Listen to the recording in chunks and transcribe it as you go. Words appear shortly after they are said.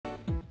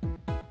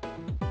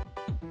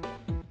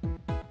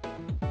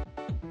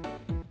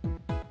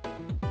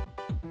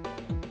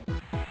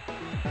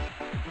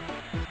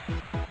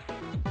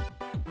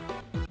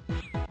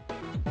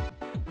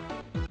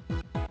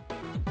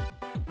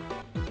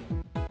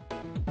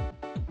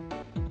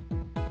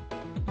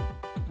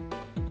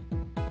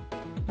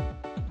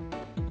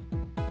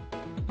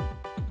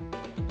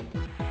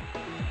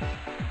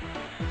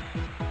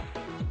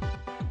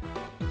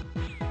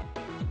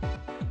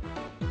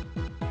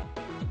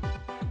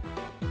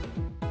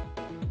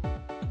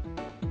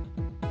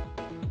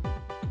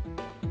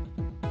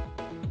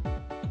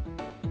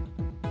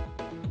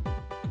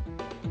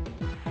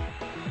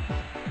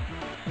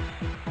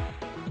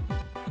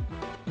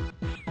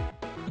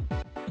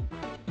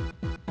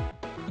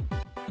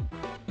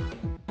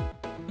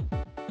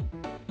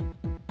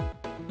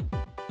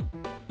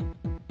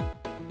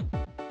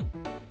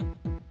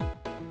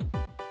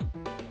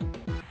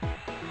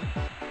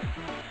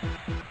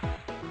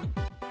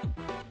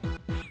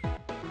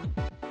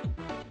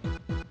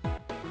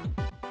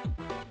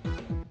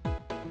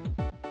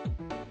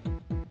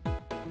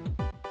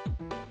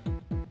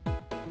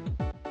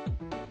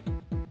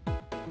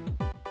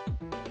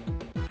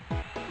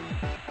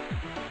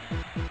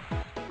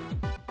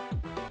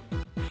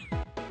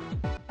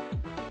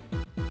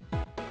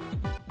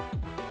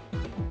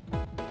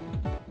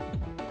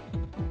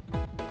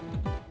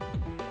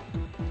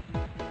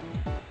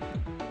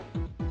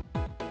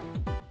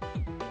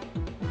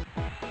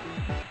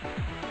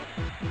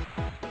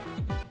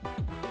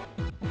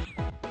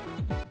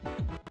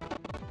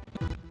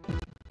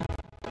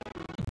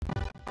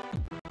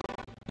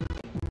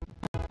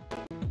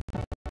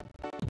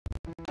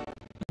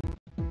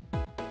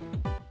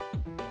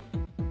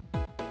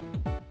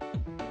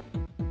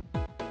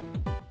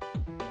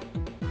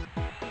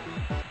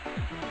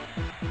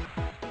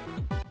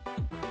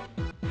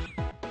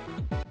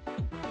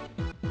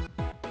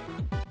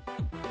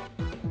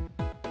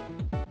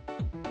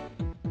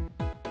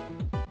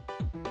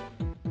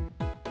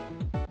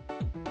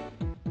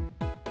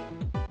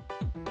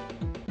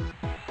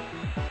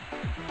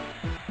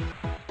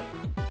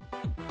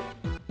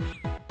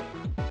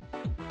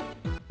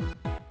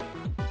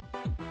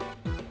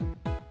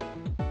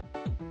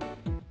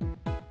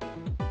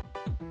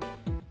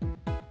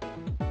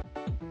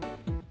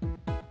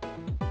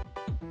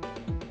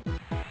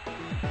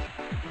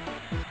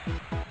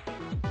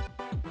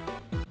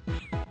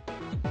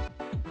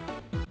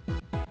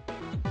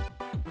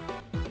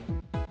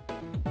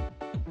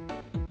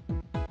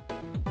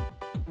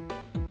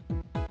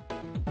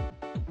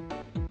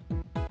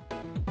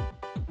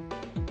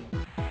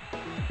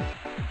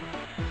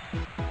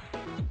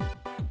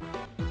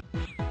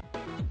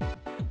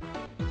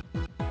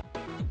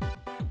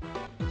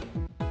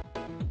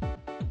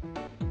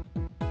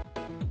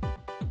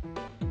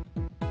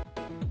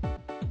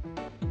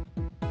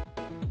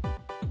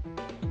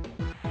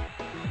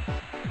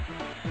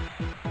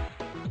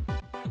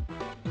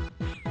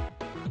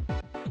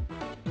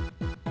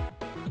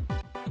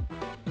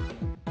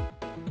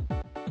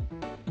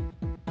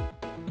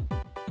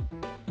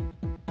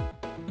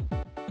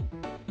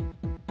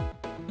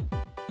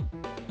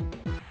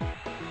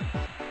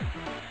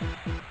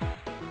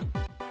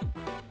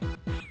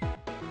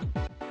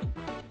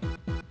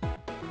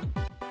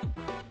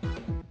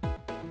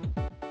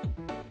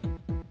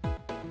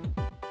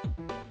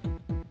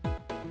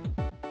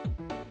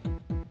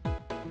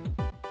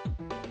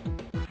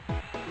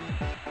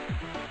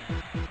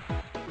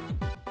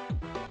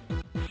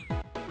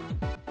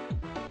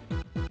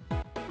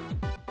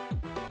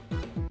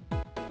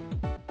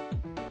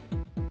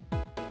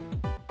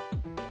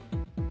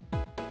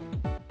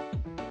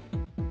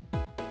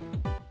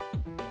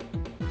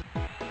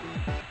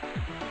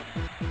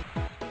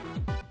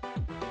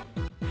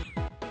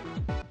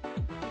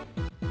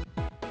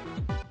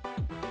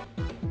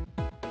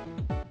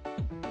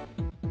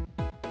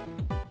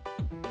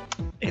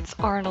It's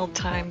Arnold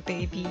time,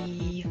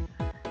 baby.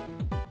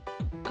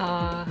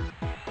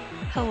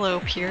 Hello,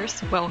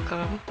 Pierce.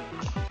 Welcome.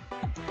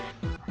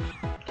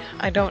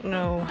 I don't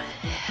know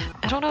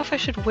if I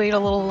should wait a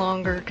little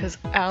longer because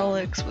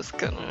Alex was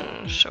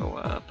gonna show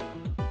up.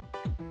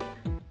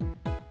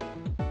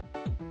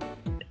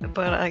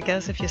 But I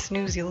guess if you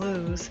snooze, you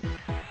lose.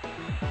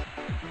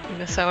 You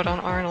miss out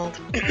on Arnold.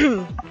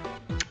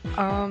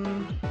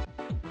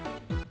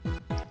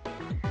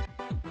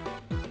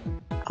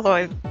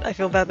 Although I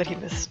feel bad that he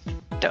missed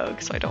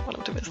Doug, so I don't want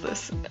him to miss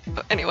this.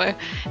 But anyway,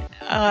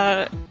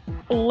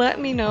 let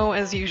me know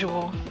as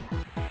usual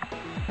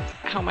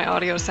how my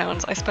audio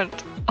sounds. I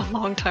spent a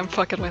long time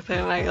fucking with it,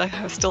 and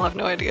I still have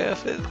no idea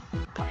if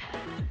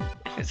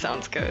it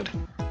sounds good.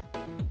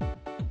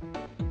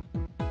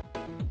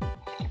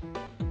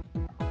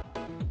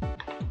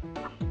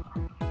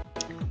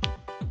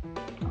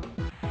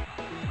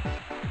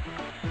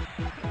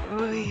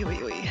 Oy, oy,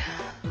 oy.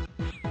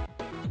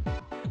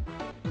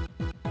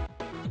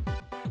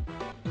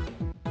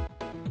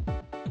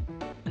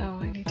 Oh,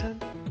 I need to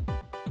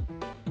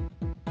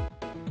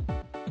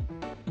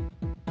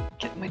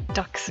get my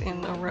ducks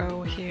in a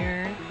row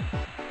here.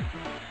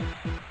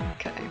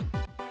 Okay.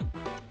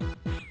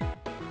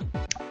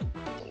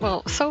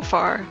 Well, so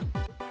far,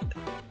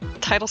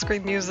 title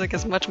screen music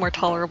is much more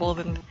tolerable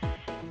than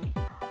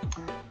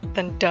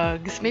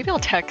Doug's. Maybe I'll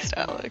text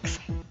Alex.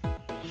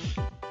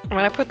 I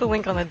mean, I put the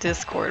link on the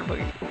Discord, but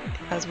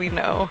as we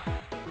know,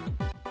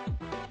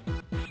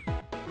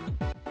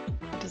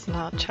 he does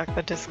not check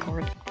the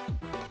Discord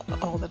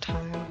all the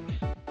time.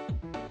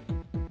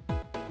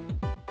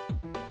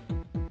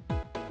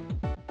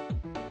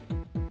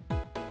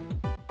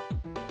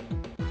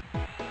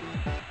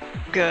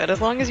 Good, as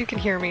long as you can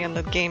hear me and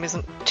the game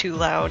isn't too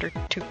loud or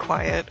too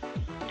quiet.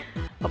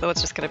 Although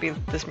it's just gonna be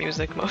this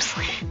music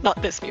mostly.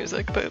 Not this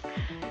music, but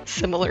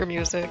similar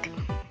music.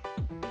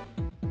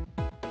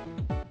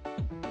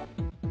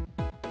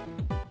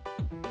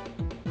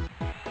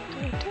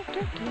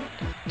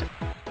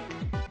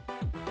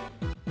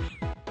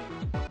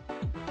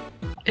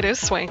 It is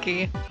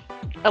swanky.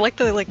 I like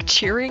the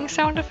cheering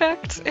sound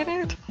effects in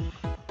it.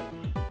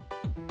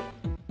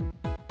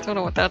 Don't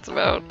know what that's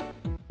about.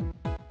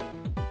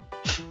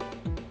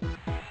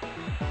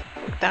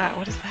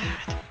 What is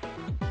that?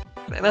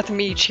 That's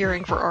me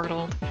cheering for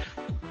Arnold.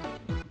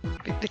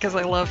 Because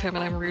I love him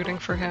and I'm rooting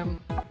for him.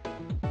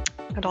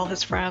 And all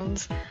his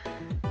friends.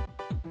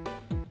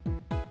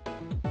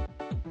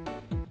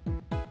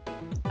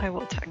 I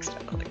will text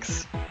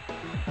Alex.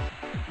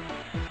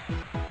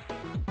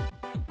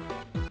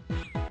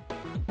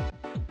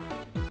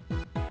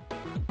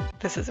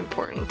 This is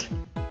important.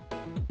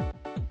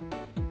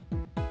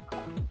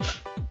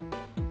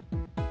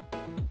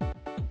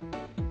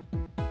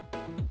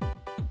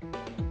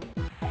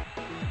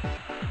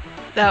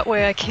 That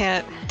way it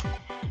can't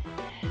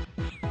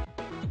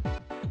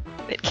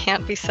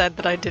be said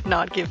that I did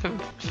not give him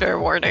fair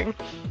warning.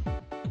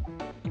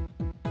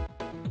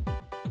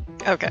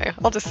 Okay,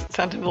 I'll just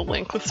send him a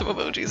link with some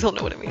emojis, he'll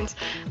know what it means.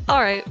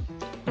 Alright,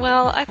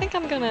 well, I think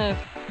I'm gonna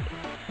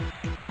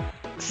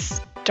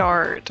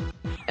start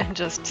and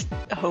just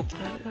hope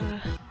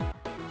that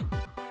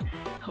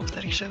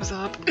he shows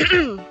up.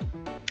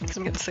 Because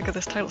I'm getting sick of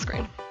this title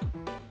screen.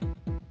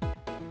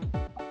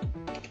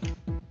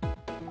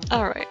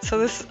 Alright, so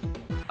this,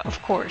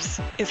 of course,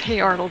 is Hey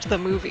Arnold the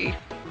movie.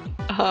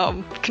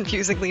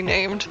 Confusingly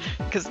named,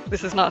 because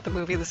this is not the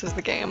movie, this is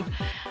the game.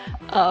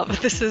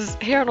 This is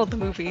Hey Arnold the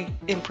movie,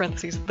 in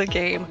parentheses, the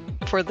game,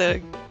 for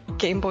the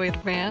Game Boy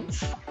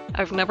Advance.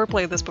 I've never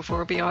played this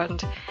before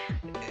beyond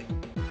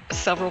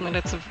several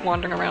minutes of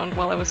wandering around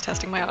while I was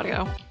testing my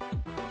audio.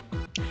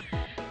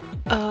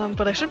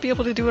 But I should be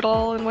able to do it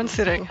all in one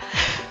sitting.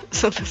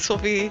 So this will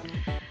be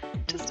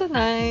just a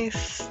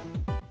nice,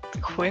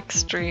 quick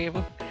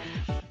stream.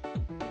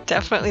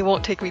 Definitely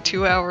won't take me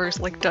 2 hours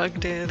like Doug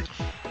did.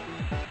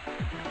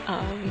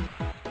 I'm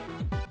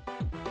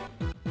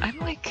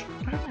like,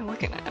 what am I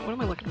looking at? What am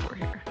I looking for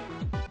here?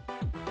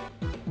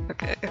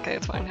 Okay,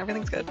 it's fine.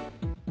 Everything's good.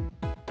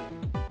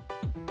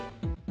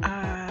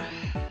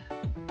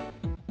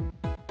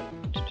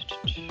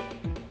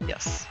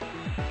 Yes.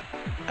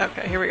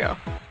 Okay, here we go.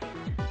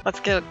 Let's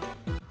get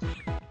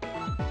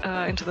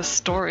into the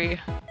story.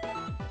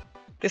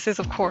 This is,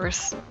 of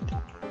course,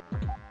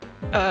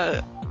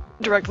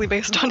 directly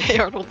based on Hey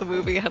Arnold the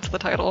movie, hence the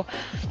title.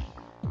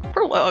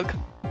 Prologue.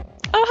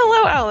 Oh,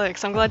 hello,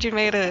 Alex! I'm glad you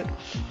made it.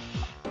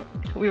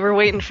 We were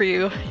waiting for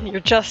you. You're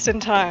just in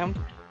time.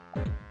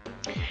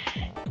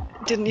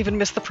 Didn't even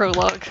miss the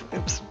prologue.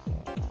 Oops.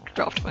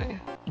 Dropped my...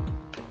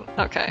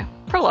 Okay.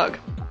 Prologue.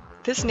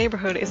 This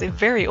neighborhood is a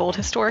very old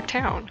historic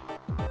town.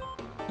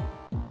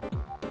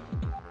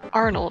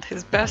 Arnold,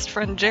 his best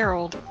friend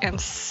Gerald, and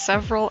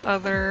several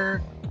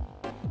other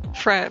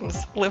friends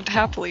lived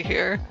happily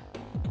here.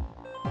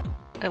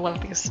 I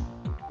love these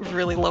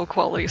really low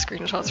quality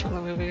screenshots from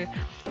the movie.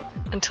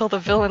 Until the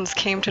villains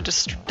came to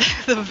destroy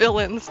the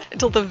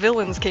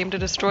villains came to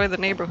destroy the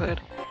neighborhood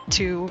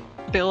to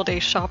build a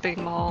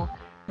shopping mall.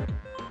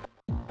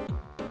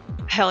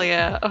 Hell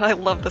yeah. Oh, I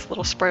love this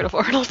little sprite of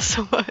Arnold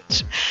so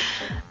much.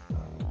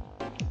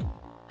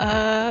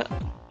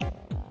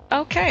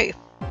 Okay.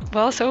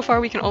 Well, so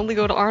far we can only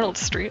go to Arnold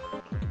Street.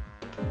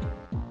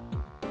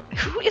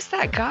 Who is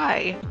that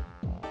guy?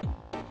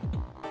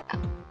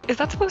 Is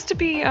that supposed to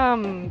be,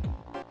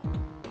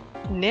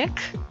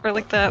 Nick? Or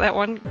like that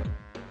one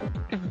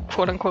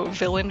quote-unquote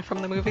villain from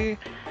the movie?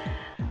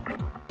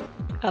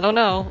 I don't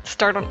know.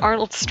 Start on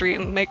Arnold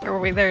Street and make our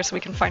way there so we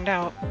can find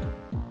out.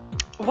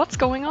 What's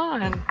going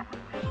on?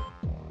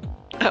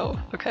 Oh,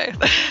 okay.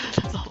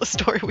 That's all the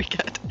story we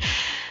get.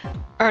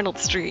 Arnold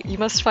Street. You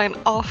must find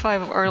all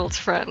 5 of Arnold's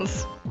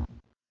friends.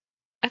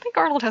 I think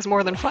Arnold has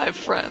more than 5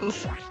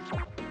 friends.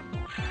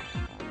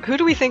 Who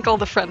do we think all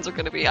the friends are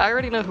going to be? I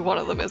already know who one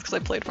of them is because I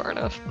played far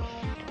enough.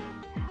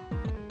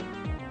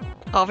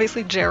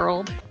 Obviously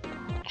Gerald,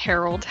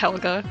 Harold,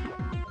 Helga,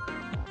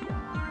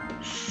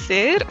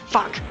 Sid?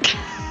 Fuck.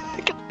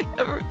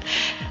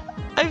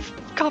 I've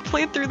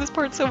played through this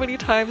part so many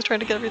times trying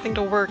to get everything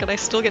to work and I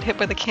still get hit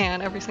by the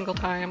can every single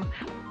time.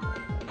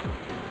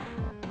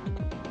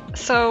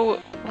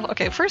 So,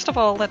 okay, first of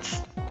all,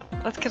 let's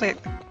get a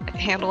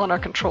handle on our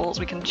controls.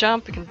 We can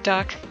jump, we can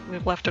duck,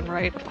 move left and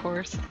right, of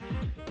course.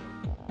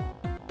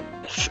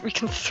 We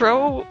can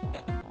throw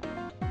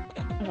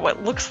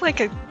what looks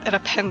like an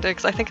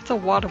appendix. I think it's a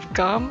wad of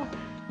gum.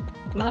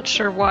 Not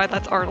sure why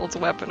that's Arnold's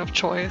weapon of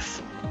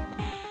choice.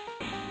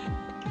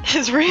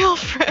 His real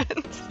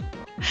friends!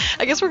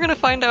 I guess we're gonna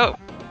find out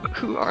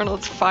who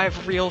Arnold's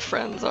 5 real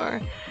friends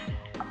are.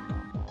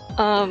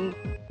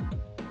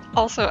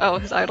 Also, oh,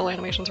 his idle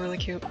animation's really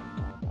cute.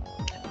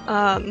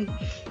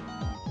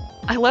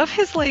 I love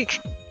his,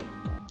 like,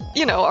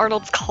 you know,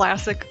 Arnold's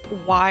classic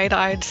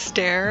wide-eyed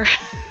stare.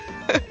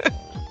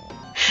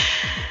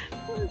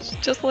 It's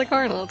just like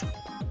Arnold.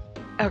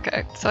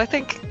 Okay, so I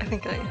think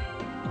I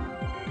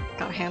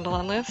got a handle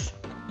on this.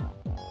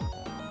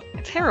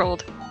 It's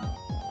Harold.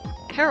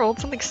 Harold,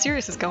 something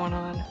serious is going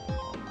on.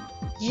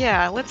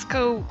 Yeah, let's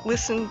go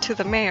listen to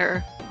the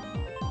mayor.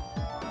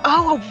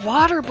 Oh, a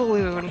water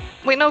balloon!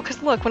 Wait, no,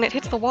 because look, when it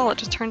hits the wall, it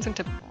just turns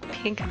into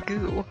pink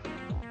goo.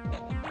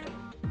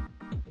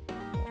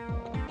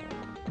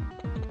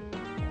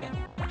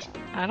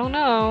 I don't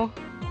know.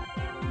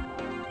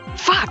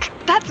 Fuck!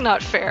 That's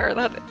not fair!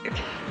 That...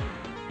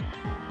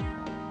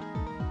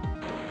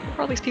 Where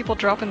are all these people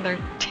dropping their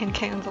tin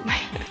cans on my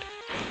head?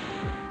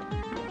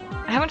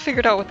 I haven't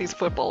figured out what these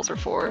footballs are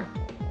for.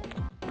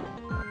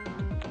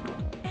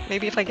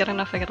 Maybe if I get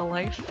enough, I get a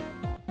life?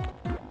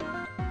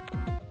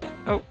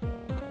 Oh.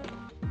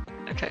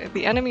 Okay,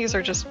 the enemies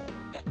are just...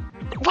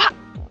 What?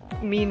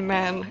 Mean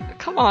man.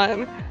 Come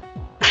on.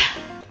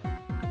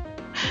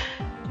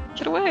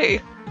 Get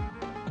away.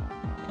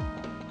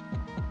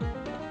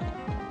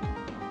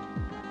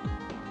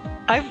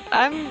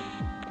 I'm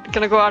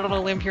gonna go out on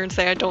a limb here and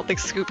say I don't think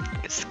Stoop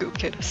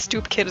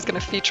Kid is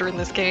gonna feature in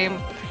this game.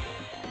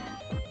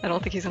 I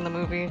don't think he's in the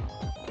movie.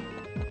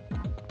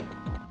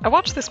 I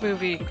watched this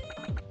movie,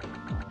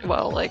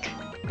 well, like,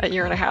 a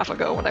year and a half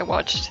ago when I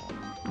watched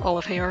all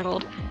of Hey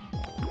Arnold.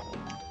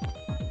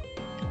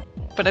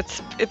 But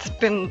it's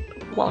been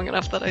long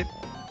enough that I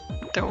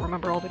don't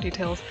remember all the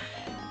details.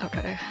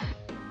 Okay.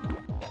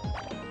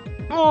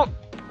 Oh!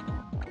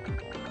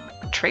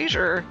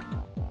 Treasure!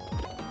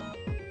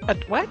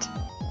 What?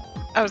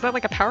 Oh, is that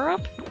like a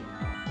power-up?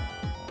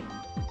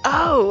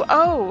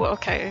 Oh,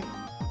 okay.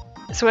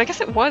 So I guess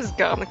it was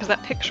gum, because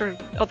that picture,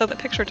 although that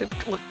picture did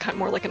look kind of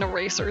more like an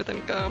eraser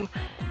than gum.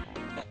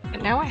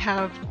 And now I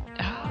have,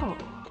 oh,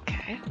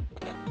 okay.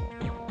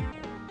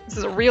 This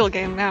is a real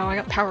game now, I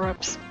got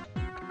power-ups.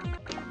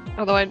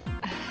 Although I don't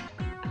know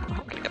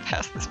how I'm gonna get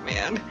past this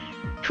man.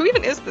 Who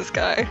even is this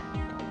guy?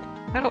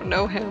 I don't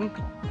know him.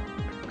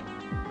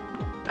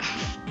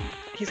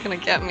 He's gonna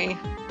get me.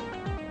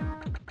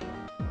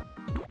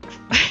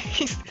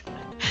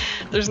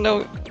 There's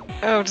no...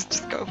 Oh,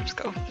 just go.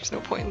 There's no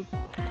point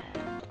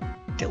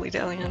in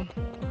dilly-dallying.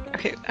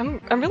 Okay,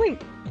 I'm really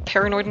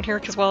paranoid in here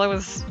because while I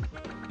was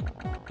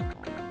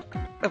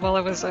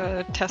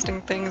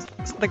testing things,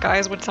 the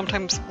guys would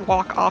sometimes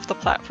walk off the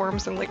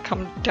platforms and like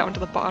come down to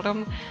the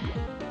bottom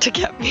to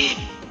get me.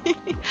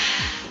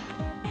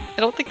 I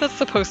don't think that's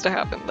supposed to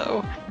happen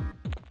though.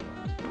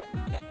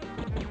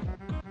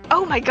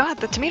 Oh my god,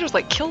 the tomatoes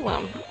like kill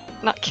them.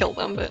 Not kill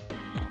them, but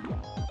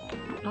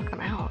knock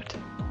them out.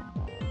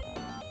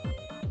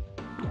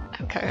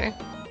 Okay.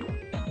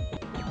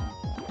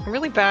 I'm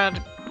really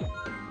bad.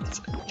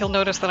 You'll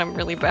notice that I'm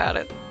really bad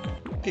at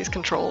these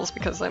controls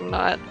because I'm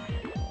not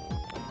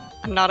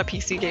a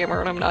PC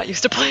gamer and I'm not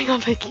used to playing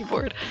on my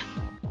keyboard.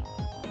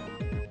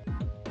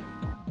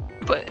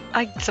 But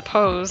I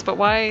suppose, but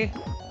why?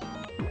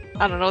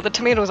 I don't know, the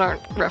tomatoes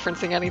aren't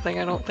referencing anything,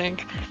 I don't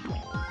think.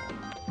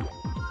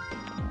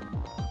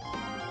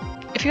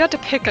 If you had to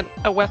pick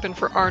a weapon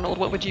for Arnold,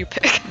 what would you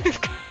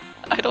pick?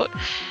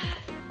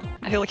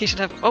 I feel like he should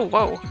have... Oh,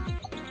 whoa!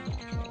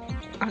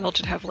 Arnold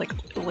should have, like,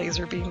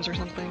 laser beams or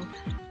something.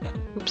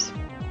 Oops.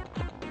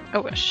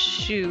 Oh, a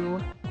shoe.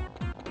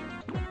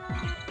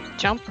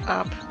 Jump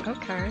up.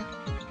 Okay.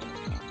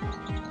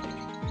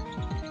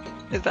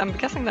 I'm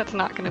guessing that's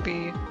not gonna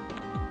be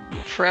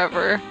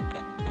forever.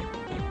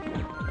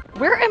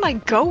 Where am I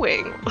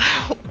going?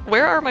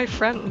 Where are my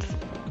friends?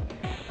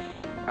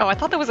 Oh, I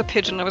thought that was a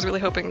pigeon. I was really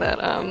hoping that,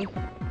 oh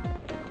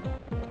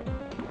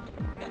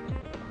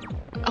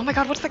my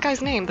god, what's that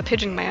guy's name? The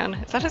Pigeon Man.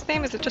 Is that his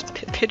name? Is it just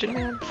Pigeon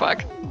Man?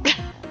 Fuck.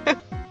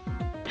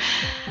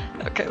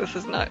 Okay, this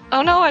is not...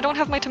 Oh no, I don't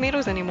have my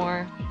tomatoes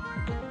anymore.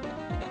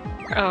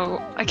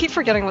 Oh, I keep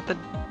forgetting what the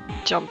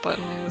jump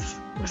button is.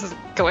 This is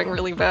going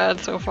really bad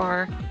so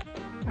far,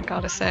 I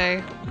gotta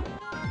say.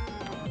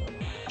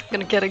 I'm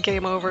gonna get a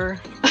game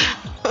over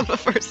on the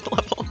first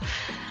level.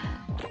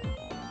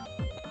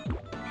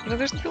 You know,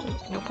 there's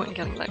no point in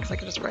getting that because I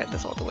could just ride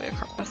this all the way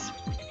across.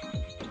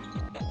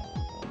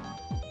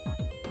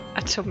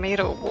 A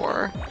tomato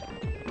war.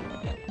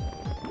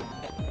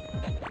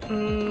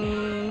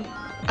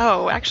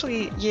 Oh,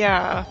 actually,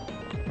 yeah.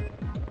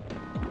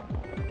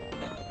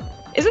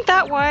 Isn't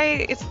that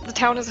why the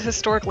town is a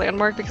historic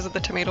landmark because of the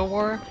tomato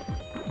war?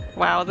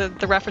 Wow, the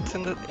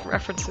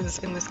references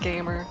in this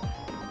game are...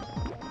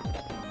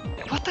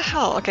 What the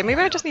hell? Okay,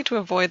 maybe I just need to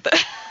avoid the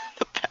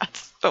the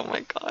bats. Oh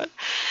my god.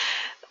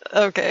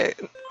 Okay,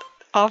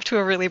 off to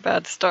a really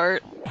bad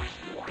start.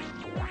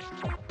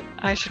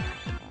 I should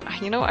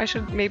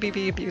maybe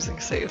be abusing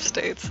save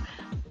states.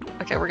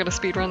 Okay, we're gonna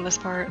speedrun this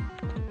part.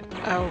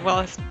 Oh, well,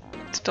 I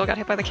still got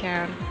hit by the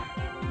can.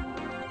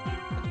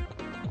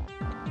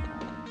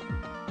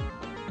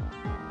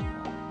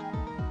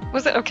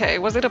 Was it okay?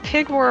 Was it a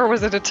pig war or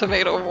was it a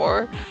tomato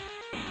war?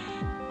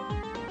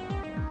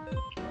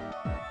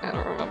 I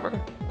don't remember.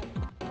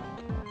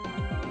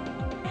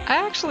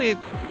 I actually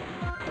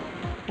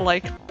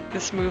like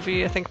this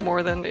movie, I think,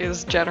 more than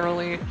is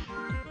generally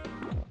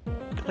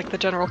like the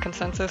general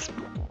consensus.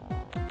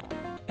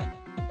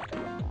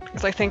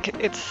 Because I think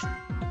it's...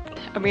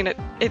 I mean, it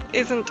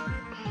isn't...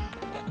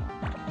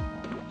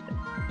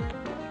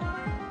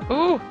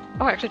 Ooh! Oh,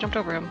 I actually jumped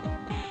over him.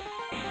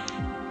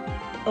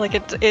 Like,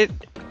 it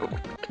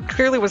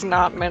clearly was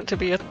not meant to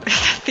be a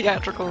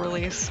theatrical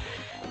release.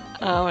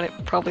 And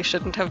it probably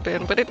shouldn't have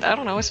been, but I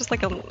don't know, it's just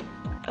like a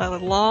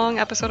long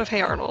episode of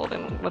Hey Arnold,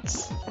 and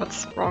what's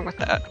wrong with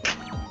that?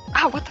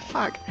 Ah, what the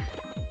fuck?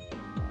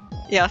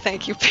 Yeah,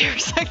 thank you,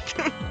 Pierce.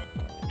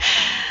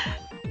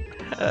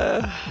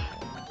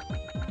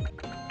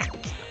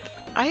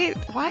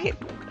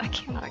 I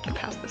cannot get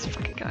past this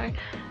fucking guy.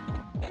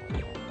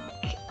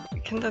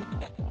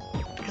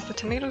 Because the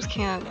tomatoes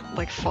can't,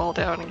 like, fall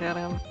down and get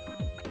him.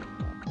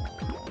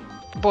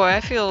 Boy,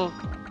 I'm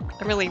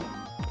really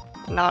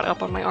not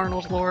up on my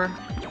Arnold lore.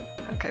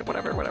 Okay,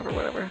 whatever.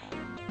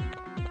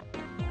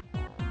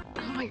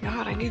 Oh my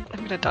god, I'm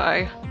gonna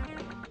die.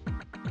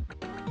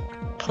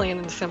 Plain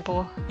and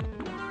simple.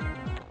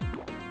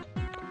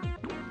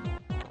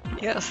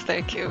 Yes,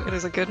 thank you. It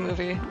is a good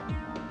movie.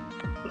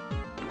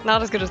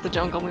 Not as good as the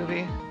Jungle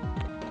movie.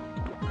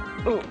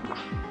 Ooh.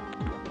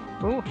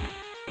 Ooh.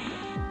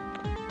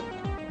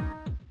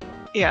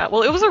 Yeah,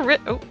 well, it was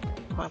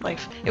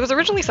life. It was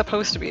originally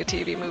supposed to be a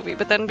TV movie,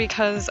 but then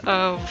because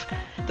of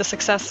the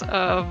success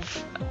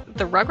of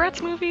the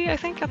Rugrats movie, I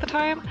think, at the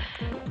time,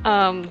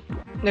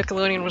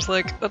 Nickelodeon was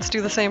like, let's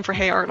do the same for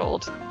Hey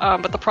Arnold.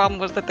 But the problem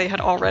was that they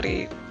had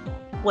already,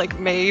 like,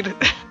 made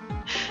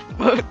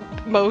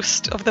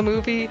most of the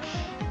movie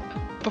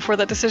before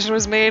that decision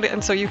was made,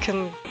 and so you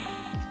can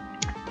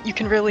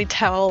really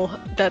tell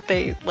that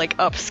they, like,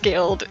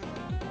 upscaled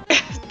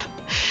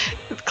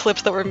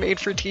clips that were made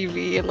for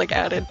TV and, like,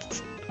 added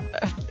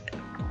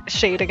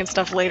shading and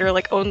stuff later.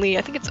 Like,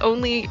 I think it's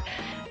only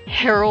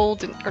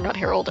Gerald,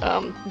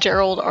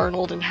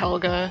 Arnold, and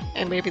Helga,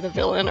 and maybe the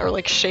villain are,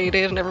 like,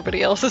 shaded, and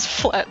everybody else is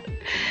flat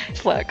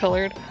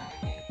colored.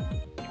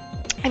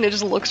 And it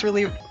just looks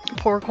really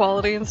poor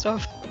quality and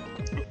stuff,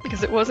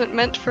 because it wasn't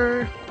meant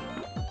for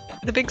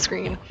the big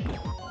screen.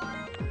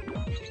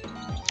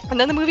 And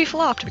then the movie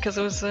flopped because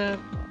it was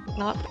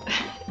not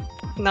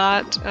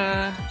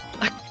a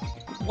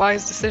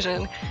wise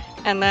decision.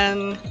 And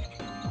then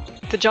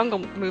the Jungle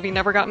movie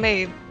never got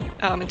made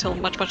until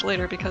much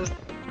later because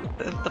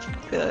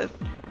the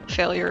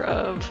failure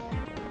of...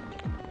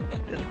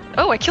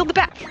 Oh, I killed the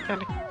bat!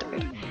 And I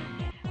died.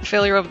 The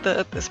failure of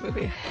this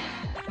movie.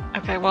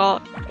 Okay, well,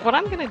 what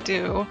I'm gonna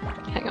do...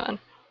 Hang on.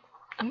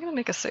 I'm gonna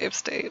make a save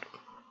state.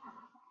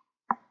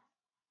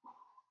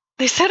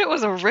 They said it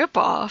was a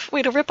ripoff.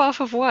 Wait, a ripoff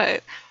of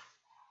what?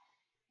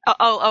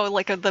 Oh,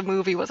 like the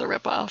movie was a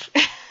ripoff.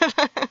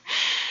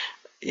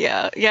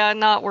 Yeah,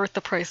 not worth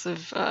the price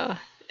of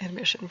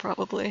admission,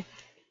 probably.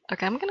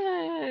 Okay, I'm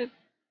gonna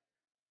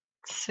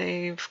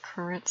save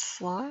current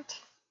slot.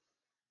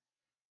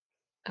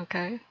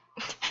 Okay.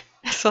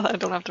 So I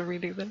don't have to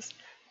redo this.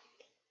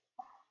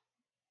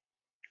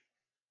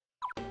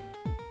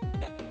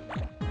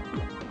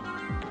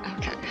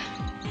 Okay.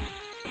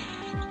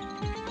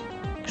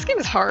 This game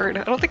is hard.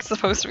 I don't think it's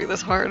supposed to be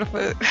this hard,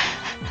 but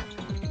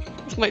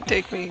this might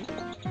take me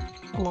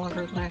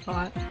longer than I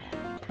thought.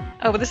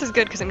 Oh, but this is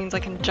good because it means I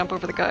can jump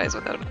over the guys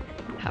without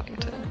having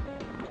to...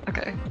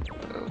 Okay.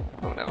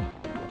 Oh no.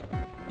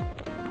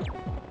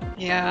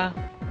 Yeah.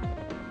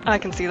 I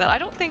can see that. I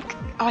don't think...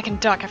 Oh, I can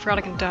duck. I forgot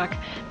I can duck.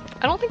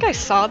 I don't think I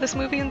saw this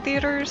movie in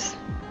theaters.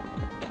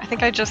 I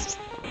think I just...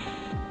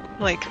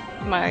 Like,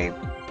 my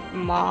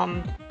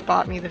mom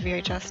bought me the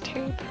VHS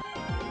tape.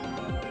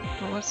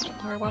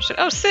 Where I watched it.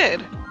 Oh,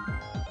 Sid!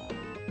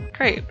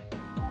 Great.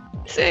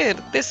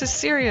 Sid, this is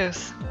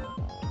serious.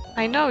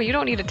 I know, you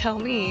don't need to tell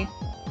me.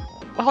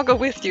 I'll go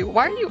with you.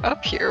 Why are you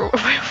up here?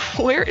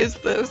 Where is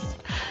this?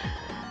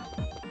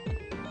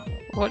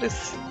 What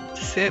is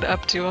Sid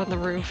up to on the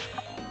roof?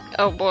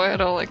 Oh boy, I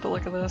don't like the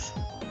look of this.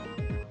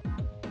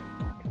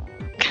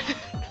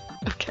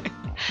 Okay.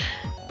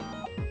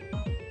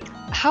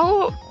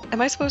 How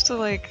am I supposed to,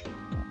 like,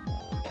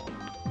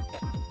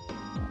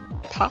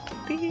 pop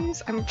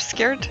these? I'm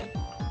scared.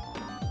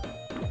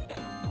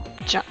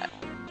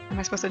 Am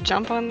I supposed to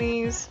jump on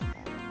these?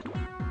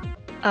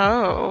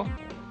 Oh.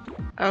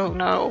 Oh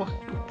no.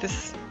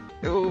 This...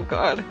 Oh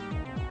god.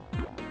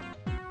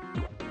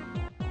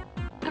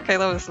 Okay,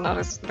 that was not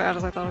as bad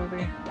as I thought it would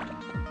be.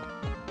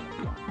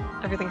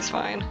 Everything's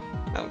fine.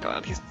 Oh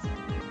god, he's...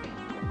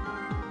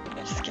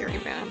 Scary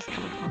man, he's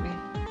coming for me.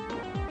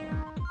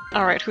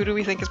 Alright, who do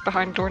we think is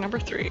behind door number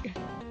 3?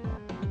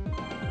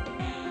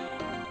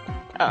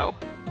 Oh.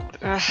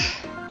 Ugh.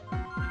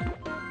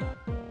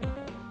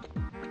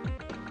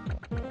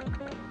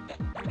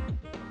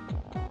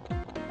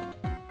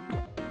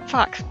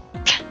 Fuck.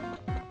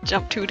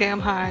 Jump too damn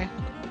high.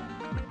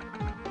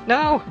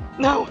 No!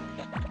 No!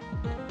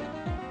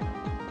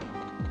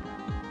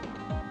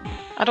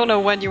 I don't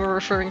know when you were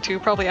referring to,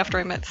 probably after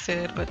I met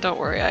Sid, but don't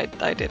worry,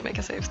 I did make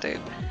a save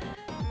state.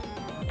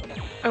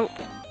 Oh.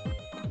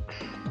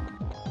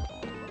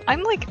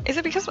 I'm like, is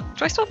it because,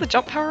 do I still have the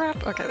jump power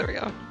up? Okay, there we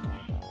go.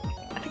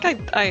 I think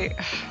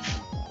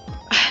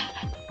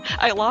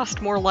I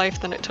lost more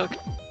life than it took,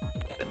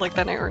 like,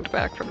 than I earned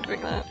back from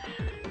doing that.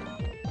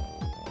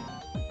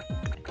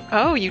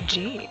 Oh,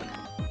 Eugene.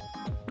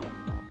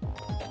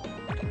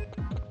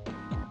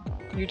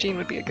 Eugene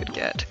would be a good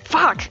get.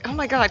 Fuck! Oh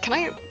my god, can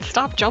I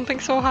stop jumping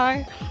so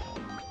high?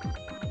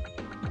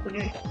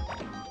 Okay.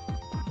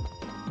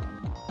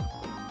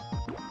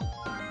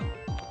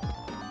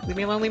 Leave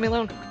me alone, leave me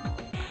alone.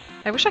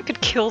 I wish I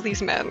could kill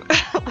these men.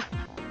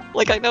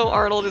 Like, I know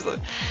Arnold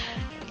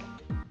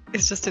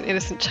is just an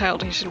innocent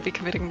child, he shouldn't be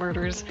committing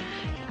murders.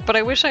 But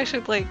I wish I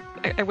should, like,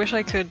 I wish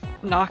I could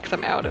knock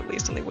them out at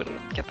least and they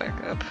wouldn't get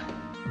back up.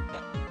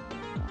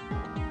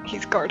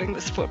 He's guarding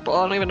this football.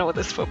 I don't even know what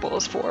this football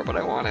is for, but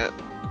I want it.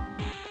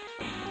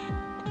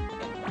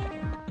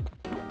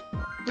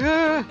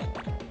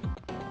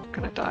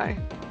 Gonna die.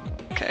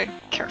 Okay,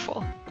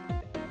 careful.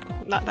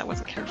 That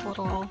wasn't careful at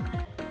all.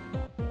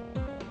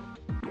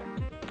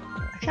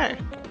 Okay.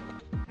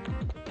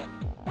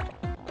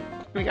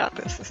 We got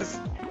this. This is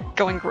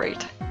going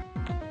great.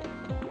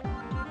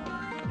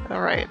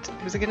 Alright,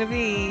 who's it gonna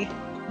be?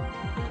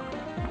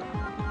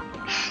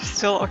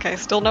 Still, okay,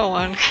 still no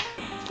one.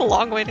 It's a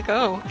long way to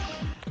go.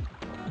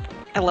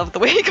 I love the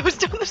way he goes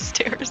down the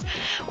stairs.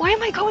 Why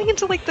am I going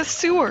into, like, the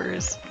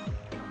sewers?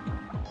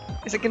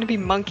 Is it gonna be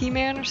Monkey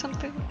Man or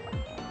something?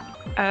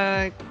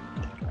 Well,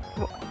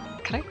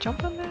 can I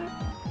jump on that?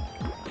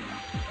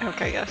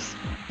 Okay, yes.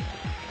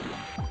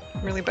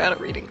 I'm really bad at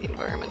reading the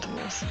environment in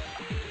this.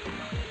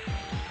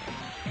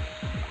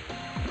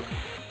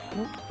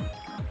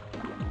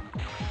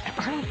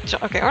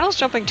 Okay, Arnold's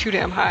jumping too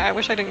damn high. I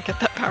wish I didn't get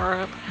that power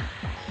up.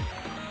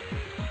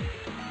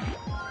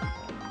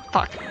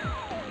 Fuck.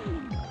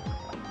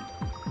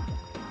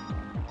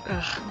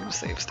 Ugh, I'm gonna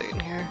save state in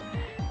here.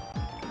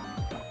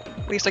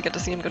 At least I get to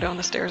see him go down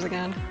the stairs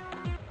again.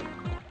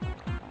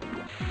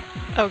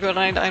 Oh good,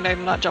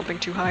 I'm not jumping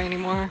too high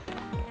anymore.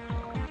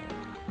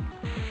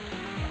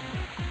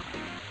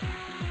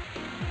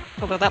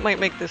 Although that might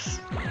make this...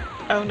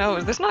 Oh no,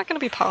 is this not gonna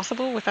be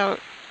possible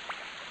without...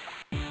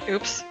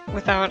 Oops,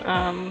 without,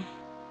 the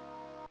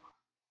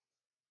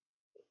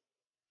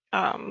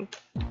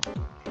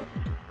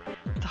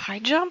high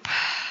jump?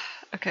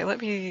 Okay,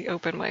 let me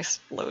open my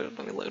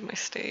load my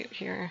state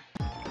here.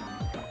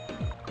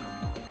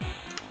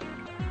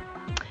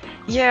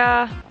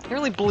 Yeah, I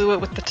really blew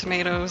it with the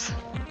tomatoes.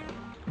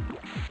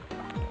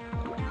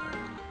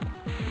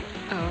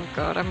 Oh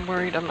god, I'm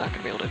worried I'm not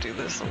gonna be able to do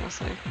this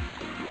unless I...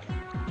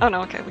 Oh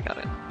no, okay, we got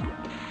it.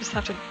 Just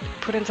have to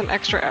put in some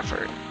extra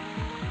effort.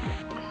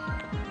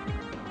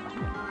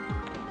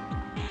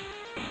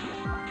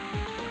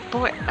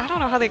 Boy, I don't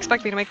know how they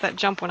expect me to make that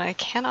jump when I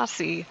cannot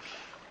see.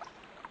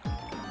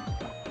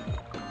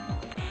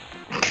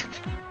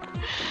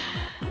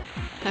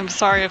 I'm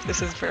sorry if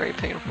this is very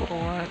painful to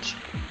watch.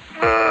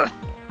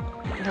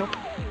 Nope.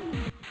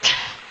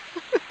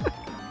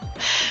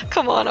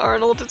 Come on,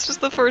 Arnold, it's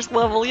just the first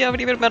level. You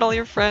haven't even met all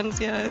your friends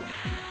yet.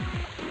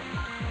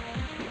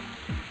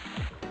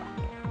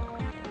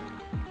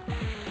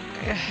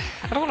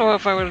 I don't know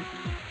if I would...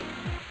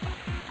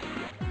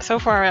 So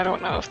far, I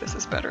don't know if this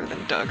is better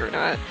than Doug or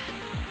not.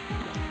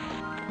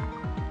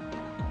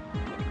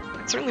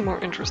 It's certainly more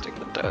interesting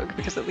than Doug,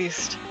 because at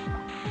least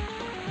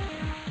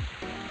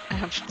I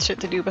have shit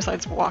to do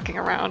besides walking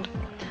around.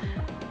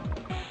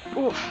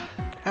 Oof.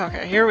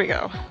 Okay, here we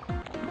go.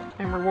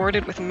 I'm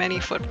rewarded with many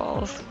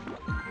footballs.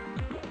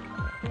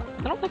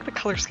 I don't like the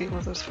color scheme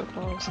of those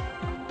footballs.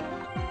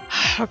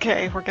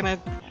 Okay, we're gonna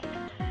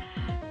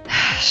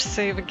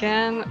save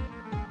again.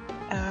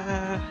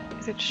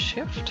 Is it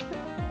shift?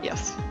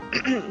 Yes.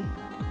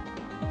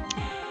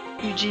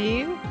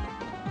 Eugene?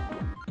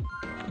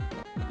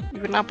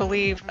 You would not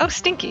believe. Oh,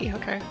 Stinky,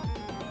 okay.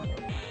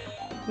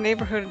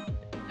 Neighborhood.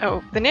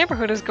 Oh, the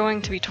neighborhood is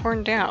going to be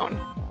torn down.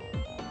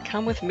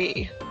 Come with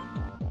me.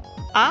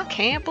 I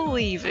can't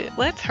believe it.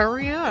 Let's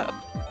hurry up.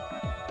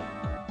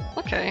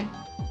 Okay.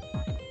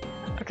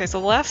 Okay, so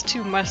the last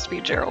two must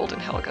be Gerald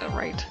and Helga,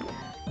 right?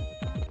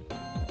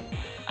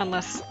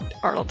 Unless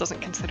Arnold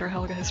doesn't consider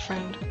Helga his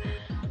friend.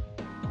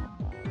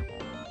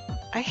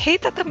 I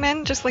hate that the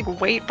men just like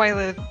wait by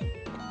the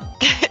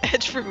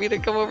edge for me to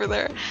come over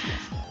there.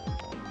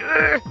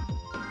 Ugh.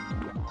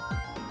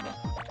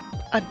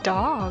 A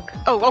dog.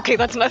 Oh, okay,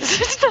 that's not.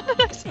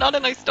 It's not a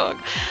nice dog.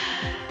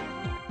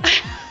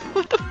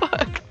 What the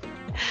fuck?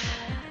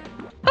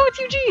 Oh, it's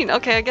Eugene.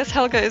 Okay, I guess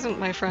Helga isn't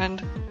my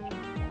friend.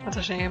 That's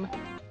a shame.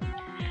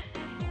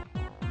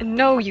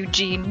 No,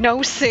 Eugene,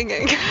 no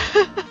singing.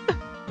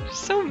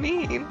 So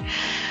mean.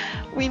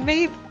 We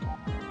made.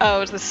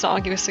 Oh, it's the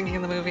song he was singing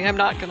in the movie. I'm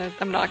not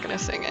gonna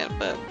sing it,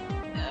 but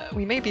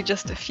we may be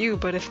just a few.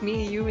 But if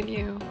me, you, and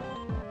you.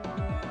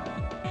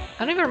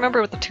 I don't even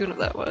remember what the tune of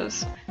that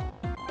was.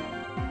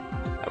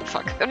 Oh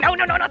fuck! No,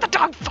 no, no, not the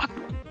dog! Fuck!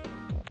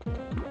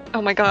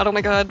 Oh my god! Oh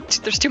my god!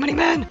 There's too many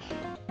men.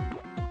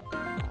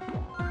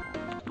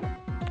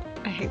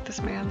 I hate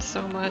this man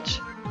so much.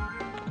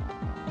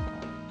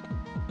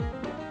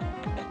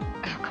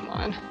 Oh come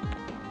on!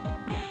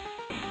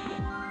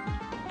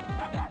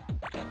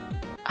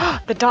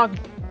 The dog!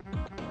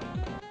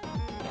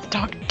 The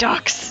dog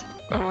ducks!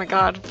 Oh my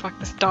god, fuck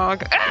this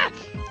dog. Ah!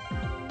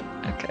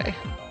 Okay.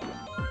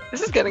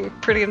 This is getting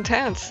pretty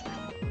intense.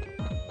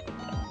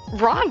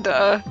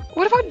 Rhonda?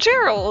 What about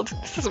Gerald?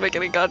 This doesn't make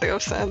any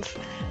goddamn sense.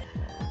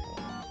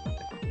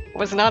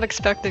 Was not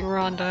expecting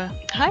Rhonda.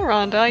 Hi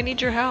Rhonda, I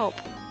need your help.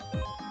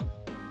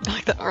 I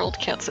like that Arnold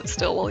can't sit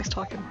still while he's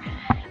talking.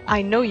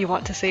 I know you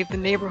want to save the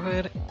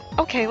neighborhood.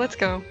 Okay, let's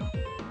go.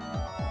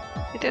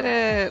 I did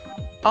it.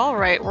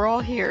 Alright, we're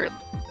all here.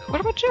 What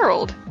about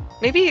Gerald?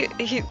 Maybe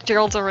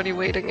Gerald's already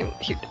waiting and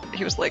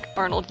he was like,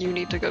 Arnold, you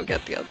need to go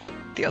get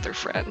the other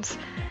friends.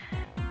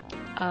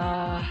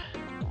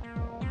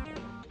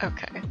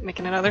 Okay,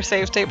 making another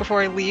save state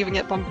before I leave and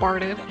get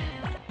bombarded.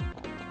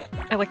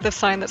 I like the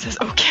sign that says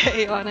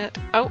okay on it.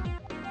 Oh,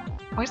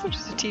 why is there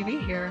just a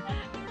TV here?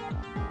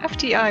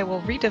 FTI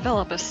will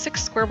redevelop a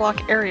 6 square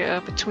block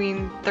area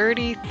between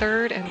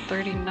 33rd and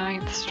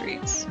 39th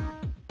Streets.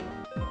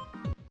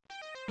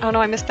 Oh no,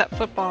 I missed that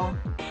football.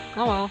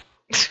 Oh well.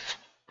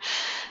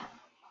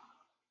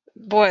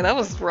 Boy, that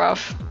was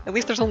rough. At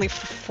least there's only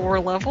 4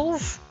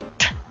 levels?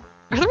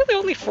 Are there really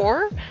only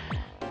 4?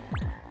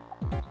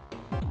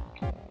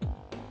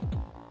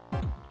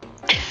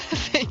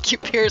 Thank you,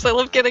 Piers. I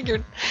love getting your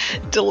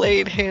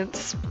delayed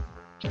hints.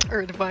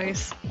 Or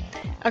advice.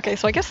 Okay,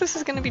 so I guess this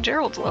is gonna be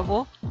Gerald's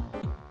level.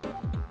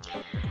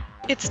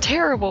 It's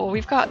terrible.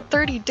 We've got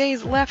 30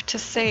 days left to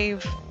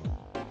save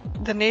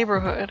the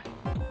neighborhood.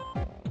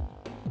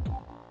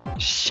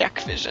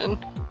 Sheck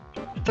vision.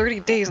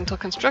 30 days until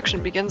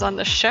construction begins on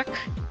the Sheck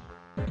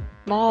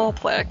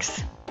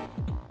Mallplex.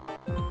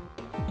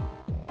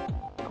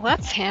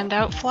 Let's hand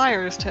out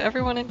flyers to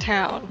everyone in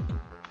town.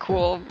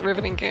 Cool,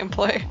 riveting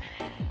gameplay.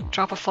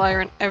 Drop a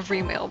flyer in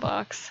every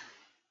mailbox.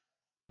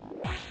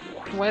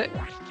 What?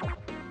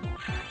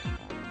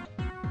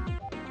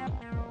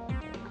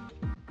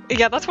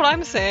 Yeah, that's what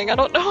I'm saying. I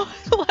don't know.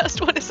 The last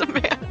one is a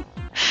man.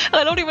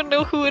 I don't even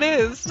know who it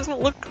is. Doesn't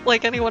look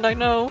like anyone I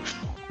know.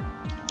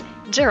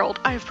 Gerald,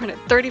 I have printed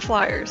 30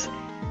 flyers.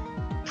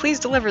 Please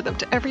deliver them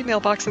to every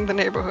mailbox in the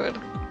neighborhood.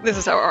 This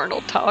is how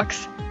Arnold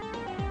talks.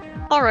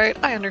 Alright,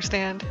 I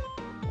understand.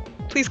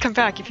 Please come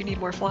back if you need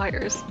more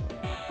flyers.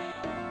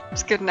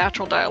 It's good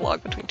natural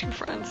dialogue between two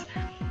friends.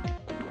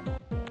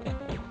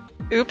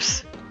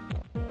 Oops.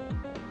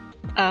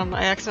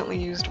 I accidentally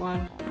used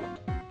one.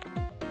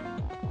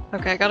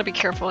 Okay, I gotta be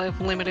careful, I have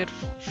limited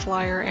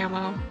flyer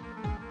ammo.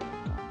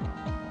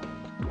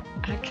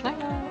 Can I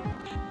not?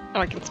 Oh,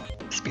 I can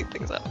speed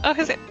things up. Oh,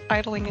 his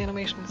idling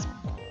animation is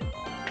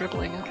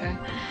dribbling, okay.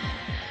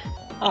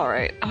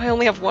 Alright, I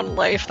only have 1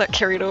 life that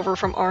carried over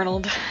from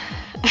Arnold.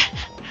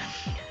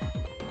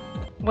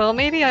 Well,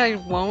 maybe I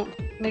won't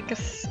make a...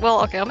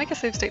 Well, okay, I'll make a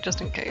save state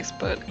just in case,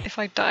 but if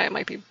I die it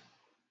might be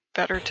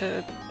better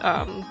to,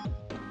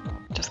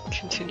 just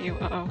continue.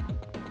 Uh-oh.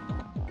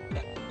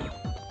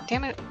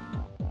 Damn it.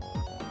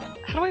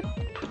 How do I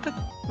put the...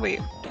 Wait.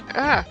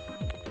 Ah!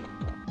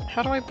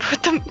 How do I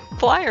put the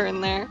flyer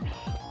in there?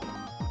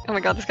 Oh my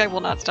god, this guy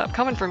will not stop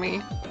coming for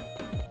me.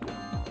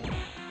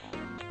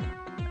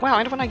 Wow,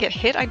 and when I get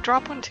hit, I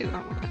drop one too.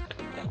 Oh my god.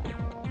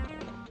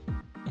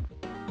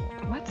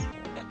 What?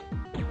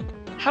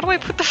 How do I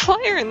put the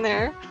flyer in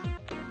there?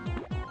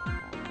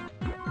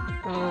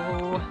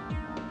 Oh.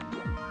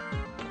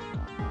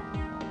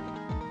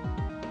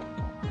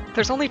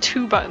 There's only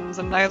 2 buttons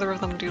and neither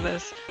of them do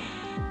this.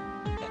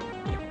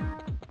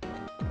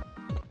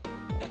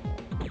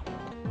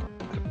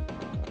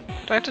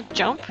 Do I have to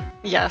jump?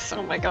 Yes,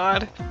 oh my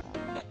god.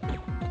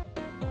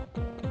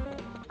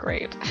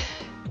 Great.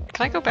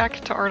 Can I go back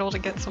to Arnold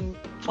and get some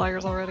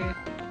flyers already?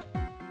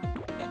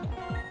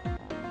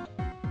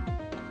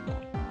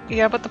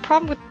 Yeah, but the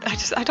problem with...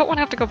 I don't want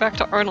to have to go back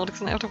to Arnold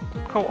because I have to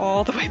go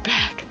all the way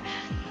back.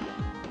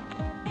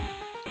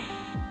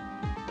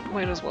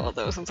 Might as well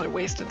though, since I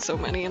wasted so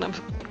many and I'm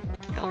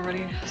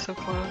already so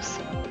close.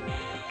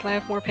 Can I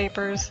have more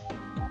papers?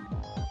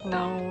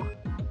 No.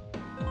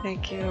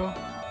 Thank you.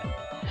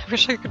 I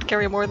wish I could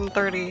carry more than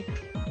 30.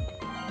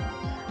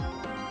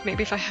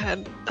 Maybe if I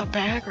had a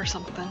bag or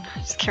something.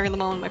 Just carry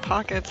them all in my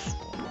pockets.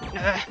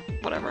 Ugh,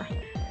 whatever.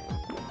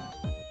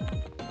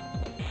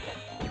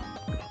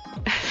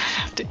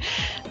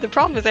 The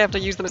problem is I have to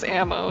use them as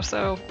ammo,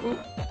 so... Ooh.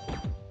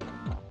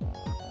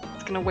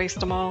 It's gonna waste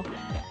them all.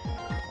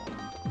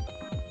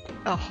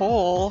 A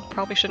hole?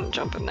 Probably shouldn't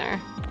jump in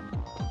there.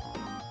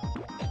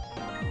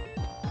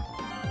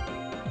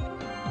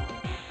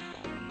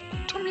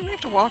 Do I really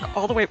have to walk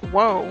all the way—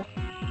 whoa!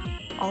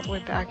 All the way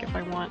back if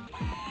I want.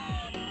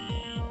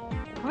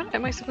 What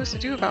am I supposed to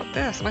do about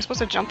this? Am I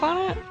supposed to jump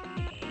on it?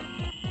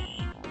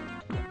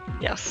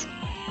 Yes.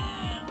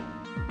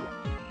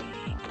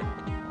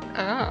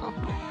 Oh.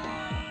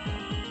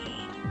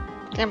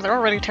 Damn, they're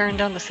already tearing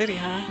down the city,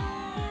 huh?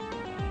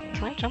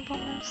 Can I jump on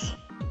this?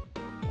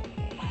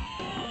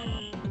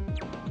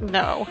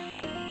 No.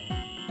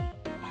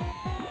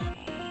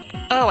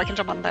 Oh, I can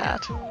jump on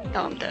that. Oh,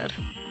 I'm dead.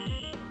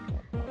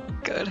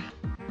 Good.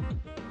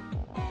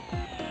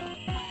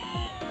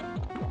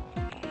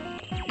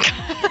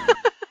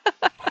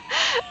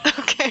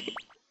 Okay.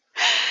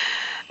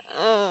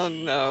 Oh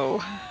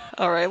no.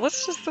 Alright,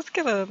 let's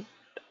get a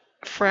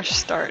fresh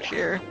start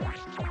here.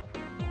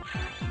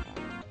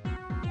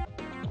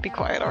 Be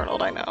quiet,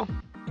 Arnold, I know.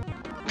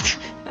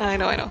 I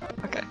know.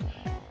 Okay.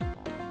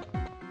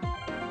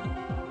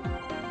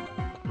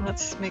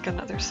 Let's make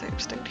another save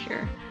state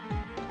here.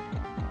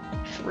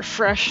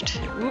 Refreshed.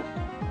 Whoop.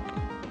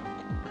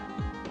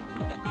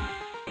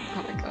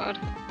 Oh my god.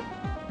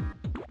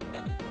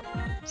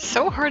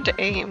 So hard to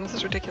aim, this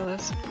is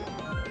ridiculous.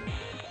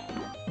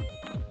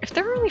 If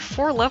there are only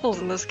 4 levels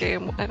in this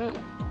game, I don't...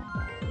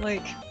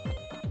 like...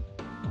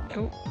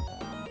 Oh.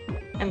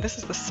 And this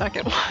is the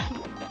second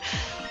one.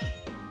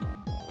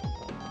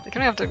 They're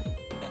gonna have to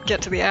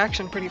get to the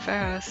action pretty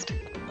fast.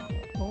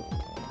 Oh.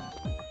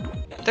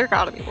 There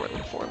gotta be more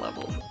than 4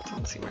 levels. It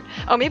doesn't seem right.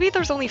 Oh, maybe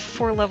there's only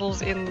 4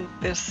 levels in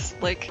this,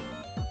 like,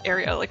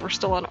 area. Like, we're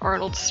still on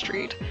Arnold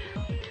Street.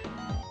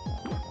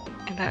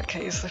 In that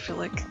case, I feel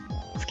like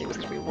this game is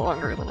gonna be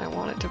longer than I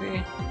want it to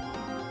be.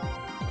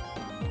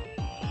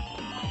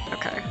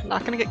 Okay,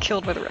 not gonna get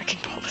killed by the wrecking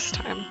ball this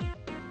time.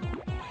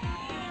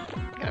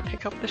 Gotta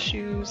pick up the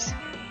shoes.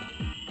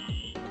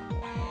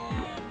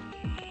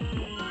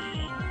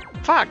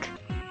 Fuck!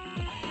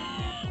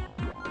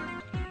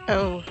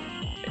 Oh.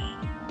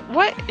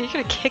 What? Are you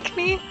gonna kick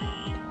me?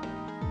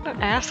 What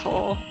an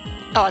asshole.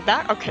 Oh,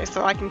 that? Okay,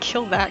 so I can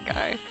kill that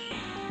guy.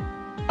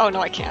 Oh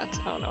no, I can't.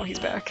 Oh no, he's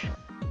back.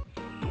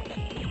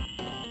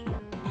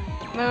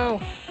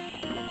 No!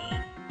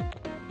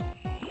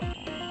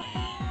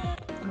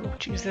 Oh,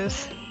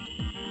 Jesus.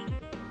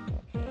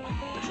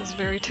 This is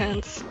very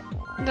tense.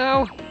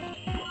 No!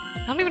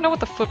 I don't even know what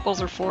the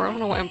footballs are for. I don't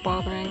know why I'm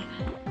bothering.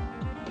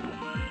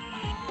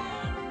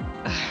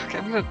 Okay,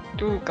 I'm gonna...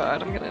 oh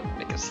god, I'm gonna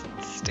make a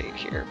state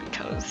here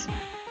because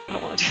I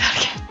don't want to do that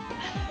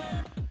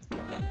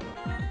again.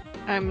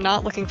 I'm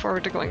not looking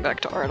forward to going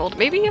back to Arnold.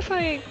 Maybe if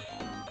I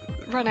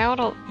run out,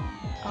 I'll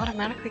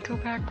automatically go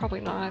back?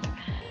 Probably not.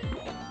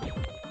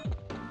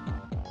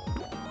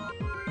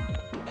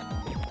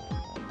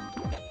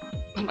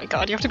 Oh my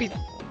god, you have to be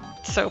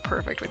so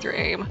perfect with your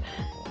aim.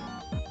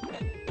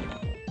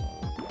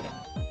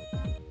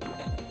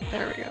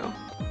 There we go.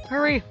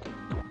 Hurry!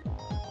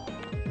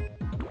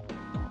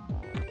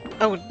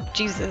 Oh,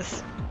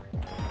 Jesus.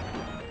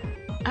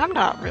 I'm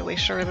not really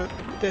sure that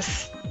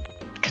this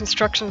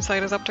construction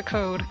site is up to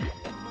code.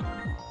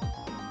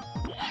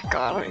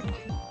 God,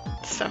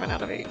 7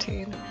 out of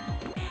 18.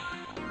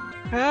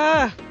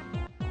 Ah!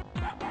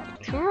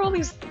 Who are all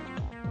these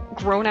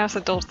grown-ass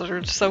adults that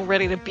are so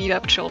ready to beat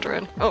up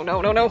children? Oh,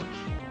 no, no, no!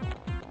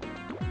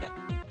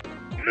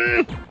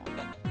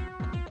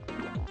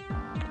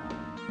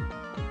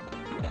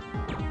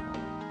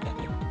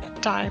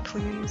 Die,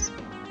 please.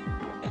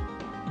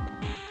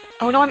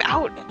 Oh no, I'm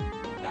out!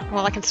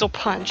 Well, I can still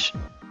punch.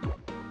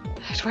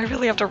 Do I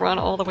really have to run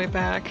all the way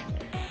back?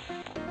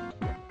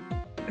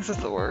 This is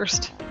the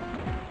worst.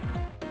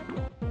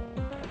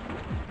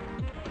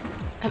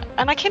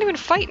 And I can't even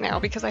fight now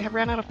because I have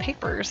ran out of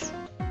papers.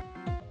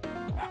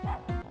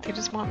 They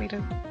just want me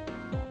to...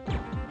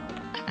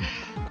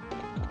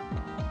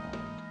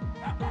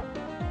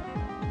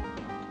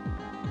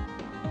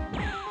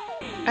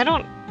 I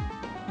don't...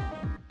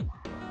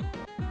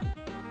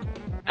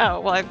 Oh,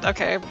 well,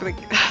 okay,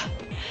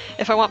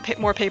 if I want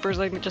more papers,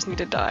 I just need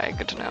to die.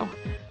 Good to know.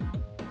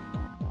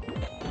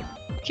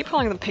 Keep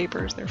calling them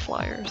papers, they're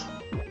flyers.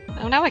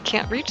 Oh, now I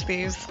can't reach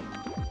these.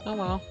 Oh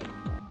well.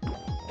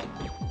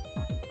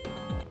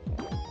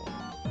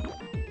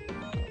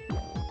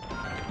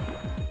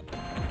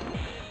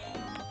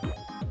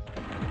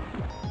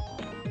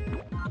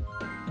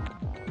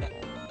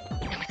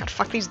 Oh my god,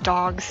 fuck these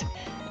dogs.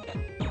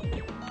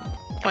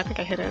 Oh, I think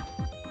I hit it.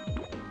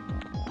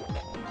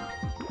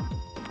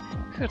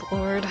 Good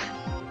lord.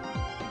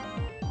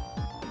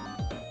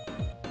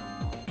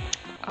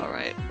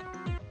 Alright.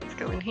 Let's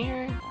go in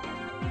here.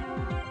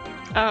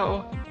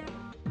 Oh.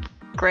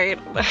 Great.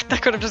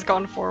 That could have just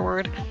gone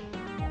forward.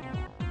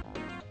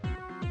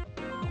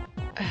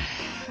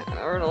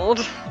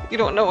 Arnold, you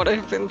don't know what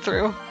I've been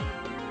through.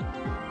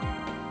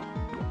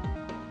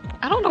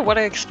 I don't know what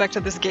I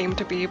expected this game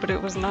to be, but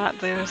it was not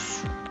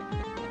this.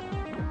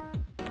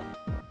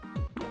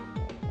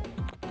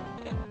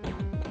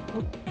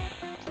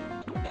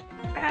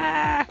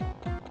 Ah!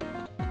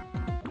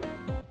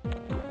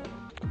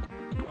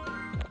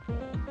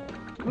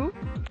 Ooh.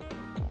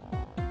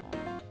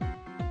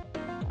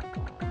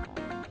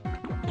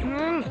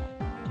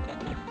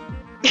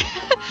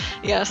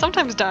 Yeah,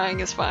 sometimes dying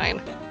is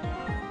fine.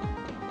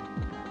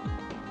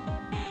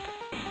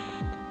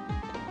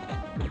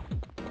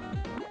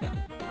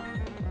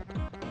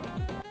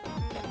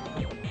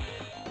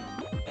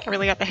 I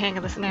really got the hang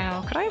of this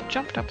now. Could I have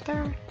jumped up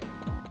there?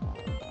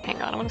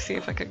 Hang on, I want to see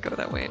if I could go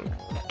that way and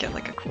get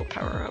like a cool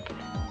power up.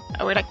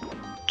 Oh wait, I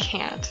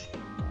can't.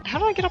 How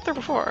did I get up there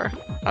before?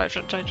 Oh,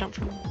 did I jump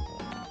from...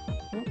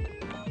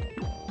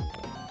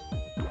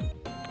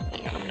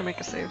 Hang on, I'm gonna make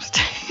a save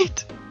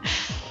state.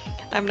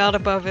 I'm not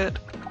above it.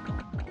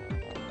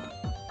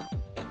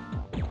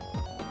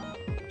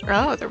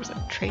 Oh, there was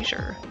a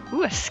treasure.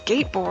 Ooh, a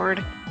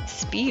skateboard.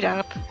 Speed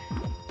up.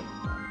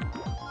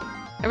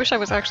 I wish I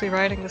was actually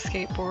riding the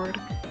skateboard.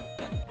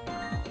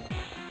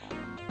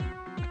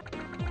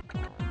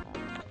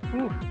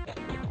 Ooh.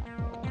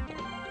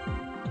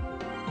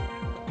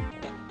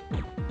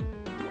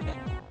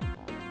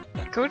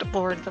 Good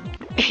lord, the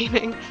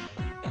aiming.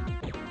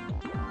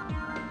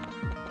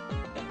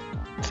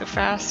 So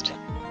fast.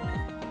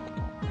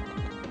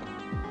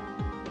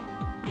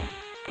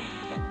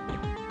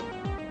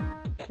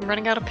 I'm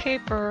running out of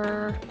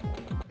paper.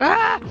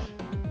 Ah! Oh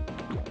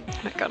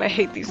my god, I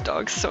hate these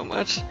dogs so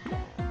much.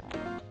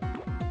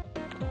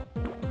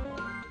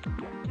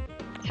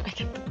 Can I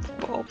get the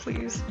ball,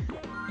 please?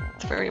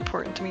 It's very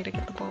important to me to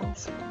get the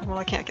balls. Well,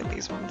 I can't get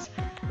these ones.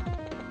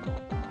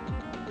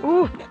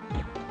 Ooh!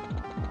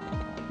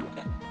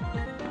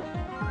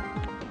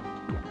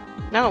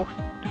 No!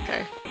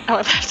 Okay. Oh,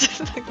 I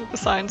think the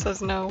sign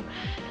says no.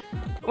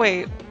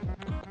 Wait.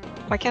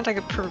 Why can't I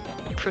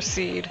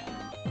proceed?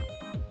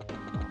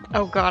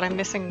 Oh god, I'm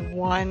missing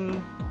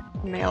one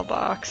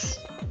mailbox.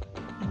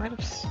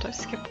 Did I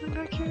skip one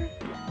back here?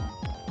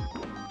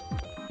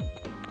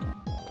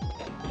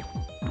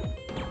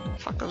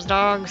 Fuck those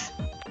dogs.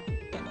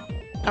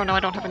 Oh no, I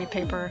don't have any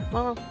paper.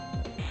 Well,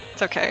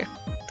 it's okay.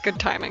 It's good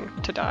timing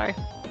to die.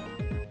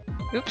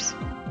 Oops.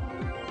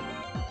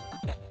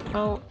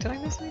 Oh, did I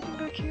miss anything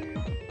back here?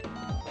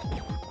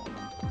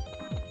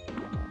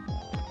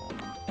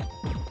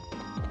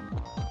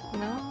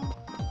 No?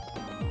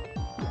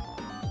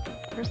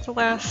 Where's the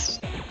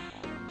last...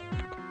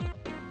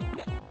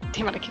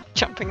 Damn it, I keep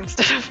jumping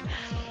instead of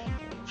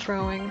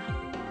throwing.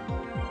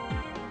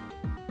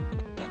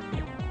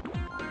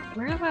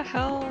 Where the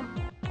hell?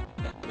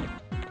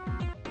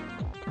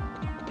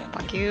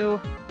 Fuck you.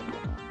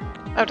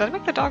 Oh, did I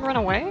make the dog run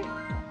away?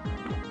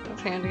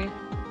 That's handy.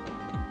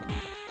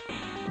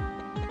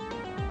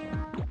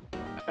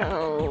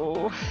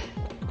 Oh.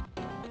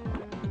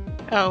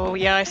 Oh,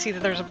 yeah, I see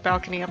that there's a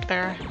balcony up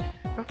there.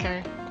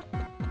 Okay.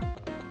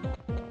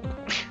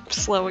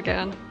 Slow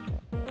again.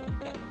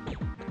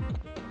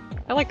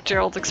 I like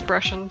Gerald's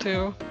expression,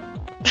 too.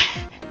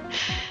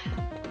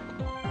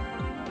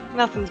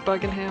 Nothing's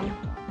bugging him.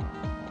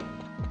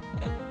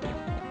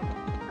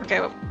 Okay,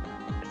 well,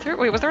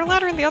 wait, was there a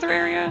ladder in the other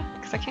area?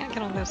 Because I can't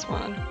get on this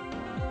one.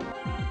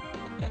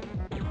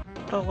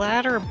 The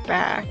ladder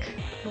back.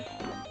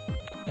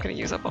 I'm gonna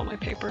use up all my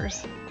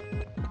papers.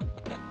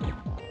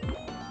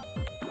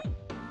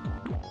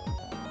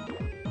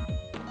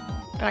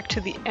 Back to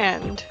the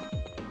end.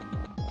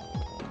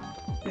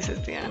 This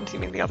is the end. You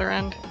mean the other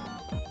end?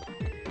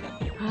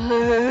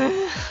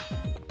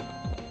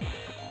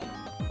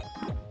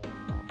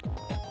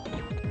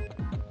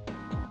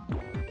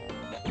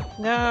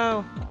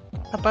 No!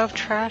 Above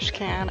trash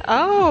can.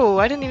 Oh!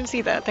 I didn't even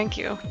see that. Thank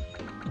you.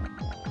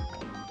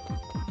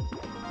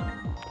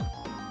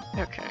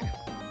 Okay.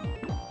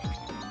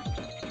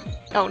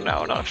 Oh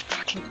no, not a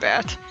fucking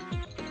bat.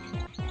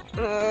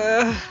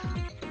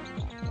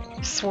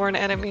 Sworn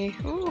enemy.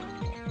 Ooh.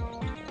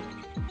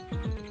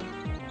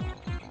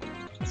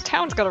 This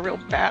town's got a real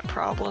bat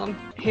problem.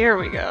 Here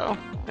we go.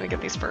 I'm gonna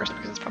get these first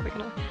because it's probably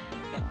gonna...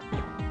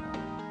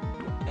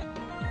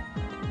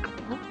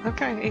 Oh,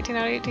 okay, 18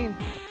 out of 18.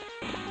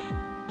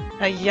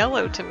 A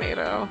yellow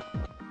tomato.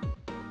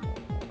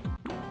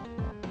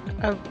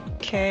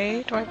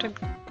 Okay, do I have to...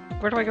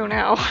 Where do I go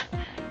now?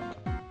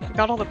 We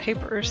got all the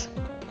papers.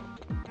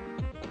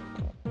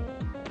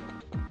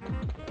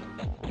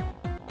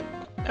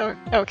 Oh,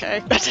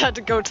 okay. That had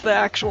to go to the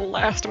actual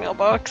last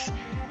mailbox.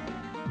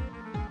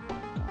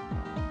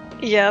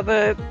 Yeah,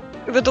 the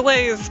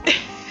delay is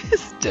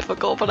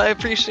difficult, but I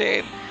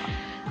appreciate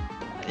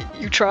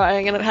you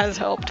trying, and it has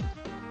helped.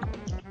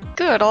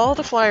 Good, all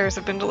the flyers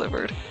have been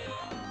delivered.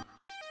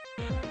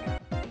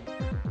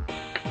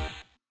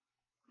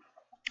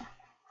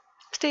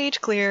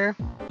 Stage clear.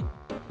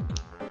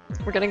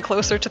 We're getting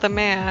closer to the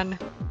man.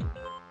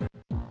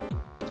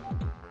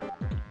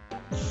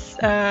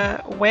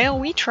 Well,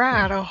 we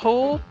tried a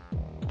whole...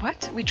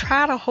 What? We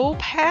tried a whole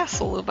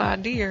passel of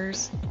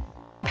ideas.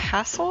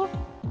 Passel?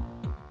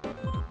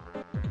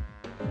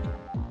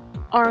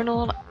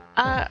 Arnold,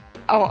 oh,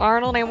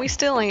 Arnold, and we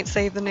still ain't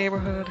saved the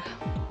neighborhood.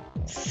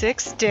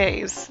 6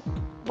 days.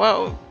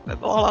 Whoa, a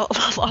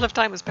lot of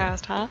time has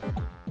passed, huh?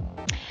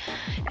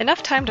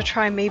 Enough time to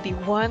try maybe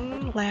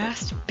one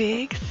last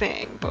big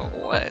thing, but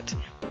what?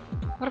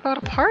 What about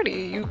a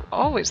party? You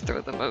always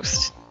throw the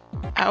most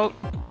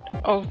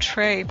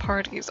outre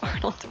parties,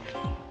 Arnold.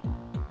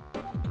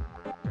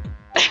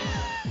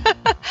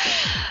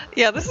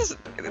 Yeah, this is...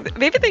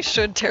 Maybe they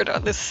should tear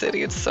down this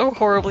city. It's so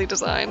horribly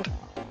designed.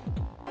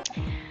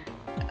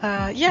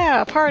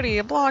 Yeah, a party,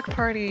 a block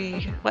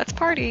party. Let's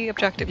party.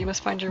 Objective, you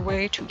must find your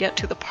way to get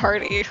to the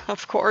party,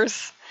 of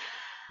course.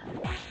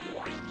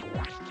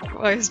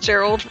 Why is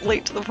Gerald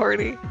late to the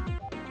party?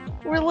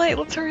 We're late,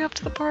 let's hurry up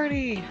to the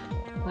party.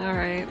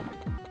 Alright.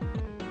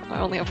 I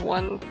only have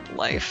one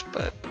life,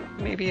 but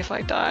maybe if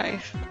I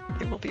die,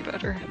 it will be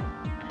better.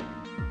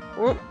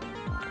 Whoop.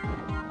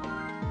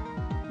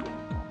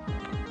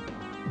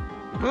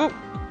 Whoop.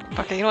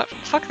 Okay, you know what?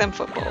 Fuck them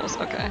footballs.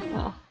 Okay,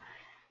 well,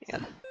 yeah.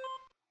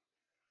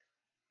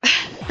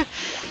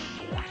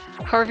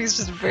 Harvey's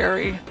just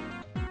very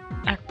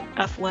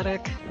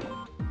athletic.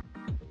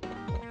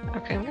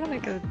 Okay, I'm gonna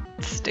make a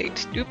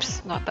state.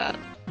 Oops, not that.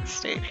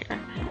 State here.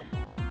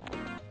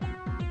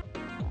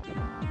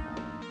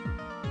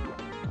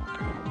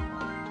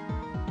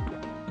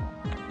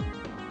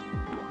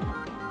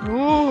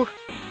 Ooh!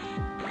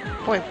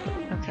 Boy,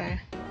 okay.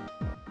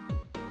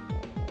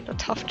 The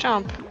tough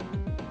jump.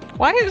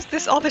 Why is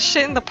this all this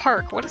shit in the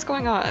park? What is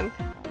going on?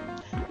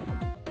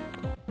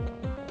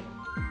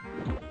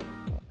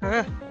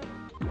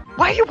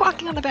 Why are you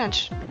walking on the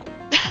bench?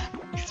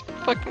 These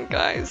fucking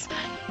guys.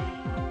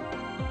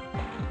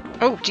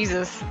 Oh,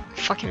 Jesus.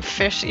 Fucking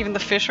fish. Even the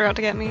fish are out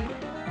to get me.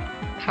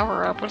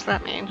 Power up. What does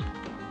that mean?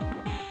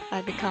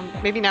 I become...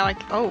 Maybe now I...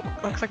 Oh,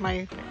 looks like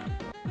my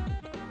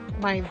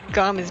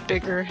gum is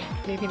bigger.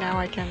 Maybe now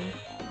I can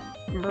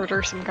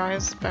murder some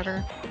guys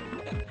better.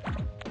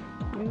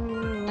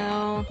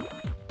 No.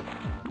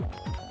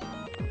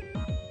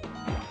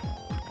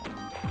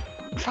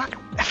 Fuck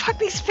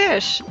these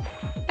fish!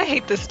 I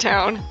hate this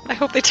town. I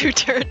hope they do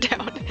tear it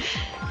down.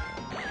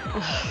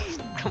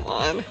 Come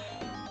on.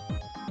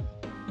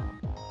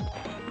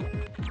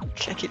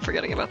 I keep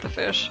forgetting about the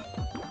fish.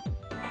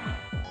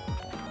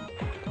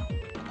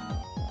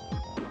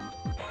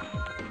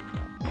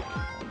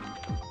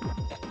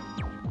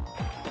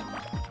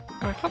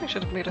 Oh, I probably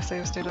should have made a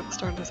save state at the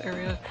start of this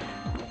area.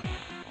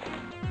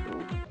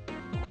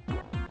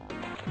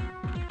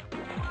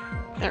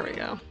 There we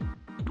go.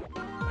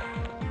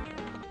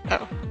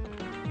 Oh.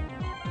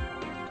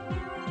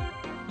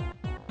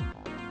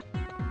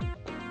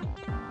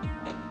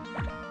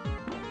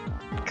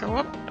 Go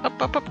up,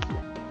 up, up, up.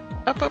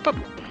 Up, up, up.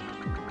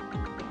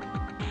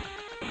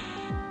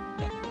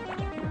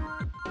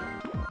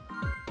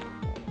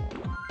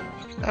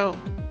 Oh.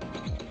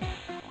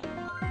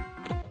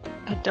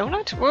 A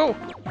donut? Whoa!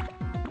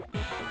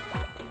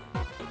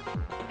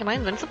 Am I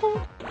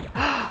invincible?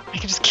 I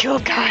can just kill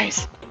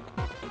guys!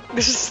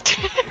 This is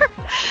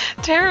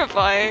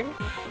terrifying!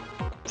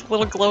 It's a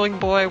little glowing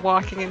boy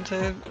walking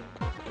into a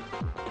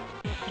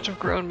bunch of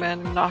grown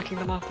men and knocking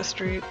them off the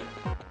street.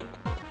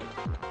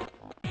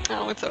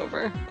 Oh, it's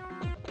over.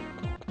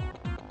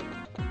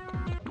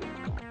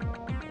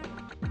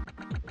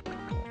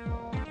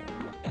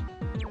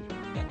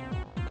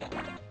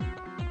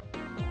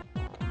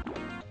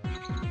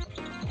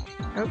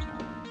 Oh.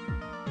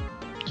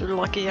 You're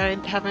lucky I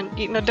haven't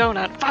eaten a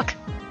donut. Fuck!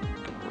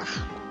 Ugh.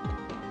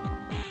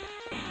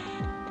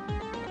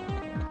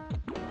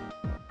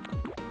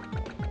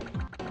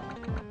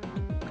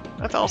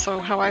 That's also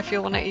how I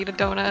feel when I eat a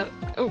donut.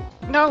 Oh,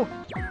 no!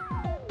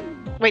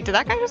 Wait, did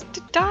that guy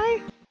just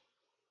die?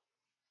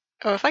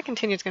 Oh, if I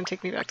continue, it's gonna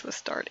take me back to the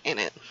start, ain't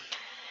it?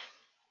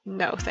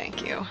 No,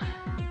 thank you.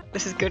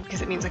 This is good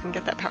because it means I can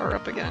get that power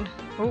up again.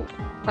 Oh,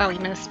 wow, he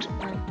missed.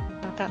 Oh,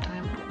 not that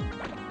time.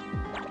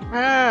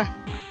 Ah!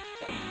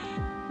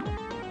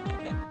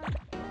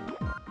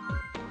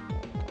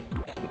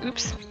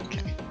 Oops.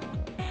 Okay.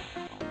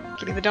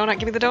 Give me the donut,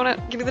 give me the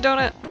donut, give me the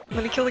donut!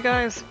 Let me kill the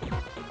guys.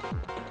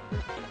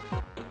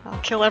 I'll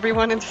kill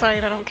everyone in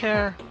sight, I don't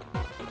care.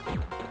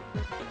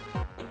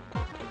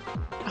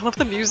 I love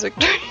the music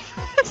during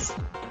this.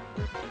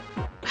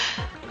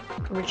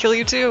 I'm gonna kill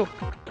you too.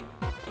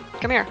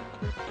 Come here.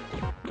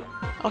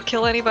 I'll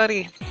kill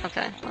anybody.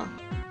 Okay, well.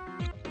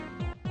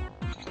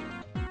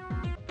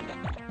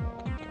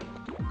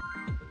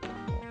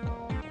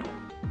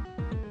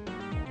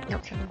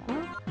 Okay.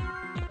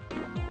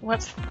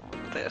 What's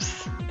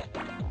this?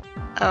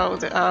 Oh,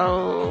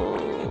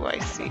 oh, I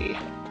see.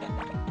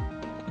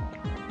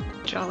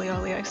 Jolly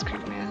Ollie Ice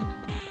Cream Man.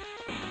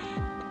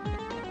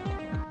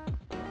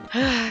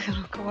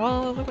 Gonna go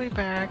all the way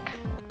back.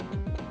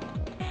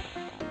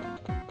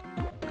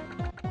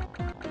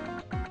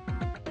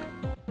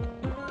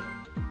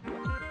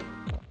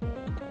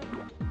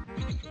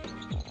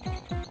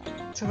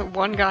 So that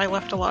one guy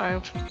left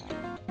alive.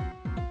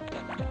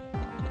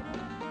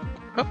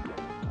 Oh.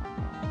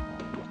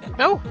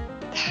 No!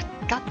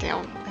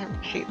 Goddamn. I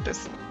hate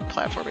this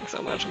platforming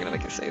so much. I'm gonna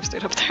make a save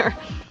state up there.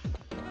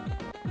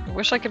 I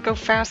wish I could go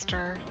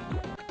faster.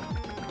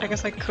 I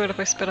guess I could if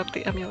I sped up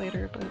the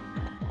emulator, but...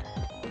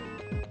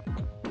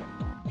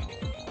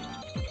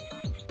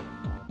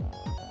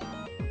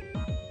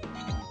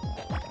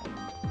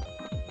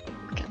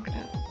 Okay, I'm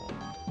gonna...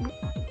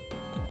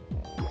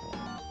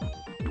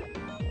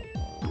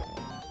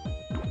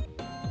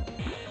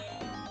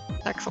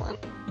 Excellent.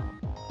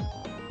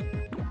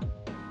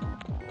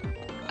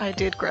 I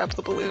did grab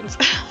the balloons,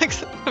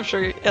 I'm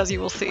sure, as you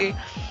will see.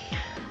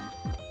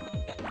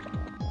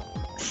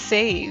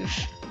 Save.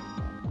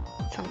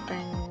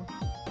 Something...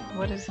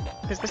 What is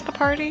this the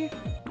party?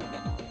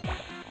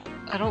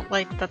 I don't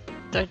like that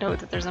I know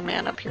that there's a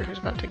man up here who's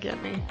about to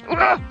get me.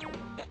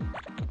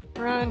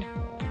 Run!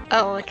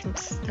 Oh, I can...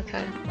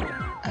 okay.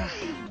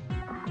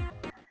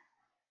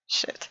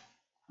 Shit.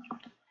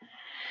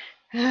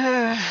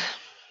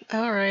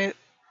 Alright.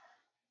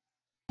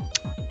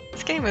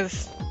 This game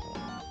is...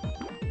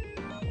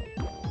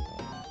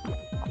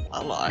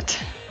 a lot.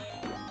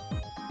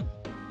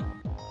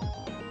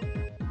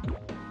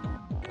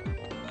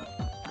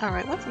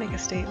 Alright, let's make a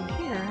state in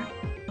here.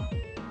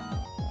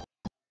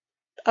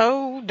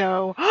 Oh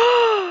no.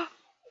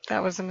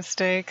 That was a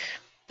mistake.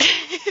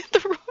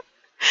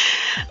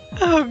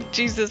 Oh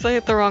Jesus, I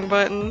hit the wrong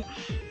button.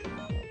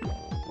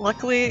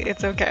 Luckily,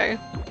 it's okay.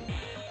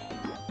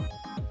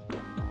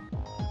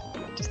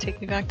 Just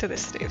take me back to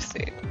this save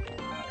state.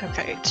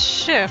 Okay, it's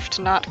shift,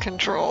 not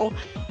control.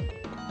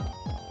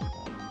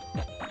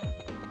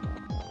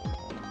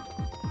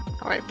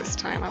 Alright, this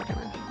time I'm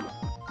gonna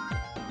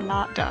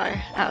not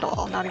die at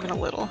all, not even a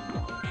little.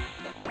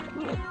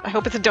 I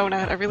hope it's a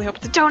donut, I really hope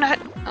it's a donut!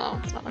 Oh,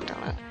 it's not a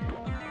donut.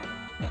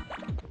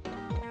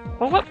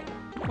 Well,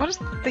 what is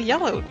the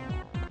yellow?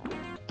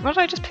 What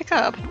did I just pick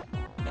up?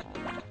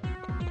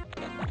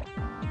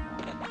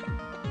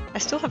 I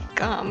still have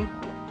gum.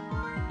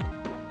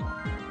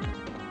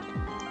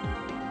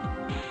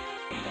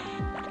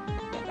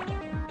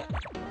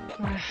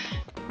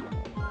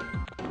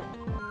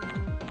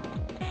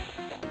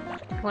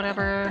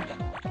 Whatever.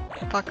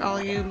 Fuck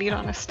all you, meat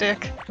on a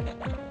stick.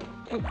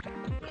 Ooh.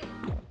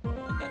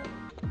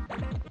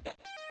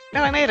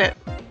 No, I made it!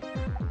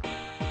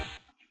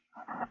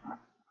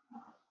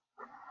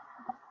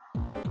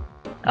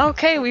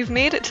 Okay, we've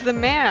made it to the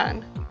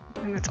man!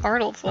 And it's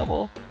Arnold's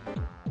level.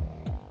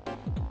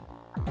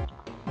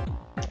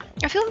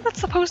 I feel like that's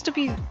supposed to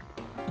be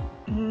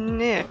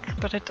Nick,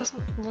 but it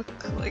doesn't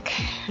look like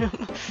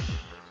him.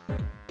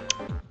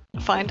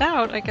 Find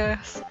out, I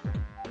guess.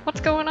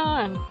 What's going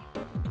on?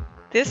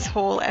 This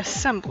whole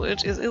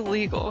assemblage is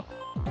illegal.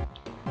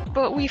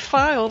 But we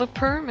filed a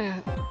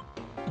permit.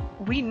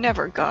 We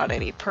never got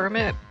any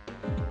permit.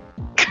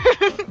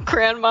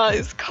 Grandma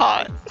is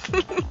caught.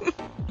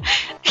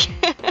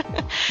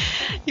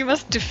 You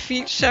must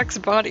defeat Shaq's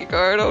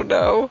bodyguard, oh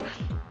no.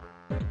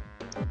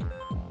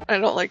 I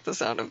don't like the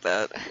sound of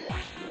that.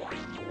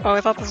 Oh, I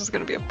thought this was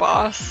gonna be a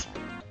boss.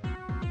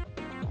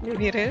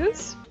 Maybe it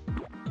is?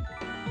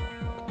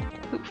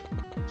 Ooh,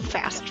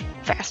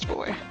 fast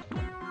boy.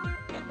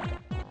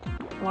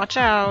 Watch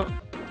out.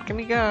 Let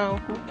me go.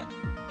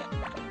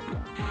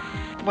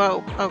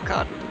 Whoa, oh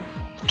god.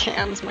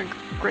 Cans, my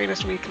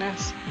greatest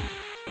weakness.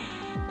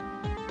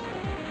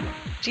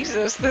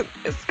 Jesus, is the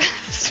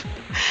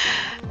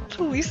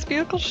police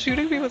vehicle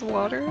shooting me with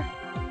water?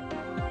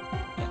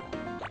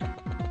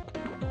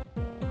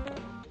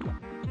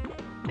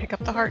 Pick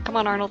up the heart. Come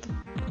on, Arnold.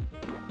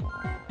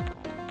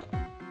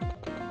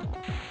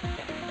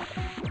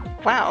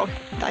 Wow,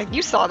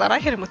 you saw that. I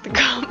hit him with the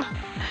gum.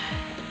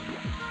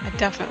 I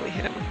definitely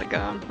hit him with the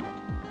gum.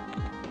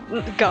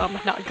 Gum,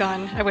 not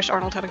gun. I wish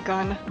Arnold had a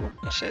gun.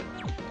 Shit.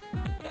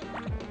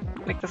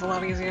 Make this a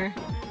lot easier.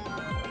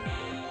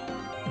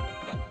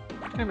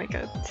 I'm gonna make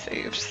a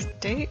save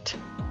state.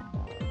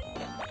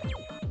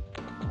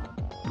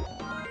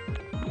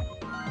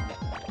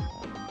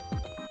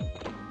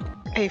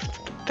 A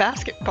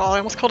basketball? I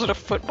almost called it a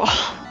football.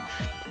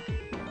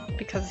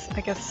 Because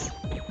I guess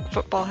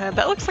football head.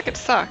 That looks like it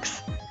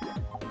sucks.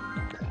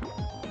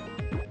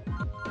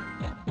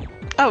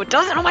 Oh, it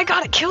doesn't? Oh my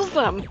god, it kills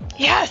them!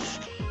 Yes!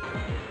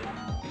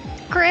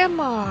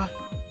 Grandma!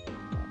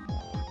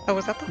 Oh,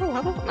 was that the whole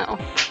level? No,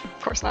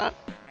 of course not.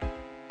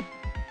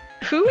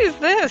 Who is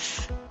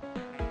this?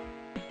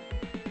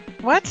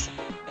 What?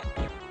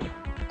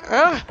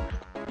 Ugh!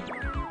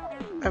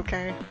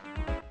 Okay.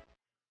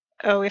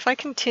 Oh, if I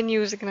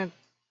continue, is it gonna...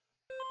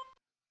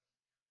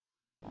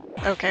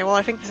 Okay, well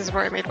I think this is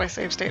where I made my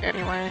save state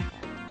anyway.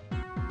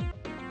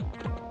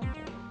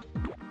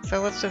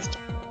 So let's just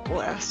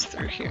blast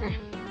through here.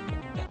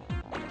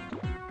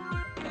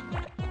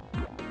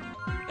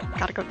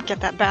 Gotta go get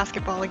that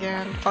basketball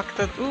again. Fuck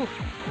the... Ooh!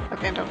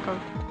 Okay, don't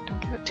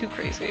get it too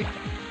crazy.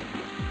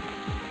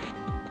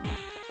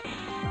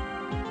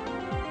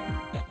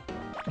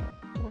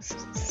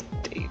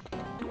 State.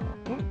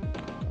 Ooh.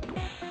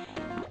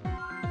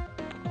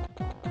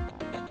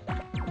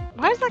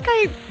 Why is that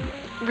guy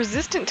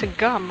resistant to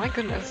gum? My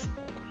goodness.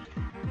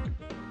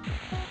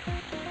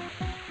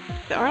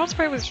 The Arnold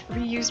spray was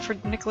reused for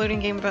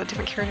Nickelodeon game about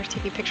different characters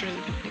taking pictures of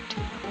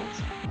Nicktoons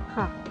levels.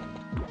 Huh.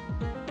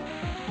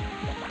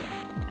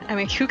 I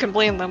mean, who can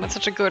blame them? It's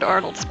such a good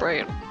Arnold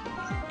spray.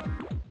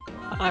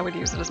 I would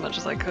use it as much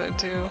as I could,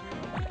 too.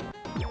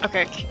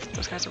 Okay,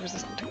 those guys are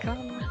resistant to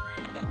gum.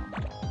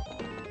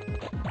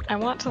 I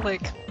want to,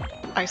 like,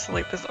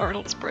 isolate this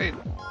Arnold spray.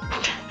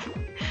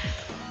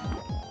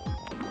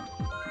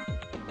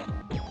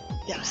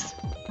 Yes.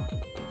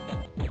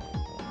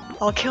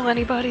 I'll kill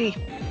anybody!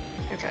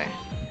 Okay.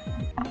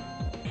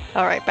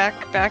 Alright,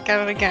 back at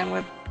it again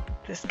with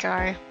this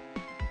guy.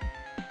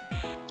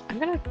 I'm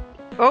gonna...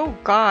 Oh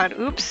god,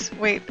 oops.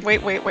 Wait.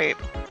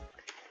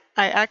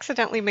 I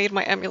accidentally made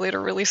my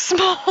emulator really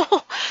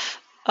small.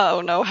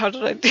 Oh no, how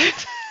did I do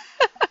that?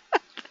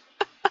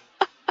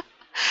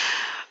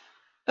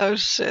 Oh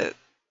shit.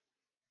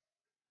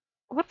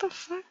 What the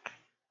fuck?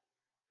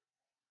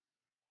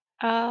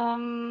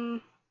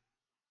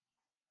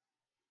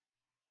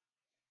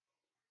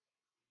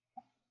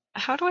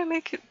 How do I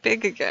make it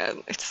big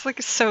again? It's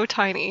like so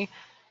tiny.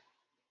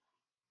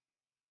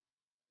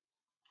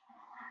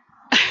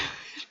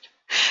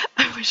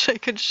 I wish I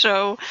could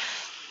show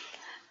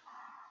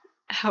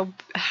how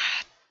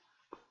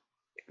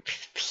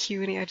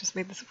puny I just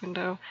made this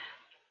window.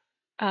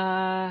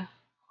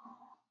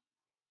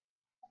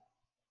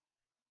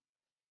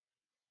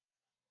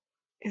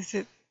 Is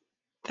it...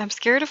 I'm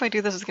scared if I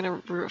do this it's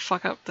gonna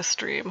fuck up the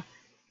stream.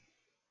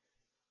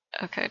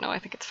 Okay, no, I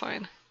think it's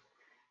fine.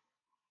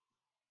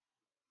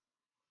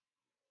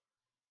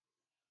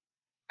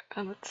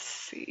 Let's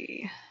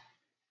see.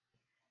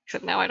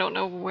 Except now I don't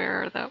know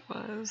where that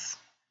was.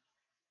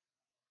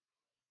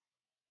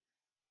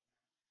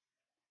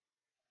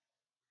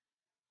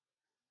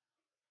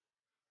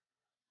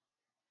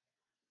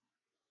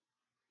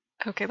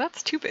 Okay,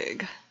 that's too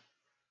big.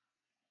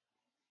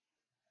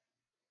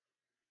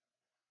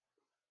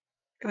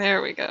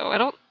 There we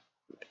go.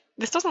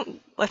 This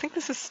doesn't... I think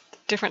this is a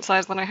different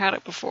size than I had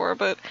it before,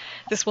 but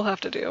this will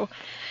have to do.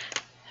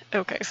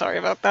 Okay, sorry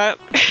about that.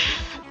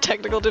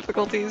 Technical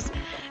difficulties.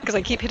 Because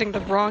I keep hitting the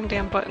wrong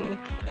damn button.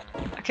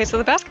 Okay, so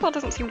the basketball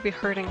doesn't seem to be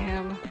hurting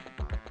him.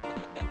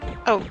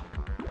 Oh.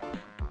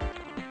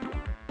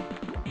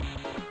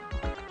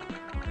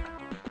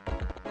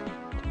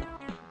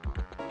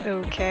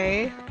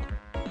 Okay.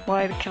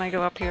 Why can I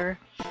go up here?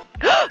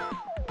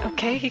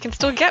 Okay, he can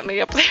still get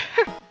me up there.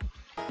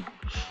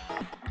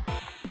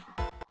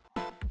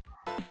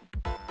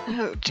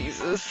 Oh,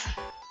 Jesus.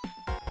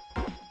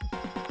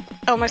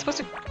 Oh, am I supposed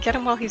to get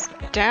him while he's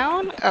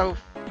down? Oh.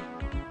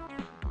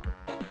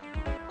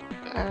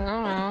 I don't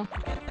know.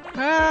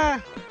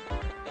 Ah!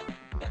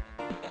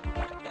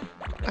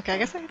 Okay, I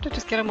guess I have to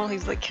just get him while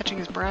he's, like, catching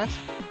his breath.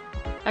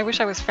 I wish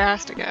I was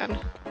fast again.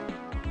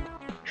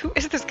 Who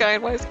is this guy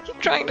and why does he keep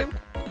trying to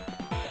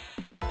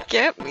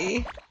get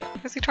me?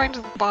 Why is he trying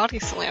to body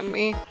slam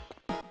me?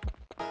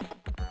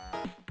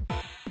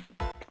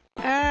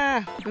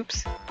 Ah!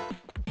 Oops.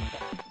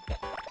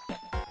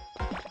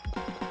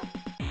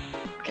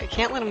 Okay, I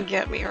can't let him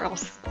get me or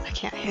else I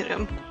can't hit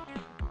him.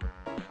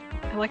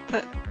 I like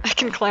that I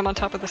can climb on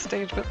top of the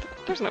stage, but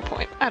there's no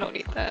point. I don't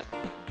need that.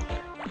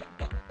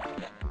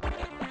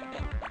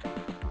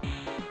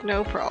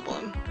 No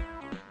problem.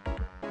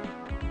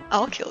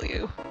 I'll kill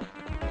you.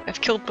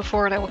 I've killed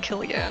before and I will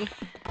kill again.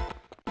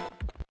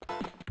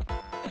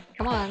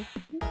 Come on.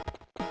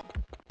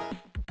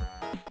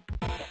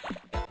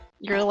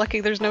 You're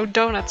lucky there's no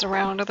donuts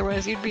around,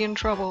 otherwise you'd be in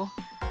trouble.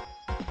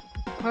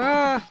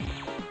 Ah!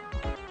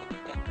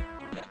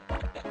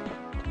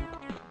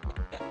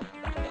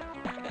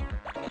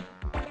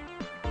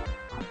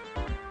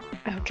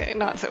 Okay,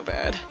 not so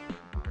bad.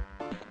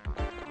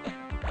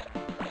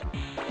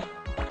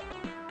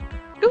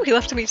 Ooh, he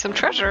left me some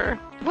treasure!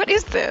 What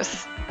is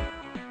this?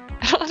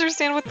 I don't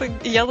understand what the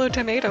yellow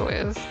tomato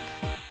is.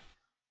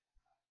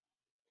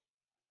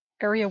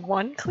 Area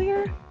 1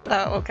 clear?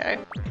 Oh, okay.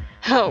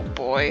 Oh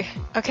boy.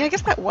 Okay, I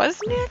guess that was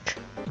Nick?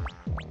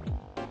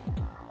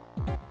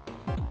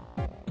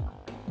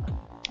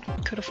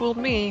 Could've fooled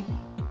me.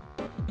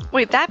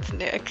 Wait, that's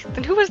Nick.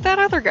 Then who was that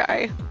other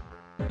guy?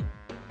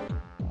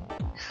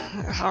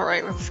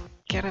 Alright, let's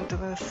get into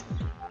this.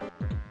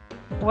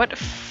 What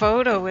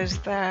photo is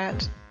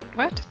that?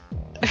 What?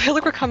 I feel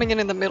like we're coming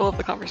in the middle of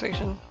the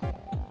conversation.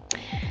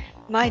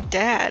 My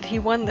dad, he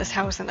won this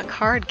house in a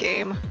card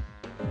game.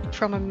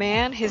 from a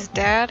man his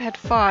dad had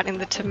fought in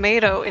the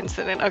tomato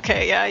incident.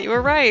 Okay, yeah, you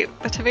were right.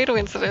 The tomato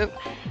incident.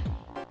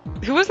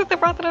 Who was it that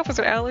brought that up? Was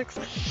it Alex?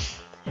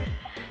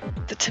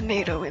 The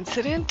tomato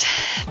incident.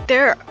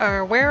 Where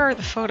are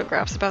the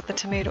photographs about the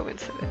tomato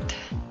incident?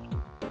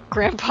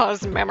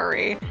 Grandpa's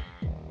memory.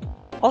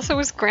 Also,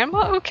 is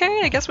Grandma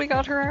okay? I guess we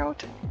got her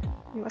out.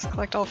 We must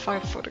collect all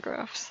 5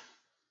 photographs.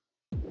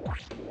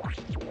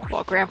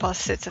 While Grandpa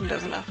sits and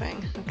does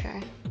nothing.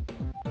 Okay.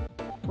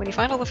 When you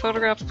find all the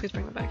photographs, please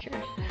bring them back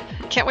here.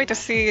 Can't wait to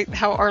see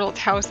how Arnold's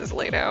house is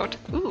laid out.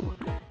 Ooh.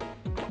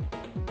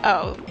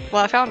 Oh,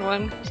 well I found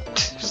one.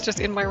 It's just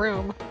in my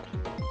room.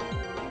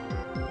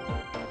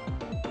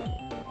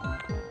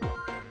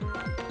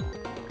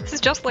 This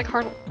is just like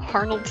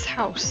Arnold's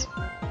house.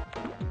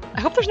 I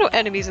hope there's no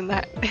enemies in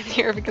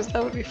here because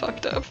that would be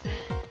fucked up.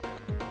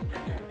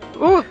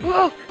 Ooh,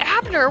 whoa,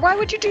 Abner, why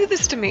would you do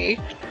this to me?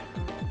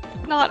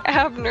 Not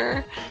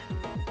Abner.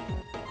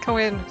 Go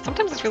in.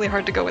 Sometimes it's really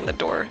hard to go in the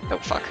door. Oh,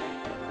 fuck.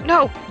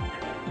 No!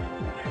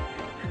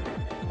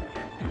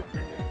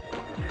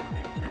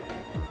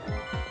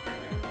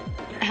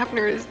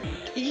 Abner is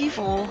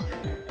evil.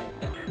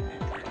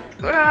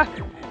 Ah!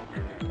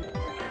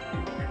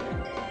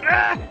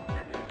 Ah!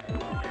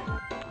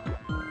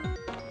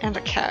 And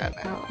a cat.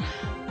 Oh.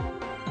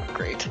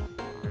 Great.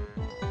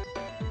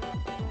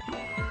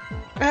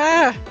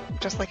 Ah!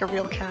 Just like a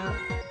real cat.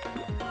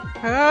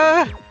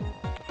 Ah!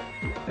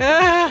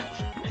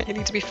 Ah! I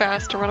need to be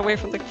fast to run away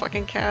from the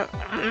fucking cat.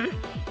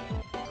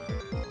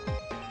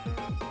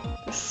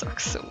 This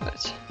sucks so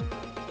much.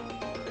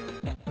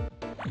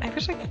 I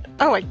wish I could...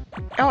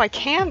 Oh, I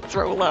can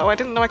throw low. I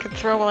didn't know I could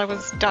throw while I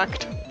was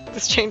ducked.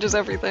 This changes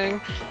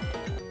everything.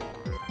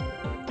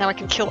 Now I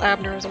can kill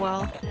Abner as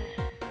well.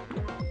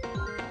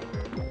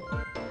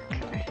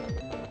 Okay.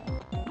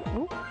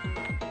 Ooh.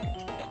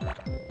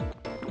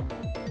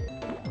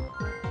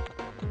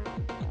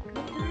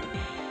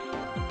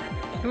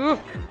 Ooh.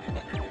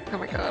 Oh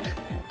my god.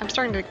 I'm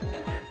starting to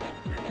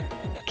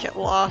get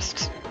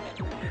lost.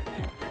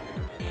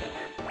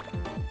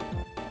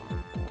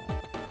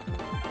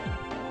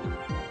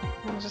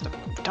 There's just a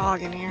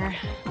dog in here.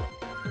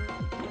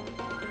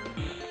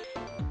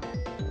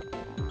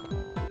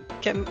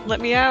 Let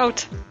me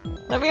out!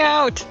 Let me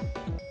out!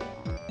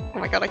 Oh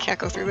my god, I can't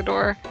go through the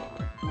door.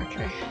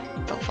 Okay,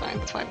 it's all fine.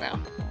 It's fine now.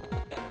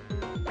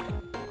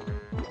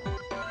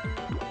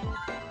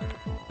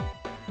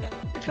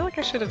 I feel like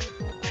I should have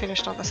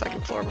finished on the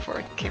 2nd floor before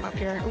I came up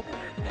here. Ooh.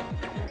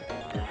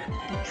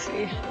 Let's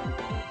see.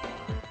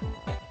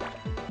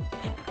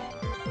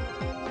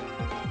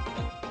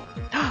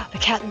 The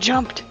cat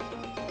jumped!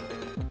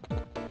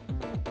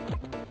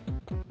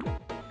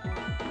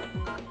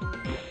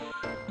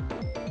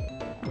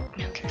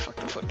 Okay, fuck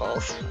the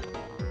footballs.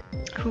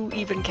 Who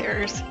even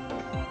cares?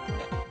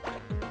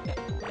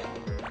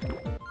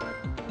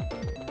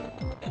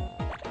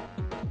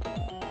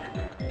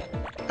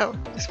 Oh,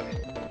 this way.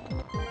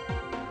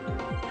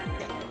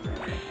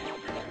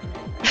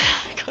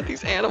 God,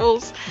 these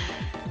animals.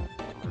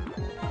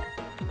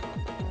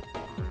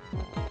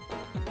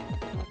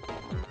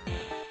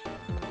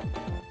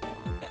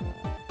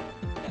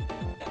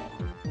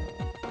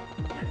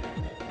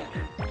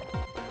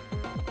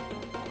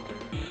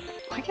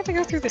 Why can't I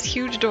go through this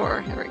huge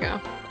door? There we go.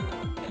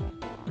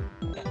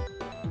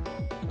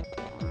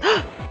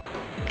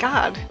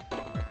 God!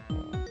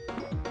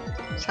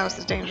 This house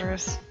is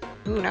dangerous.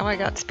 Ooh, now I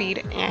got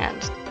speed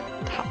and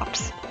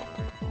hops.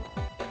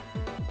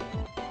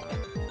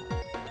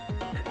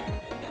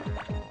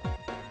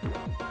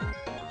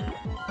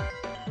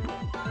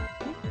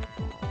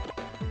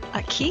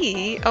 A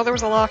key? Oh, there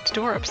was a locked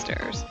door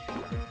upstairs.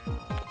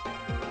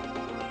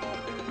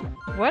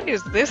 What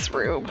is this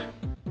room?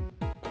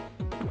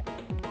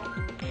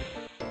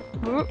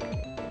 Ooh.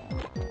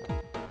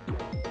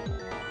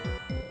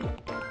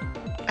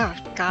 Oh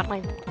god,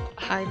 my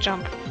high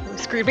jump really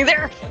screwed me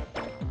there!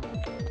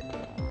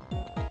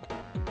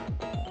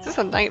 This is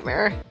a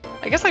nightmare.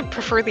 I guess I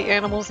prefer the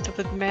animals to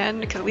the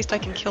men, because at least I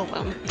can kill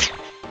them.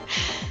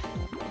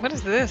 What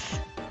is this?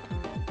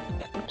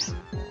 Oops.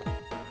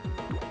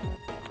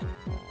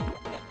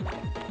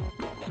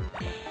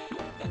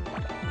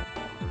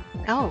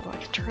 Oh, I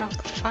can turn off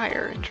the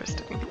fire.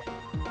 Interesting.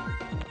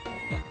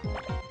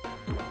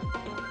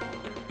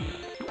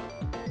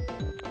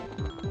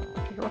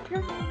 Can I go up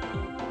here?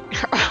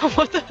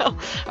 What the hell?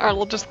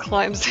 Arnold just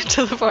climbs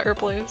into the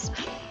fireplace.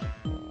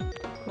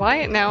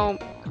 Why now?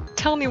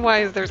 Tell me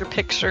why there's a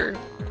picture.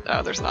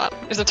 Oh, there's not.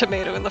 There's a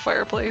tomato in the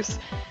fireplace.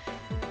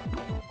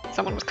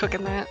 Someone was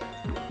cooking that.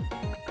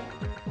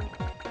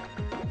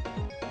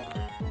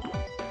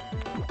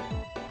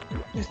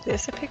 Is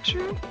this a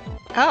picture?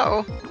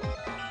 Oh.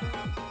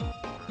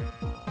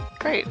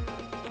 Great.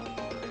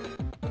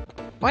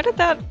 Why did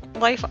that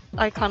life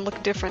icon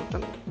look different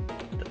than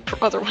the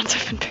other ones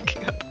I've been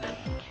picking up?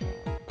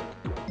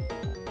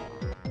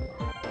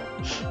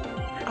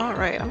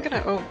 Alright, I'm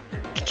gonna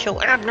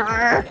kill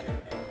Abner!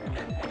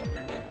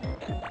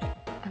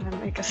 And then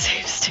make a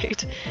save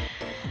state.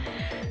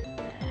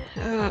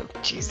 Oh,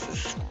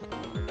 Jesus.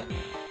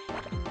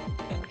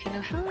 Okay,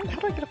 now how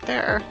do I get up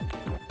there?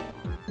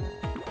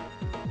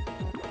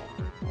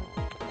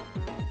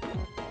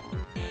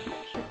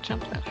 Can't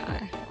jump that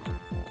high.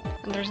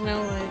 And there's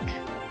no, like,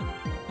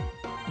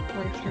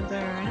 way through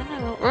there. I don't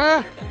know.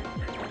 Ah!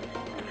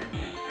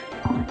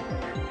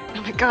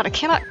 Oh my god, I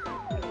cannot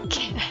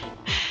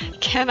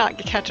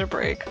catch a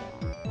break.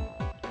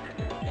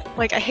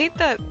 Like, I hate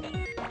that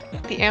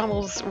the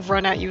animals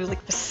run at you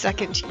like the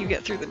second you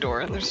get through the door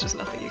and there's just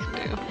nothing you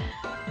can do.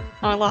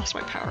 Oh, I lost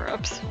my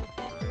power-ups.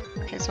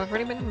 Okay, so I've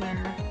already been in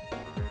there.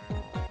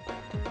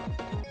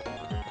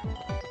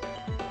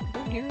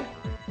 Go here?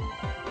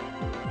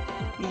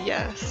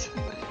 Yes.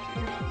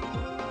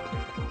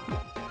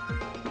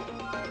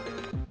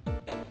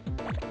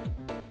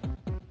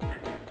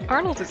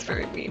 Arnold is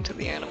very mean to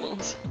the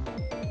animals.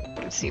 You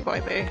can see why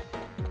they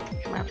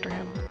come after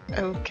him.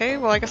 Okay,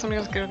 well I guess I'm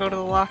just gonna go to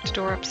the locked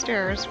door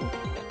upstairs.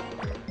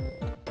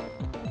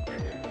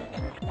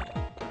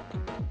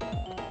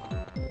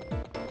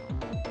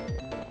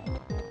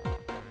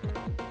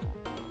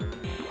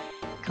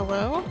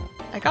 Hello?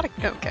 I gotta...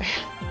 okay.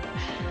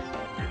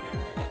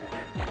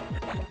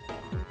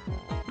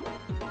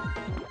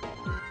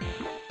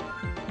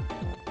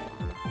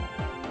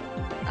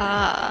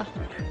 Ah.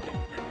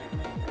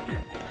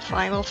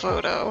 Final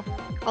photo.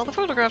 All the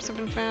photographs have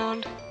been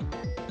found.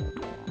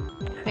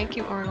 Thank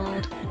you,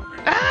 Arnold.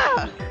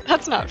 Ah!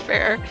 That's not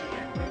fair.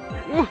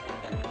 Ooh.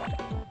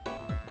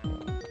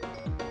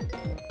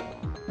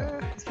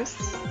 Is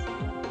this...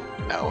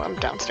 No, I'm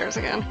downstairs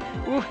again.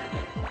 Ooh.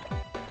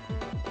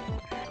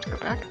 I have to go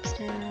back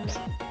upstairs.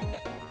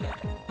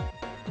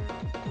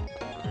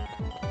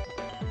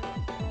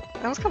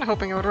 I was kind of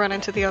hoping I would run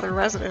into the other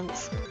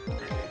residents.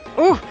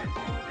 Ooh!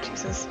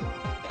 Jesus.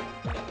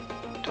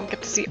 Don't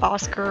get to see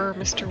Oscar or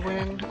Mr.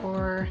 Wynn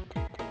or...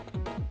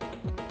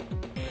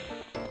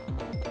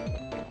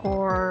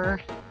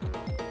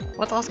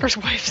 What's Oscar's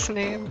wife's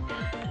name?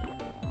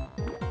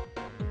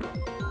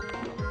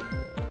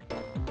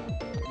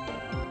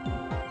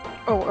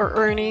 Oh, or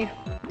Ernie.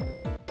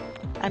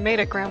 I made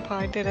it, Grandpa,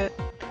 I did it.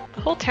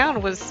 The whole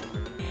town was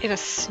in a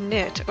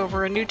snit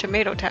over a new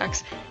tomato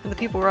tax, and the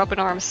people were up in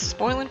arms,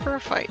 spoiling for a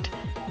fight.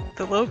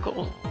 The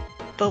local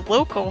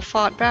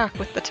fought back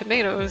with the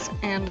tomatoes,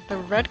 and the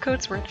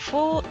redcoats were in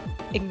full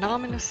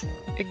ignominious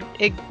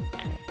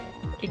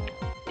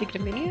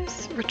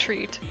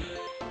retreat.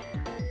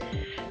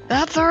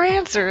 That's our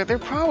answer. There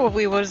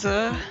probably was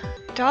a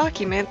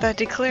document that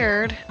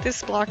declared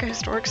this block a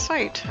historic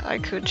site. I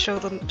could show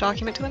the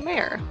document to the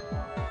mayor.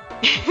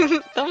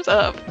 Thumbs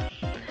up.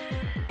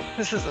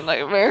 This is a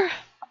nightmare.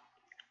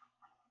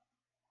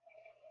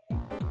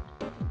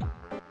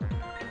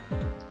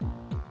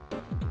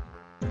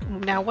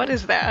 Now what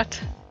is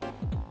that?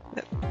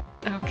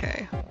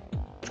 Okay.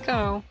 Let's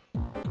go.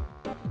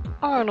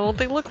 Arnold,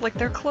 they look like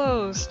they're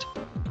closed.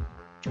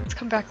 Let's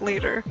come back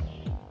later.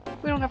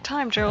 We don't have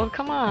time, Gerald.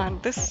 Come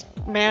on. This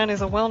man is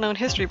a well-known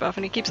history buff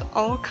and he keeps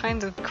all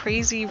kinds of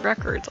crazy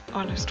records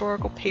on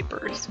historical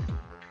papers.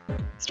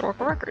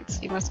 Historical records.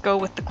 You must go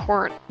with the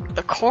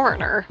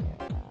coroner.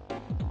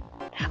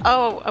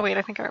 Oh wait,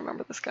 I think I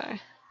remember this guy.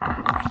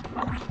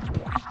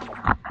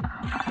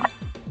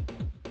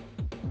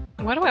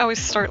 Why do I always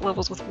start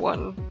levels with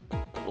one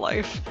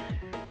life?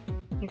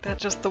 Ain't that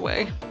just the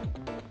way?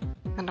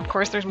 And of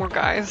course there's more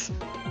guys.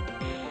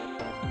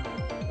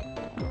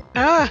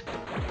 Ah!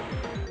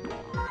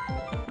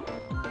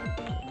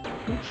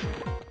 Oof.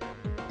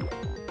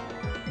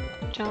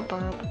 Jump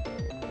up.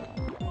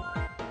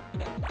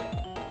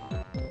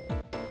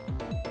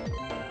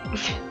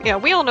 Yeah,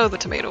 we all know the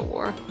Tomato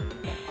War.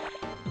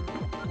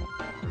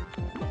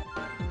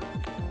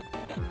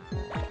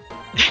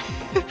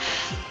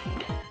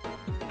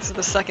 This is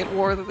the second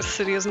war that the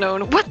city has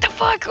known. What the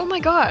fuck? Oh my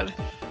god!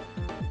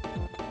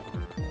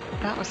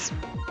 That was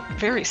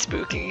very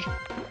spooky.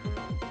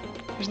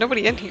 There's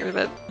nobody in here.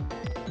 That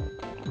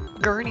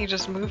gurney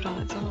just moved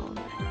on its own.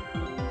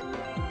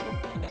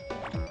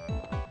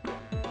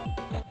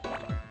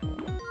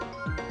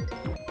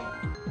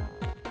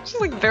 This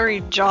is like very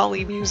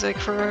jolly music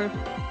for a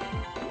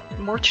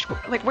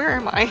like, where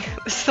am I?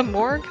 Is this the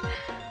morgue?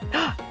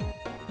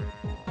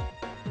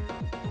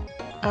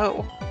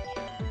 Oh.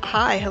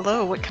 Hi,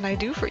 hello, what can I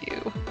do for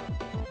you?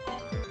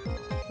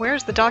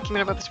 Where's the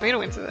document about the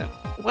tomato incident?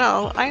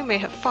 Well, I may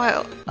have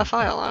a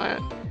file on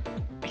it.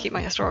 I keep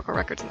my historical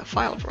records in the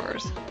file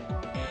drawers.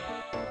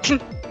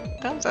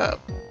 Thumbs up.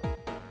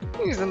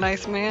 He's a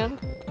nice man.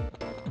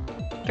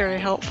 Very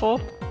helpful.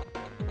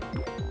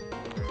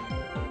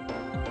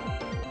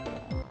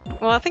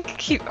 Well, I think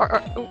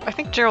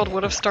Gerald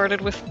would have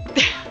started with,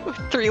 with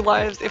 3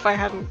 lives if I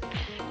hadn't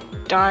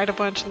died a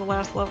bunch in the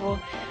last level.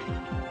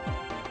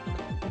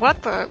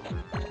 What the?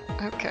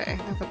 Okay,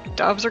 the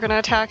doves are gonna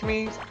attack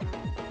me.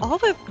 All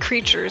the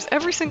creatures,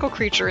 every single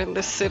creature in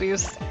this city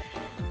is,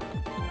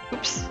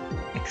 oops,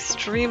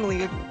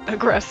 extremely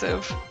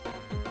aggressive.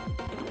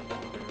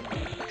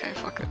 Okay,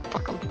 fuck it,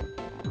 fuck them.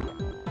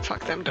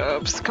 Fuck them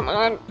doves, come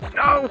on,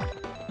 no!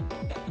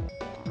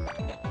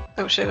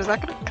 Oh shit, is that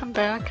gonna come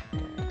back?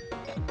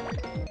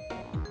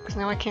 because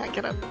now I can't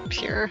get up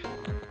here.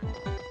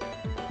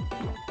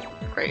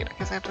 Great, I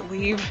guess I have to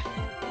leave.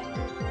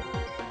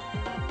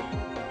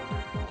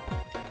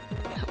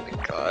 Oh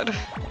my god.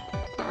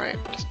 Alright,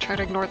 just try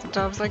to ignore the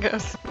doves, I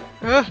guess.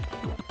 Ugh.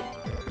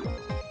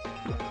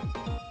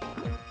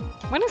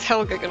 When is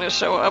Helga gonna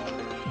show up?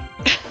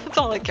 That's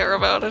all I care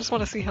about. I just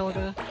want to see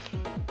Helga.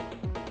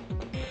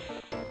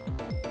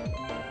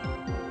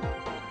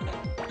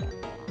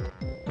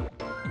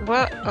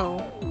 What?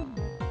 Oh.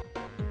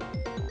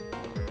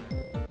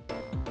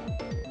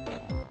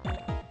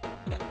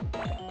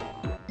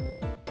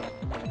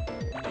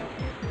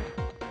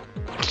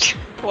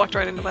 Walked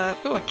right into that.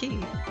 Oh, a key.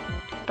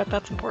 Bet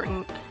that's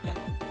important.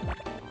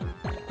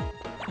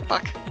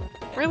 Fuck.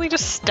 Really,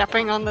 just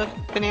stepping on the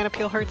banana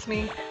peel hurts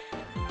me?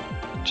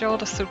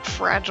 Gerald is so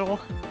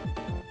fragile.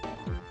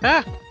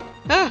 Ah!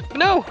 Ah!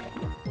 No!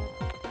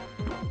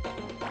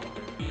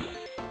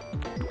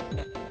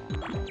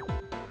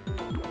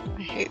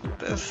 I hate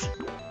this.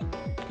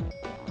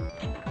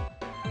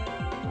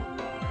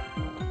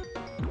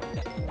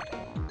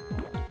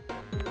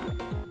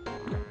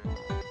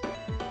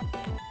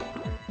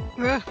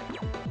 Ugh.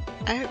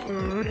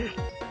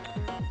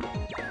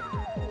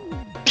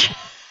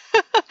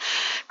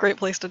 Great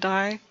place to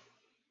die.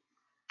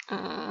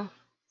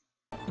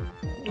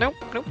 Nope,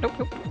 nope, nope,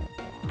 nope.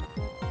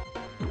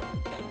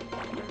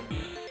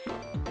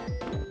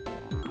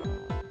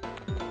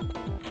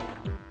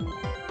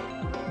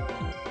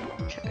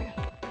 Okay.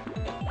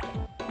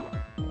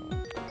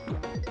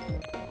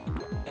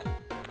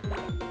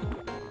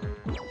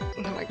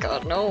 Oh my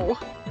god, no.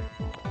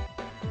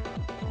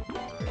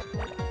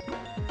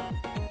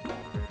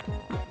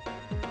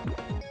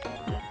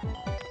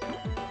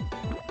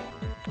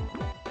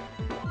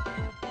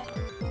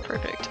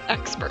 Perfect.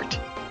 Expert.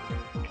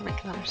 Can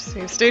make another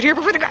save state here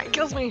before the guy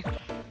kills me.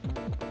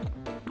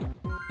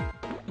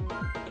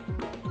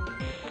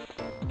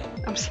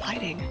 I'm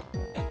sliding.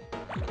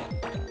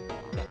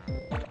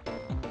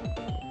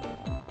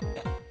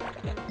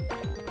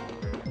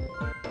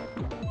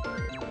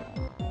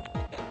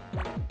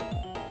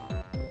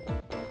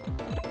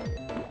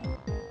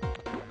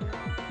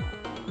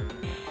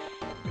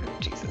 Oh,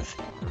 Jesus.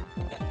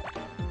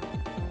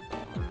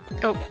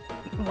 Oh,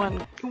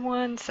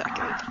 one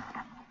second.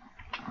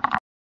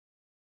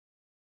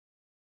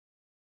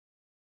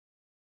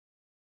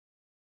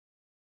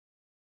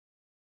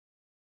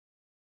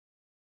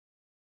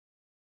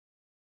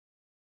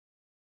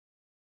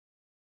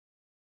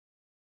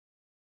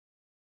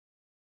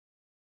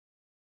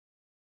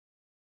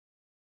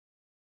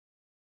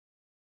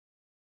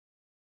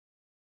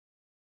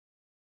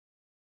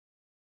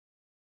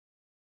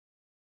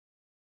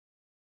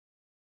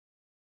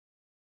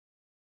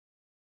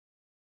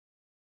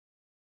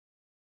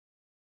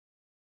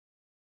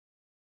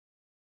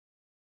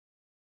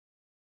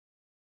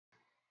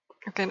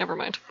 Okay, never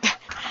mind.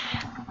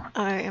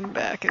 I am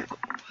back. It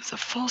was a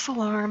false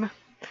alarm.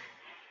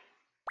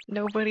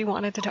 Nobody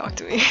wanted to talk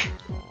to me.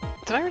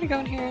 Did I already go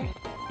in here?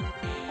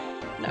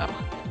 No.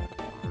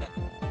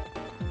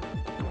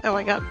 Oh,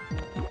 I got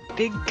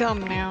big gum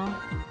now.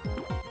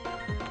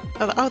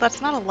 Oh, that's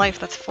not a life,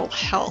 that's full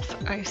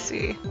health. I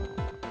see.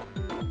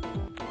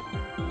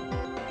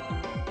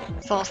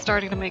 It's all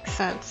starting to make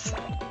sense.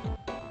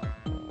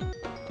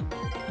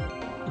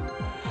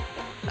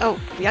 Oh,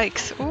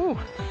 yikes. Ooh.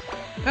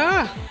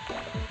 Ah!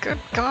 Good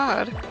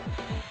god.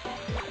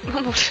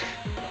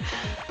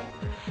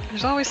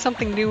 There's always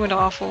something new and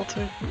awful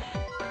to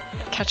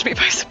catch me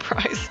by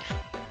surprise.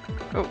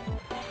 Oh.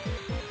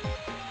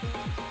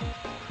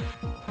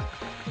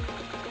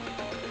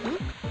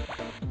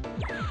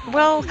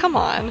 Well, come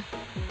on.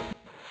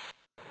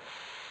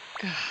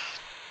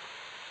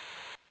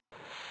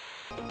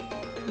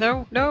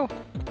 No, no.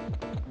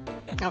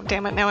 Oh,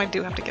 damn it, now I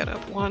do have to get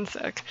up. One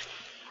sec.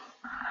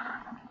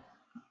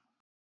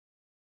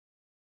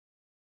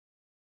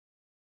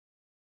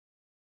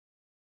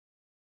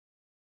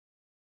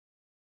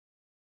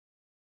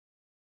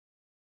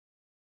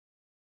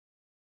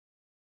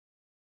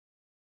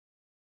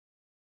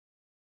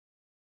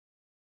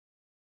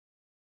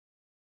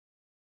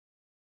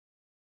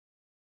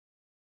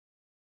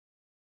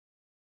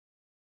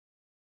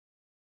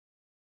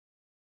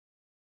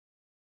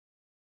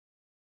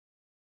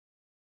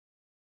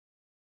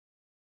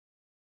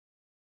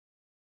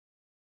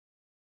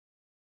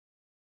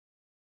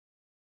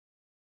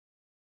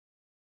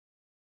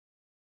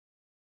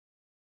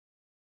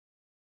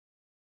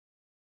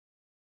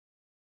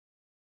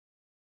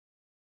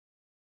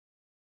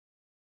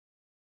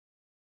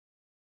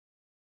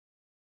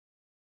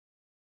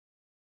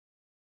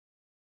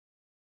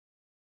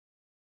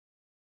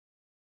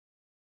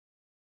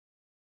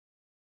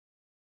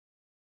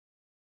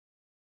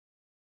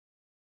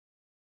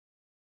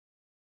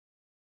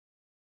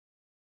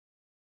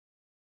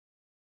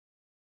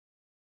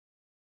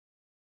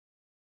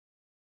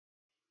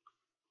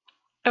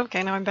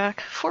 Okay, now I'm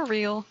back. For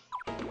real.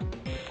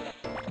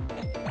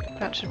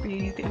 That should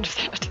be the end of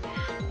that.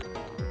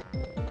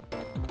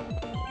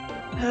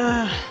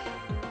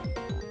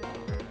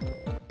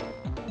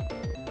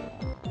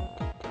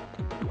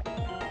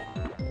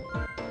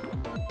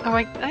 Oh,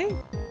 I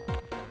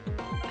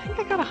think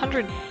I got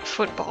 100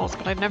 footballs,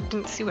 but I never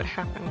didn't see what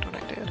happened when I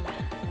did.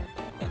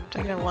 Did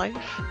I get a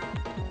life?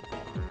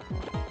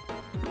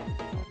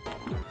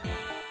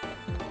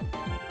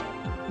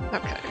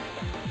 Okay.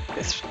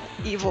 This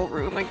evil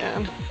room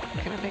again.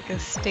 I'm gonna make a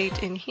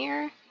state in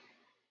here.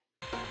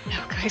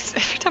 Oh, guys,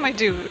 every time I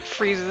do, it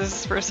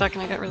freezes for a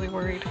second. I get really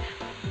worried.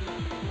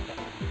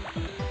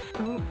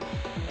 Ooh.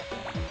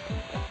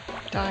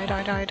 Die,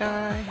 die, die,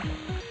 die.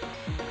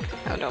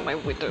 Oh no, my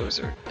windows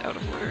are out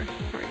of order.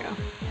 Here we go.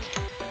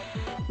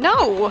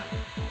 No!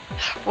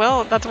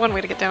 Well, that's one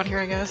way to get down here,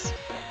 I guess.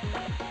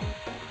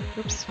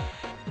 Oops.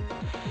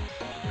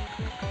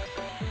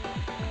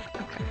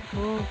 Okay.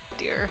 Oh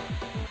dear.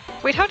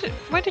 Wait,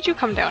 why did you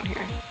come down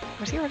here?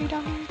 Was he already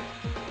down here?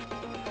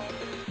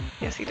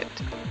 Yes, he did.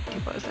 He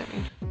was, I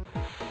mean.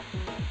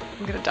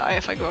 I'm gonna die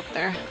if I go up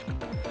there.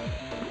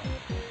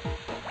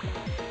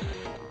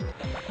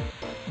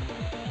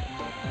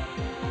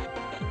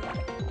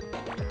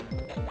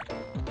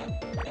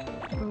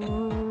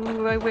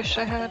 Ooh, I wish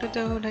I had a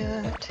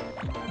donut.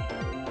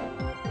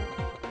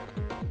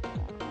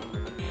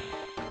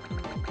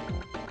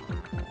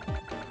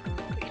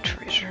 A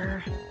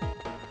treasure.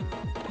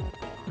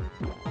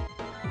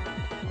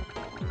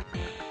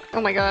 Oh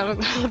my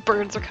god, the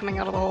birds are coming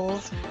out of the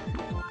holes.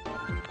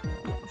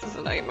 This is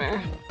a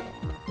nightmare.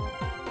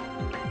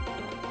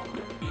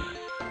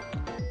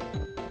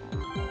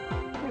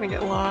 I'm gonna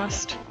get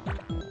lost.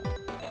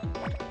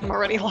 I'm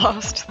already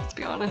lost, let's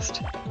be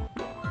honest.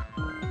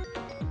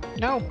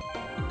 No.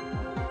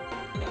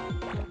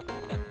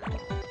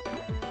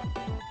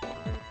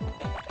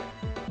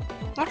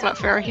 That's not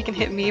fair. He can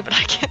hit me, but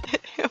I can't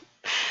hit him.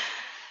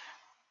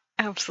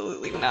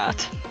 Absolutely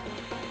not.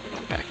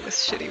 I'm back in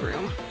this shitty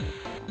room.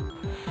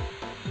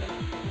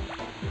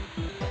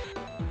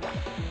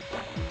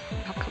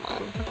 Oh, come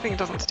on. That thing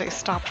doesn't stay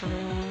stopped for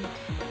very long.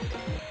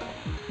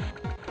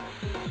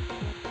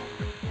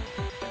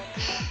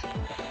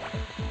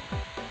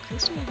 At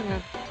least I'm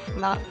gonna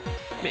not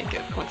make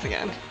it once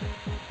again.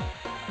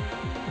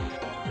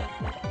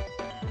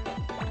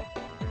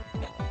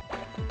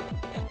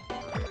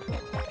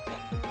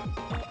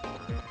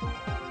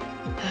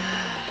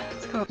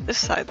 Let's go up this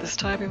side this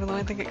time, even though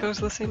I think it goes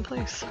to the same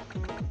place.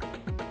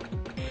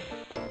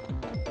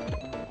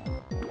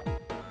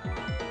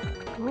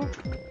 Oop.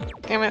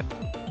 Damn it.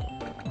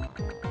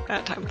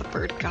 That time the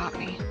bird got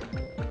me.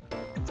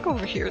 Let's go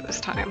over here this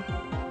time.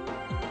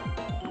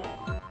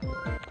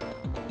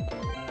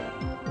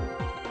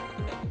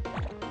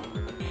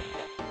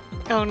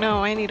 Oh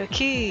no, I need a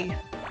key!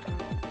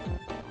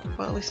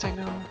 Well, at least I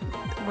know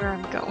where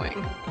I'm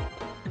going.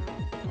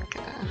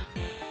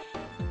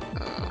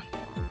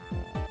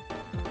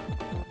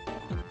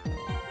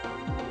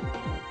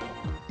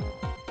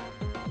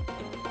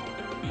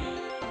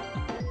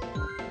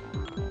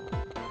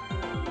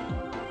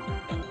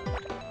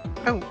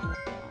 Oh.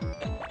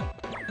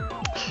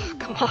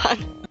 Come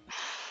on.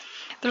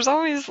 There's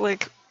always,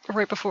 like,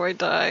 right before I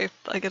die,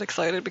 I get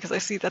excited because I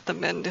see that the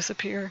men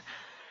disappear.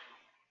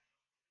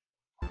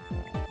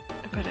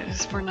 But it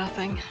is for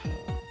nothing.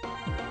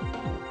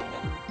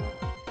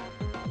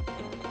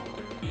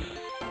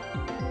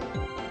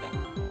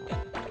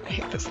 I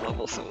hate this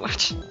level so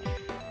much.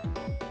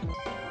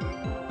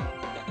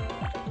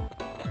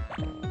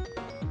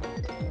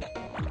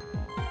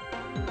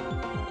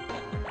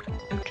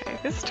 Okay,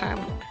 this time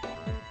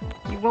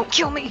you won't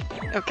kill me!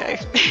 Okay.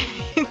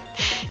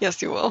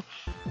 Yes, you will.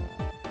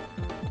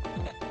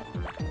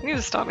 I need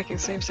to stop making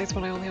save states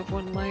when I only have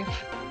one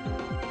life.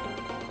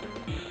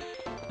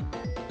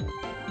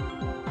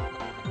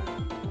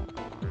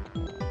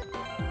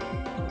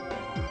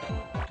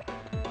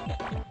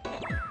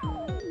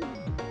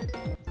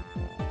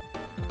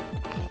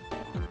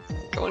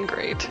 Going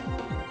great.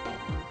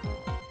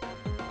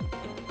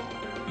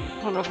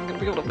 I don't know if I'm gonna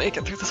be able to make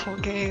it through this whole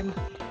game.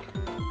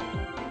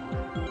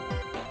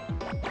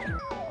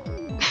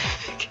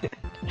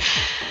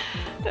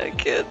 I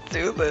can't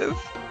do this.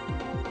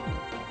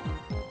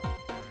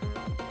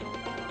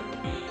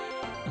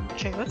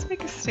 Okay, let's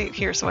make a state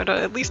here so I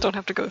at least don't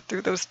have to go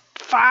through those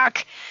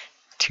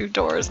two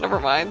doors. Never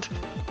mind.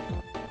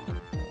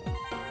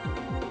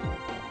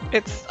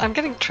 I'm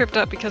getting tripped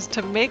up because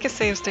to make a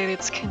save state,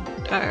 it's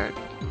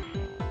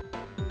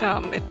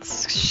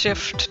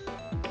Shift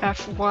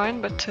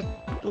F1, but to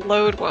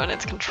load one,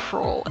 it's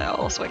Control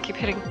L. So I keep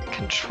hitting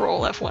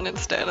Control F1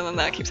 instead, and then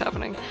that keeps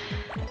happening.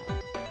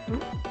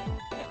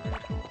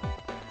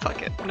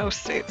 Fuck it, no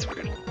states.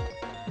 We're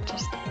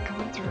just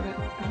going through it.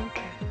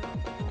 Okay.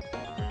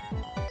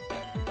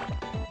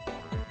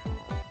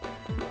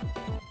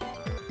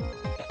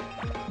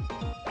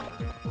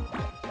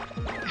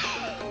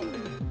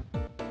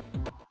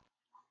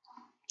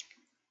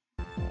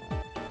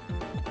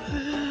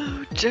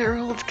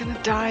 Gerald's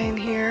gonna die in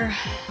here.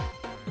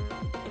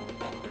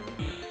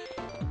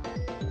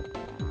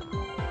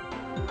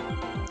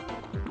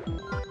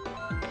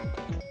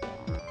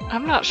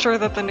 I'm not sure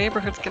that the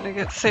neighborhood's gonna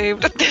get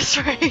saved at this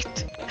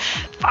rate.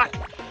 Fuck.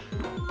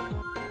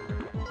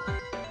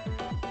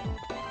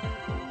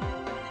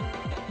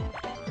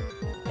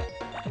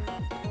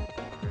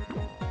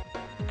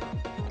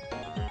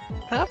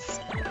 That's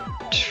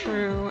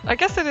true. I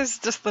guess it is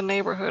just the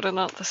neighborhood and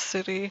not the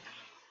city.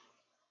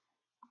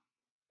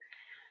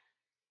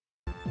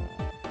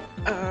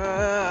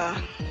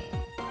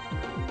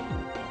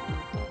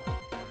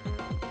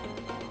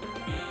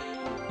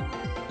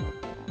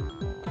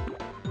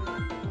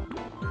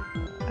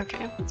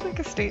 Okay, let's make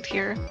a state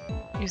here,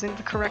 using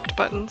the correct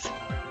buttons. I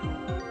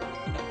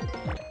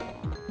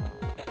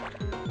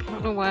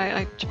don't know why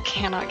I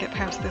cannot get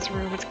past this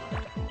room.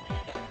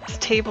 This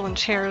table and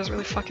chair is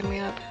really fucking me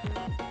up.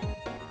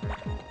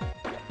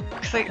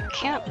 Because I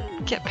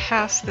can't get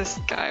past this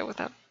guy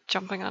without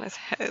jumping on his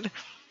head.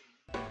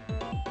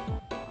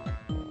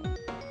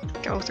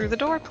 Go through the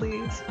door,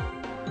 please.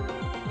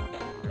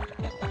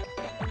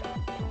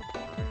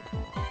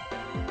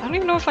 I don't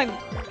even know if I...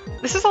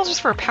 This is all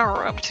just for a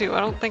power-up, too.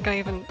 I don't think I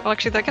even... Well,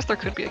 actually, I guess there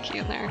could be a key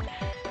in there.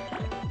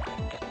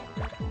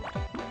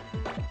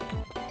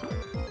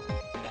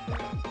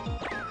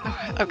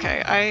 Oh,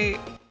 okay, I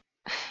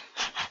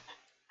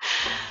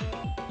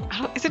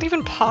don't... Is it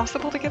even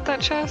possible to get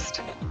that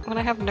chest when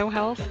I have no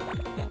health?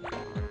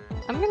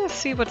 I'm gonna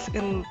see what's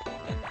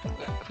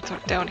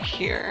down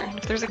here.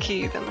 If there's a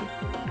key, then...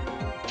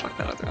 Fuck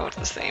that other... Oh, it's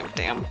the same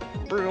damn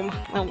room.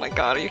 Oh my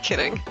god, are you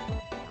kidding?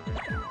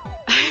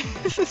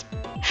 This is...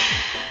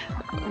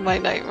 my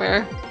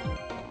nightmare.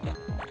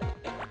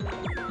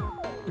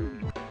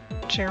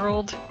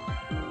 Gerald.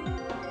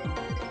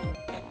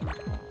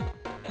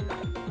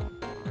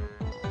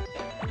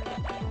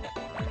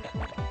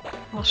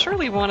 Well,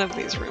 surely one of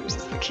these rooms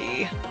is the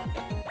key.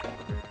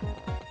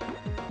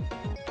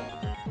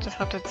 Just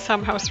have to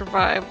somehow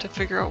survive to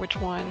figure out which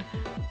one.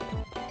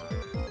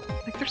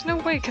 Like, there's no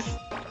way, because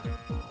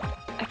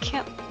I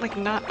can't, like,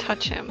 not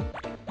touch him.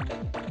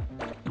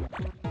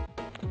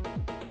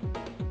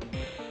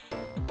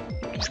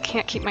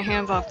 Can't keep my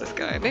hands off this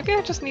guy. Maybe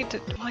I just need to...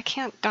 Well, I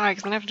can't die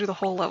because then I have to do the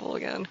whole level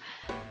again.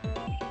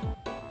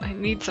 I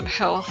need some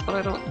health, but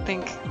I don't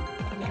think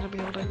I'm gonna be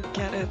able to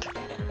get it.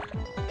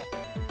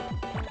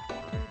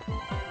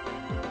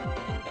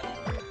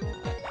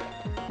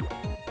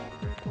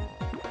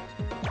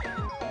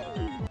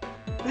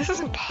 This is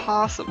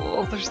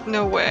impossible. There's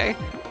no way.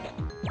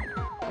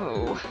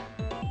 Oh.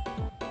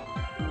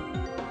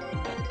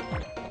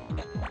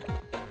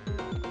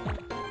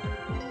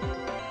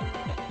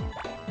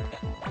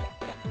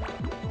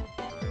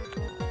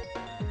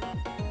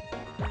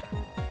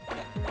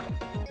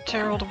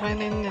 Gerald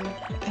went in and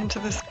into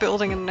this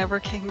building and never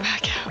came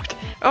back out.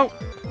 Oh!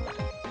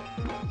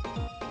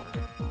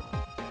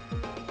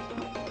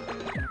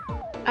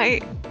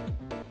 Like,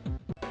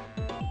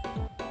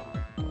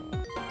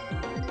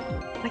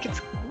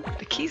 it's...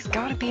 The key's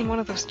gotta be in one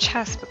of those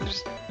chests, but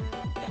there's...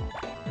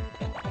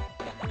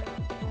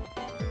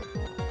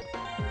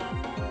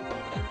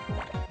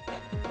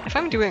 If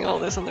I'm doing all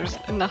this and there's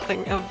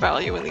nothing of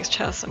value in these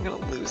chests, I'm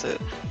gonna lose it.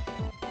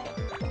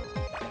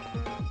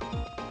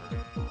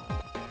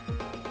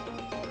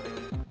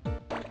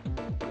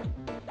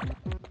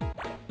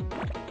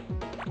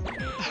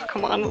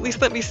 Come on, at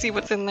least let me see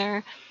what's in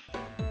there.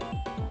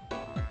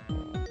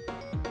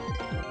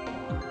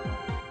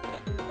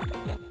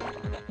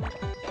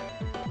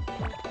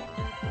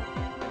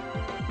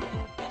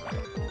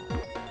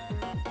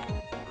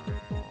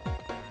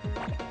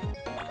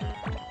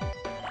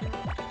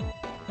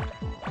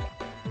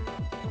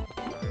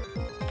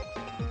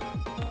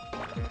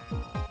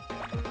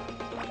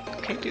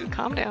 Okay, dude,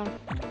 calm down.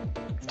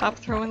 Stop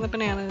throwing the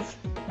bananas.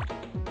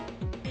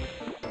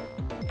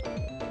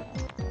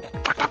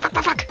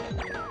 Fuck!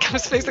 I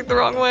was facing the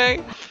wrong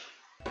way.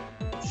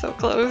 So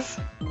close.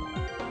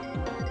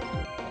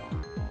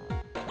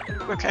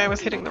 Okay, I was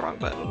hitting the wrong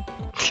button.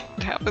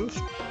 It happens.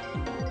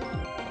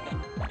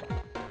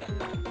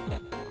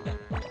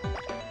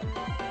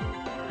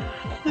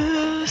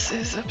 This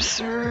is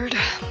absurd.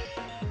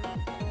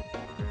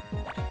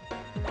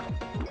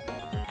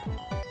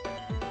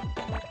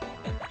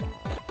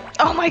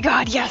 Oh my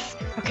god, yes!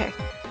 Okay.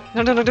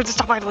 No,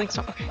 stop idling,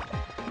 stop, okay.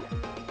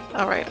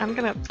 Alright, I'm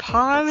gonna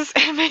pause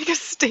and make a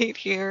state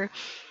here.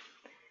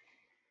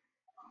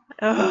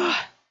 Ugh.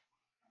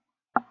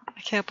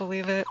 I can't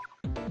believe it.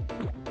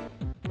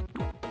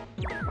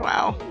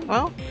 Wow.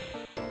 Well,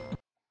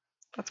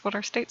 that's what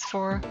our state's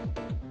for.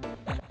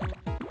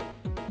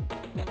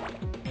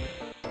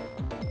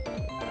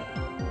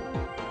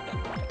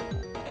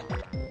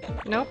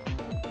 Nope.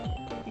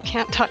 You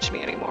can't touch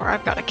me anymore.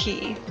 I've got a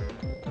key.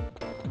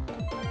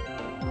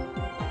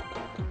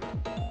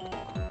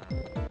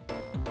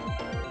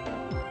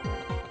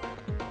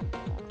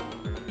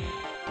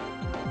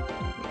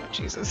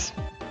 Jesus.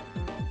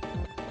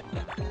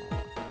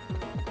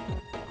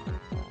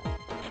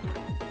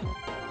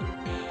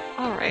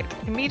 Alright,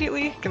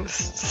 immediately gonna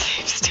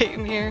save state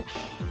in here.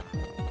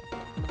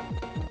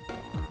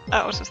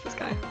 Oh, it's just this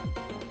guy.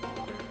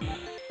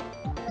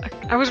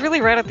 I was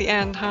really right at the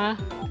end, huh?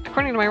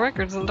 According to my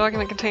records, the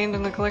document contained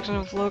in the collection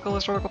of local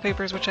historical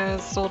papers, which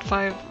has sold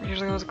 5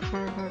 years ago, was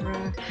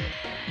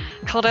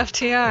called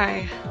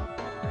FTI.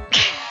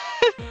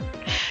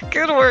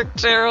 Good work,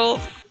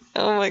 Gerald.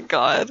 Oh my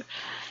god.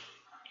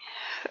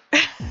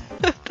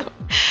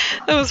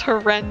 That was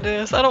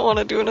horrendous. I don't want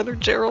to do another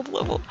Gerald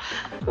level.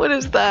 What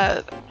is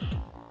that?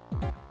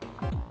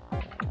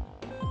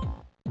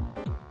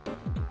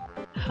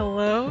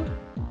 Hello?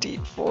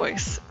 Deep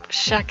voice.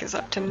 Shaq is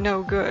up to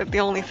no good. The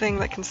only thing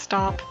that can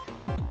stop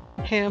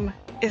him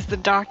is the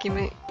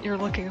document you're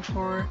looking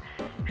for.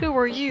 Who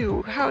are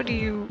you? How do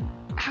you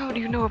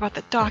know about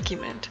the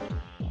document?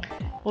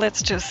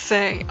 Let's just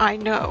say I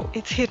know.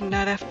 It's hidden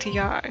at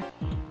FTI.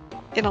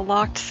 In a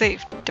locked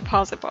safe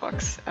deposit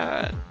box.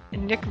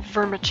 Nick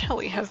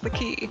Vermicelli has the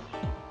key.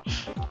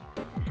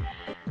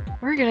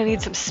 We're gonna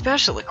need some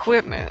special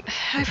equipment.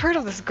 I've heard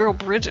of this girl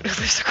Bridget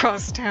who lives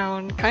across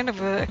town. Kind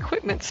of an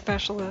equipment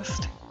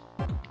specialist.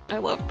 I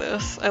love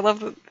this. I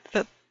love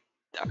that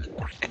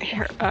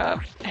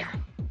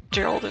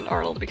Gerald and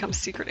Arnold become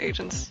secret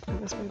agents in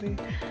this movie.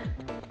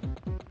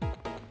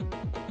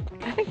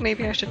 I think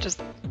maybe I should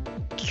just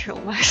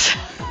kill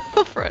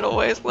myself right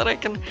away so that I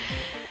can...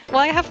 Well,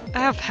 I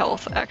have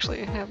health,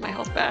 actually. I have my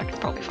health back. It's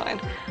probably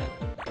fine.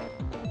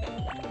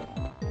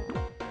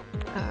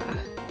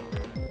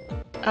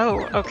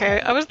 Oh,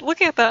 okay. I was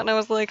looking at that and I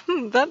was like,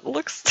 that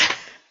looks...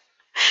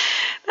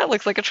 that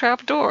looks like a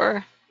trap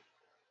door.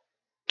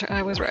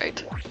 I was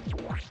right.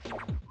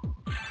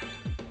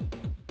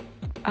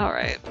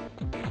 Alright.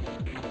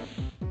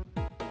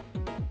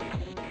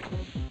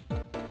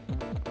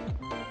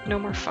 No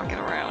more fucking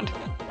around.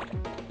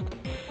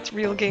 It's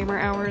real gamer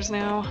hours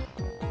now.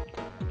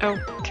 Oh,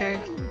 okay.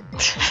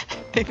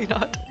 Maybe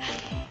not.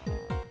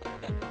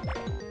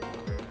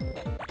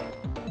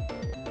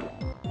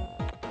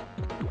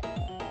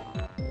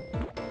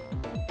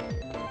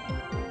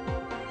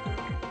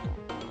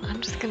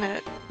 I'm just gonna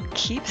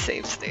keep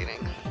save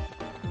stating.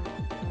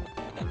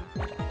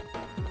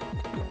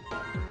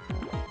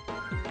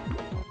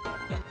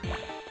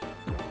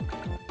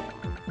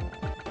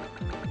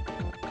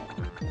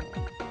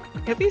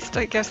 At least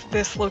I guess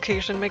this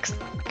location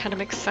kind of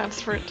makes sense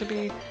for it to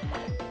be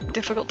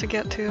difficult to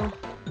get to.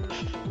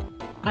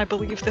 I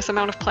believe this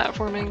amount of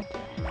platforming.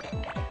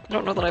 I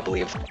don't know that I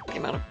believe the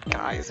amount of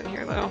guys in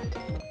here though.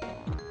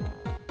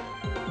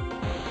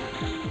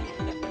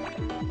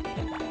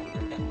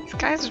 These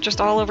guys are just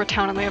all over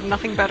town and they have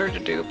nothing better to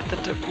do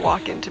than to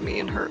walk into me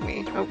and hurt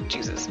me. Oh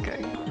Jesus,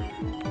 okay.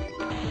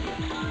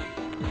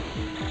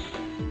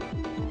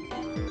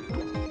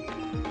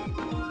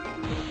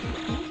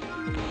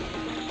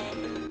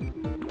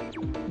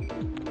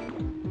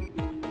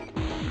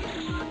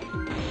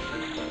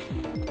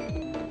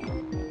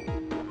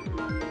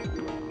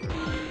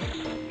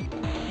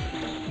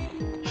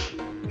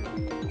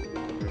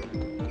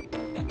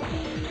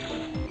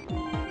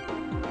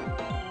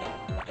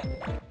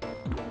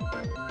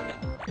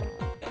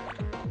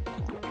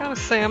 I gotta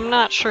say, I'm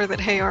not sure that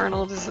Hey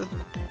Arnold is a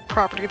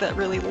property that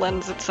really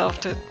lends itself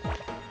to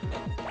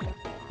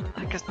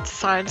like a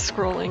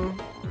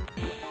side-scrolling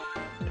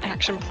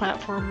action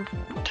platform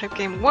type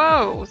game.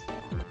 Whoa!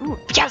 Ooh,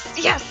 yes,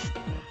 yes!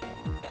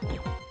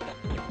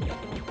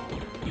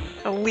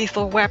 A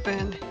lethal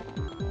weapon.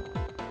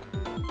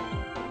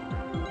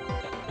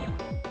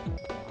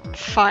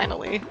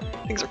 Finally.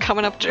 Things are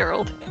coming up,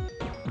 Gerald.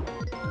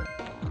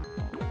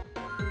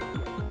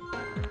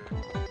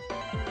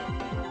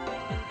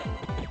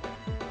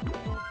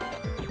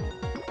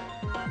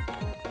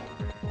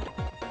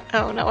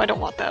 Oh no, I don't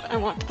want that. I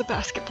want the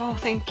basketball,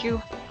 thank you.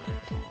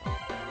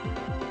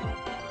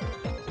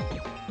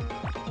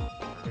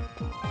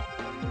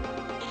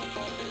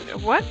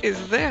 What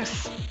is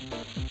this?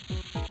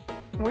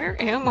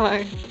 Where am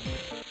I?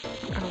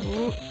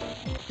 Oh.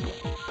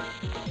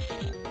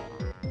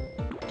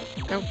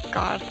 Oh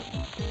god.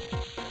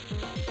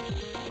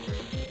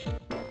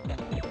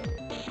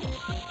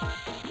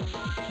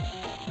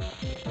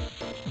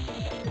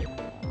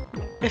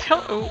 It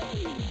helped. Oh.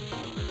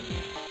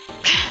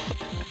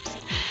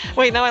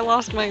 Wait, now I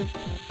lost my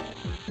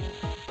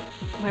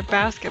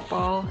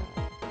basketball.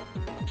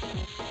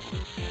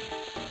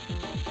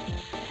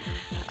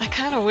 I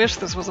kind of wish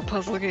this was a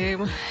puzzle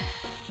game.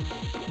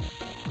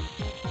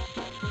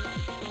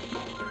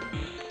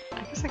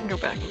 I guess I can go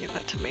back and get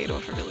that tomato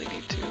if I really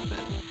need to, but...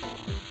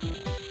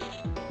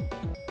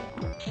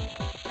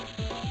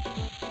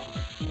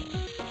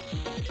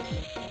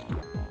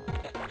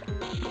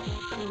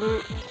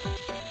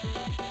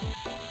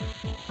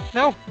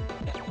 No!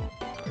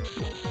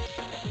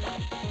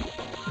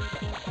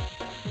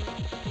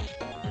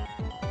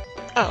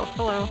 Oh,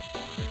 hello.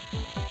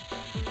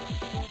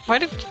 Why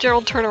did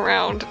Gerald turn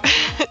around?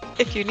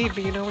 If you need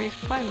me, you know where you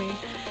can find me.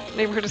 The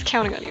neighborhood is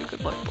counting on you.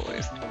 Good luck,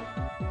 boys.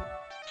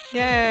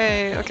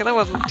 Yay! Okay, that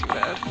wasn't too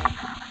bad.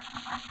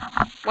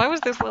 Why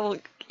was this level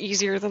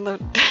easier than the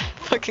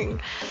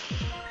fucking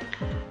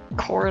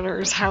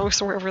coroner's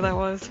house or wherever that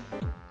was?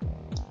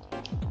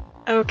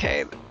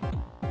 Okay.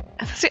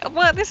 See,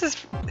 well, this is...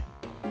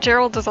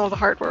 Gerald does all the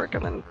hard work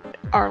and then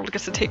Arnold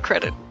gets to take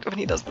credit when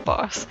he does the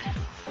boss.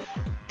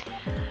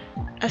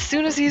 As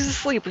soon as he's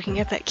asleep, we can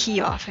get that key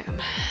off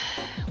him.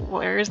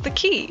 Where is the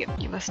key?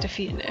 You must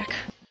defeat Nick.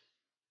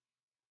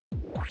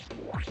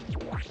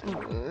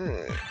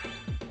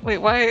 Wait,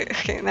 why?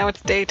 Okay, now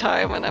it's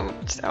daytime and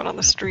I'm just out on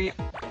the street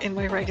in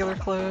my regular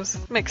clothes.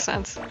 Makes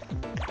sense.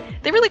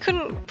 They really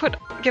couldn't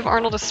give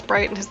Arnold a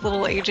sprite in his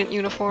little agent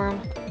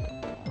uniform.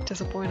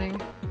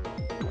 Disappointing.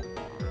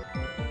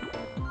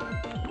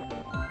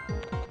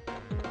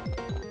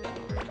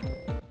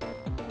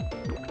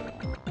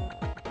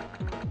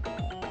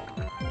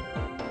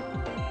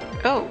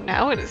 Oh,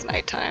 now it is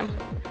nighttime.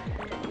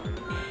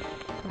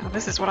 Now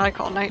this is what I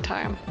call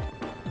nighttime.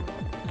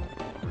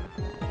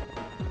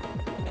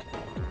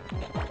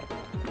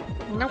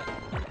 Nope.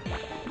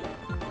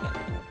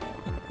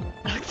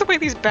 I like the way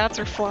these bats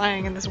are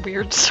flying in this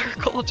weird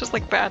circle, just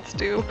like bats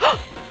do.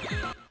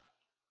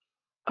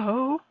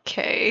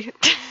 Okay.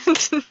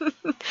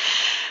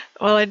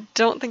 Well, I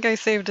don't think I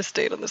saved a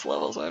state on this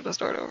level, so I have to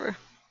start over.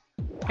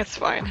 It's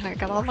fine. I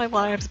got all my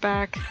lives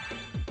back.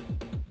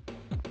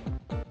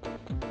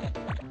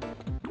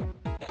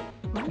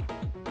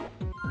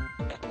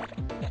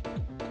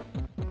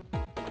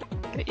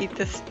 Gonna eat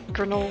this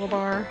granola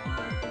bar.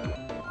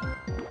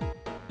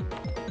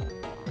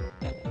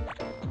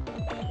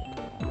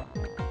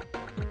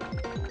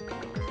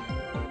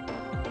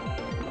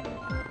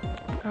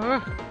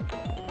 Ugh.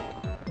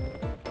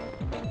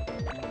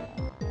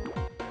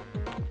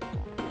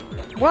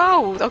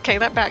 Whoa! Okay,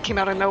 that bat came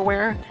out of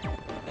nowhere.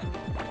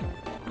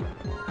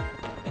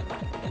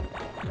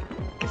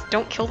 Guess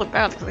don't kill the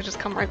bats because they just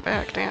come right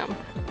back, damn.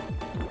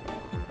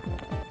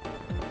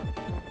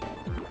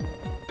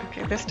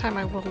 Okay, this time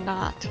I will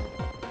not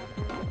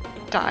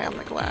die on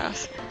the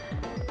glass.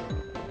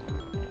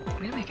 I'm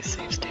gonna make a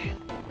save state.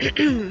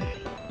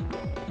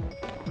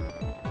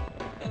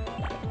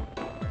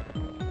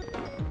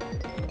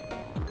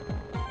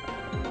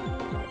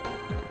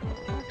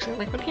 Actually,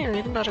 like one here,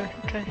 even better.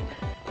 Okay.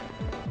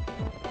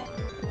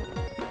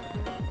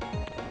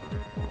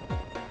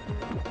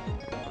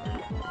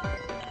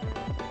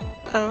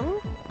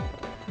 Oh?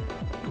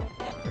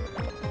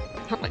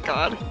 Oh my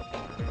god.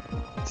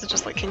 This is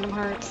just like Kingdom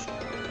Hearts.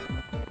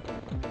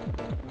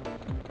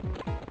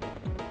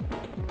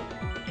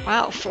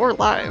 Wow, 4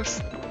 lives.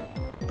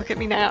 Look at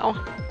me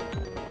now.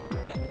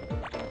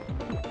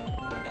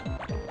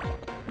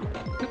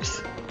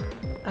 Oops.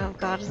 Oh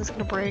god, is this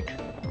gonna break?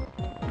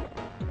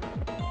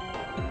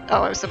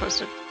 Oh, I was supposed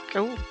to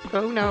go.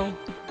 Oh no.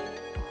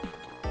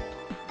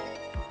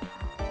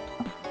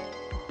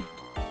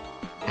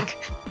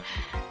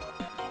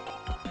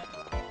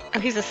 Oh,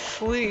 he's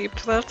asleep.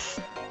 That's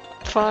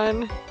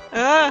fun.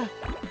 Ah!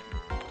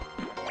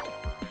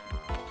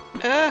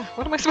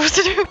 What am I supposed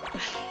to do?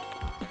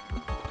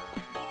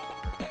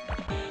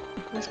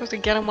 Am I supposed to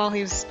get him while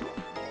he's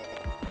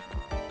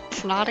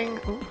snotting?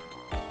 Ooh.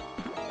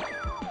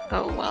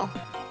 Oh well.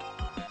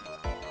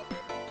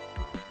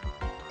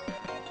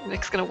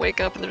 Nick's gonna wake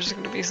up and there's just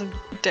gonna be some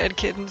dead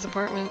kid in his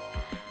apartment.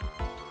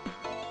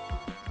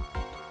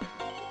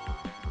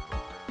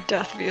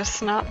 Death via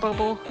snot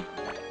bubble.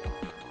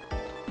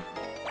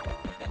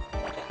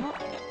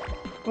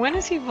 When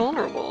is he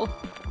vulnerable?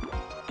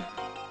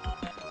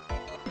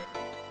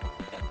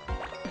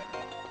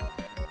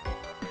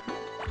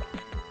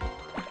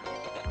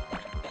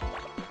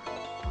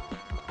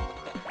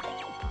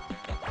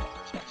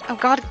 Oh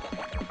god,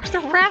 there's the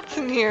rats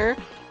in here!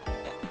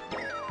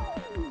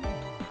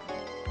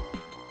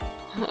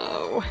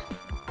 Oh.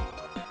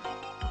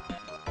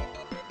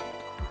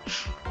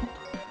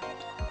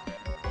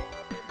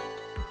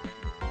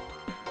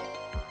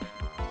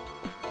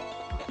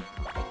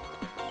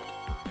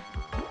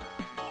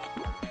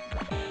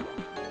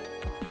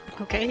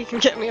 Okay, he can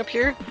get me up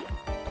here.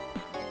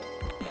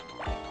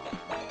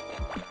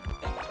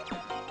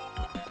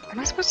 Am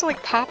I supposed to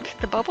like pop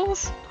the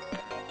bubbles?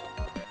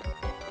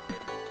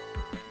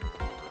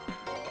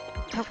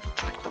 Oh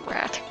fuck the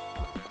rat.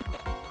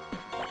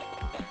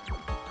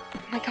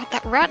 Oh my god,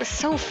 that rat is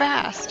so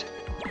fast!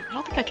 I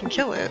don't think I can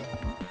kill it.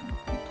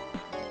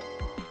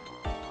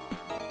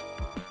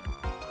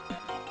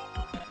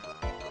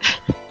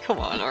 Come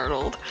on,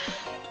 Arnold.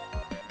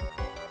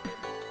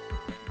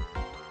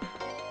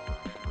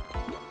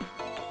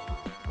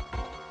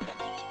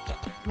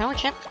 No, I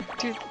can't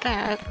do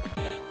that.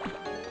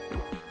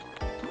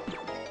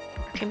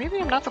 Okay, maybe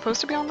I'm not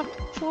supposed to be on the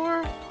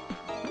floor?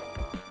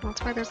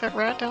 That's why there's that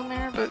rat down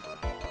there, but...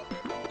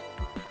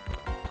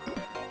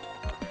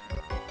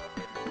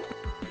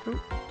 Ooh.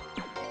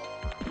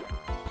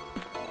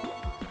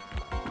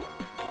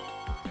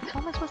 How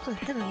am I supposed to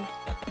hit him?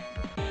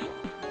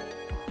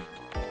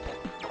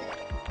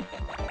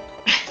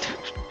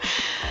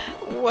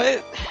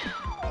 What?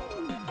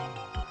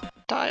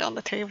 Die on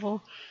the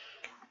table.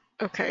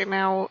 Okay,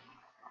 now...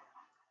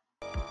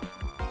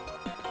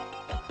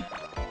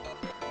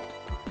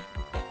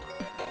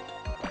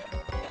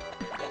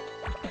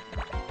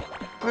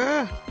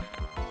 Ugh.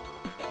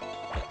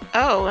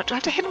 Oh, do I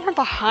have to hit him from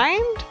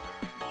behind?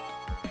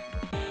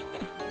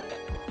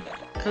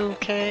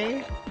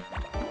 Okay.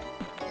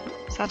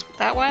 So that's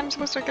that why I'm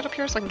supposed to get up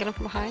here so I can get him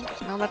from behind?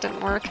 No, that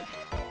didn't work.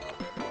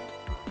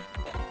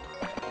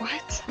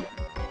 What?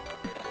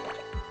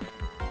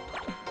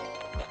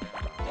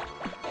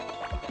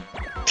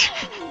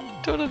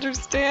 Don't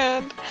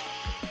understand.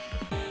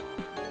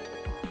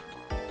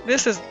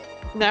 This is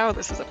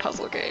a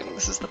puzzle game.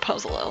 This is the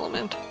puzzle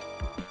element.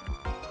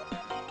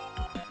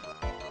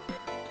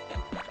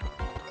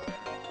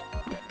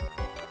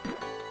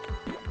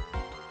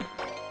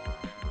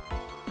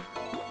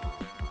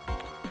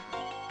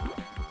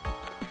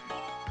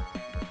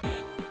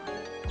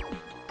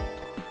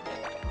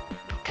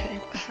 Okay,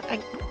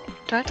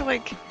 do I have to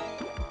like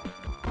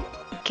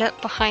get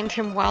behind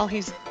him while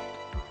he's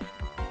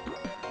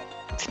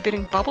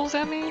spitting bubbles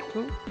at me?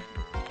 Ooh.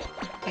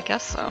 I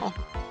guess so.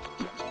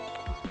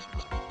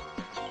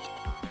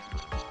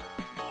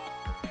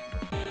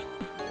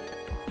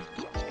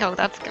 Oh,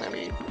 that's gonna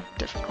be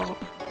difficult.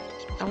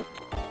 Nope.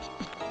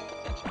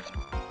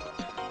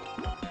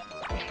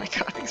 Oh my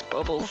god, these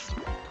bubbles.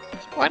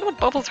 Why do the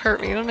bubbles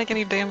hurt me? They don't make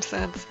any damn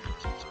sense.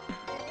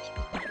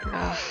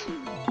 Ugh.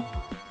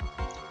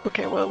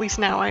 Okay, well at least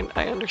now I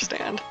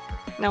understand.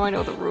 Now I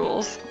know the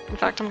rules. In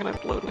fact, I'm gonna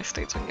load my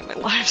state so I can get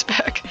my lives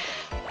back.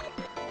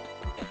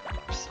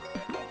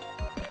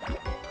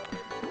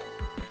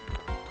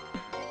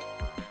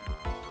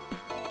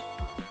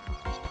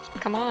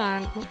 Come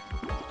on.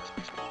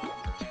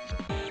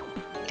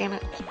 Damn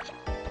it.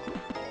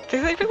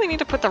 Do they really need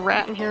to put the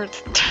rat in here?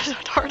 It's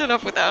hard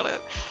enough without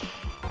it.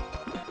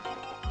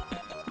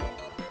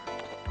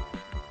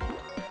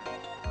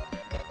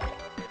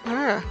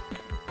 Ugh.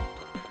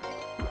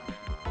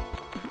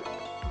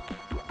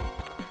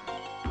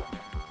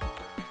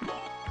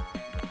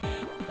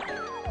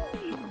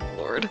 Oh,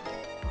 Lord.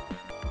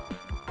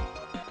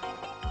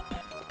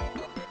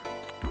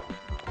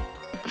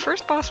 The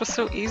first boss was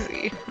so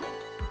easy.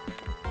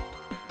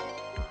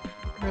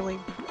 Really.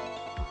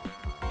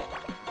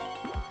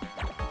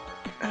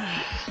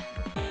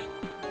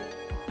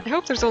 I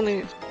hope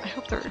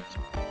there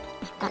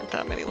aren't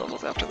that many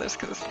levels after this,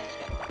 because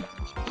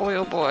boy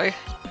oh boy.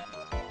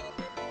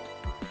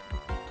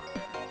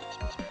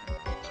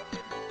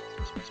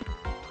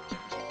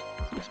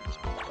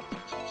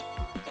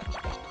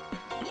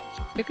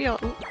 Maybe I'll...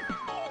 Ooh,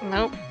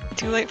 nope,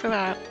 too late for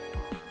that.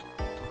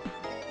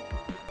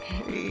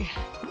 Hey.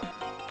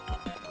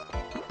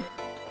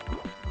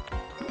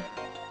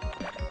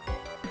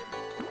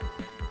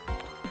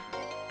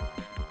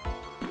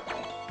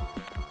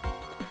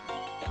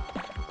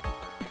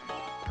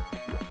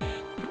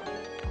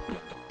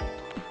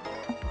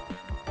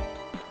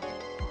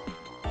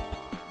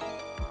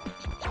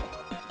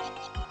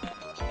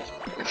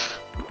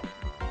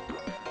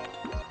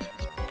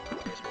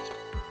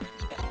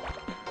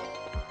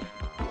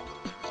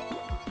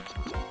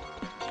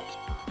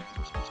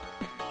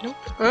 Nope.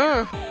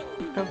 Oh,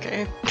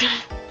 okay.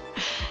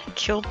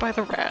 Killed by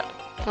the rat.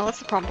 Well, that's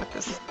the problem with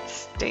this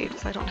state,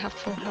 is I don't have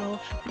full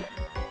health.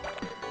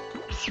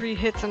 3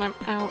 hits and I'm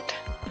out.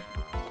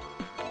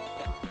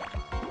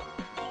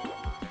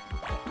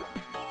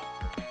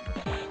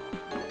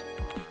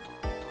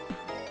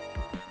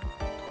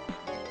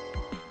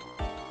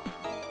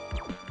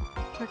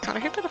 Oh my god, I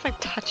hate that if I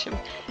touch him,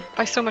 if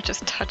I so much as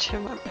touch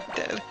him, I'm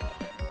dead.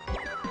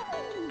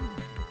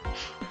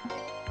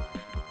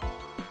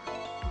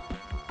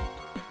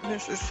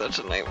 This is such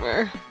a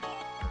nightmare.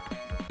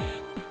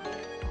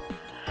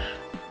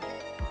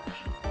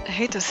 I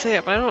hate to say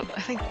it, but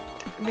I think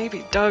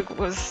maybe Doug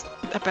was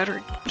a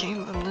better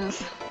game than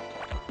this.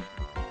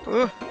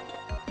 Ooh.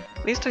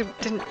 At least I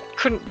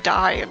couldn't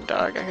die in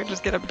Doug. I could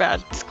just get a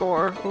bad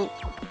score. Ooh.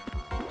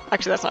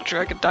 Actually, that's not true.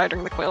 I could die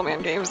during the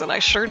Quailman games, and I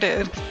sure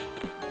did.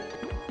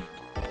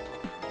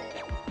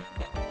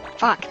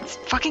 Fuck, this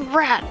fucking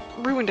rat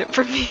ruined it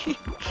for me.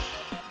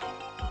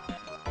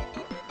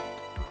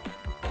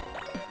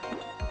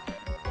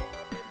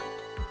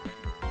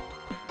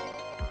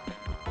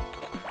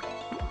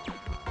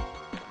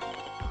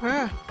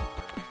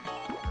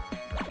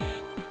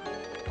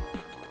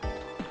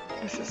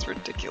 This is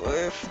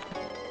ridiculous.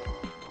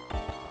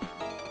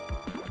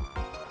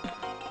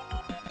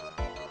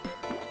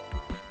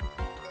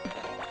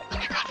 Oh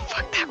my god,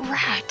 fuck that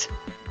rat!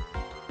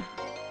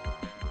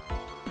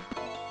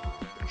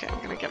 Okay,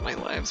 I'm gonna get my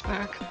lives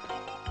back.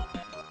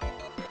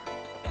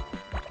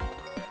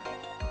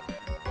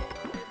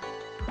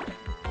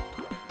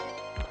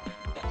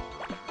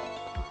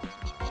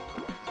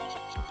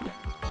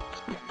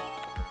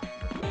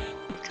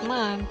 Come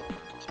on.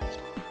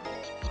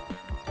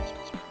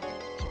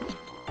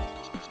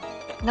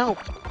 No.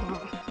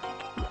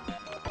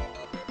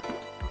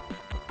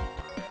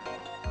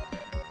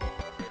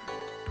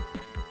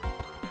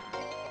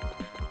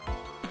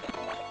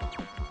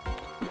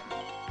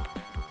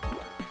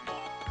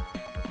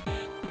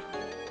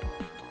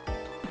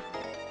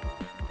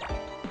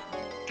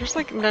 There's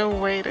like no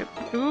way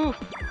to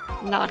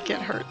not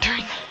get hurt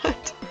during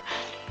that.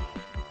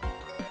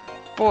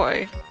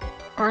 Boy,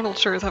 Arnold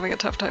sure is having a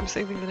tough time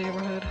saving the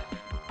neighborhood.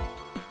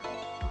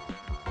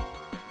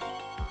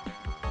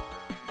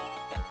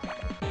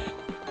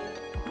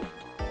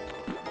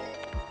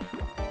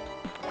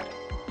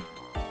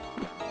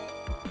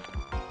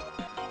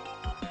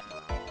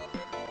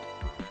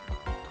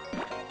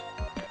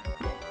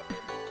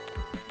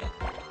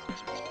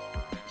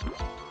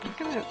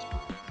 gonna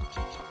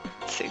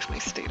save my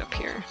state up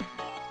here,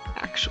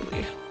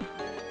 actually.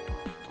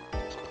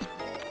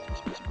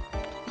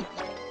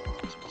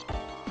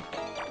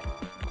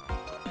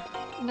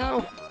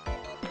 No.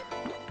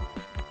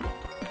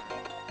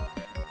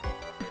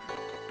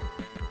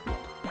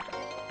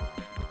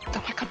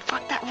 Oh my god,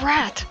 fuck that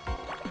rat!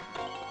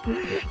 Oh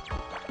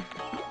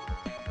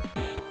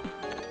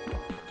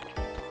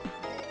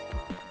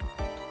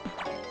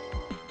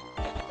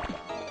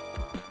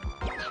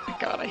my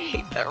god, I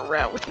hate that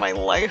rat with my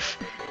life.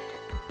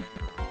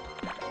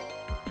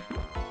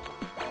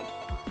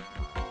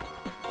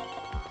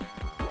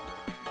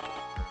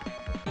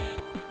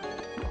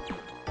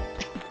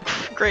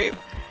 Great.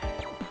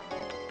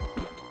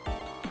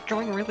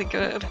 Going really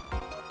good.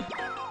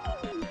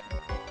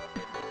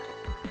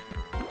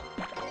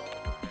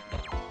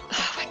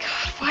 Oh my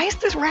god, why is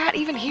this rat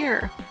even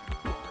here?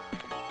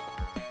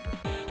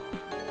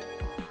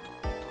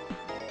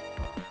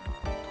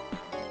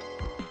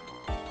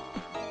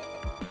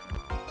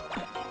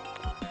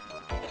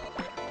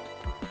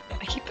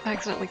 I keep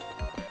accidentally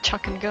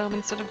chucking gum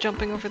instead of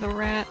jumping over the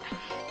rat.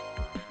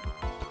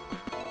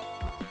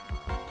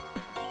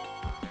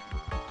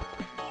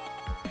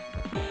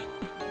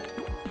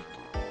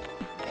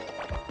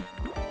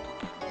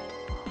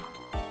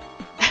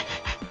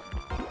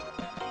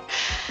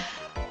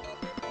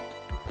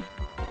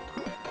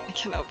 I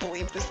cannot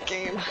believe this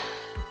game.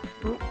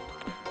 Oop.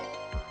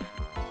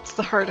 It's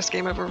the hardest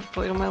game I've ever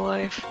played in my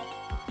life.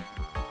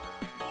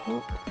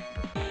 Oop.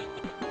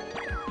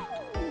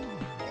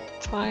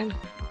 It's fine.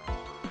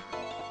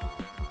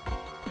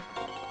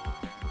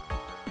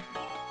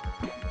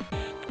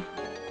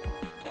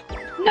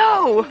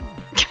 No!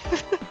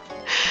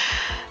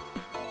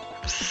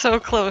 So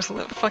close to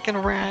that fucking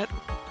rat.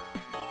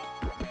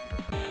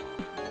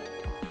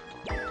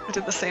 I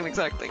did the same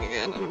exact thing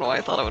again. I don't know why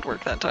I thought it would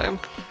work that time.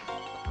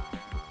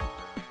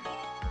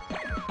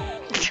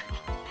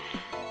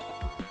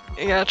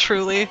 Yeah,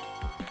 truly.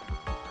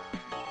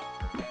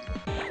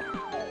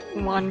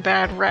 One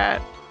bad rat.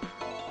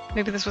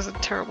 Maybe this was a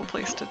terrible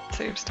place to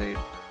save state.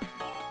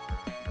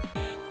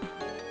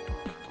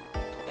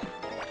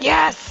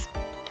 Yes!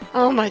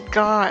 Oh my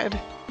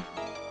god.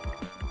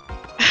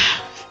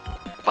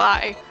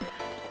 Bye.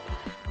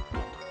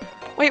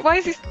 Wait, why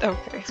is he...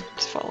 Okay, he's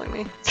just following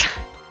me.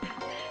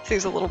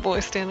 Sees a little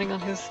boy standing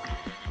on his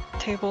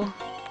table.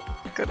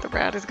 Good, the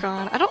rat is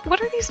gone. I don't...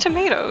 What are these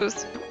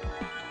tomatoes?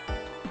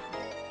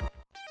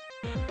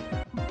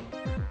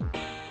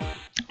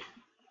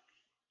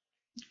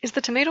 Is the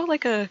tomato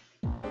like a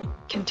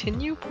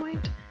continue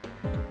point?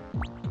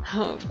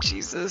 Oh,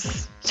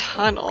 Jesus.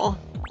 Tunnel.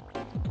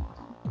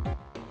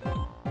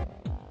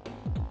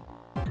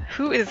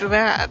 Who is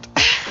that?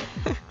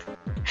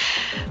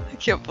 I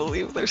can't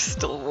believe there's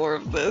still more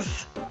of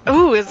this.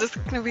 Oh, is this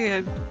gonna be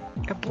a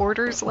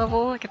Borders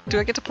level? Do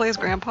I get to play as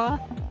Grandpa?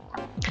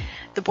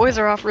 The boys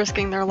are off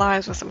risking their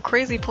lives with some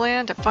crazy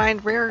plan to find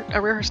a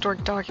rare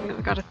historic document.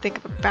 We gotta think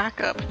of a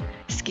backup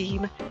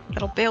scheme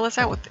that'll bail us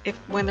out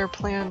when their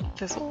plan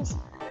fizzles.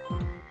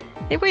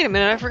 Hey, wait a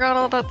minute, I forgot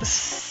all about the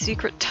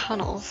secret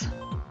tunnels.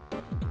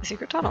 The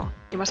secret tunnel.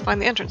 You must find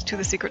the entrance to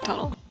the secret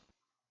tunnel.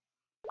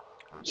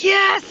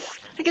 Yes!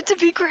 I get to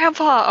be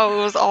Grandpa!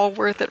 Oh, it was all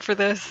worth it for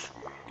this.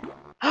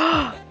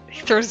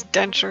 He throws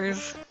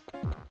dentures.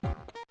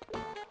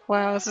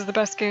 Wow, this is the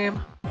best game.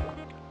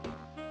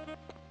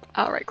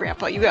 Alright,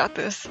 Grandpa, you got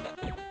this.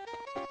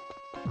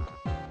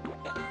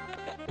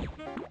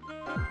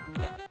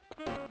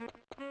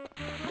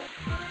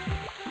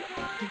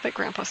 I bet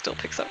Grandpa still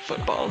picks up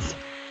footballs.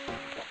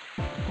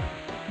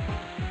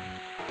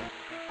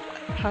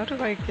 How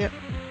do I get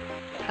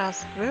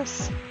past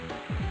this?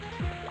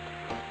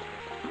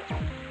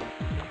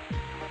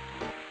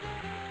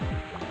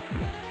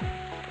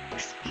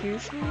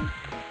 Excuse me?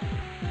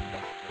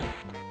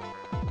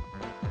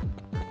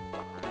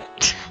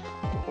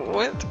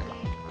 What?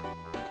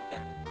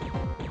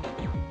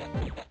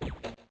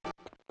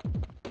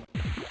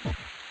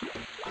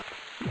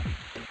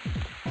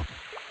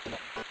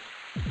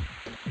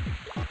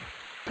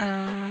 I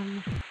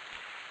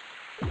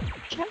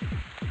can't.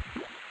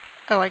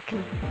 Oh, I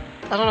can.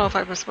 I don't know if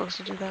I was supposed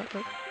to do that,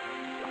 but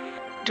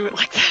do it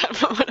like that,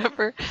 but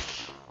whatever.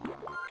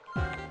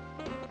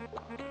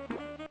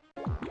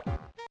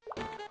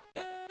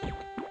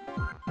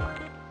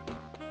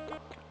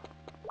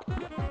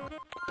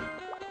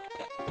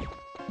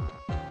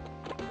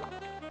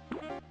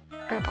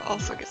 Grandpa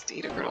also gets to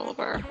eat a granola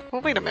bar.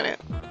 Well, wait a minute.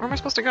 Where am I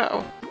supposed to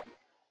go?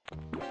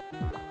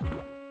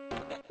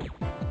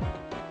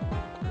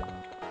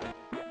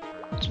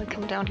 Should I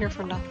come down here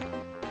for nothing?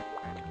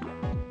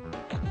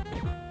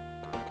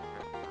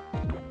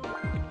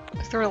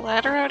 Is there a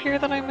ladder out here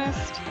that I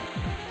missed?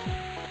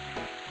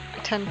 I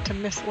tend to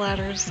miss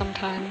ladders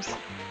sometimes.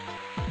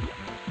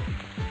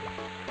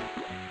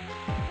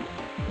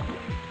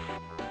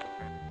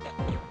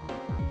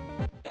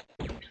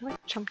 Can I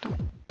jump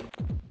down?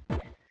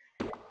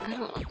 I don't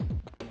know.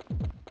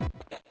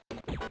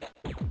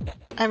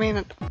 I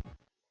mean,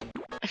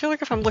 I feel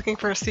like if I'm looking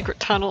for a secret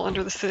tunnel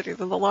under the city,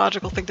 then the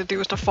logical thing to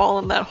do is to fall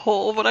in that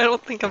hole, but I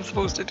don't think I'm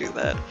supposed to do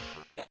that.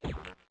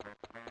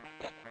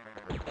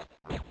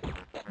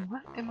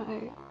 What am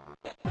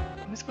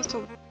I supposed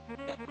to...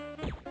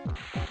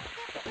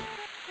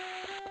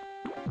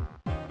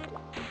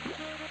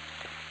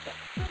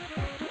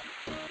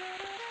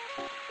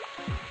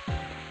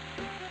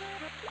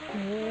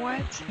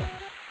 What?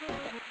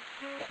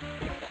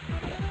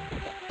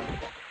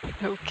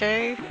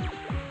 Okay.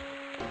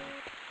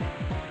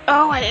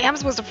 Oh, I am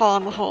supposed to fall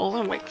in the hole.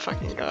 Oh my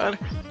fucking god.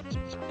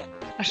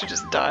 I should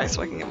just die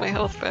so I can get my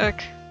health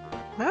back.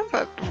 That's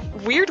a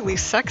weirdly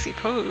sexy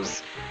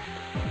pose.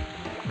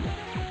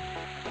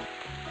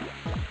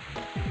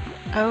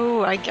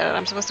 Oh, I get it.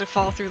 I'm supposed to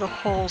fall through the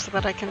hole so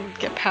that I can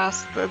get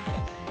past the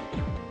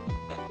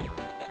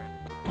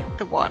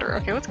water.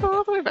 Okay, let's go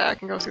all the way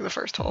back and go through the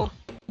first hole.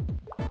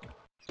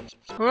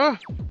 Oh,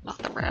 not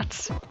the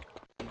rats.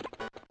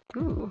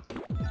 Ooh.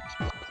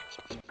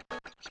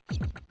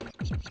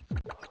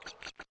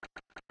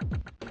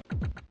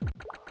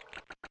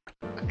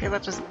 Okay,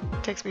 that just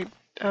takes me...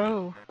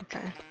 Oh,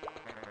 okay.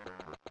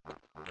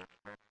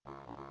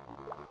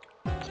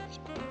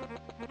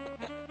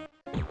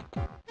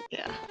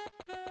 Yeah.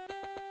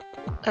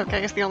 Okay,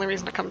 I guess the only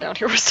reason to come down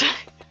here was to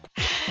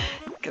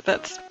get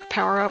that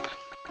power up.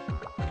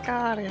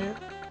 Got it.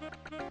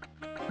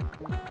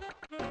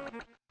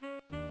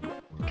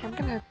 Okay, I'm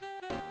gonna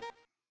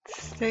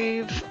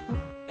save...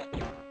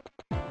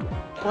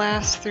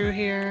 Blast through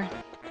here.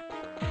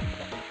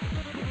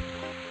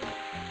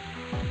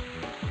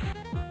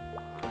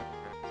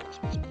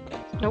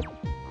 Nope.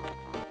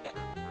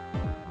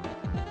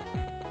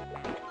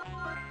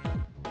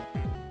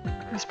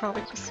 That's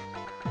probably just...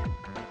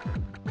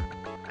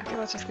 Okay,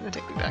 that's just gonna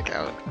take me back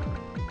out.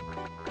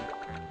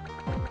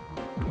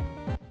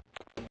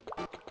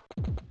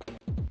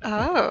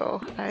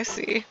 Oh, I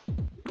see.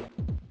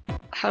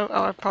 How?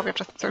 Oh, I probably have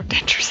to throw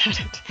dentures at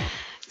it.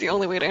 It's the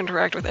only way to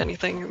interact with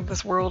anything in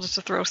this world is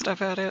to throw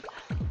stuff at it.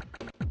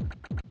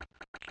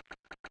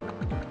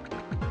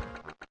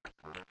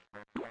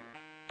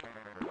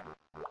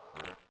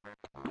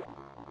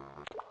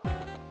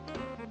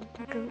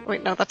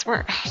 Wait, no, that's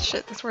where... Oh,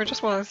 shit, that's where it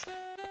just was.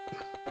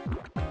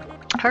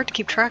 Hard to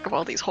keep track of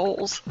all these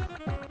holes.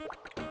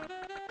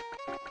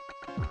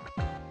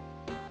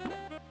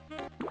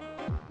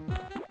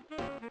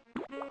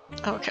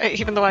 Okay,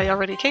 even though I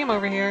already came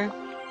over here,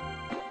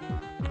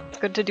 it's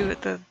good to do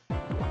it the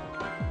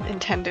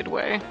intended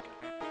way.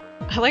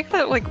 I like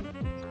that, like,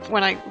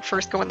 when I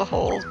first go in the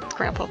hole,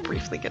 Grandpa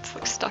briefly gets,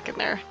 like, stuck in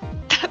there.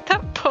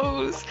 That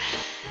pose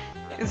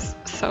is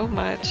so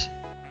much.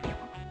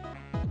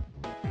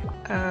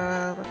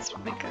 Let's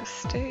make a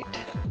state.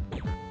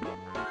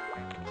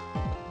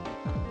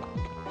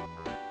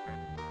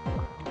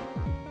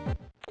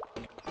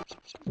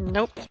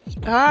 Nope.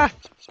 Ah!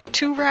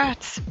 2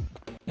 rats!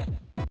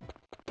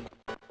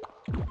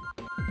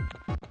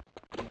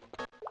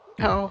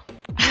 Oh. Oh,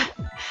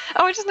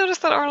 I just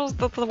noticed that Arnold's,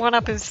 the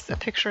one-up is a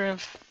picture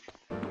of...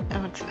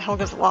 Oh, it's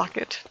Helga's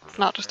locket. It's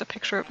not just a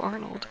picture of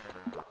Arnold.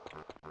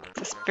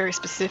 It's a very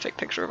specific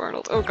picture of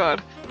Arnold. Oh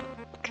god.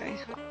 Okay.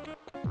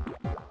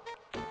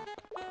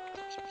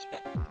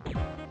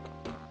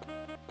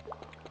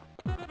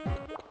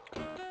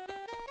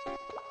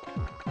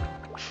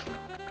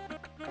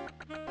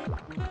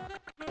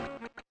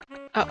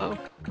 Uh-oh.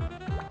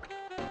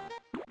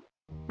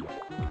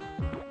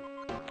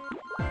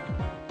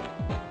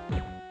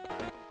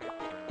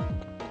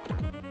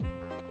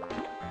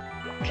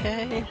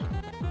 Okay.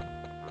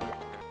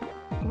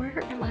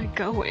 Where am I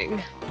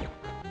going?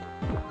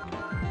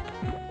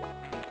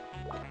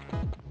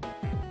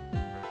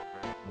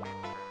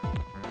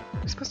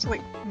 I'm supposed to,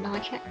 like... No, I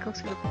can't go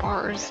through the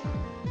bars.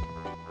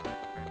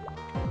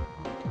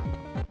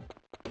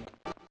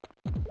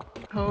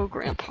 Oh,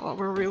 Grandpa,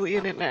 we're really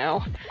in it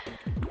now.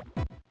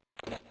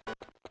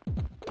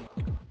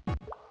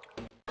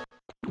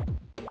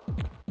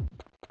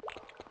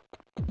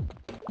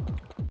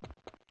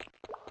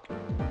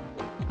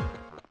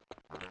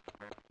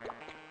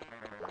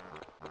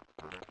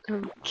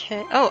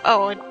 Okay. Oh,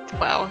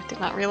 wow, I did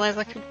not realize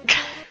I could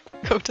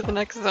go to the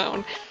next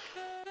zone.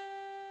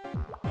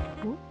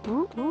 Ooh,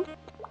 ooh, ooh.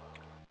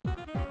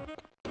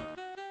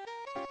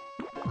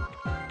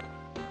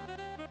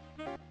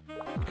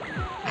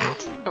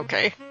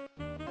 Okay.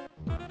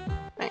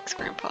 Thanks,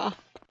 Grandpa.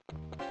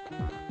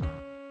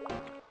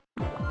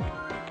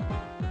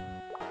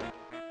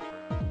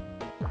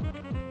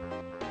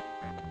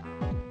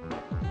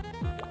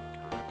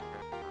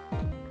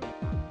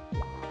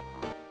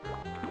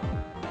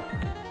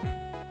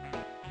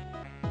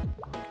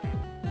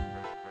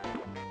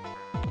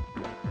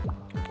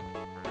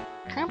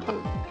 Grandpa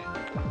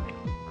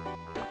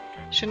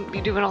shouldn't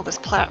be doing all this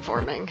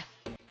platforming.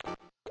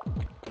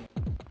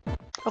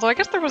 Although I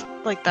guess there was,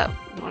 like, that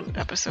one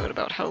episode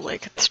about how,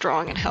 like,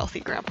 strong and healthy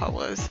Grandpa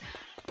was.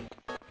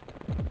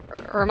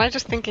 Or am I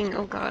just thinking,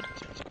 oh god.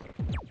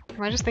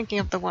 Am I just thinking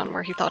of the one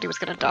where he thought he was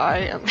gonna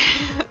die and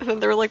then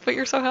they were like, but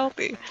you're so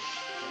healthy.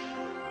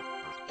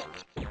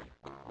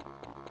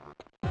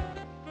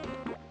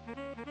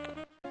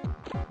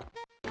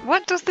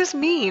 What does this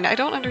mean? I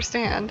don't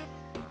understand.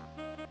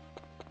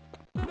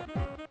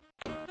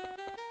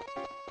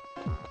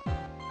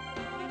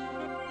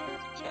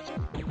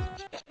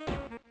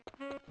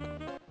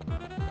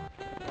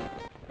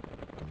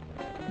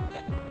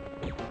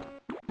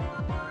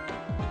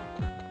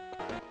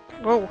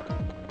 Whoa.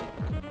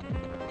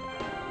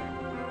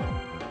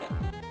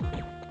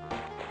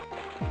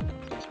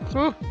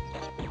 Ooh.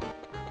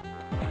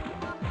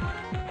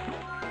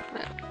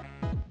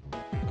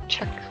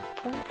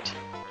 Checkpoint.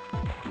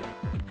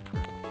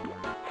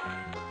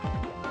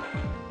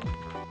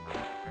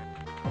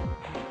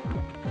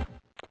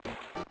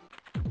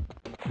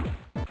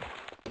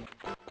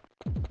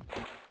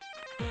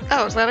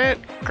 Oh, is that it?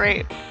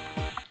 Great.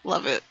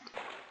 Love it.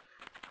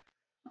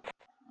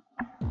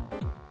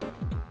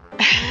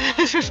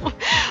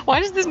 Why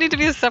does this need to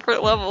be a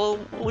separate level?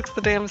 It looks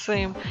the damn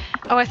same.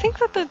 Oh, I think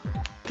that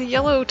the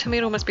yellow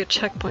tomato must be a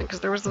checkpoint because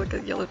there was like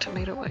a yellow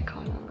tomato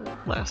icon on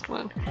the last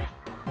one.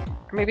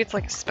 Or maybe it's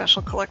like a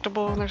special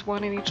collectible and there's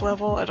one in each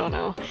level. I don't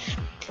know.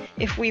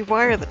 If we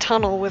wire the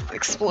tunnel with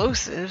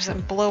explosives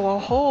and blow a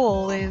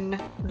hole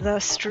in the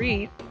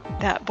street,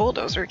 that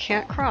bulldozer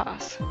can't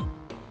cross.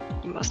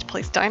 You must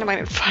place dynamite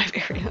in 5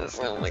 areas.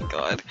 Oh my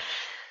god.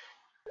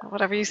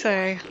 Whatever you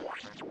say.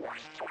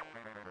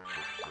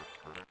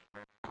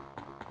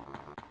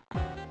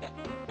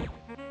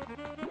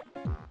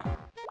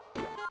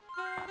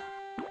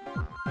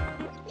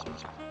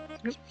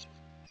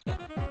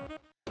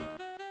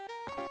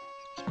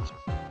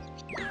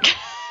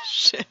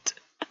 Shit.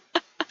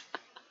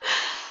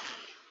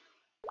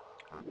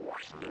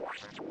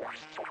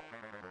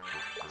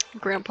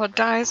 Grandpa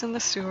dies in the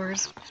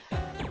sewers.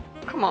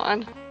 Come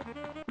on.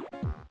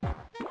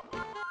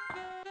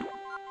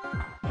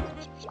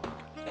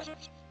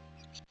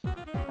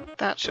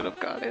 That should have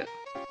got it.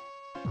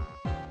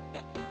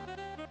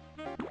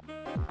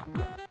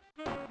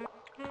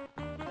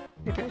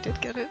 Maybe I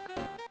did get it.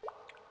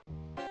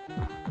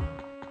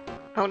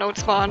 Oh no, it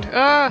spawned.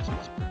 Ah!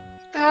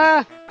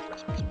 Ah!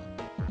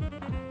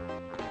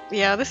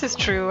 Yeah, this is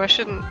true. I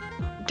shouldn't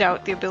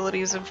doubt the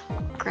abilities of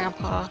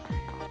Grandpa.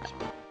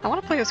 I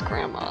want to play as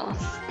Grandma.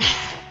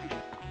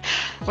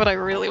 What I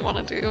really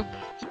want to do.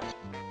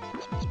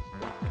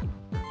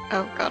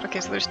 Oh god, okay,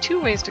 so there's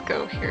 2 ways to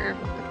go here.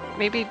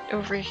 Maybe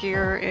over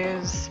here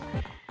is...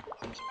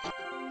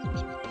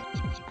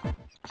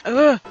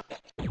 Ugh!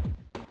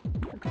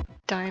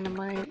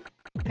 Dynamite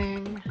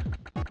thing.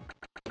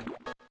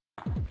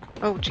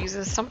 Oh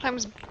Jesus,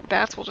 sometimes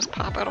bats will just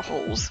pop out of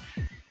holes.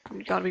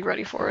 You gotta be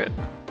ready for it.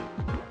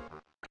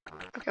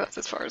 Okay, that's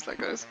as far as that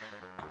goes.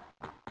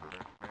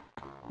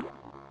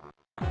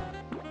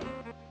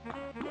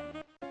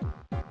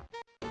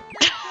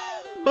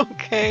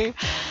 Okay.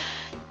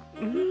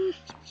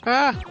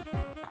 Ah!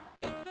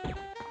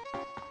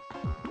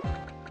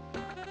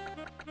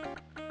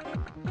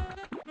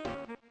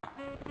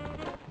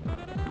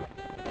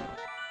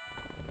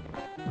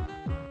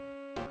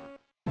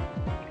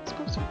 I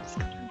suppose I'm just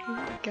gonna do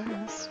I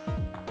guess.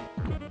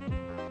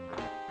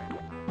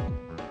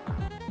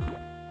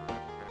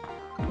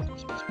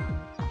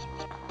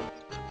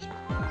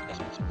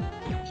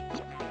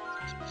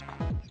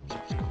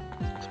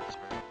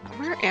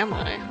 Where am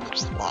I? I'm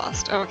just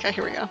lost. Oh, okay,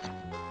 here we go.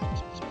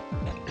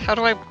 How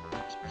do I...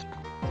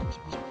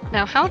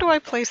 Now, how do I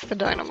place the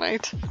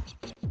dynamite?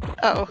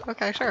 Oh,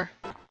 okay, sure.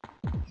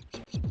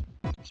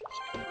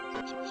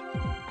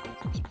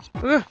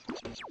 Ugh.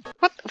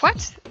 What?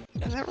 What?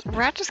 Did that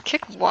rat just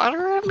kick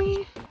water at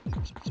me?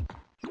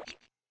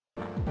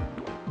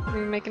 Doesn't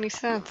even make any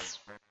sense.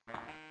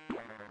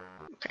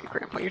 Okay,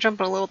 Grandpa, you're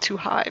jumping a little too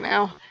high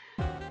now.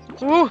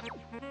 Ooh!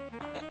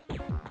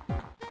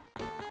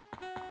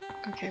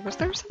 Okay, was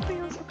there something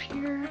else up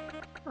here?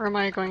 Or am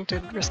I going to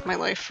risk my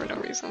life for no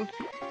reason?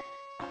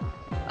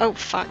 Oh,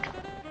 fuck.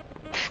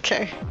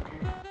 Okay.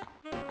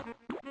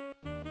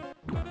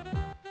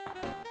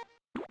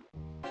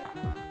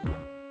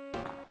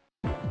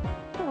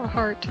 Oh, a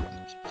heart.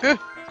 Ugh.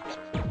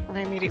 And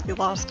I immediately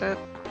lost it.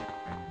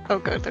 Oh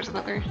good, there's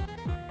another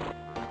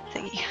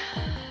thingy.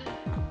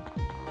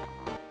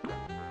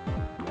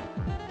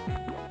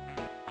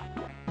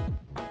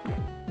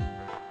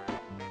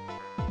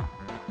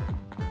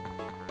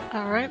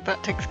 Alright,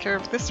 that takes care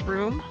of this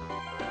room.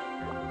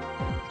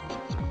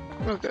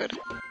 Oh good.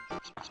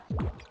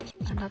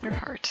 Another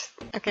heart.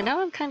 Okay,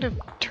 now I'm kind of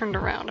turned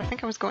around. I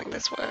think I was going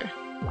this way.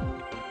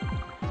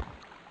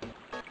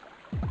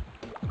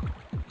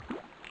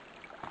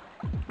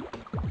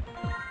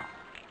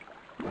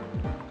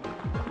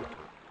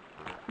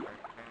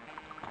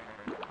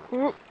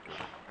 Ooh.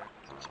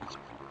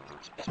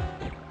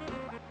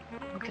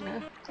 I'm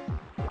gonna...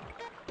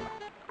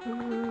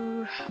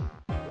 Ooh.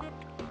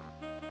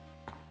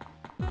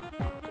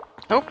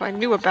 Oh, I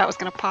knew a bat was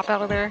gonna pop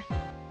out of there.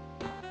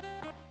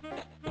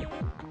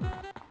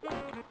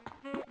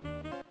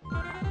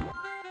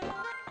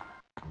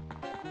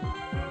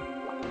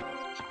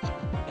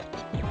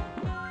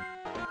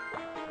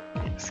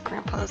 Yes,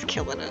 Grandpa's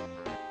killing it.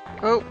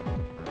 Oh!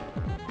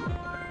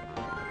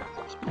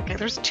 Okay,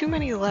 there's too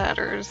many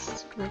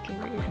ladders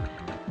making me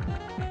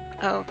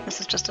Oh, this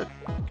is just a...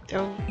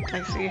 Oh,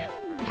 I see.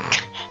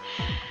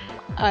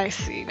 I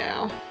see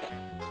now.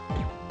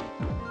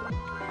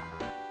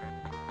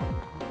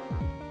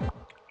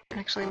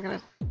 Actually, I'm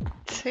gonna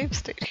save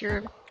state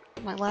here.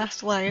 My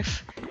last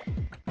life.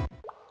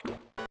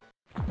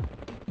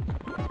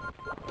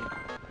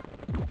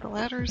 The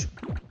ladders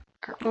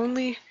are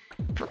only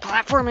for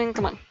platforming.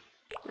 Come on.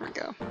 There we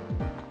go.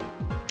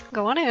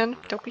 Go on in.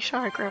 Don't be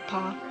shy,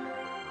 Grandpa.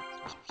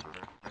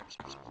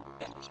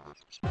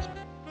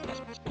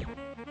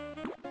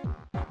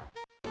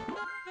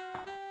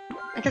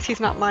 I guess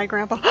he's not my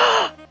grandpa.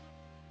 I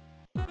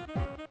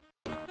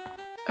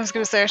was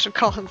gonna say I should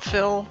call him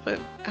Phil, but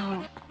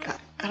oh god,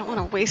 I don't want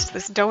to waste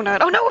this donut.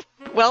 Oh no!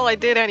 Well, I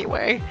did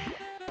anyway.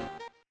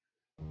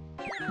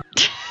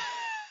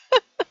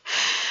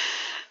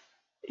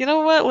 You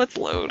know what? Let's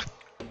load.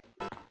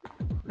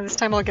 And this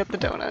time I'll get the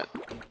donut.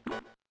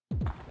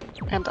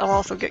 And I'll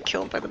also get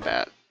killed by the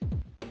bat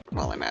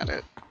while I'm at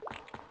it.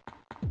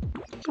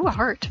 Ooh, a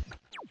heart.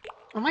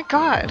 Oh my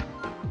god!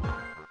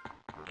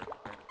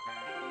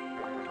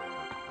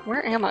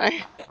 Where am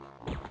I?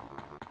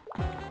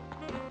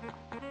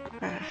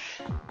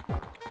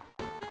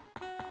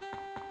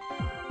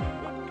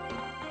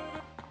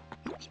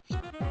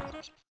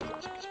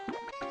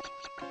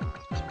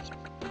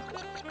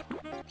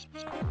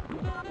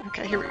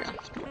 Okay, here we go.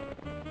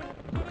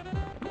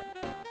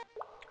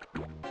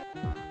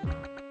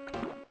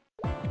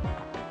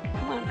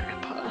 Come on,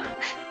 Grandpa.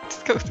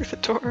 Just go through the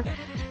door.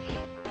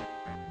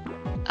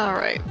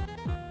 Alright.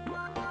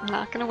 I'm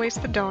not gonna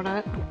waste the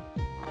donut.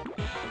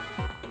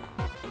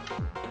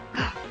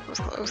 That was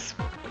close.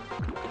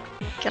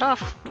 Get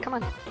off. Come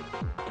on.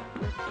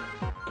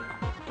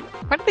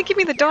 Why did they give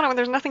me the donut when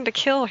there's nothing to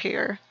kill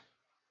here?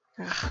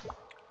 Ugh.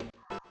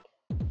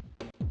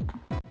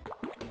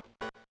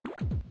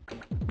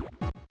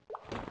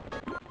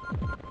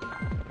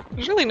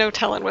 There's really no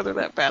telling whether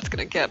that bat's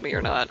gonna get me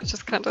or not. It's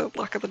just kind of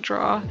luck of the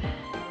draw.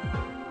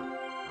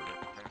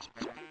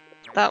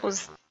 That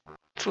was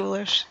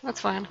foolish. That's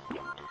fine.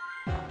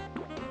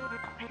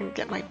 I can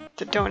get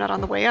the donut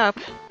on the way up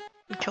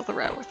and kill the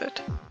rat with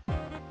it.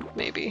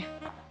 Maybe.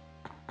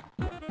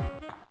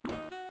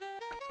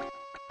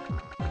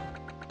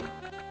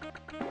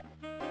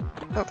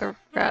 Oh, the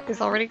rat is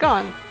already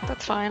gone.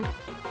 That's fine.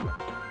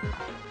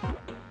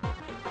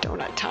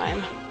 Donut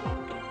time.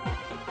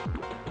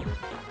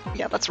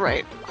 Yeah, that's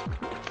right.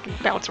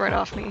 Bounce right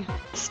off me,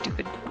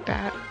 stupid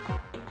bat.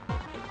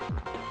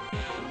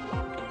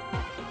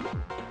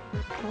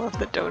 I love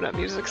the donut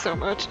music so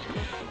much.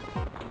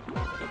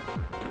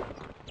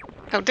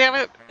 Oh, damn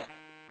it!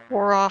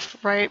 Wore off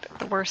right at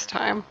the worst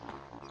time.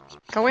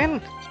 Go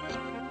in!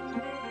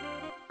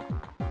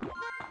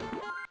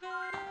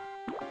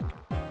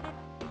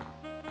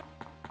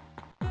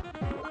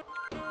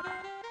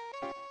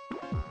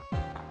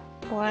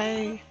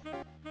 Why?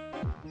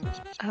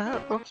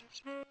 Oh.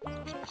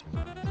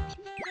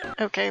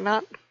 Okay,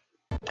 not...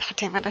 Oh,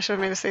 damn it, I should have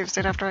made a save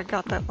state after I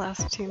got that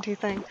last TNT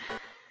thing.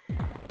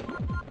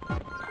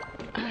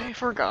 I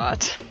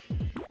forgot.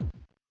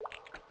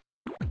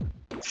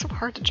 It's so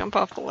hard to jump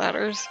off the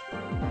ladders.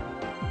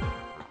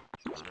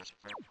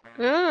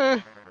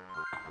 Ugh.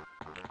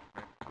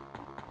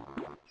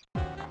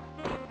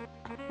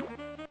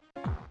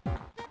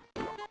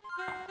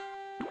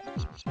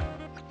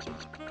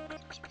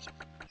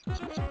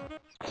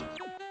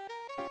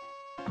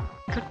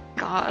 Good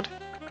God.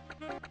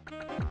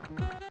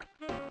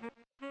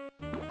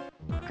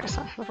 Okay,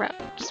 so the rat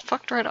just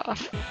fucked right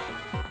off.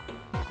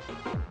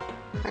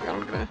 Hang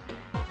on, I'm gonna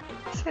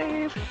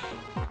save.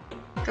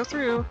 Go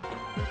through.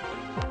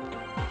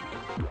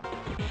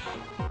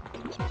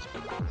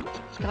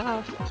 Get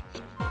off.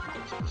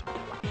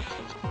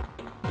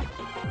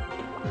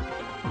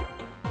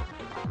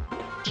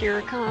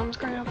 Here comes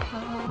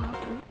Grandpa.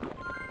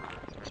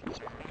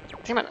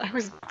 Damn it,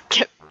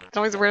 it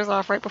always wears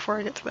off right before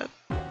I get to that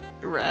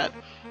rat.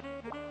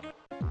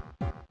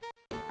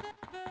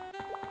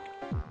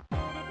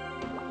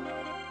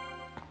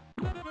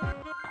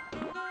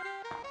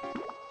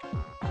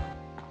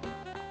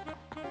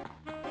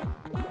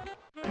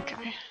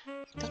 Okay,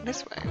 done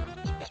this way.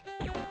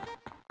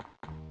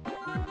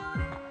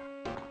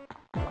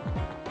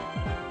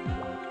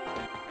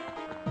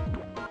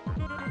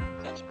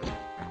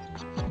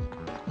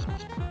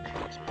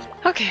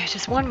 Okay,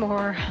 just one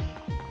more.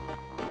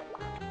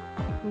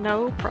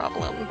 No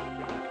problem.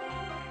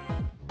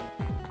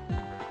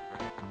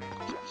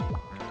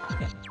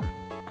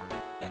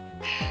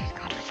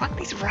 God, fuck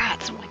these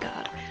rats, oh my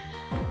god.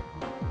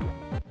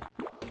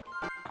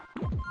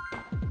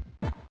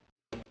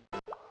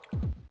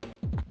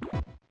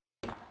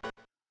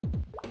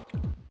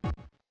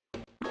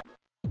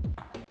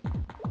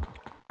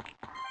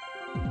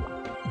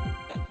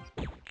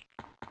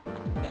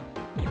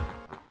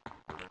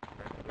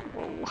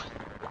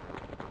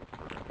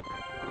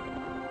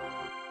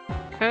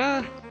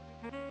 Whoa.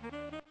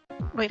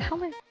 Wait, how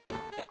am I...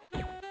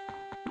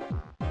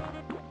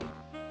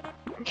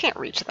 I can't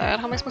reach that.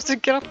 How am I supposed to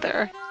get up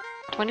there?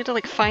 Do I need to,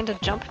 like, find a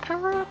jump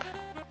power-up?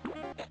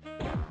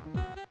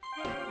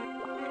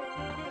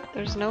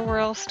 There's nowhere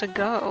else to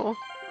go.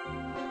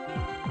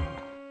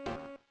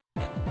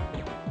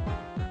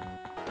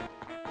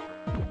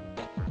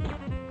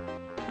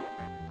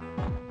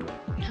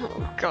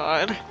 Oh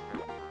god.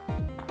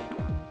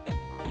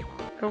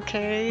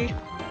 Okay.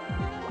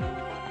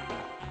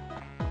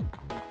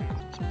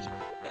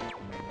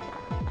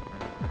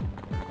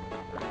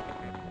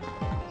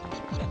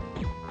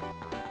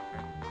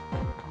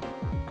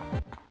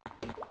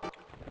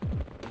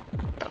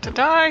 About to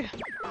die.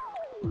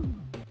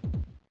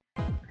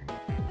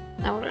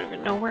 Now I don't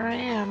even know where I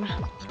am.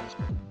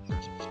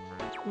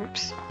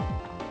 Oops.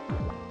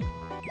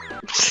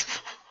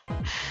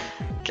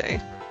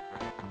 Okay.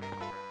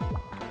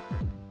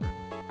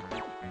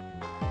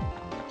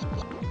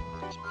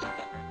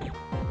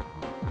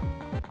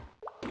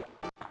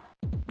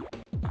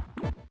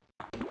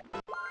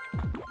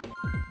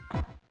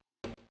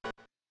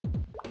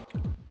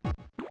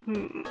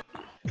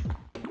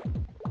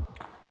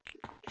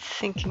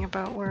 Thinking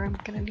about where I'm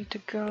gonna need to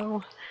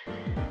go.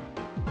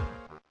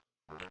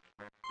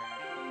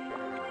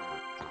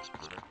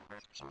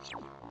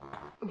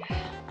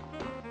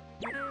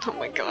 Oh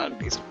my god,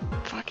 these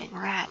fucking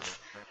rats.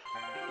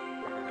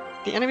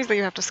 The enemies that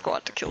you have to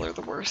squat to kill are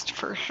the worst,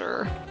 for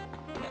sure.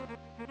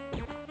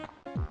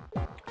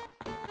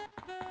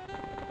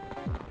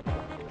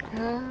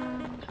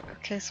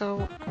 Okay,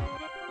 so...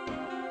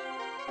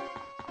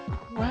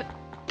 what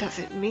does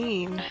it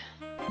mean?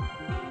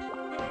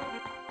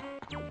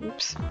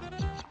 Oops.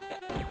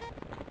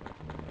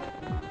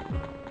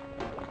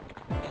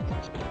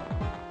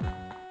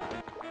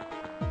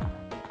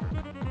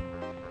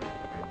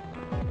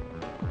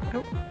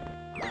 Oh.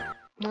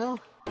 Well.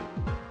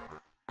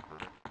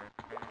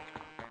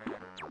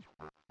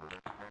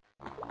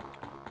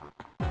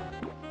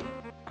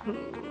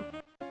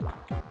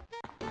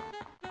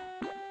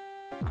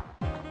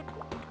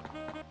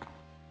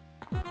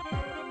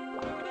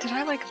 Did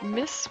I, like,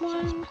 miss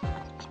one?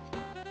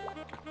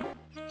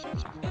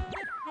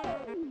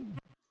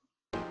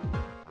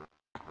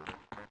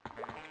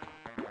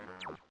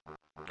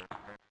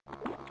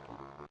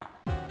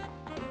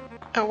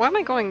 Oh, why am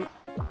I going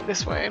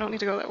this way? I don't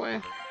need to go that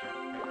way.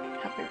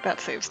 Having that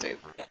save state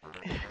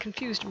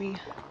confused me.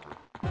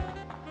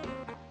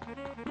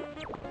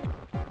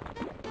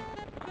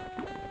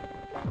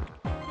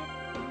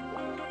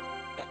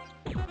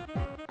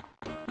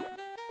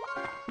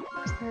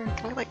 Is there...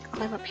 can I, like,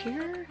 climb up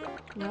here?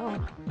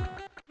 No.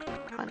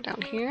 Climb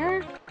down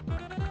here?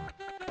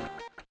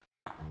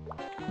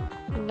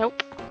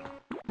 Nope.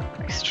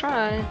 Nice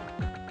try.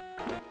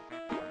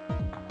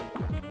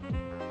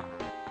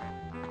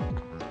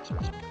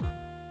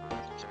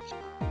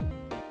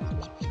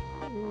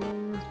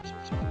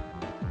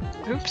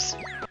 Oops.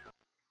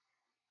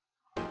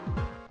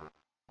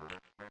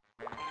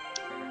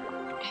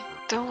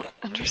 I don't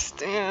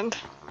understand.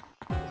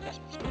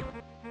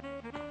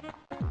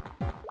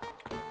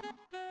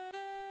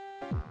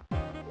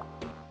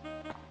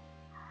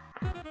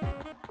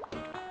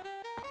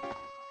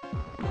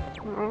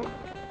 Oh.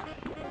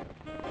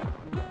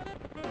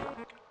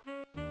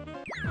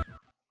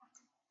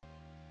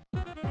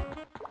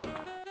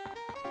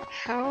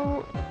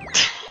 How?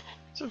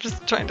 I'm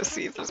just trying to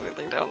see if there's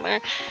anything down there.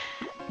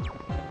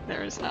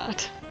 There is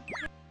not.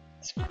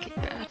 It's fucking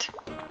bad.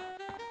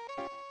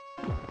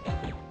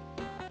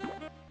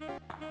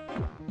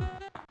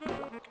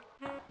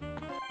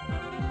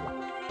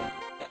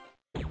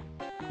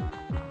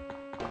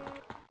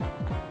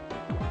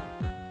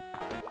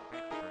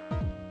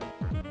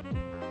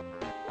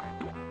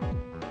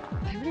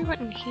 I already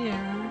went in here,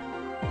 right?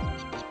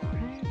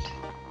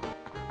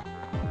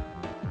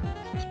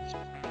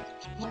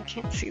 Well, I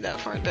can't see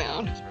that far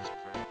down.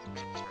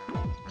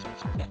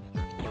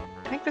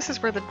 I think this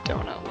is where the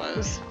donut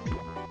was.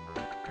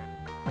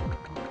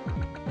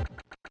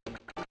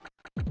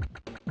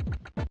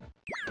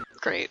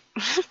 Great.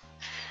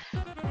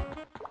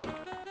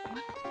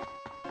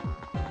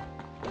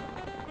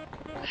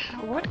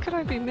 What could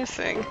I be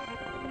missing?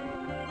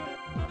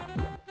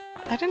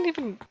 I didn't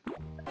even...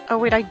 oh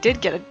wait, I did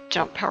get a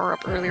jump power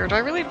up earlier. Do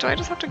I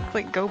just have to,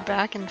 like, go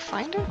back and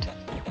find it?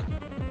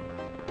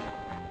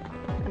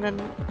 And then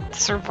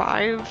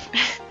survive?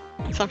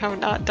 Somehow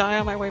not die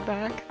on my way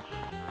back?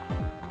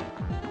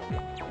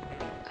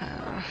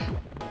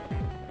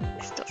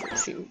 This doesn't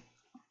seem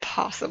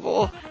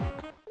possible.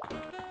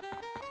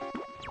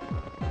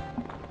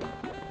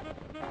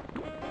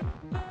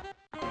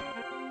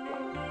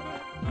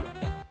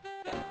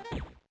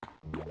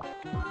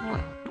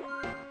 What?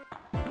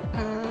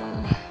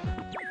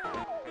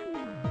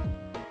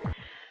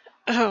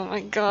 Oh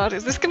my god,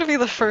 is this gonna be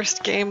the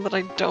first game that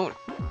I don't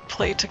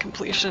play to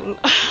completion?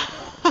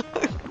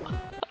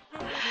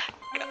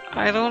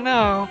 I don't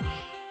know.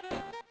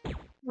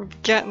 We're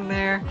getting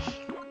there.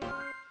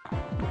 Oh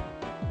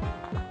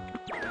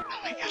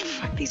my god,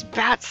 fuck these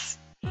bats!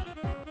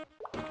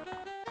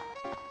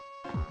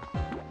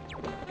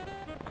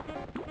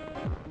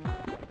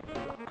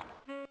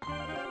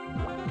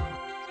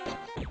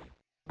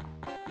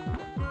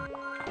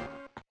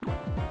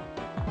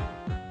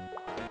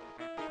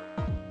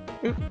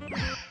 Oop.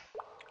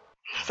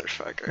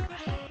 sucker.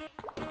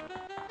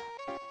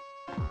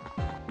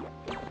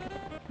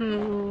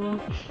 Hmm.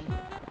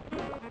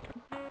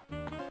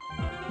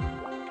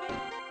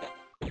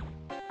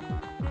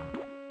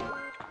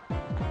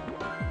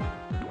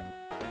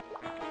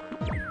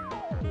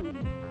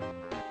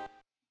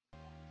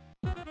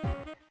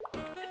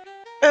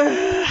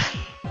 Ugh.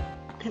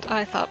 And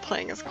I thought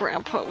playing as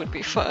Grandpa would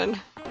be fun.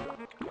 I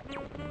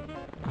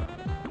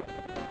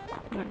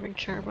don't even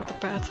care about the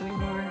bats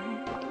anymore.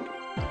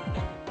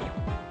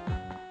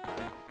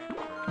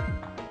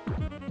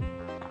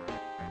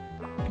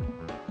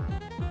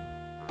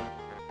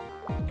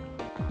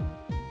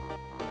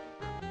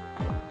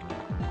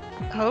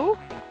 Oh?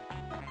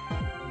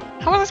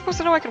 How was I supposed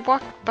to know I could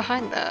walk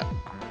behind that?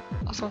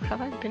 Also,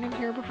 have I been in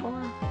here before?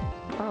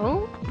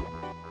 Oh?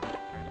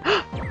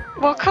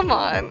 Well, come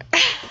on!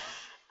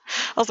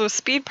 Also, a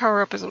speed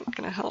power-up isn't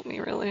gonna help me,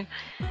 really.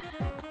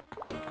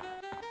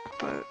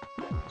 But...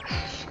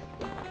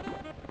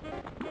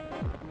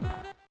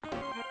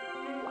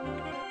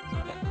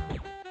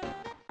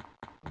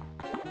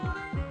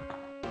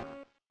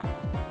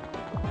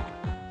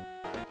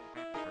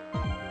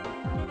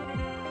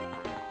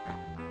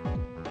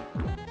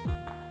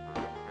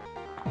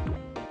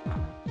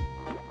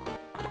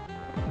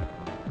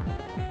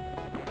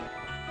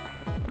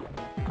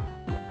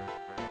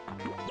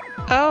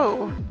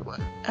 Oh!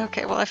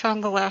 Okay, well I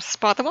found the last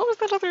spot. Then what was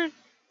that other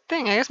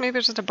thing? I guess maybe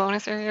it's just a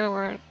bonus area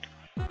where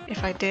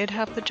if I did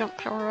have the jump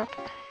power-up.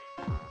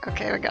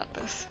 Okay, I got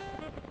this.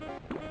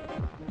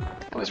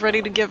 I was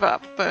ready to give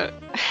up, but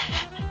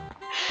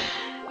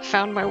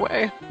found my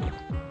way.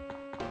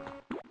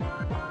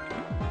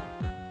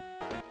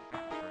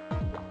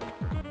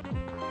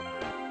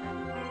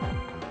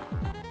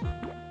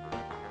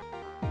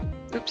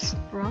 Oops,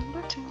 wrong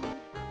button.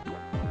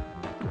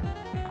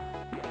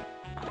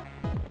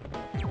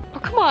 Oh,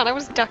 come on, I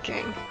was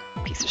ducking.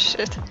 Piece of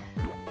shit.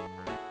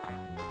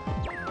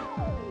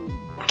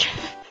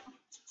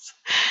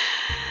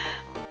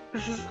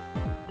 This is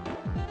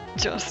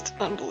just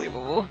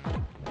unbelievable.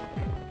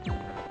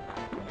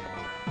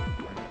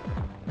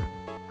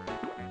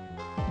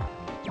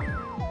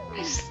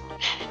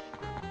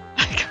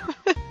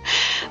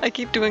 I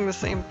keep doing the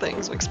same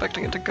things,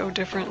 expecting it to go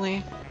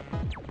differently.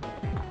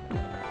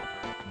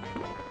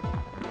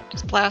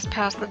 Just blast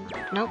past the...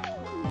 Nope.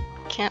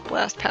 Can't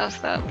blast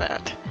past that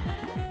bat.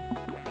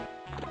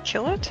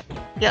 Kill it?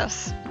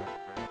 Yes.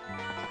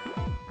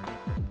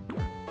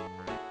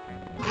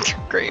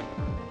 Great.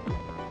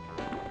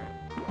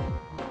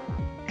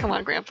 Come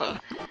on, Grandpa.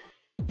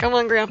 Come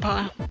on,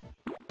 Grandpa.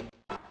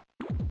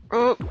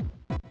 Oh.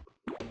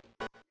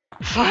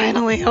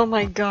 Finally! Oh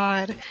my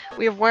god.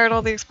 We have wired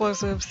all the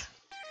explosives.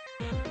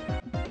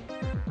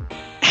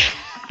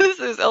 This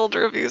is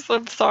elder abuse,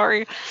 I'm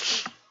sorry.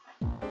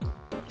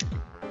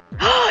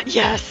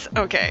 Yes!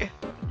 Okay.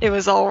 It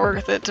was all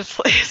worth it to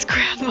play as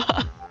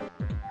Grandma.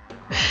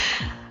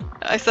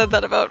 I said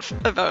that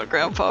about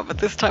Grandpa, but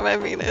this time I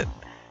mean it.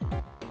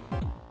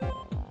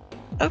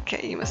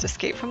 Okay, you must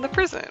escape from the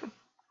prison.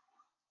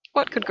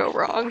 What could go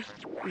wrong?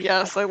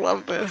 Yes, I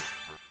love this.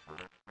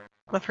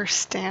 Love her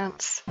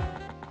stance.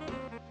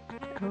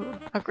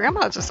 Oh,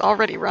 Grandma's just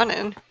already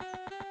running.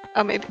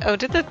 Oh, maybe. Oh,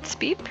 did the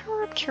speed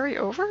power up carry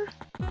over?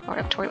 Oh, I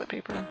have toilet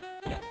paper.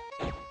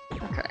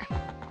 Okay.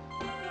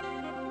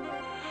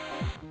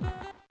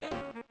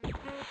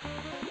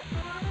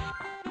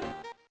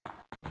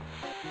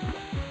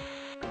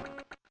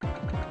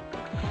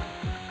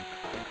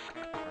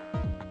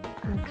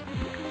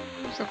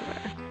 Who's over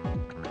there?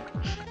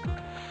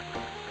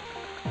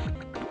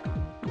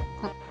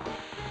 Oh.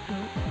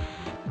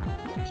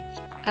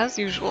 As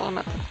usual, I'm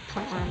at the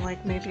point where I'm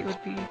like, maybe it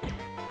would be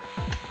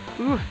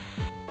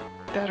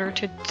better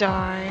to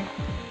die.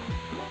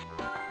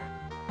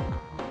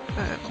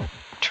 But I'll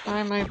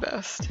try my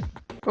best.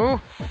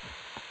 Oh!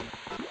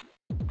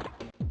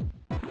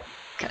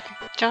 Okay,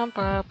 jump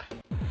up.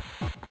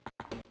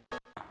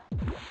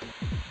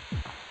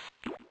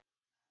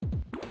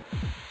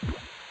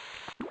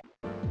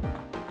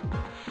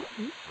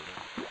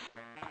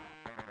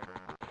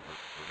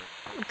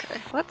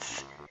 Okay,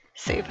 let's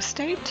save a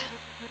state.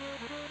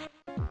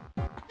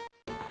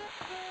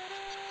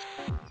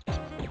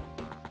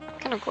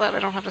 Kind of glad I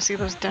don't have to see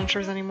those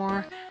dentures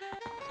anymore.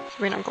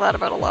 I mean, I'm glad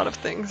about a lot of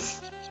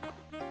things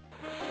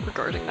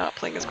regarding not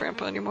playing as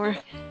Grandpa anymore.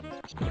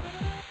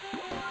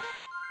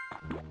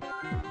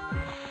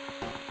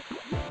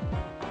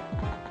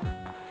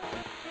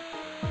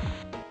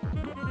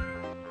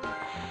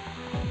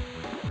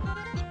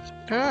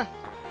 Ah!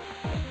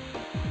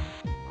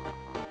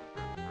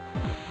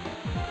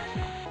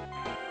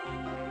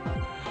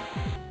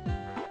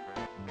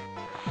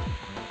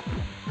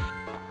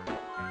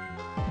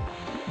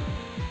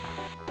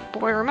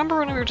 Boy, remember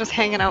when we were just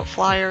hanging out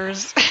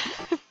flyers?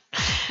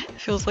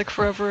 Feels like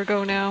forever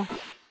ago now.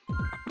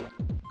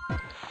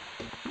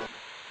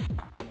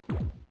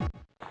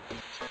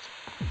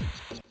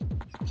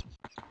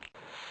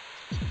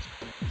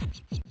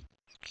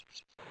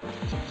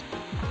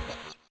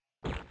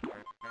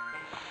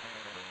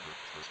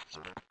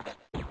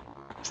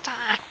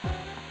 Stop!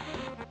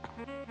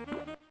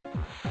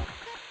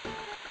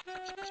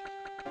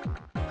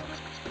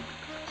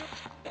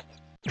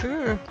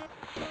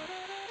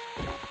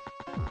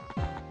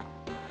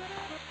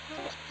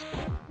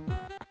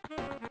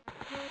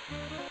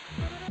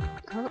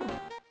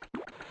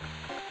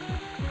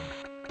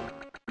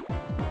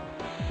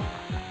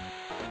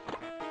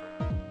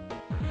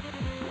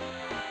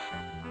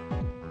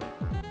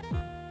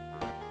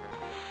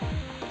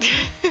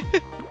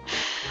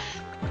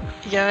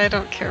 Yeah, I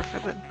don't care for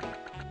the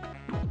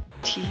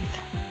teeth.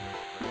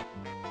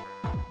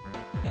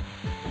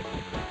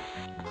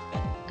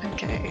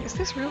 Okay, is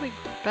this really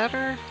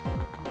better?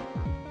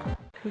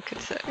 Who could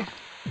say?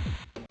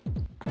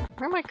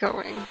 Where am I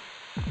going?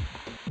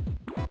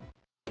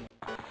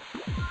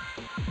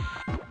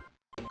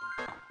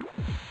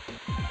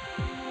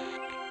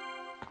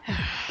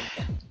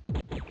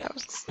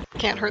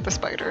 Can't hurt the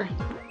spider.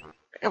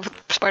 If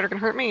the spider can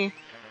hurt me.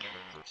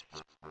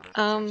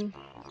 I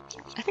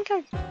think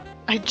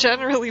I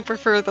generally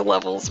prefer the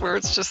levels where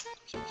it's just...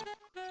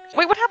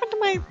 Wait, what happened to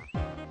my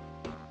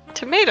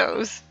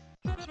tomatoes?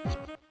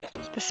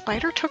 The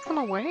spider took them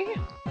away?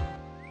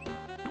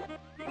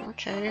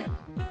 Okay.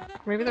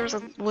 Maybe there was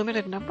a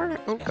limited number?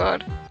 Oh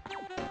god.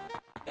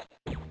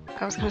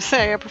 I was gonna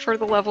say, I prefer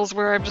the levels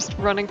where I'm just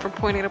running from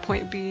point A to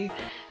point B,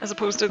 as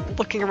opposed to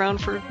looking around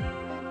for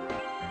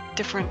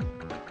different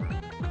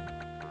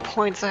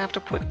points I have to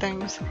put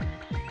things.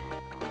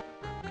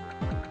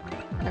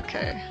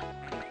 Okay.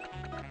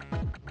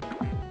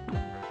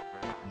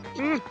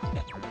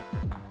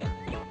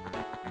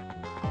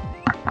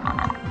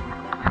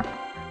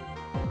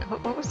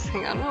 What was...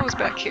 hang on, what was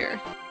back here?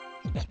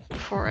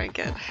 Before I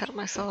get ahead of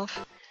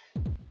myself.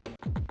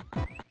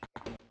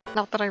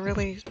 Not that I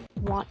really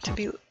want to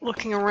be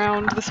looking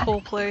around this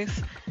whole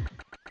place.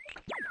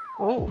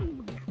 Oh.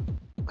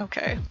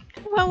 Okay.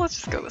 Well, let's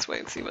just go this way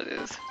and see what it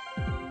is.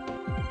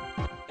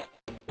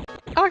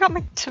 Oh, I got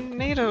my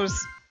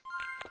tomatoes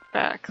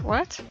back.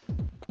 What?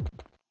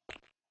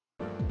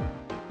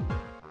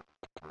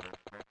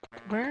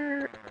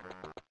 Where?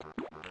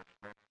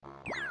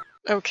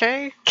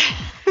 Okay.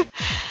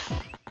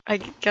 I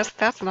guess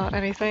that's not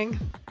anything.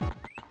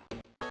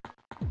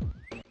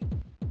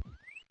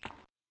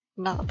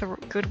 Not the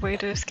good way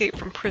to escape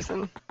from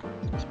prison.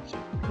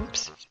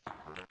 Oops.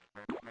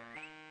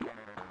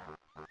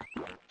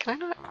 Can I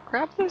not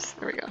grab this?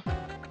 There we go.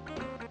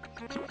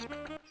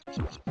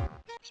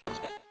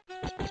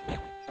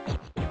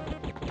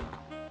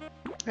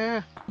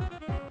 Yeah.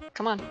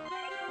 Come on.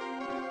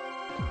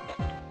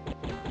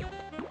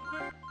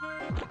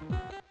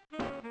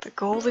 The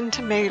golden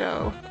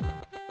tomato.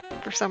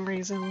 For some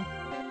reason.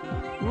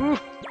 Ooh.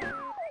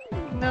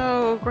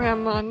 No,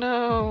 Grandma,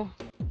 no.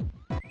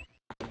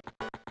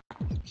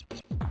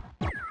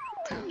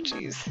 Oh,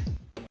 jeez.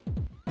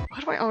 Why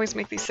do I always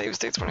make these save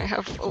states when I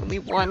have only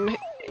one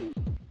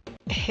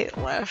hit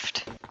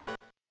left?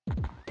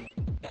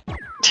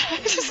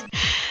 Let's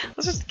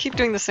just keep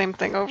doing the same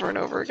thing over and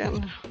over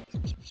again.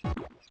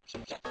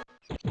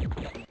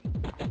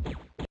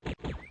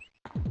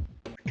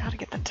 Gotta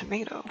get that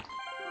tomato.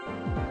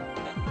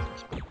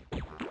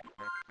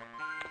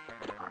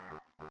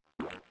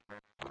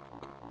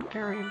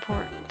 Very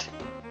important.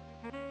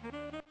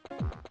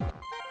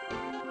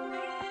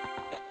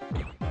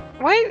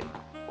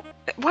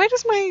 Why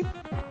does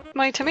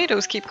my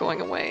tomatoes keep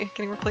going away,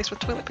 getting replaced with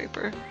toilet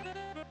paper?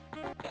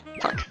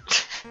 Fuck.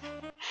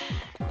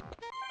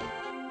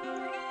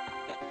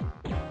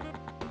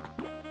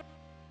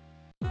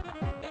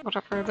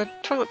 Whatever, the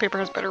toilet paper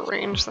has better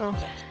range, so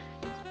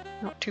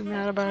not too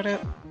mad about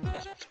it.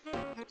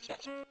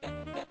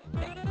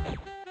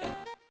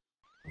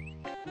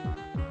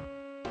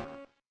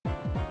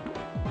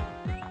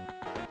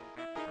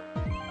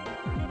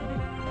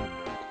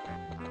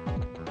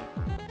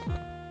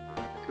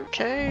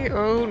 Okay,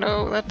 oh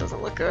no, that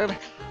doesn't look good.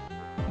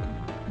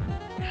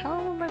 How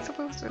am I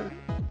supposed to...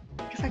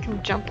 I guess I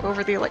can jump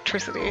over the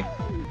electricity.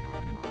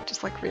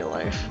 Just like real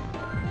life.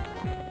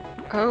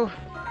 Oh.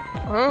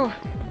 Oh!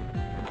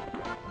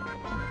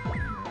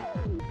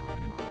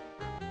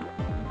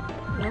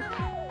 Nope.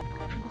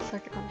 A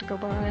second one to go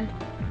by.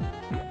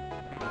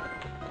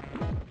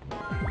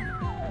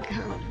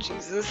 Oh,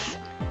 Jesus.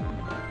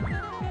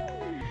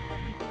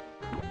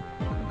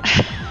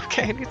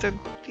 Okay, I need to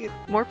be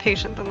more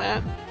patient than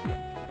that.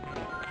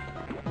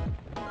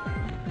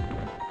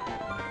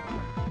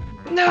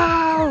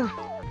 No!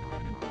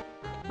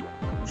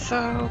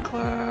 So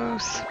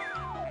close.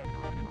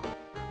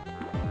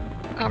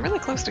 I'm really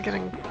close to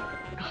getting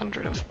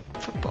 100 of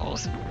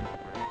footballs.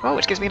 Oh,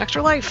 which gives me an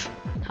extra life!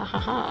 Ha ha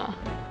ha.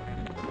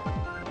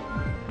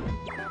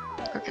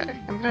 Okay,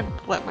 I'm gonna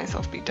let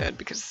myself be dead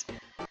because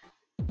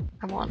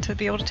I want to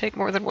be able to take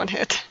more than one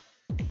hit.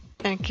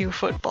 Thank you,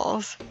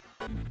 footballs.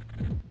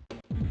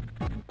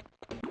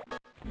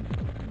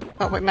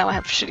 Oh, but now I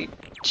have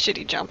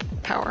shitty jump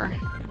power.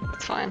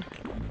 It's fine.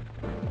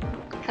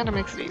 Kinda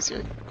makes it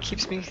easier.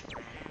 Keeps me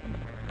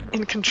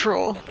in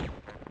control.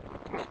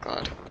 Oh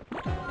god.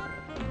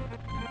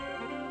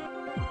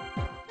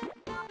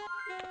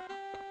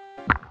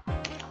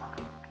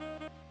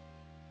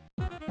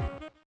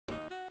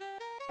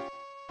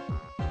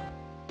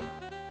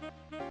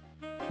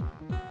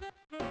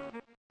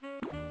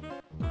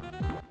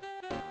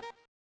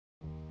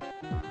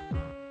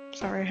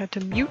 Sorry, I had to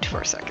mute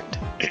for a second.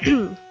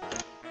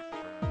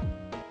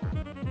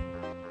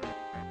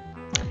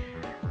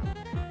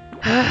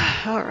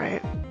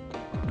 Alright.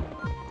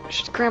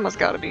 Grandma's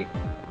gotta be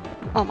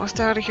almost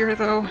out of here,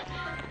 though.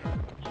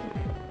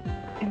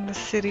 the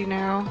city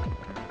now.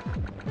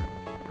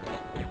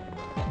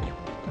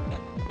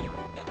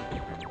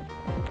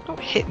 Don't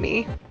hit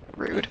me.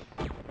 Rude.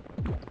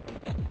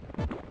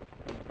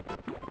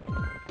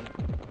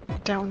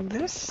 Down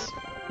this?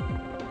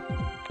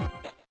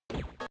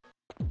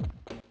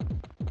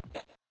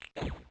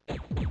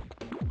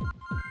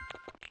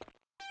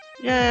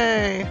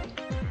 Yay!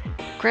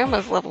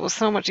 Grandma's level was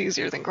so much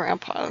easier than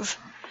Grandpa's.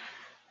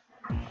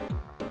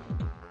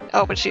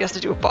 Oh, but she has to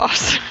do a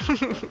boss.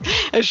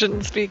 I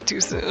shouldn't speak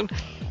too soon.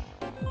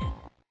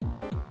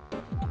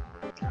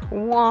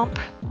 Womp.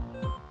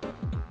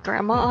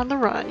 Grandma on the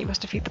run. You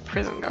must defeat the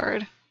prison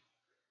guard.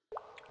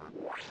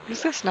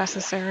 Is this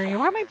necessary?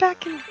 Why am I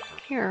back in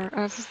here?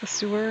 Oh, is this the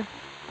sewer?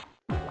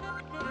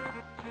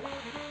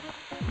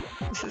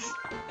 This is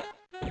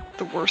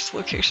the worst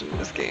location in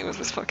this game, is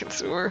this fucking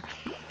sewer.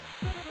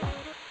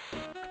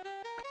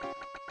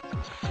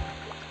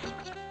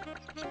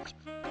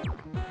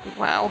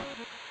 Wow.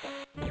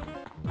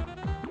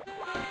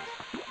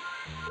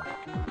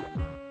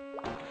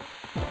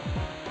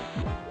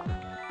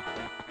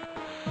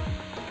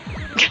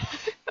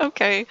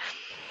 Okay.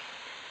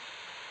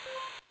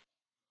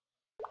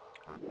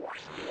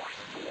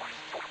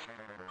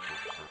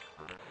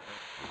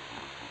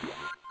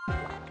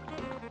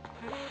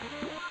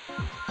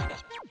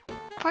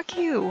 Fuck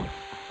you.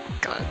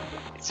 God,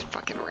 these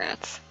fucking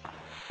rats.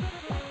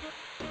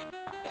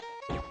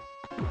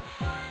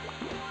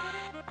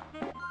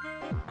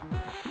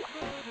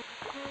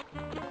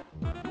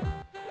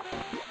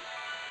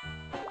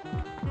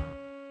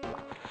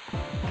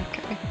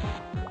 Okay.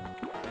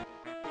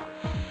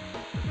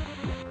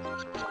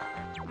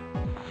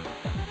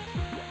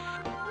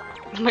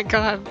 Oh my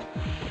god.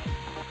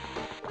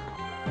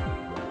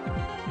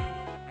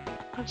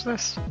 What's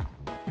this?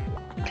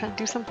 Can I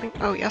do something?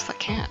 Oh, yes, I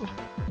can.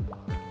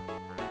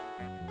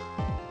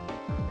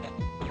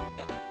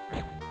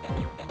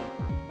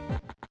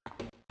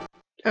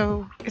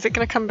 Oh, is it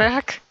gonna come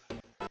back?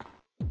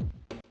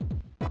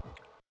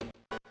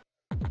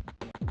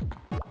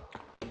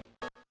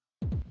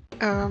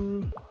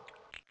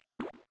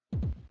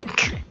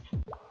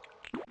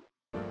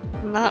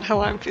 Not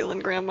how I'm feeling,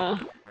 Grandma.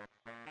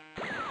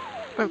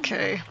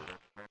 Okay.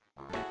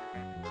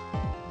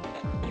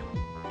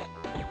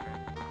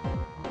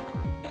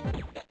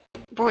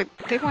 Boy,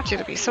 they want you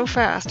to be so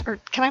fast. Or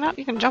can I not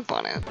even jump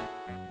on it?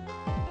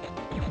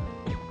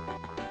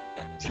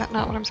 Is that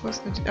not what I'm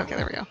supposed to do? Okay,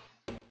 there we go.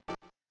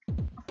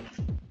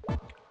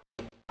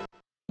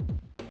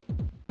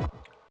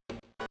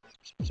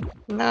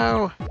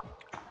 No!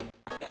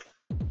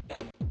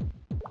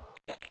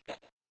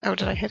 Oh,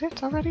 did I hit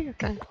it already?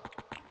 Okay.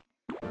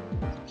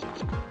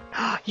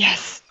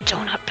 Yes!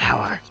 Donut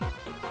power!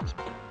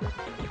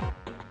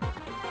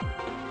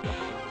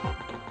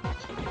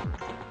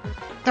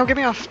 No, get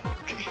me off!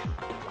 Okay.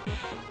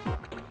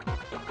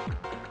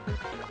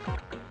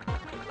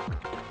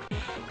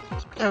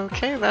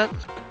 Okay, that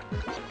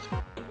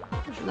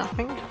is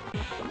nothing.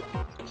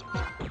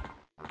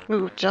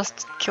 Ooh,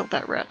 just killed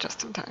that rat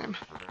just in time.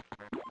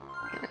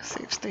 Okay,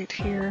 save state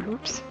here.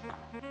 Oops.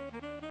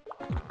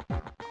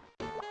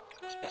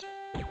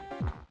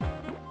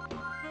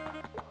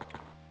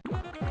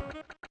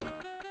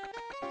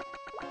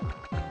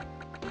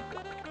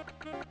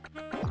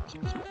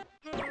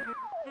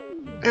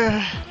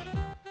 Ugh.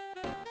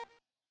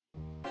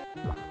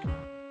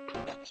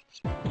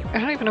 I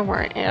don't even know where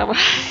I am. I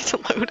need to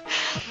load.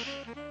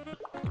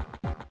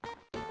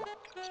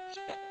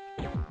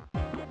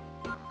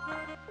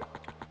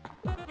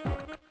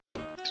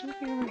 Should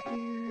be over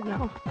here.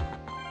 No.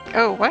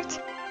 Oh,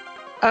 what?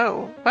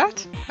 Oh,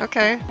 what?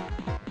 Okay.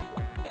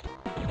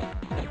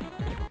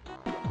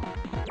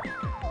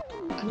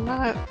 I'm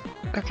not...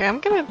 Okay, I'm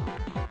gonna...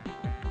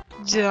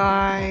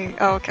 die...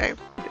 Oh, okay.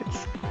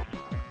 It's...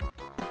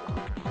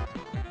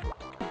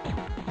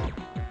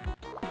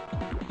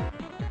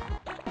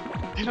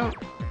 I don't...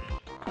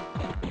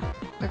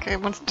 Okay,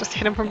 once just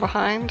hit him from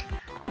behind.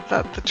 Is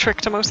that the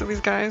trick to most of these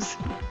guys?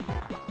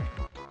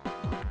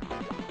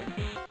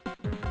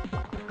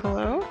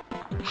 Hello?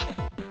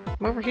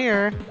 I'm over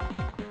here.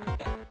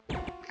 I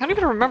don't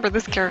even remember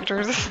this character.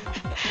 Is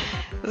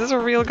this a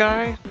real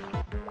guy?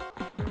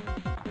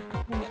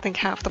 I don't think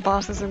half the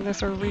bosses in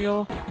this are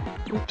real.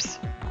 Oops.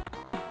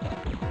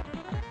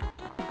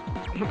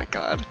 Oh my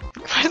god.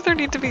 Why does there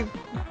need to be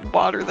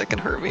water that can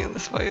hurt me in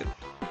this fight?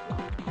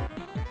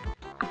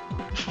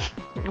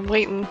 I'm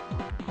waiting.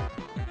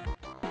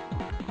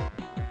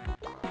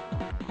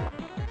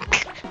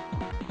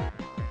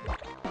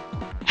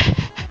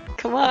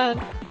 Come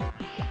on.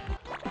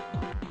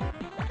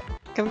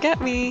 Come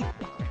get me.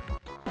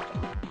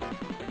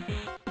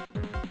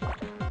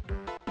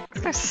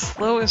 This guy's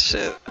slow as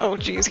shit. Oh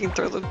geez, you can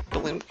throw the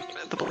balloons,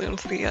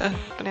 the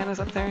bananas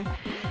up there.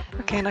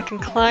 Okay, and I can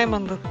climb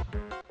on the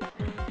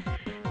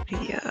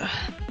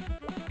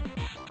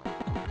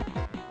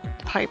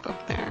pipe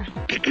up there.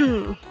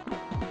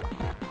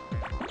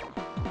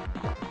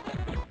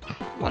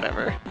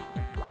 Whatever.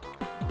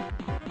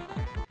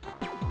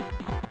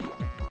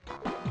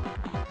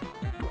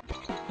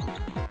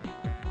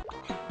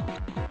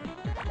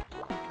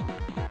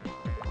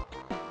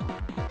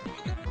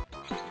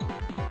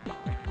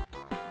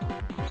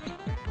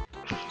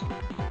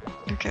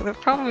 Okay, the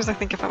problem is I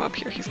think if I'm up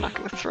here, he's not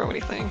going to throw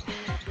anything. So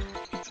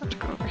I have to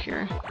go over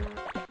here.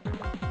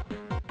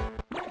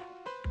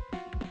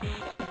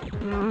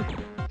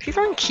 Is he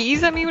throwing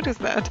keys at me? What is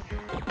that?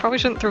 Probably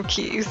shouldn't throw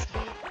keys.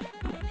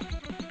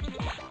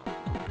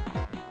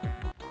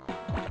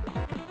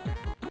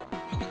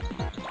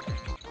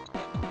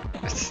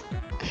 This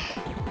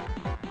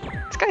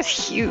guy's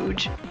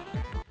huge.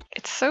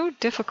 It's so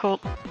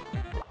difficult.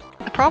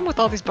 The problem with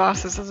all these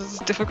bosses is it's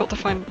difficult to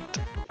find,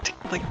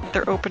 like,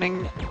 their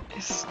opening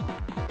is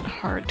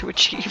hard to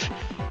achieve.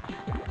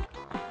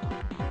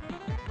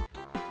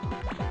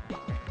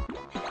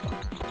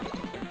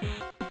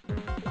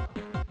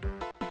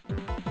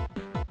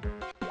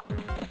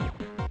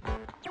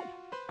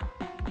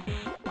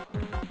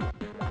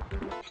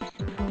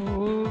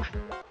 Ooh.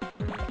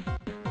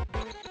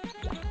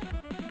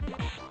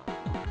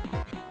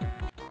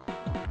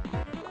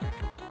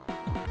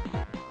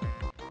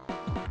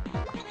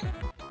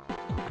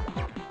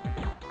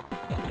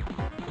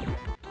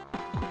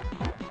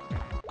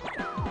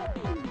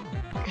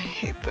 I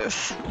hate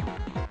this.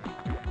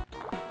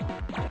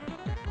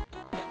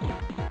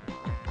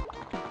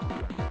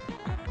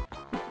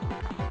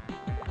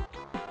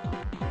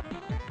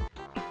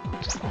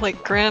 Just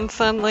like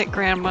grandson, like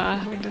grandma,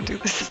 having to do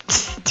this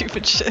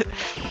stupid shit.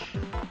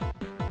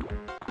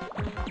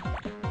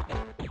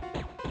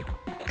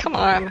 Come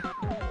on.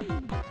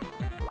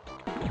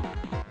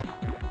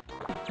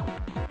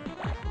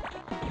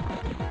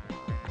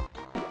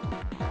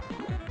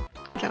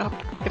 Get up,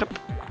 get up.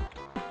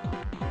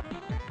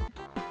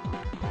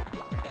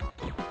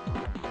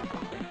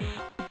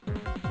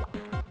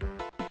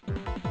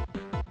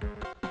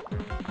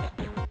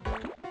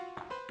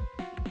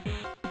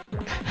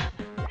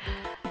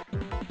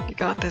 You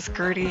got this,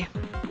 Gertie.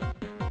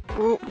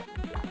 Ooh.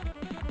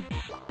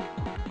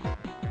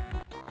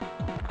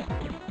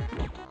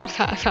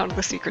 I found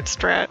the secret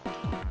strat.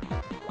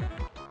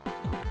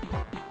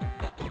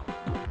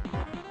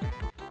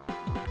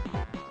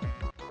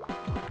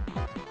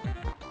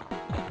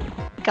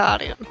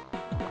 Got him.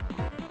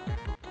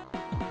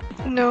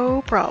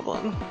 No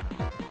problem.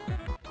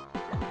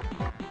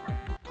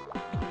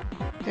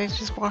 He's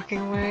just walking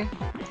away.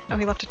 Oh,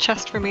 he left a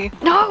chest for me.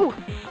 No!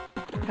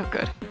 Oh,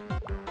 good.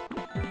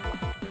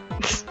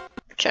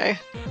 Okay.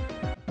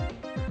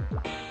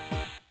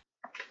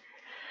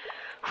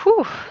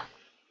 Whew.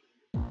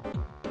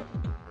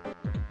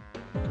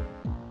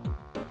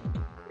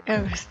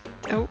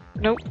 Oh,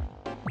 nope.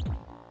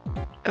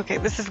 Okay,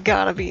 this has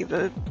gotta be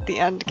the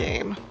end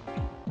game.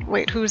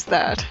 Wait, who's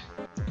that?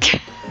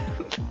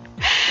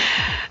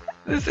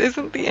 This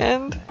isn't the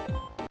end?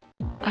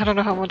 I don't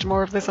know how much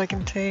more of this I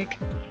can take.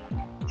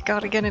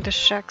 Gotta get into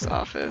Shaq's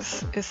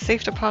office. His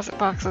safe deposit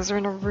boxes are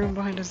in a room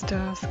behind his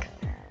desk.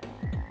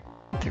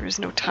 There is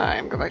no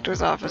time. Go back to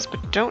his office,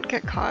 but don't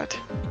get caught.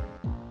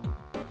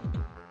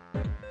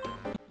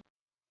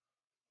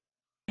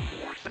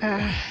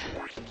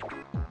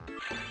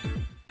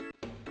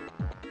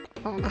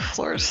 Oh, the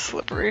floor is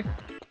slippery.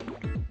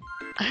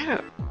 I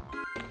don't...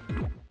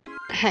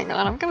 Hang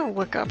on, I'm gonna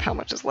look up how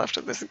much is left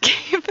of this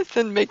game and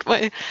then make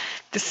my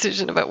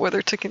decision about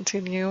whether to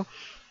continue.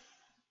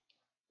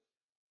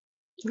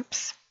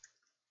 Oops.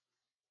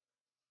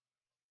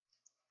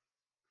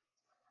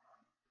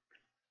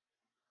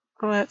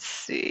 Let's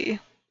see.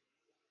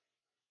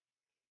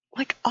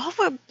 Like, all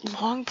the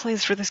long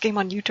plays for this game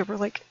on YouTube are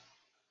like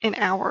an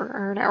hour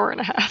or an hour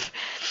and a half.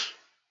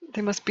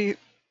 They must be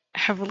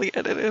heavily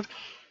edited.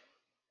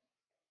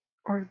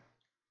 Or...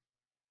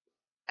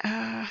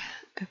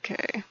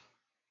 okay.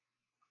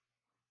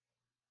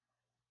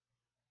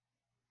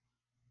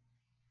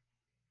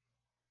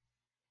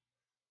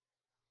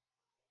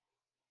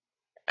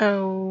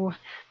 Oh,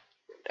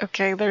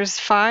 okay, there's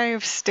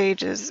 5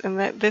 stages, and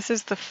this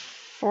is the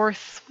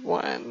 4th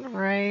one,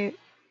 right?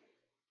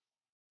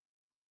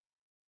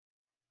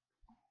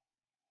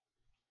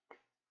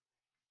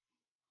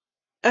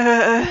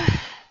 I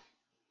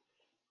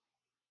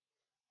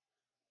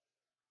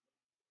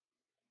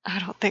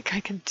don't think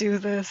I can do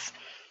this.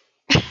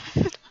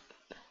 This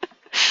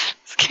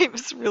game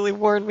has really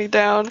worn me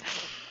down.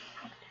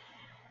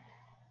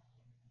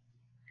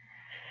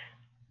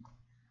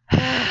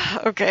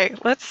 Okay,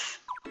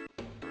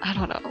 I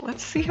don't know,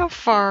 let's see how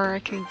far I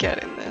can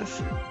get in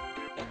this.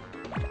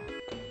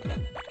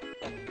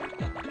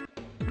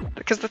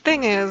 Because the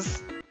thing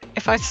is,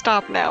 if I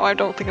stop now, I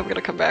don't think I'm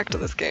gonna come back to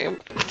this game.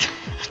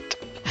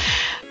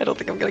 I don't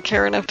think I'm gonna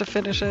care enough to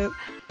finish it.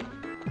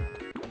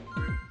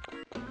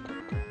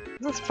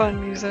 That's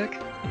fun music.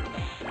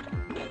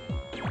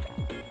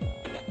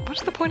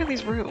 What's the point of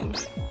these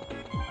rooms?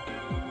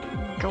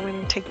 Go in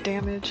and take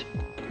damage.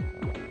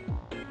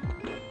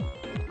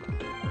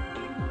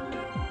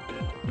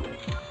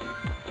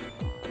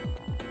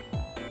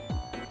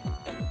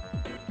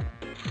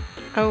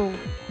 Oh.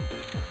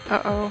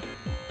 Uh-oh.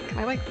 Can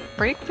I, like,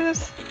 break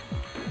this?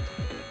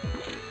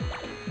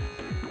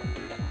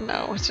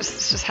 No, it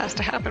just has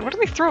to happen. What are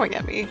they throwing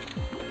at me?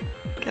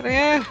 Get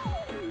in!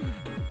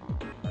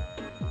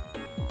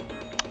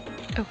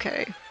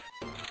 Okay.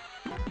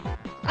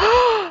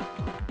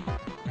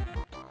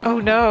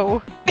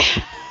 no.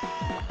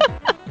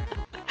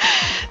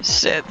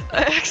 Shit,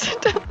 I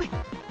accidentally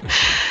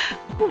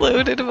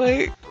loaded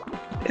my...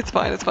 It's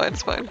fine, it's fine,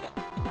 it's fine.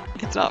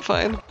 It's not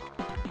fine.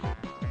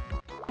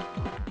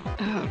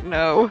 Oh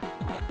no.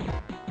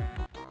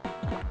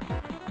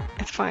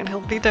 It's fine,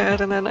 he'll be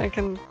dead and then I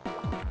can...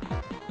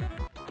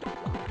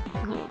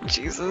 Oh,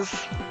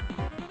 Jesus.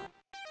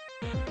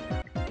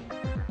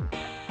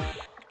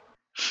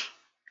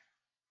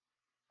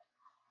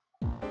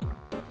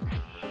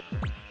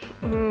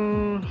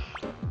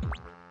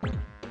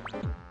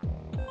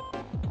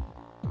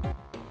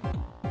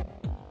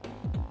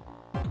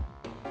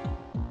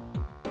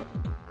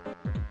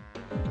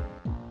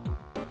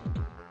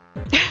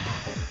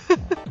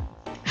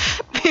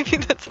 Maybe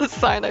that's a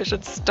sign I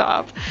should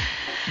stop.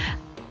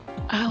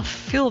 I'll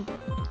feel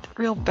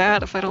real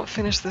bad if I don't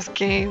finish this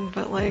game,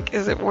 but like,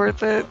 is it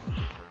worth it?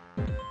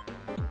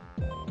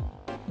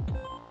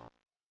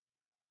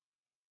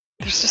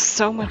 There's just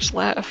so much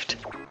left.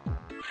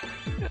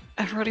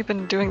 I've already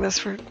been doing this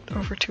for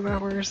over 2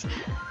 hours.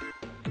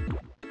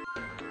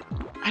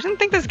 I didn't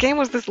think this game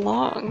was this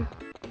long.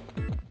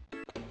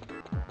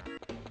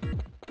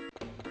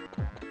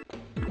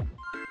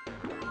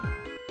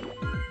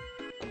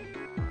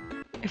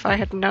 If I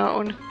had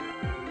known.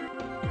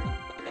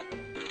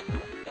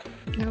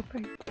 Nope.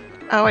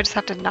 Oh, I just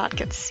have to not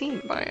get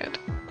seen by it.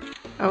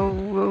 Oh,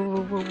 whoa,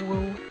 whoa, whoa,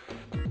 whoa.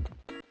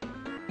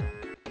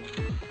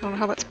 I don't know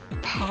how that's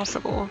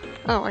possible.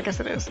 Oh, I guess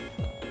it is.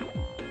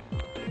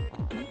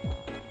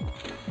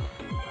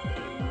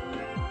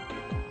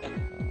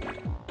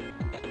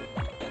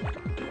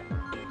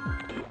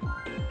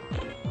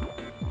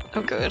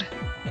 Oh, good.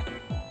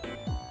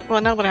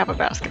 Well, now that I have a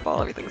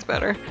basketball, everything's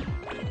better.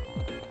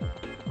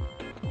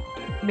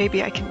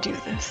 Maybe I can do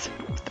this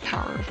with the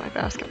power of my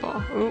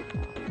basketball. Ooh.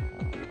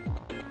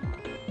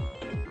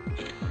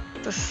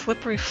 The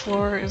slippery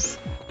floor is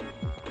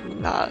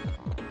not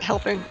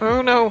helping.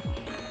 Oh no!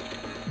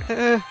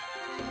 This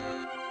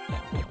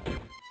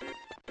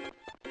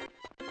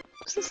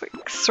is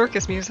like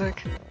circus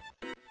music.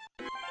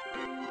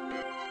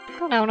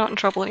 Oh no, I'm not in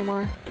trouble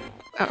anymore.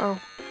 Uh-oh.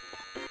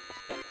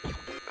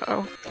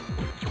 Uh-oh.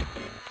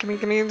 Gimme.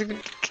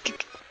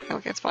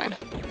 Okay, it's fine.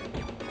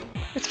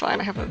 It's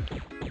fine, I have a...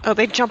 Oh,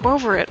 they jump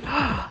over it!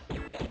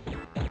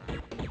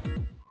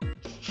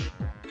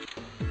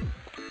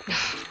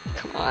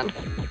 Come on.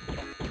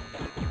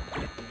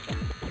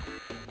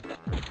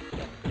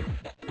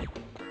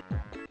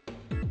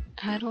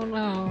 I don't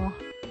know.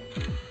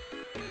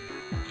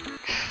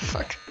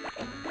 Fuck.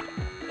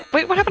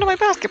 Wait, what happened to my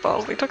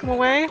basketballs? They took them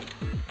away?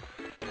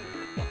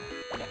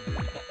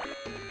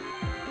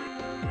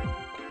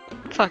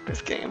 Fuck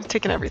this game. It's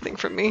taking everything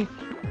from me.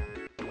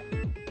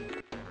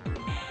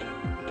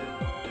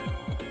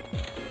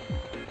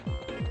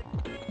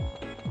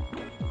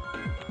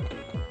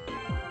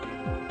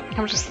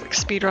 I'm just like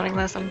speedrunning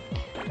this.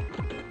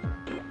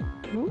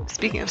 Ooh,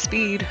 speaking of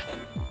speed.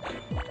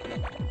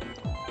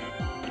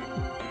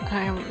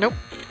 Nope.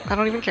 I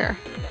don't even care.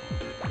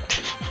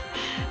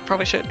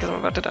 Probably should, because I'm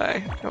about to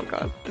die. Oh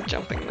god, the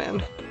jumping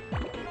man.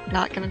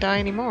 Not gonna die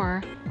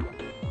anymore.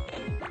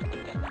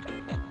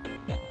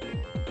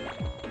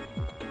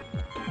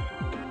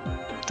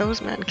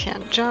 Those men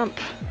can't jump.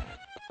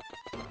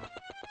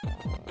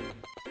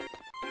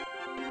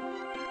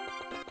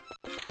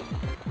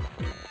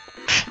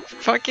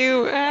 Fuck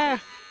you!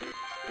 Ah.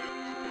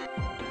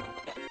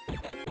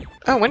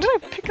 Oh, when did I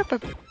pick up a...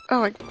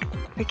 Oh, I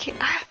can't...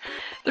 Ah,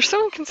 they're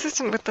so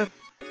inconsistent with the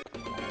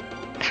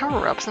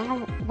power-ups. I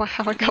don't know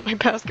how I got my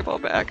basketball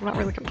back. I'm not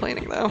really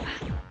complaining, though.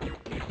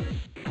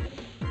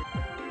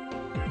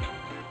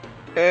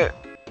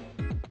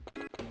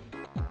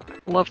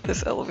 Love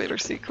this elevator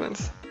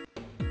sequence.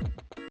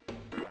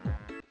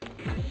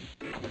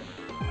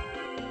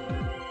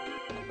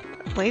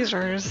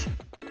 Lasers.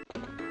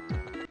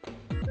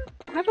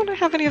 Why don't I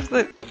have any of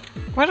the...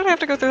 Why did I have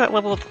to go through that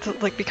level to,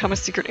 like, become a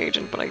secret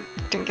agent, but I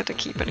didn't get to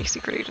keep any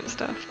secret agent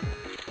stuff?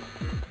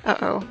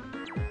 Uh-oh.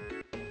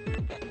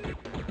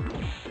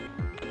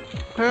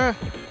 I'm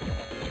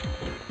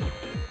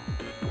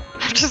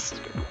just...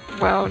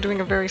 Wow,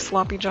 doing a very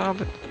sloppy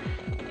job at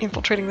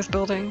infiltrating this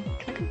building.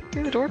 Can I come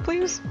through the door,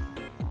 please?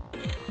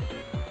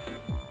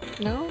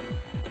 No?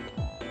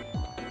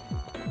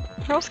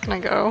 Where else can I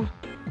go?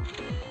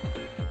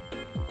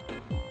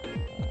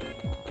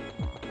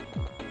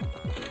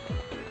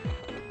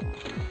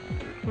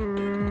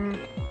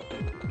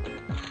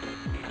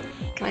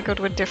 Can I go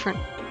to a different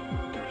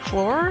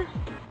floor?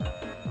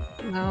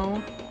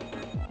 No.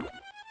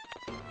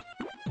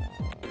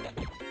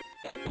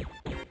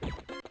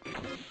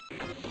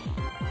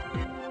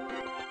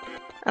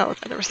 Oh,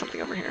 there was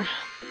something over here.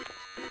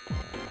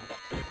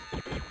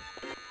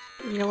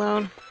 Leave me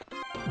alone.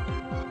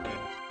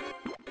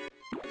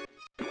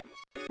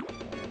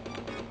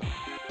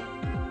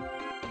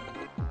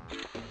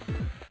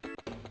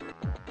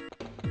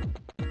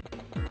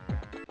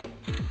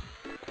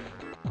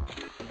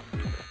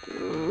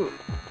 Ooh.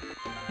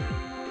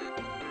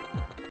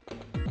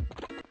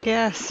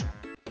 Yes.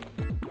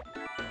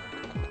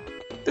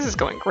 This is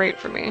going great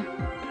for me.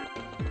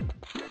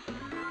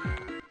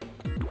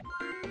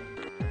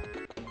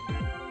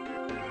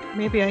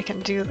 Maybe I can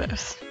do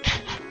this.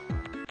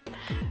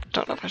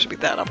 Don't know if I should be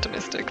that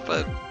optimistic,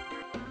 but...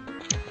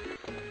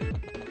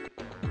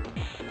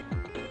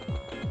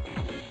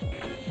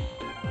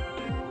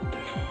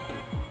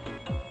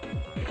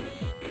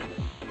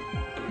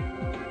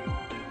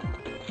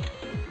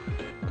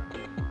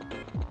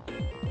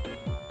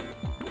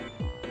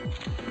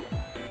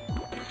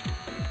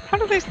 How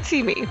do they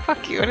see me?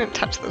 Fuck you, I didn't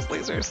touch those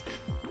lasers.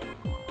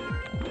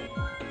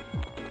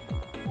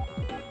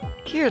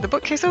 Here, the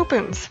bookcase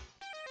opens!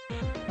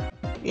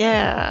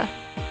 Yeah.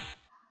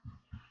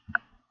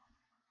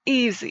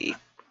 Easy.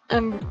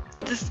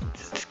 This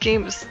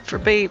game is for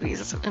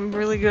babies. I'm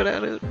really good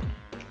at it.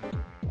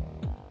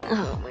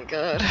 Oh my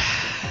god.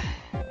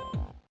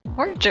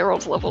 Why are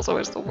Gerald's levels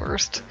always the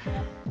worst?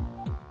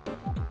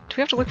 Do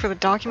we have to look for the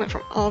document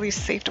from all these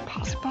safe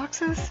deposit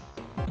boxes?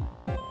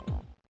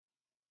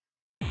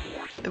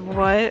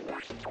 What?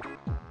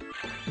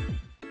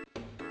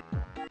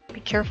 Be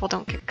careful,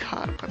 don't get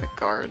caught by the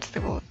guards. They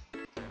will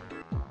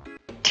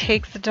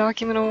take the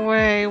document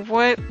away.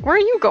 What? Where are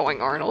you going,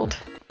 Arnold?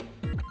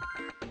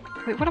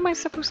 Wait, what am I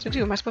supposed to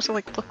do? Am I supposed to,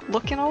 like,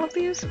 look in all of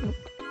these?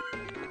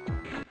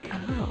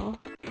 Oh.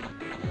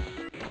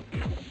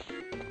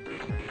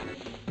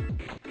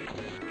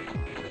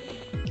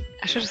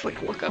 I should just,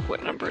 like, look up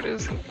what number it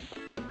is.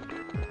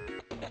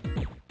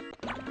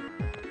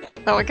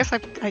 Oh, I guess I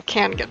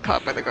can get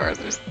caught by the guards.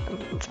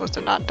 I'm supposed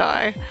to not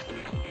die.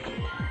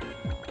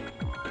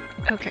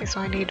 Okay, so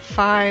I need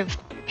 5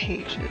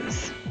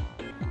 pages.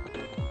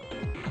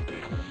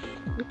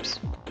 Oops.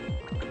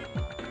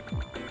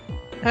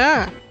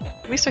 Ah!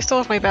 At least I still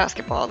have my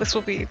basketball. This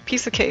will be a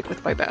piece of cake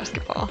with my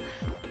basketball.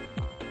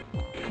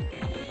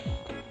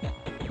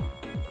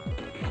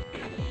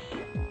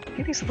 Look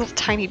at these little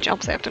tiny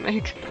jumps I have to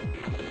make.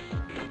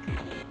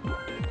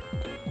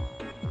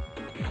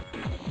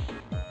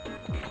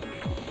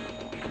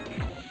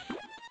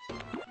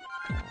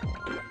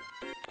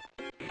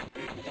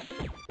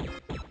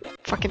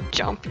 Fucking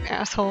jump,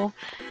 asshole.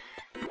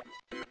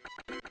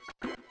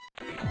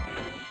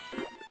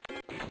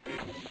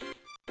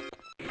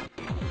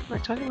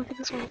 Right, do I look at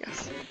this one?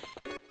 Yes.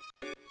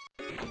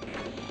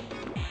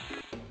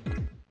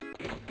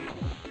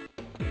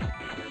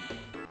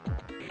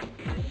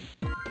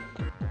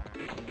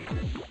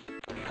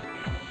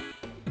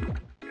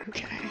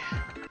 Okay.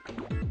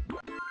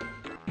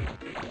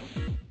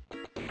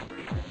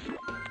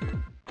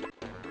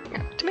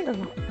 Yeah,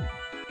 tomato.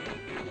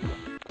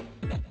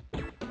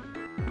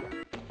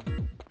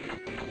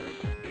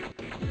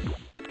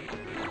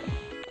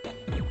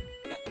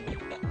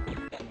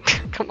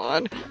 Come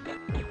on.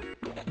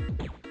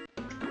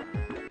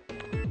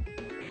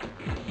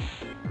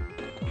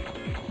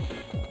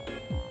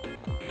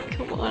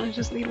 Come on, I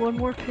just need one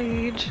more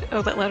page.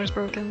 Oh, that ladder's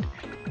broken.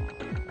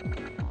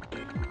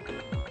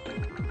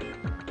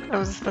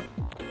 Oh, is this the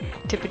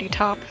tippity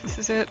top? This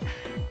is it?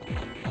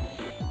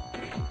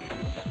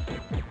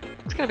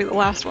 It's gonna be the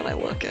last one I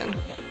look in.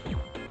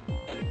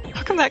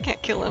 How come that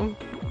can't kill him?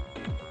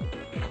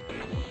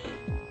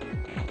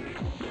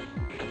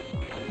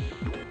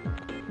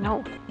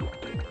 No.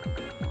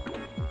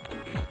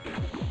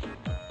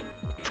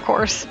 Of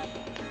course.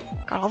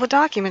 Got all the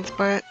documents,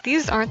 but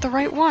these aren't the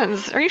right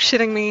ones. Are you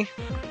shitting me?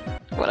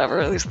 Whatever,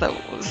 at least that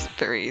was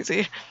very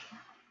easy.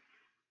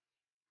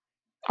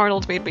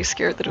 Arnold made me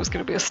scared that it was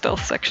going to be a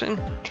stealth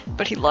section,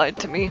 but he lied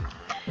to me.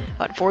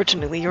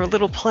 Unfortunately, your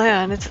little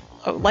plan, it's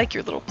like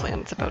your little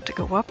plan, it's about to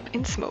go up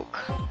in smoke.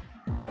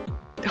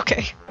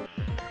 Okay.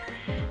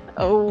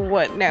 Oh,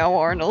 what now,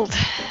 Arnold?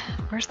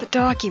 Where's the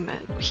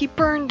document? He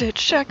burned it.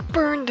 Shek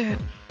burned it.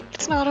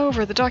 It's not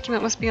over. The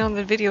document must be on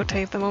the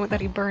videotape the moment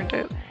that he burned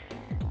it.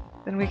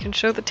 Then we can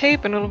show the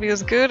tape and it'll be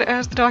as good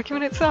as the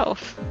document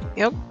itself.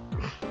 Yep.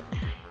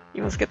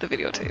 You must get the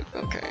videotape.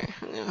 Okay.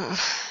 Ugh.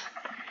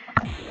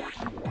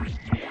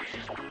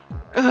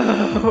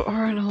 Oh,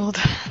 Arnold.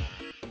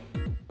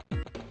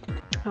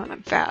 Oh, and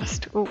I'm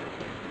fast. Ooh.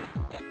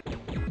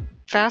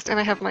 Fast, and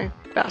I have my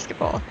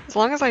basketball. As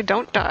long as I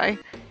don't die,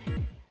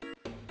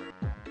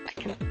 I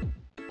can...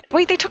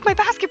 Wait, they took my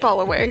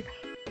basketball away!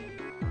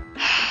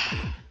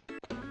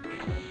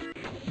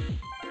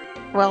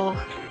 Well,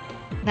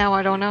 now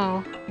I don't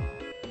know.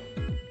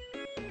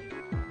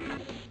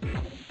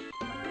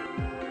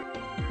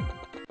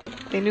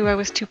 They knew I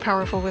was too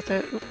powerful with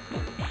it.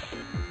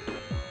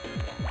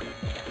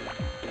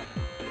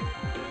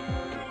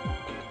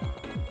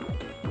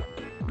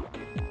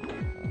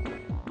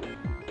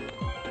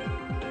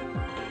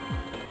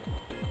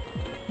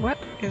 What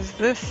is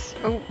this?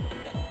 Oh.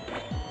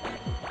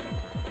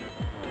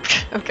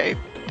 Okay,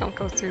 don't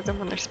go through them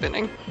when they're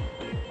spinning.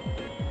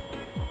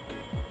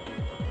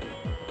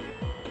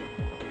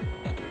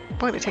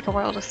 Boy, they take a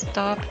while to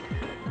stop.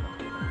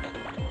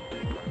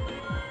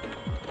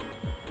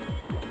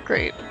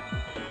 Great.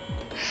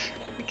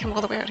 We come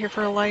all the way out here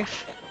for a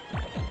life.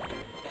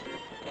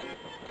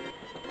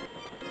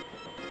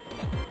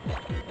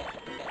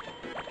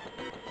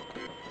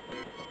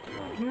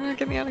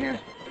 Give me out of here.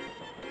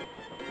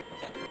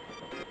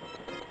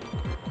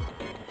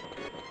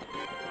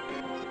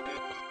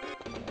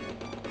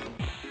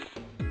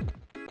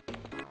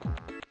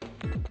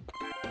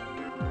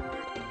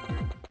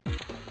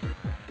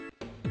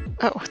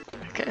 Oh,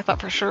 okay, I thought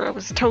for sure I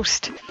was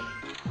toast.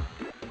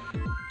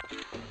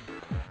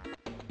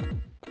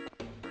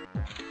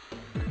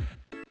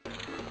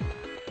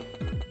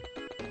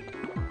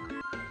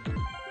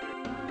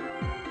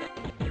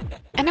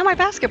 And now my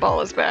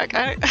basketball is back.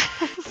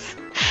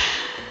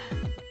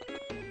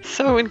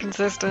 So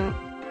inconsistent.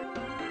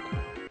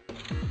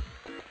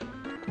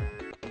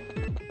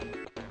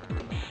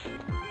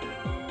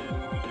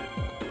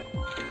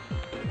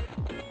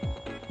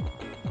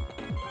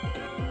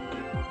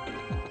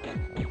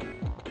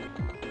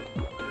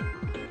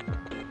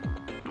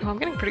 Oh, I'm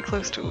getting pretty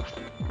close to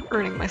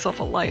earning myself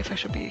a life. I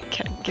should be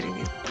getting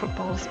these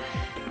footballs.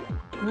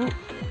 Ooh.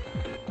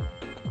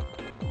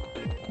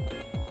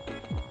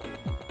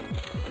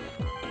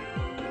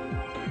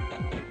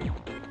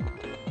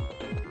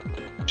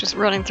 Just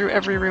running through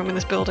every room in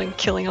this building,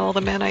 killing all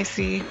the men I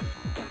see.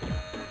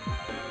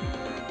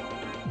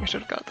 I should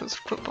have got those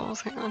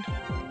footballs, hang on.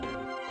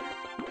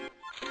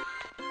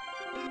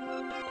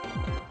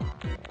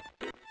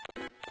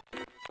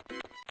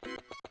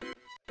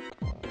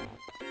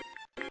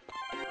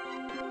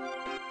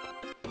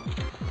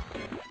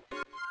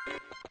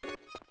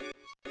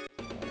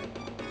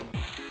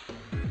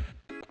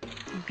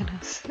 I'm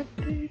gonna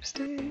save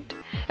state.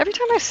 Every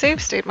time I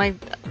save state, my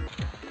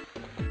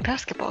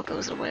basketball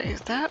goes away.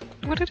 Is that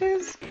what it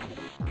is?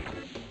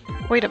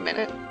 Wait a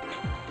minute.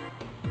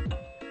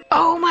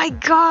 Oh my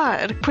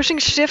god! Pushing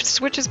shift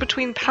switches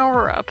between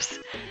power-ups.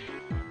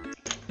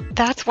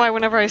 That's why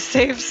whenever I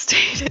save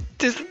state,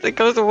 it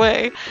goes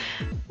away.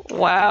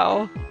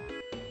 Wow.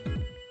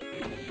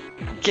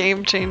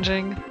 Game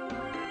changing.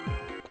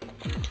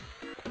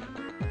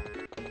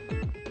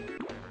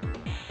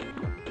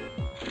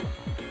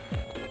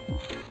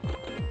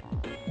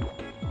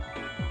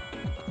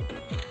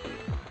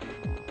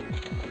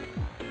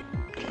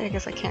 Okay, I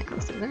guess I can't go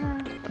through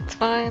there. That's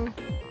fine.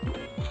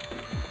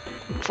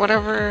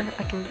 Whatever,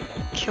 I can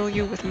kill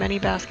you with many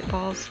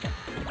basketballs.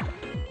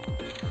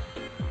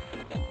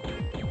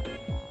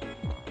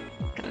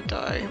 I'm gonna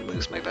die and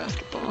lose my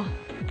basketball.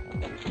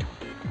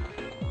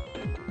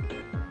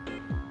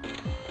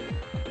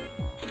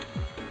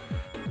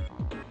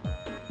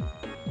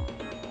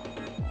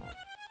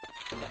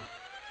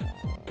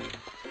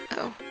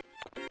 Oh.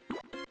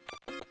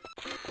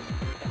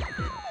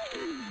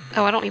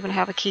 Oh, I don't even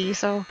have a key,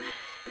 so...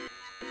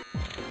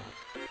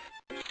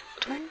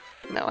 Do I?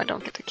 No, I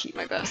don't get to keep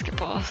my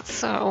basketball,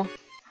 so...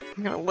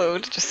 I'm gonna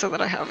load just so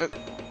that I have it.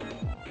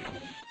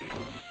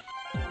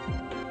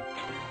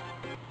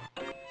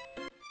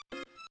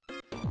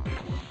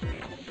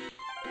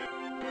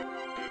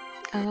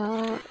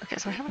 Okay,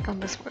 so I haven't gone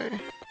this way.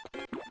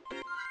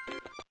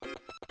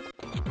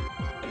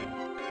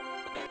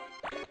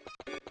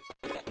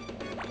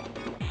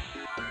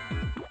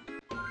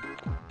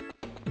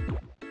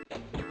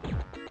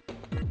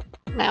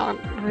 Now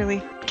I'm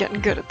really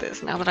getting good at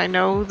this, now that I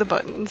know the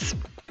buttons.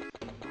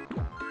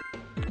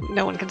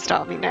 No one can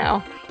stop me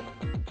now.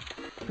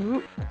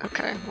 Ooh,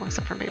 okay, well,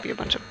 except for maybe a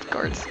bunch of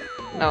guards.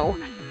 No.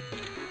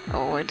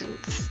 Oh, I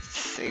didn't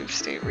save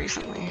state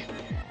recently.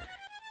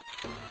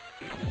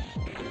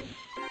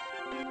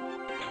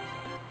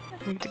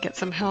 I need to get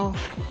some health.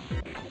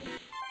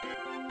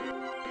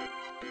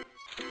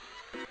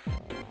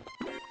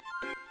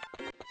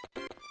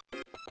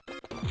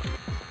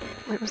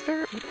 Wait, was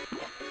there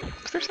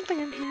something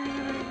in here?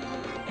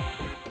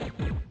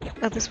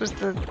 Oh, this was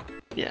the...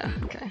 yeah,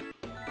 okay.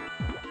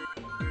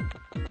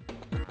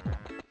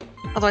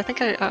 Although I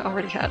think I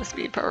already had a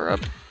speed power-up.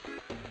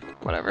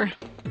 Whatever.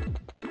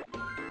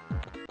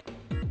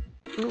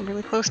 Ooh,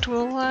 really close to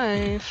a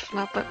life.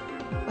 Not that...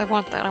 I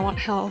want that, I want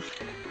health.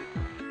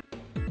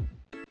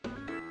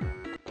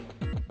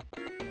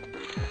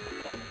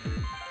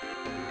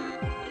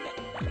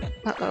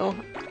 Uh-oh.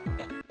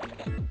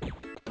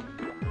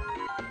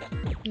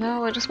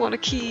 No, I just want a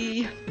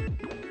key.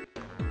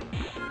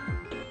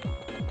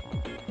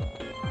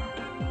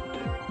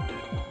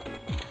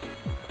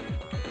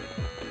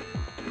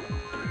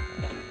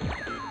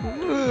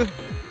 Ooh.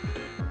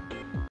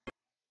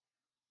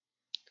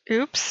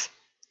 Oops.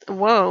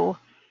 Whoa.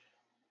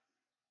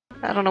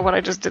 I don't know what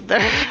I just did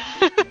there.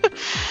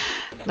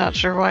 Not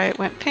sure why it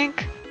went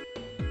pink.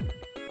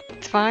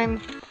 It's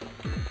fine.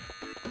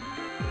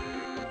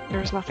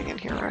 There's nothing in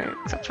here, right?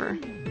 Except for...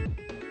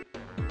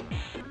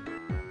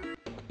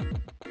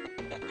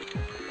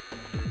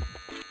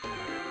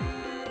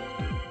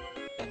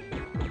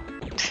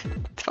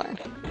 It's fine.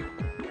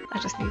 I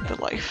just need the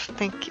life.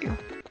 Thank you.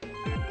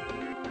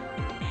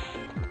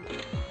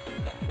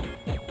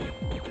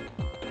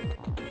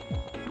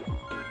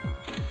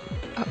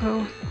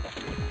 Uh-oh.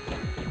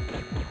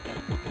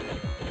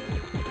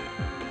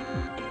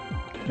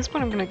 At this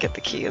point I'm gonna get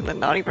the key and then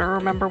not even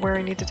remember where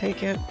I need to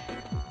take it.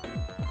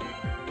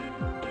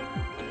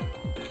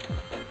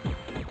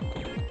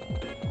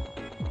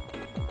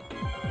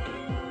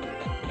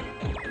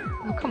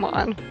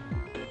 on.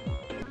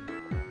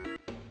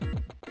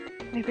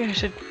 Maybe I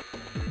should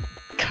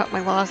cut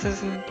my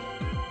losses and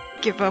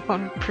give up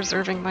on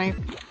preserving my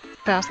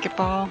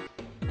basketball.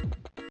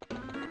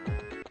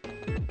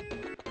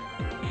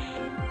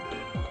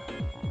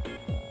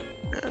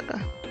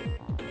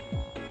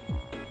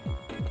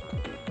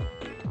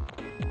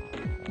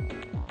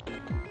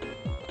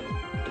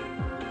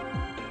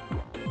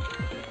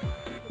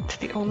 It's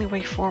the only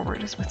way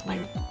forward is with my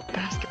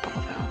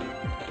basketball, though.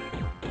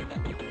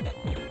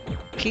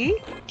 P?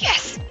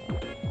 Yes!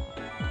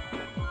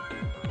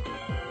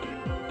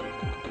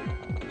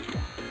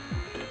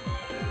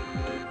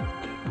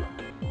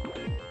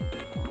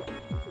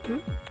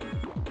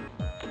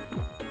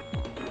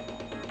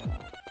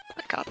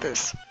 I got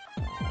this.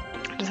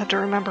 I just have to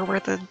remember where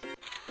the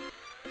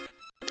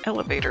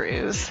elevator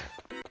is.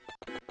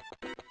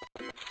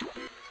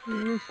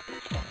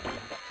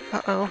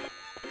 Uh-oh.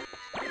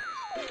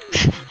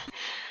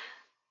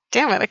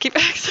 Damn it, I keep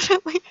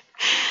accidentally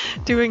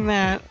doing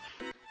that.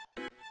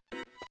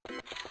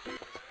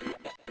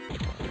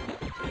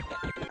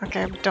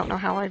 Okay, I don't know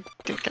how I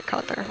did get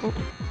caught there. Ooh.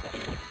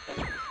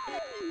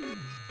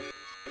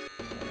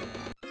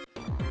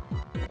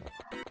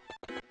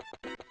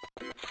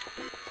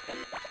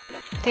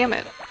 Damn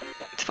it.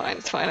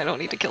 It's fine, I don't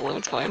need to kill him,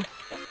 it's fine.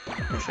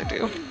 Yes, I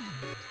do.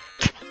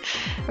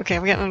 Okay,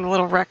 I'm getting a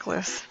little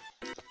reckless.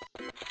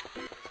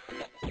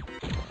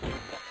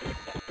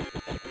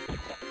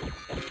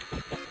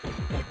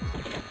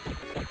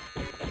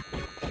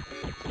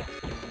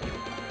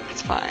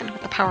 It's fine,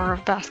 with the power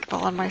of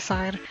basketball on my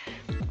side.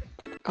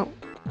 Oh.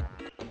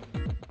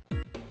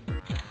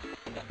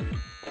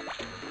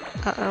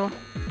 Uh-oh.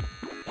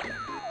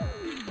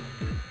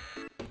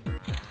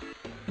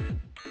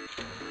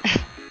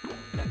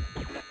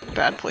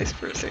 Bad place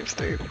for a safe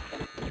state.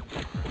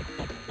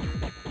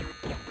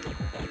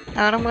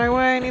 Out of my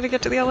way, I need to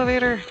get to the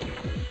elevator.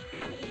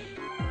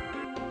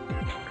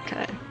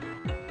 Okay.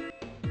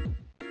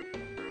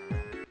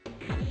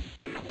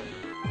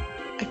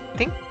 I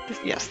think this,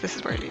 yes, this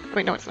is where I need,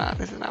 wait, no it's not.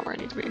 This is not where I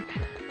need to be.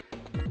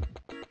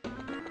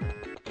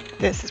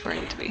 This is where I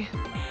need to be.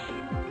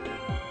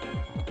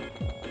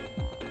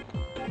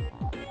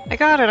 I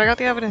got it, I got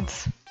the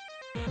evidence.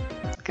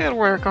 Good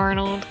work,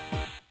 Arnold.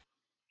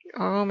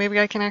 Oh, maybe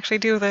I can actually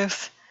do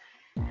this.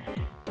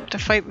 To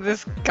fight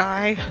this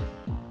guy.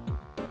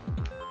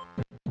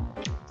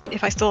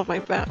 If I still have my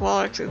well,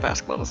 actually the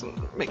basketball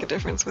doesn't make a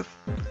difference with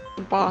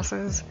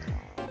bosses.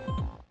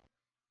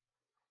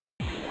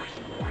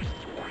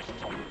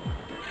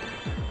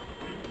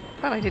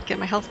 But I did get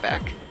my health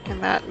back,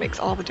 and that makes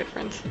all the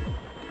difference.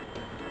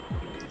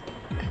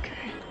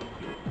 Okay.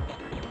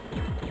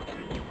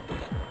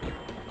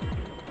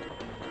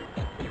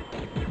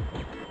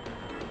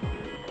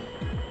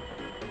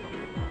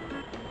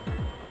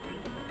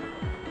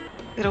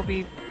 It'll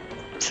be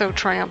so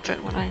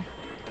triumphant when I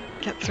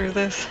get through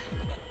this.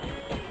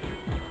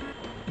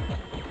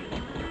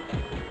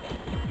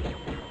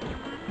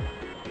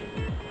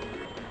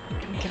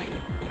 I'm getting,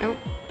 oh,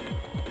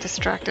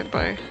 distracted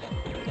by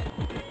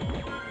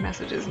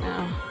messages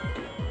now.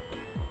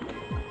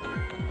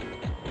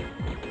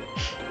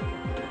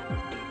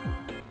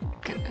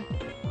 Gonna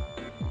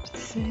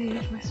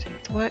save my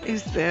state. What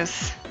is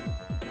this?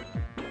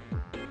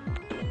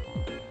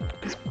 Am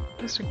I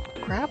supposed to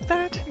grab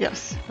that?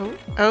 Yes.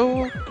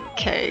 Oh,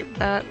 okay,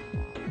 that...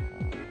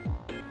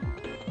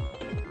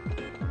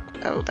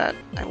 Oh, that...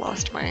 I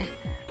lost my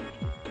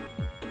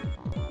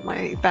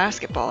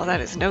basketball.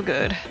 That is no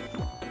good.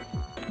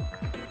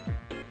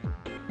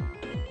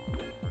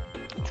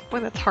 Boy,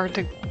 that's hard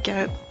to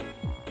get.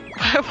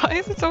 Why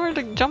is it so hard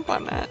to jump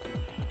on that?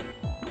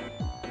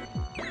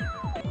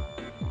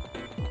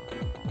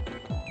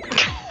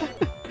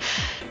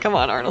 Come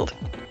on, Arnold.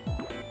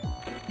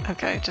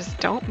 Okay, just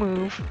don't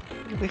move.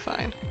 You'll be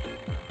fine.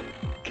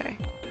 Okay.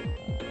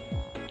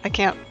 I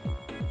can't...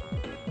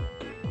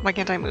 Why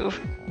can't I move?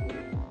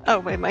 Oh,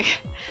 wait,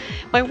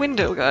 my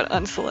window got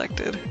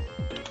unselected.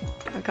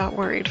 I got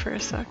worried for a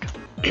sec.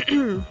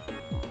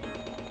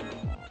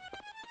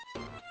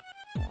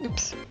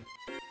 Oops.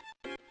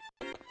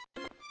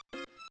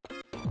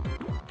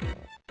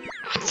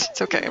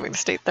 It's okay, I'm gonna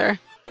state there.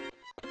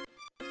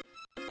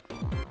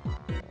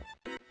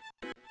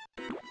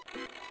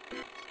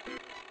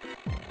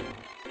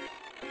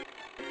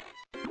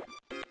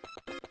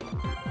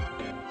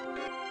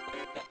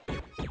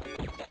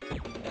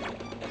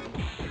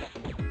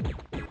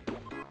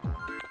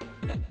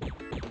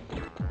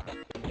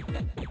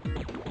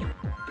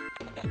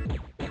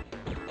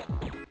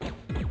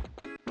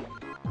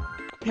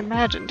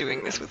 Imagine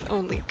doing this with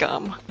only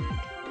gum.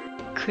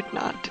 Could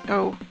not.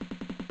 Oh.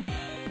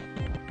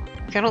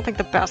 Okay, I don't think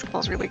the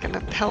basketball's really gonna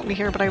help me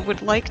here, but I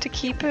would like to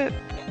keep it.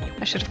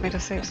 I should have made a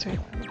save state.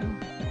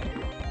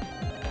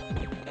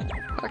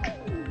 Fuck.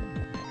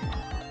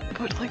 I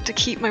would like to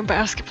keep my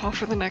basketball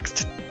for the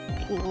next...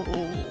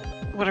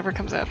 whatever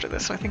comes after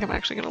this, so I think I'm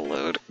actually gonna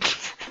load.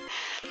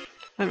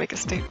 And make a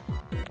state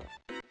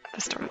at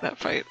the start of that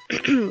fight.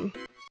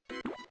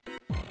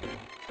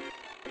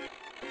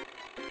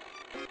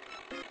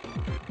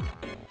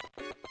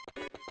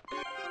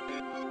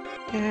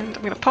 And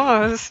I'm gonna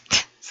pause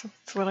so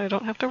that I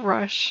don't have to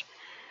rush.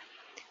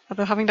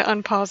 Although having to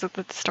unpause at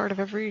the start of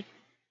every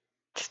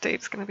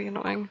state is gonna be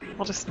annoying.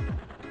 I'll just...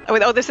 Oh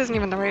wait, oh, this isn't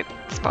even the right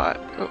spot.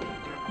 Oh.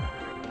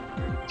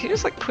 Did you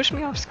just like push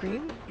me off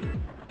screen?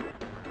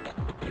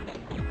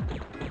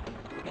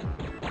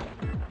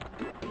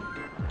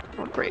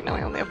 Oh great, now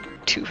I only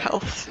have 2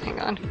 healths. Hang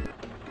on.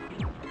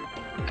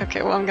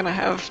 Okay, well I'm gonna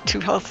have 2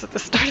 healths at the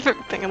start of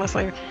everything unless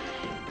I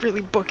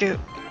really book it.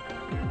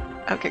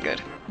 Okay,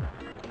 good.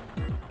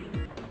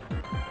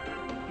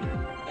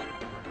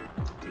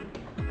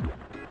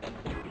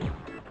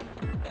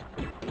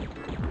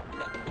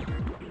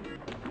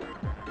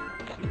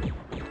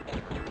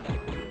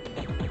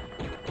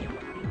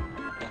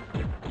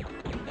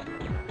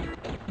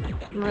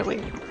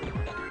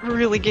 I'm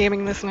really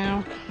gaming this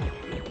now.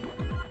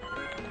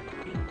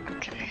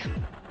 Okay.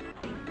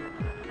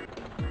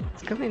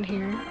 Let's go in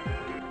here,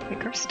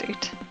 make our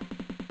state.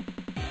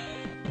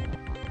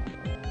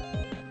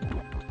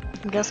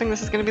 I'm guessing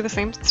this is going to be the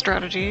same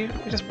strategy.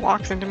 He just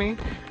walks into me.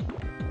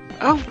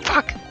 Oh,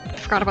 fuck! I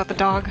forgot about the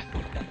dog.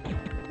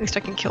 At least I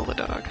can kill the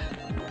dog.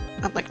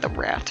 Unlike the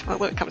rat.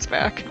 Although it comes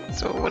back.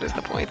 So what is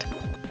the point?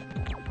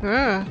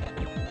 I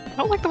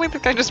don't like the way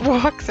this guy just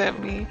walks at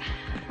me.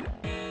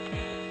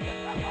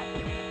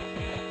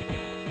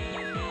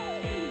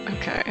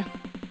 Okay.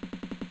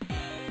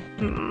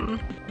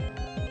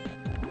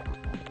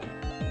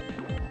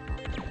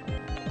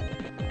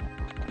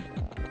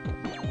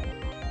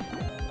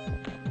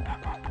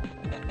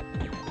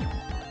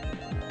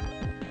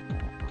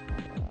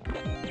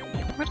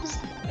 What is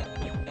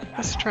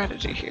the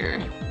strategy here?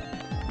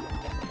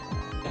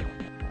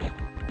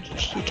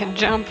 He can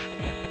jump.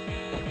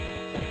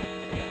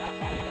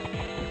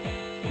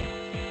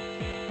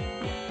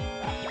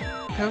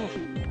 Oh.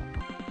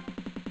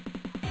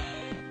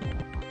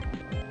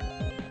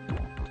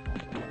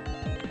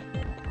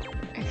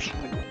 I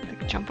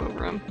can jump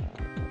over him.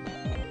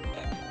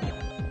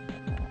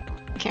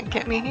 Can't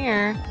get me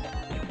here.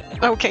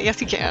 Okay, yes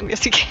he can.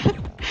 Yes he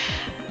can.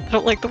 I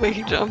don't like the way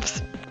he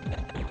jumps.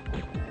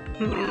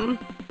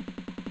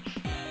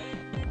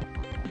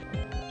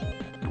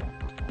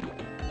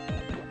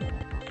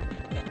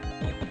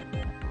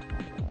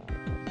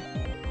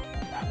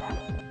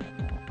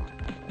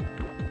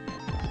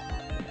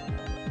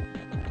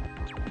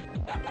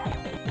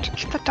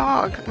 Get the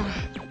dog. Ugh.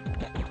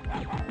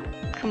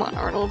 Come on,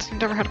 Arnold.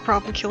 You've never had a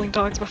problem killing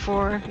dogs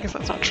before. I guess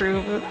that's not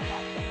true, but...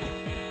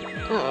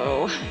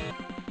 Oh.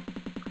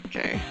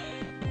 Okay.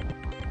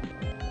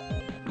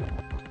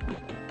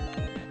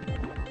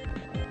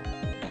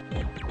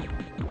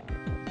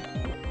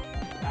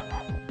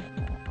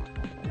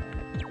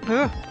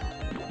 Ugh.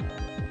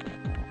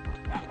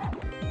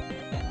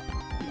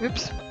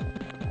 Oops.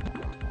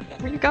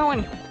 Where are you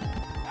going?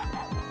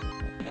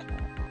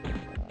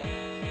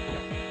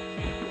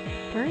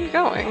 Where are you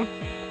going?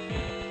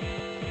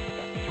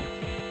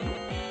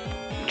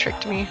 You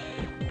tricked me.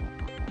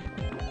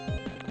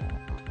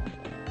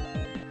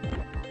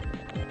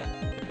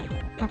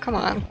 Oh, come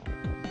on.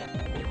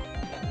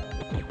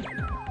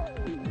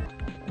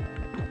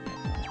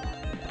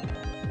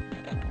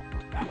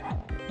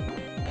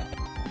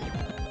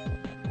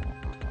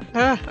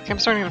 Okay, I'm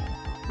starting to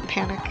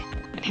panic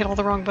and hit all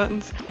the wrong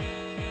buttons.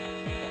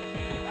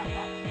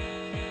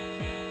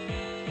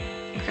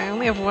 Okay, I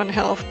only have 1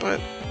 health, but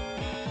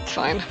it's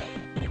fine.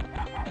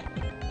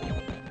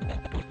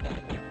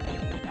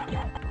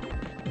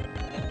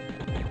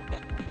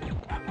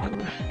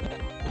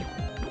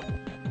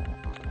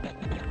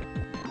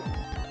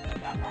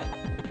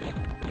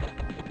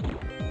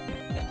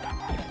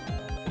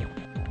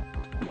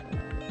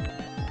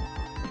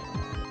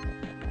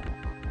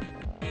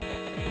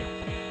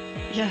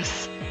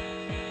 Yes.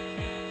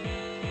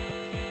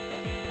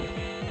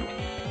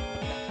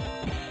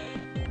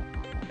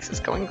 This is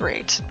going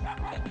great.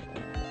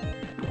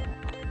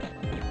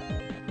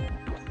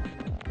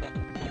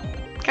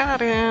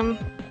 Got him.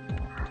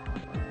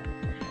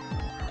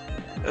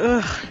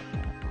 Ugh.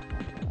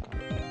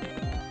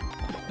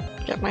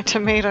 Get my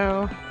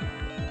tomato.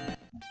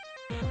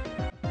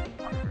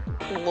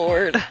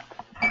 Lord.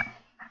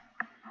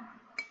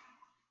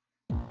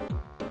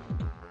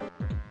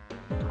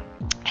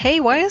 Hey,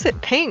 why is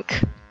it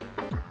pink?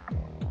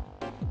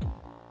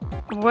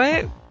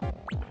 What?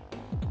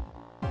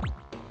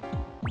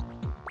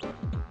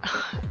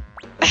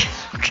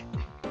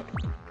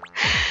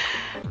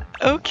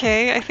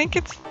 Okay, I think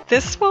it's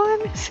this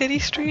one? City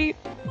Street?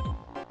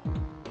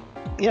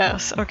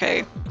 Yes,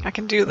 okay. I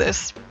can do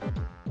this.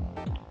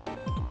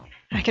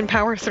 I can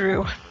power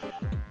through.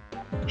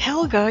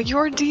 Helga,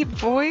 your deep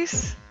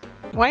voice?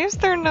 Why is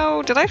there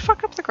no... Did I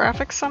fuck up the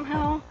graphics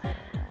somehow?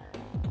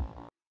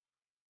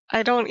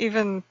 I don't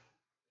even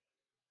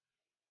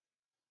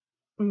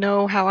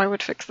know how I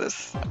would fix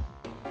this.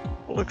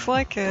 Looks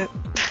like it.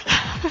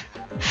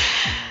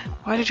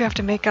 Why did you have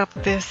to make up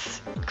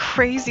this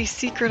crazy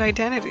secret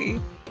identity?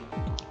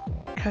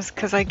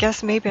 Cause I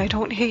guess maybe I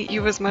don't hate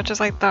you as much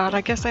as I thought. I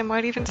guess I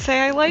might even say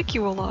I like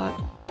you a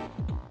lot.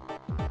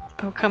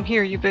 Oh, come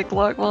here, you big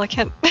lug. Well, I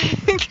can't...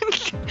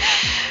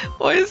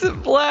 Why is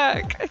it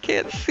black? I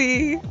can't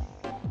see.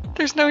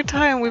 There's no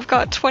time. We've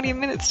got 20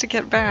 minutes to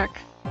get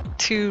back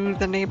to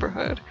the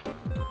neighborhood.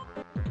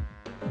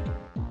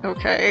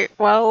 Okay,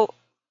 well,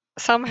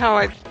 somehow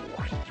I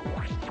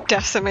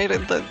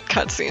decimated the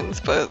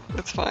cutscenes, but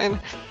it's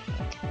fine.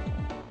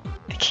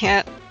 I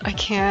can't. I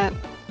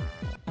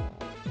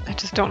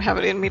just don't have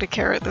it in me to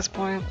care at this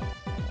point.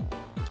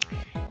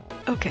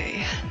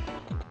 Okay.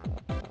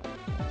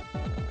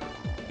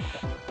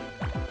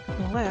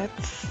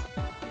 Let's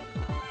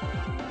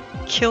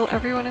kill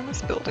everyone in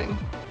this building.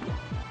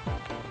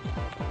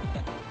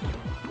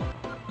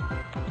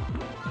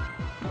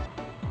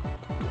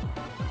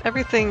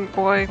 Everything,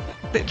 boy,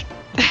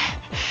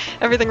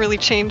 everything really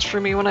changed for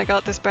me when I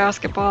got this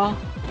basketball.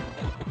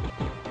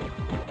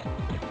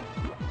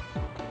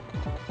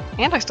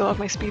 And I still have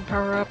my speed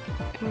power up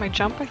and my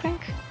jump, I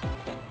think.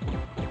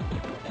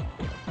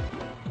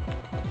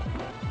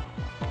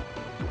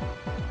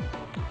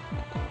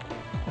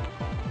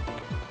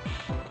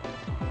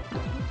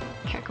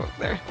 Can't go up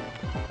there.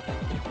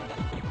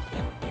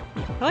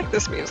 I like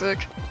this music.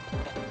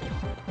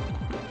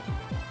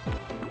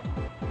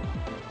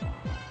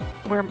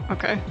 Where?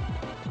 Okay.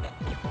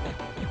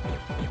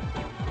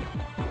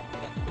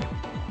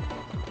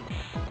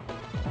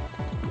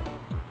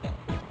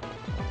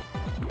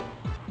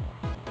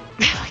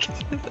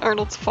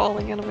 Arnold's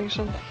falling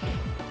animation.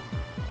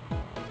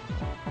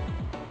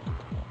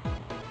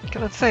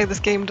 Gotta say, this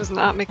game does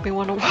not make me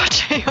want to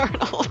watch Hey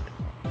Arnold.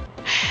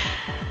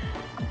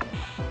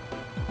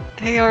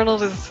 Hey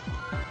Arnold is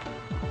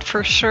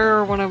for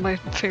sure one of my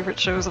favorite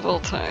shows of all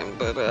time,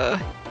 but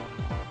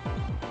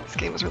this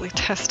game is really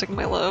testing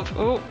my love.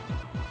 Oh!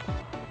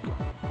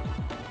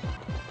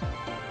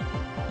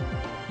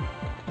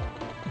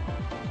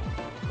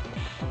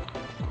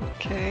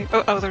 Okay.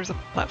 Oh, there's a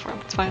platform.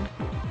 It's fine.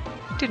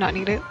 Do not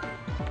need it.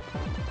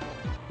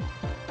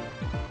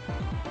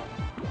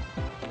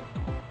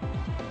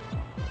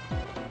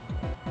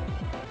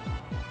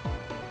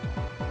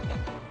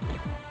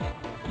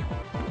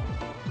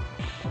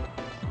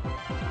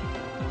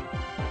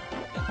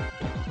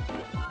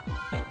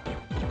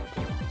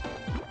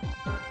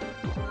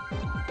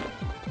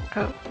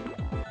 Oh.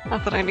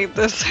 Not that I need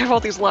this. I have all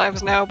these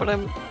lives now, but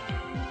I'm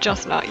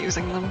just not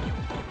using them.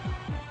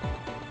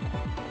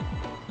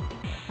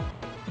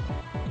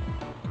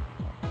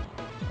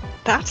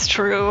 That's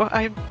true.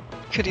 I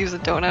could use a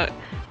donut.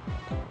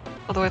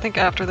 Although I think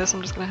after this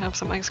I'm just gonna have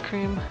some ice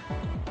cream.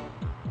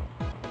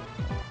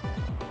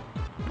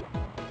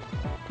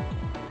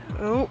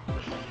 Oh.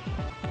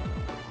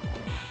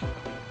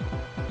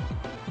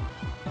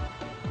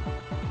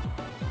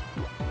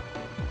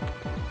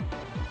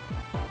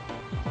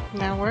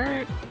 Now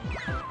where?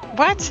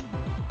 What?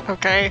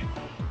 Okay.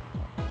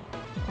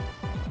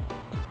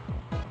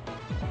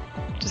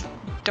 Just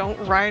don't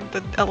ride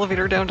the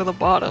elevator down to the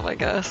bottom, I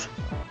guess.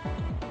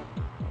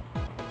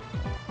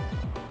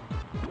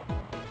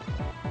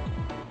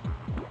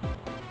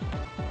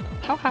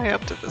 How high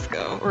up did this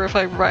go? Or if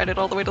I ride it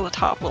all the way to the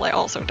top, will I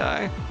also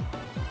die?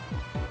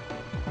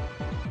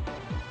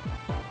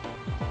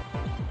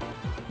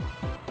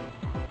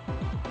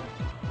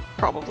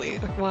 Probably.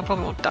 Well, I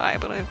probably won't die,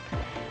 but I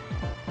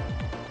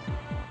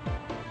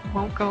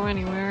won't go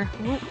anywhere.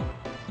 Ooh.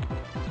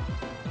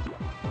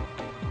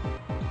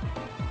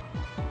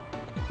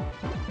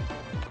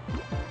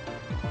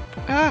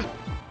 Ah!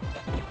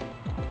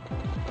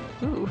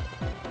 Ooh.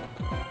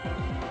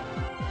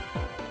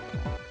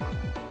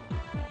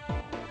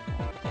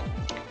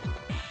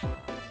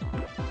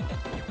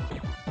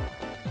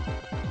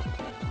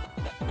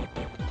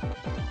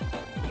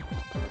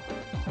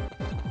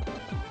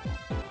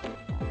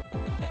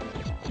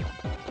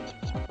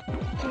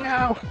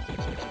 No!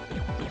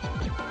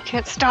 You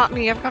can't stop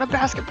me, I've got a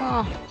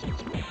basketball!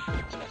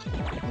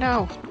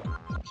 No!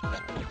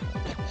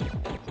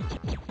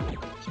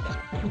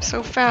 I'm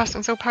so fast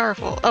and so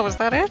powerful. Oh, is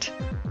that it?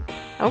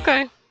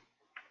 Okay.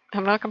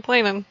 I'm not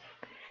complaining.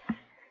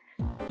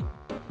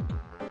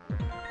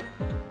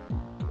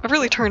 I've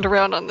really turned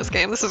around on this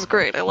game. This is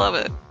great. I love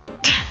it.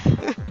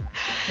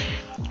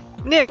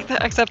 Nick,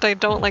 except I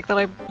don't like that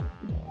I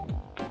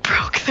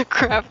broke the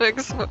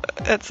graphics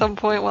at some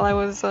point while I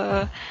was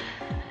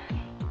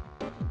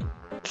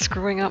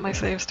screwing up my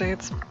save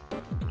states.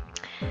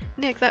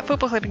 Nick, that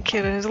football-headed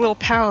kid and his little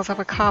pals have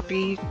a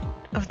copy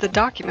of the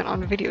document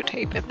on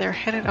videotape and they're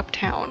headed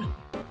uptown.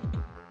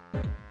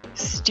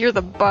 Steer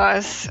the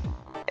bus.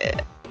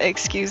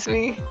 Excuse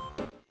me?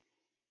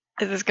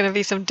 Is this gonna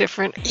be some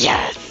different—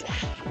 yes!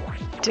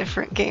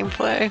 Different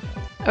gameplay.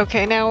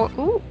 Okay, now,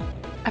 ooh,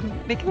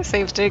 I'm making a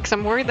save state because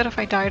I'm worried that if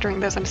I die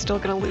during this, I'm still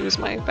gonna lose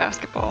my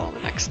basketball on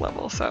the next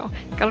level, so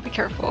gotta be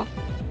careful.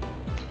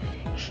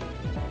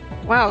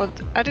 Wow,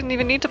 I didn't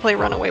even need to play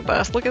Runaway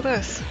Bus. Look at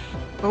this.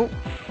 Oh.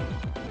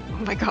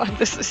 Oh my god,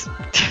 this is—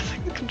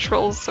 the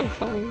controls so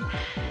funny.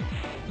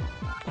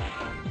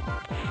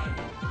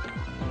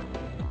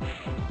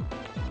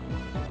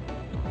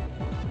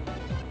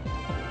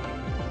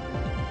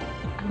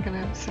 I'm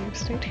gonna save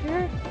state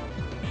here.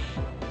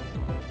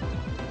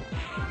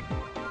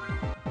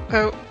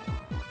 Oh.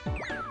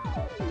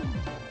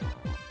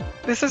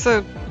 This is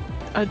a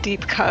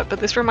deep cut, but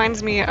this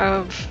reminds me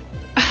of,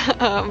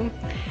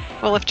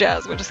 well, if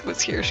Jazz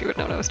was here, she would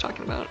know what I was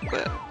talking about,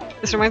 but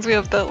this reminds me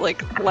of the,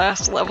 like,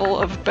 last level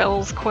of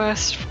Belle's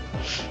quest,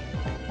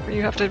 where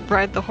you have to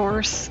ride the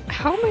horse.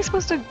 How am I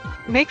supposed to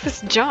make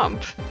this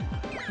jump?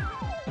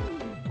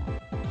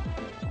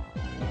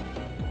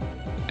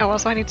 Oh,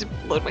 also I need to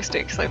load my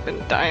state because I've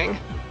been dying.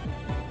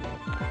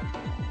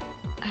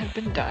 I've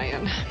been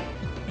dying.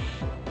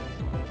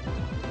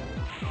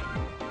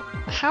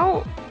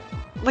 How?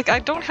 Like, I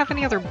don't have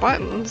any other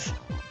buttons.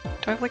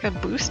 Do I have, like, a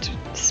boost?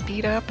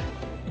 Speed up?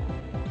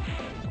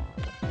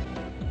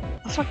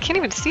 Also, I can't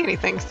even see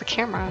anything, it's the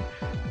camera.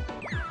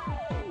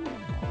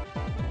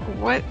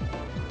 What?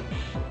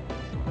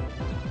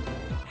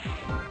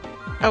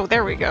 Oh,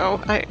 there we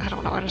go. I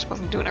don't know, I just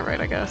wasn't doing it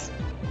right, I guess.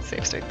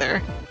 Safe state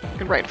there.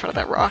 And right in front of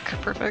that rock.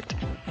 Perfect.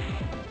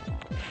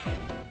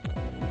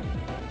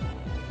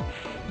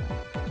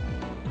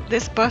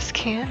 This bus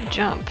can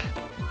jump.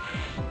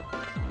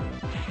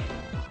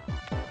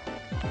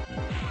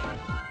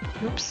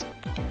 Oops.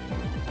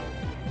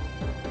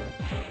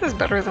 This is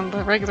better than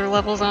the regular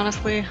levels,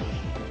 honestly.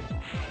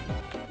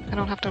 I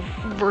don't have to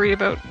worry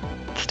about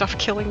stuff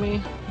killing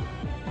me.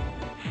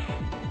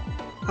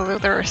 Although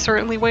there are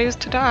certainly ways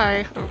to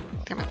die. Oh,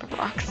 damn it, the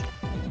rocks.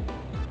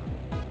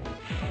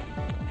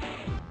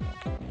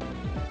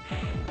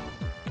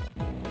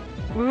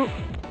 Whoop.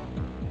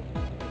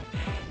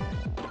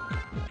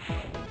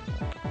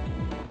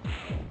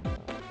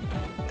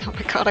 Oh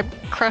my god, I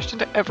crashed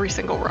into every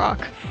single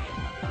rock.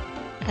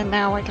 And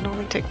now I can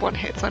only take one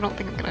hit, so I don't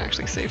think I'm gonna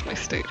actually save my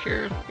state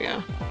here.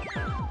 Yeah.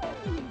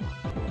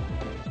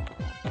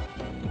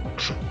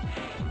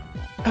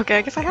 Okay,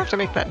 I guess I have to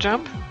make that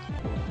jump.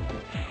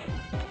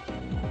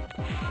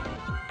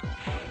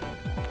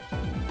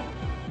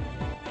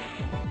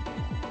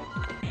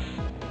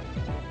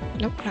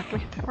 Nope, not gonna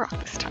hit that rock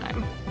this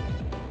time.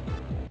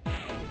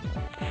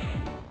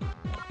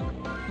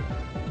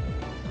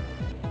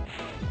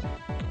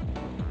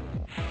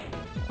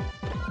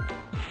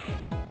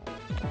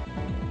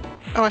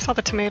 Oh, I saw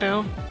the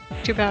tomato.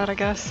 Too bad, I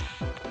guess.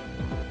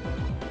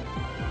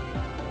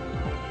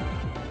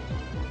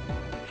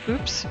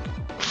 Oops.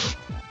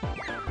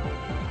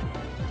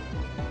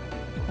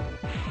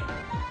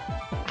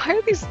 Why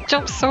are these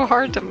jumps so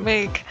hard to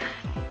make?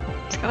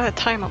 Just gotta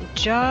time them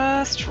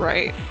just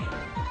right.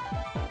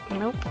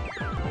 Nope.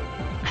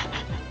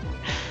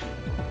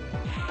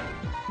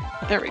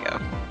 There we go.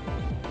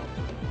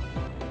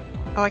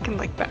 Oh, I can,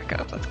 like, back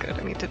up. That's good.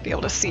 I need to be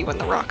able to see when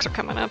the rocks are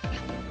coming up.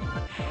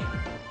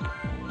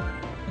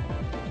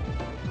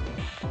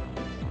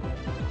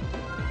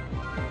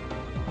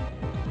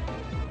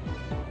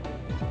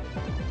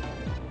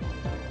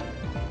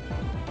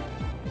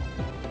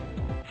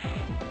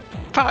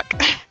 Fuck.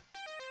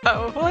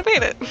 Oh, well, I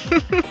made it.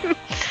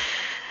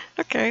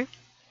 Okay.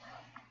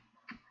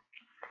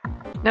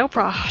 No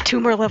problem. 2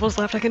 more levels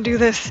left. I can do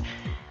this.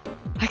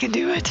 I can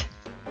do it.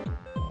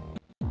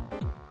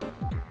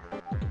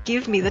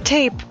 Give me the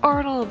tape,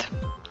 Arnold.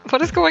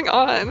 What is going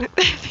on?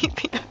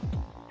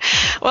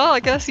 Well, I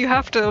guess you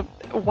have to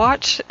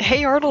watch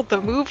Hey Arnold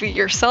the movie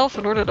yourself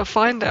in order to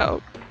find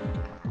out.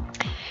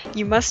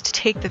 You must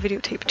take the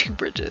videotape to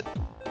Bridget.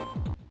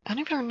 I don't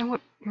even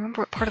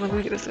remember what part of the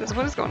movie this is.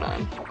 What is going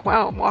on?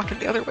 Wow, I'm walking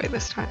the other way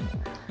this time.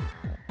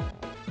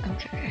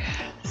 Okay.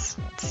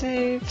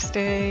 Save,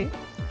 stay.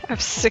 I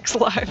have 6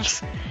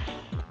 lives.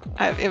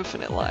 I have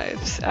infinite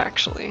lives,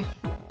 actually.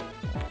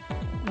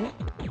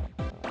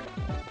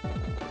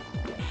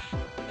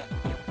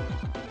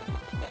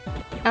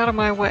 Out of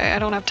my way, I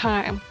don't have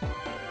time.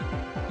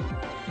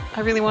 I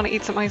really want to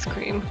eat some ice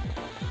cream.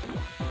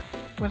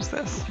 What is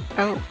this?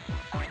 Oh.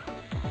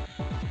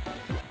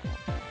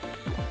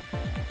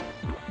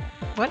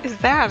 What is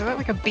that? Is that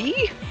like a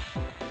bee?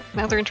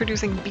 Now they're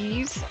introducing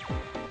bees?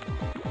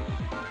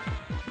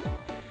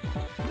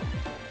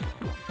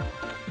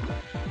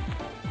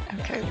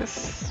 Okay,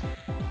 this...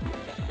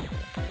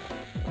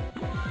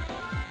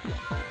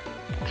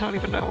 I don't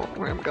even know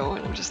where I'm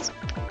going,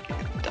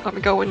 I'm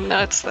going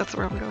nuts, that's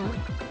where I'm going.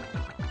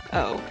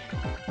 Oh.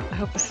 I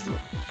hope this isn't...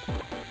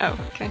 Oh,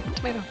 okay,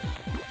 tomato.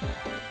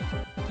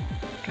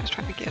 Guy's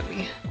trying to get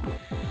me.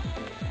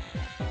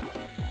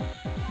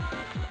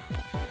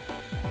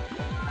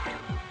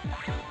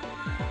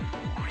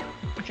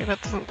 Okay,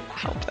 that doesn't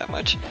help that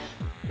much.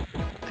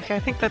 Okay, I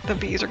think that the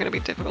bees are going to be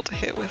difficult to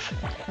hit with.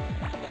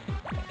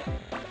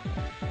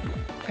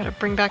 Gotta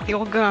bring back the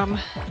old gum,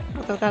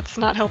 although that's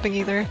not helping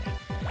either.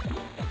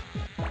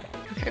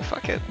 Okay,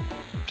 fuck it.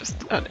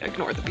 Just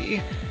ignore the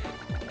bee.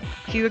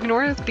 If you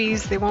ignore the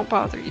bees, they won't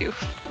bother you.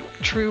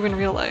 True in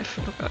real life.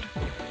 Oh god.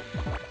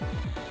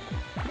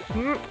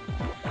 Whew.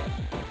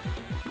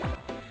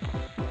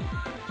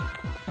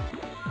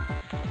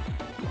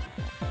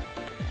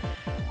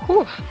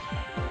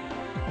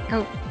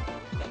 Oh.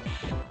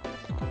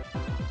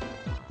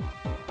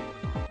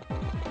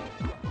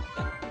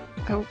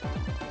 Oh,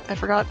 I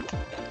forgot.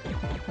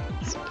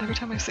 Every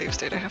time I save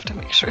state, I have to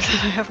make sure that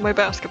I have my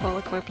basketball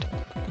equipped.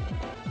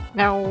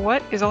 Now,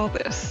 what is all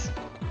this?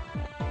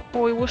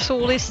 Oi, what's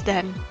all this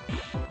then?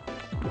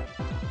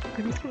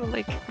 I'm just gonna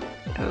like...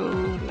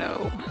 Oh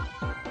no.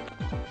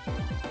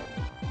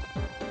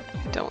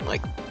 I don't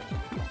like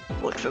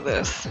looks of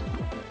this.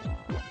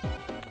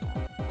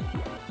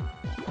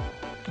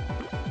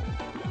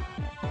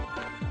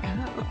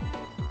 Oh.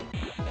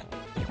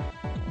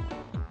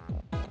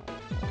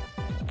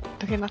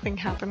 Okay, nothing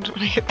happened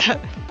when I hit that.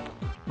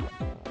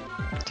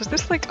 Does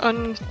this like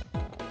Okay,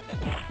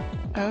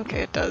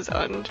 it does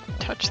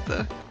untouch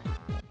the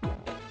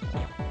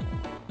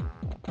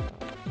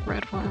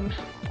red one.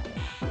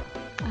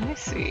 I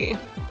see.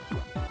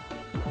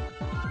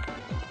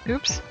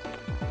 Oops.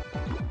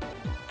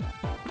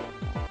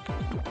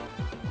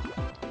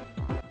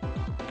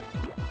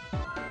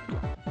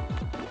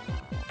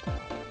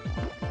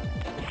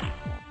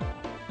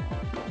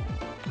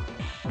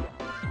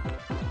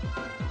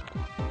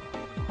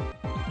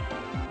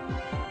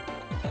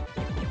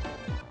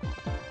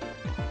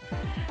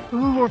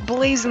 Ooh, we're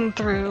blazing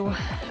through.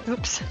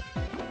 Oops.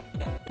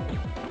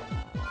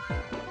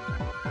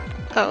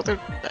 Oh, they're...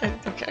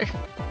 okay.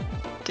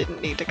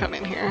 Didn't need to come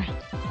in here.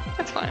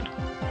 That's fine.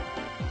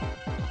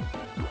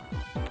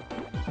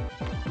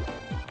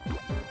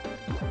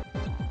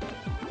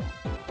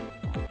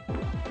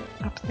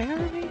 Up there,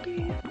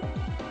 maybe?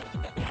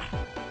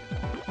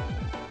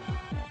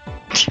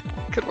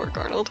 Good work,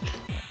 Arnold.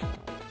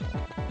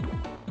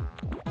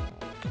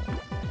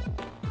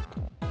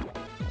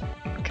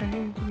 Okay,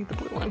 we need the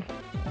blue one.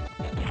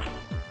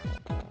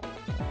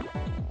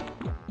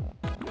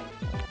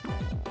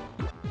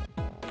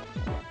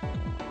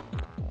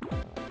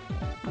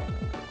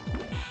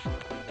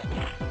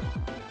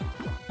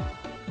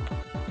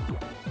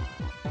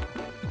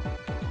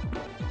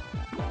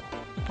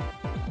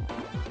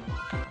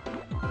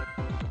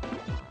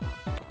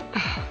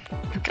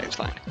 Okay, it's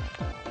fine.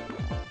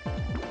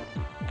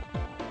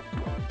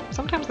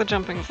 Sometimes the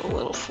jumping's a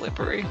little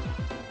slippery.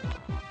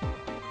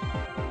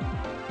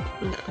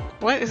 No.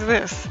 What is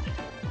this?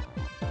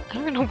 I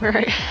don't even know where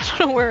I don't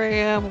know where I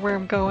am, where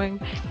I'm going.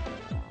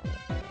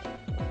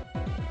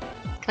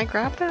 Can I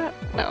grab that?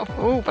 No.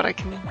 Oh, but I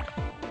can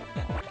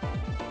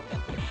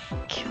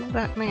kill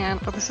that man.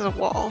 Oh, this is a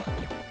wall.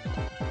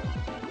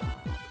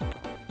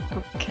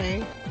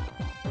 Okay.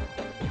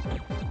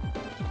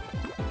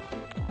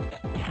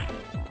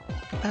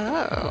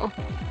 Oh.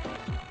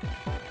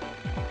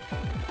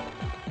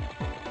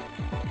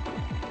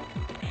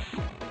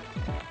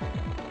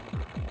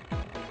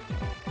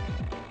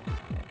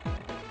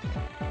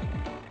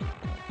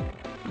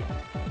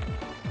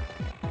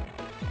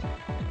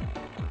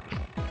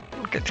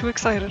 Don't get too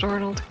excited,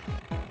 Arnold.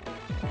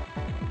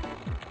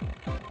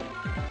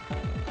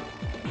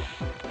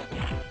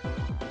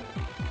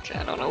 Okay,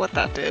 I don't know what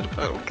that did,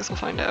 but I guess we'll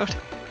find out.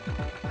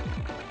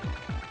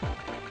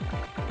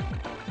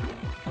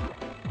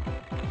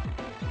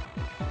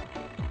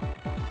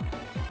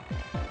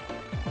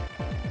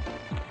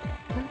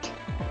 What?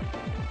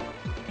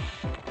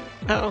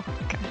 Oh,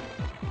 okay.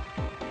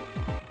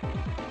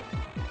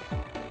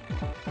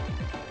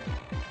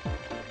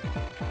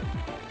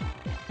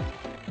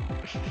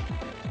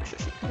 This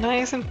is a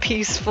nice and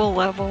peaceful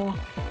level.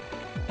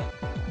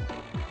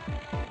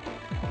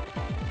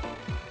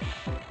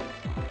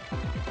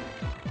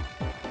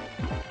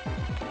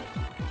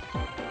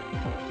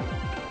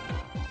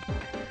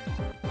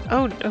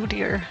 Oh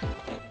dear.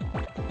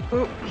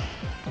 Ooh.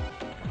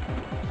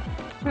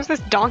 Where's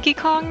this Donkey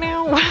Kong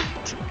now?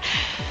 What?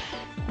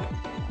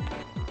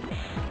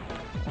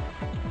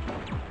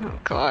 Oh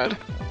god.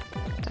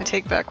 I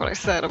take back what I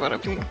said about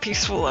it being a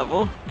peaceful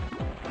level.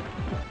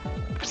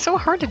 It's so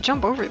hard to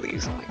jump over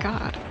these, oh my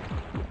god.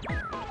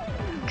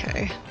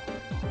 Okay.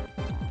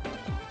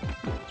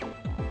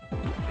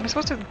 Am I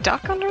supposed to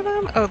duck under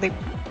them? Oh, they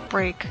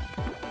break.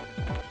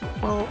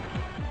 Well,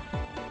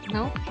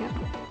 nope, can't.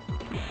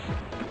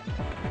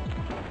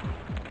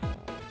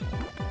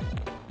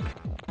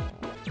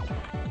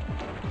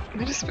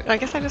 I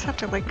guess I just have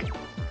to, like,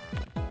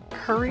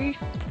 hurry?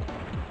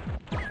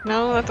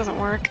 No, that doesn't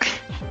work.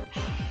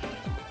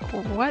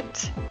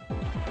 What?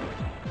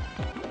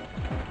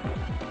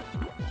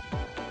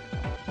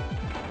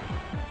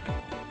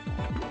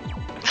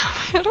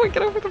 How do I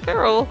get over the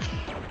barrel?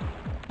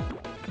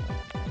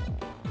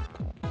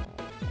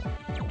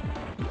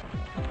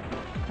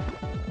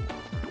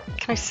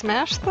 Can I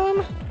smash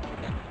them?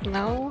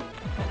 No.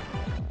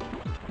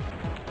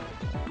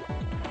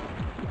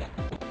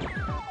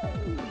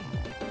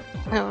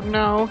 Oh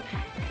no.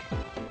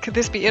 Could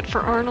this be it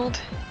for Arnold?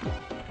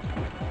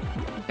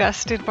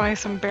 Bested by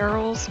some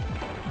barrels?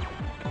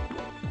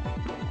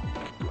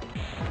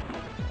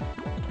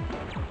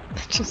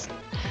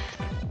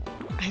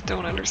 I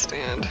don't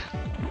understand.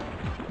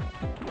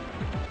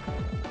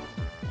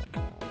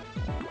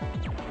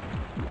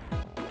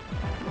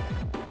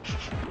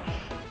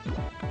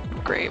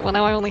 Great, well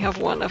now I only have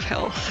 1 of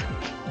health.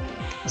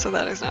 So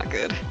that is not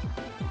good.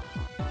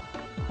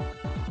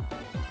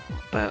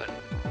 But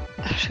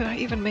should I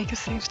even make a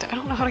save state? I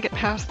don't know how to get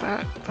past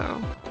that,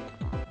 though.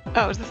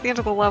 Oh, is this the end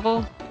of the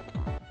level?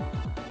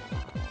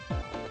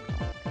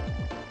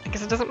 I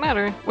guess it doesn't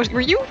matter.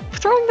 Were you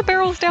throwing the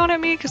barrels down at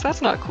me? Because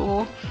that's not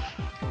cool.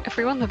 If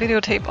we run the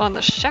videotape on the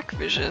Shrek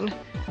vision,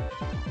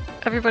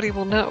 everybody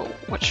will know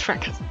what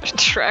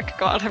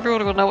God,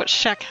 everyone will know what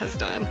Shrek has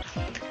done.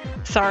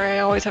 Sorry, I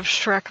always have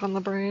Shrek on the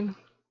brain.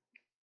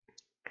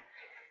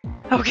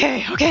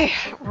 Okay,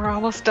 we're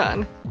almost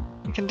done.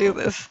 We can do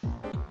this.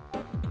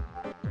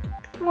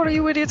 What are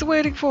you idiots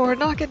waiting for?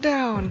 Knock it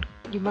down!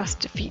 You must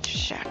defeat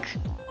Shrek.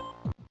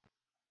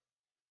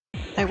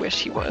 I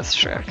wish he was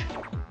Shrek.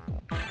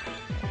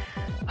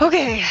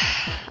 Okay.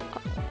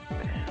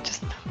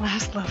 Just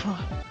last level.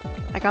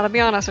 I gotta be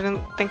honest, I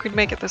didn't think we'd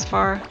make it this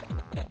far.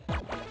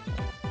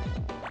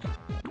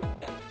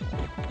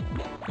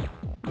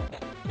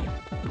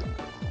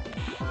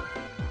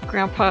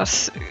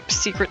 Grandpa's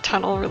secret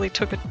tunnel really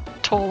took a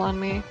toll on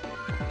me.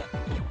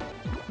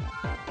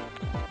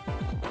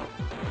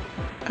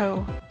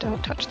 Oh,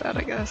 don't touch that,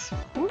 I guess.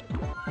 Whoop.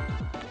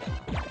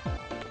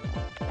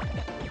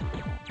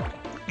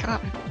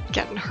 God, I'm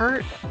getting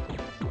hurt.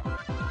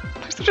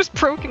 There's just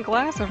broken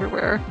glass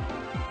everywhere.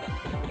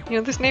 You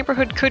know, this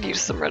neighborhood could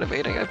use some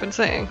renovating, I've been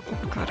saying.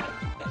 Oh, God.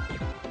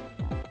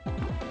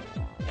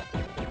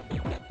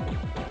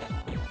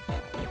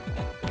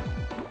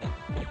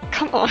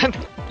 Come on.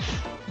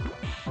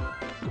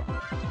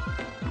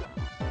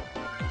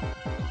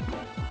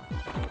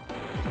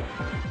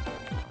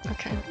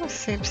 Okay, I'm gonna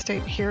save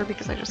state here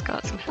because I just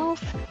got some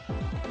health.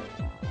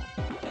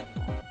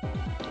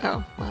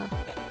 Oh, wow.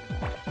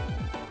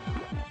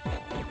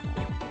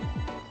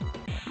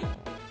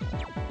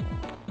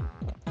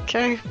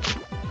 Okay.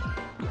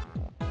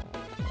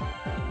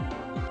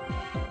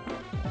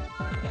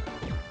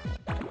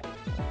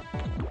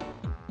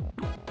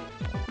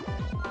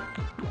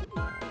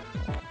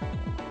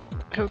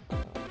 Oh.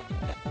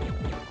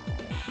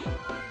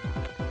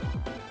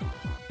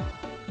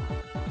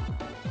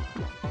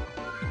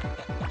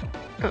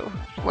 Oh,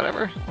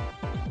 whatever.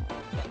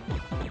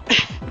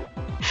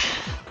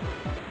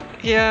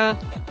 Yeah.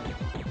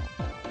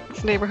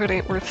 This neighborhood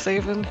ain't worth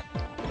saving.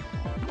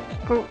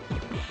 Oh.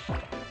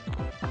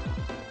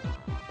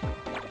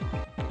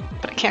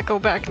 But I can't go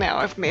back now,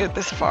 I've made it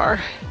this far.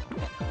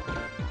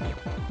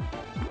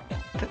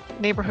 The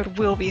neighborhood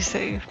will be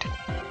saved.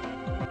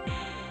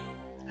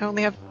 I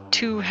only have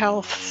 2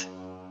 healths.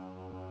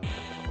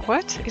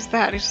 What is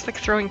that? He's just like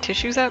throwing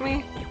tissues at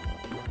me?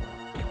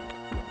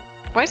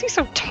 Why is he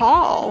so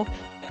tall?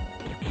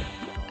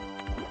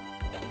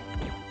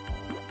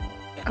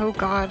 Oh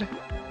god.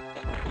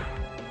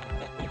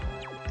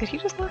 Did he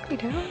just knock me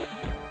down?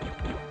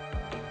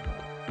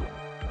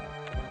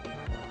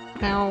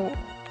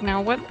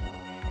 Now what?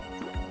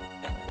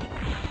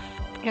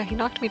 Yeah, he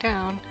knocked me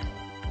down.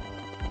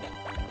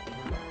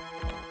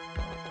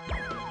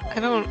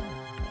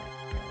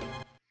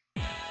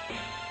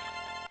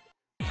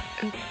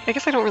 I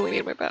guess I don't really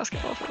need my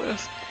basketball for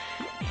this.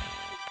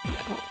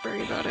 I won't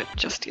worry about it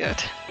just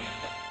yet.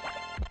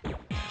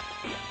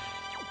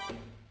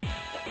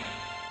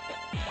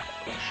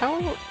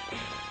 How?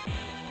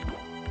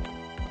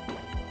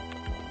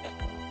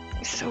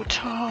 He's so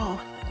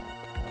tall.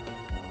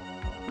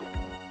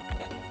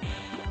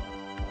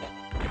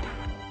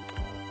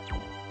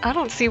 I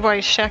don't see why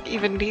Shaq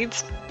even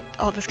needs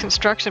all this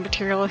construction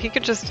material. He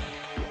could just...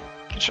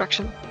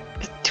 construction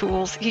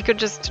tools. He could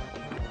just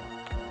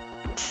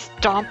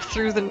stomp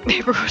through the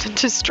neighborhood and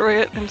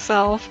destroy it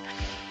himself.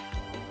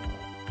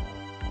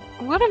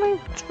 What am I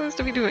supposed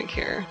to be doing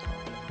here?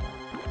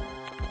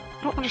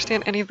 I don't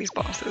understand any of these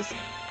bosses.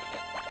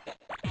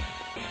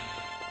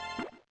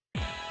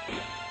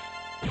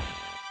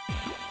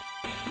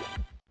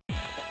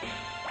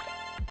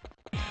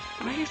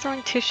 Why are you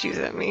throwing tissues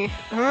at me?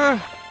 Ugh.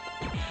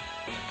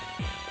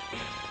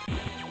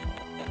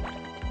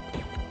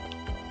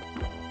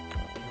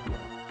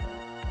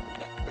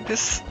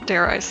 This,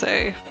 dare I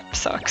say,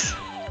 sucks.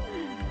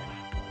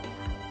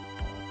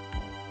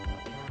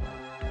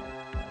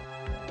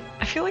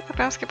 I feel like the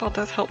basketball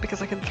does help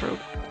because I can throw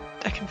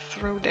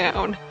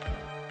down.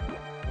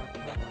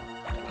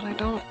 But I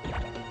don't...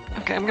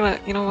 Okay, I'm gonna...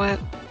 You know what?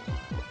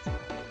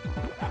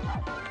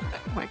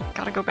 Oh, I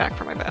gotta go back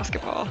for my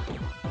basketball.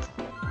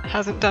 It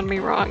hasn't done me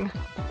wrong.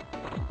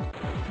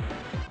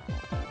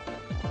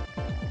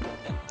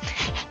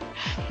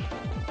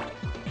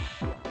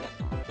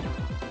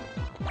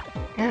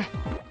 Yeah.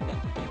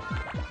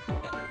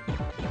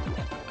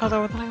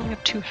 Although then I only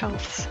have 2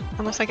 healths.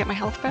 Unless I get my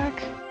health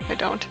back? I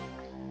don't.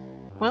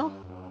 Well.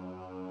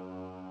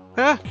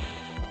 Ah!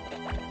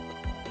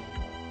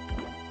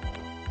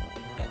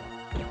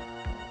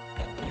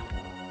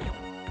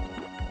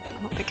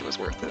 I don't think it was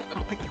worth it. I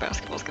don't think the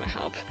basketball's gonna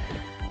help.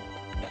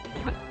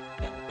 What?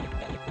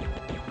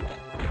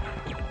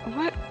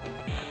 What?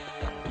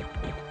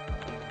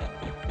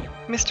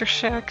 Mr.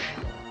 Shaq.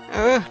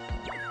 Ugh.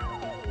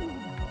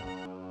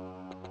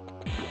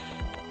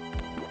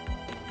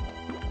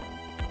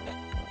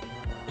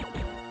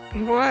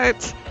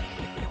 What?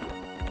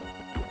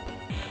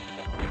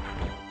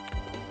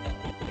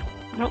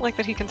 I don't like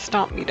that he can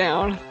stomp me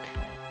down.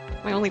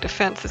 My only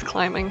defense is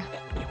climbing.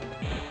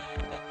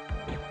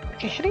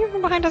 Okay, hitting him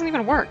from behind doesn't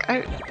even work.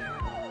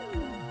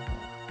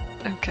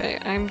 Okay,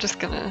 I'm just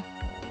gonna...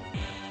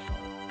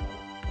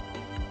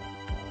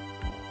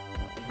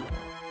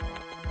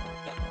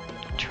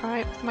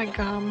 try it with my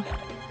gum.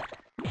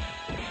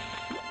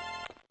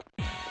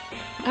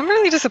 I'm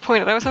really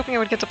disappointed. I was hoping I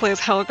would get to play as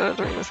Helga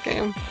during this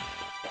game.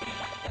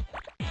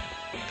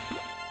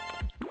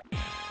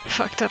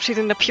 Fucked up, she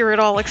didn't appear at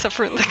all except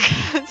for in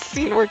the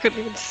scene where I couldn't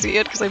even see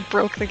it because I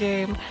broke the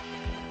game.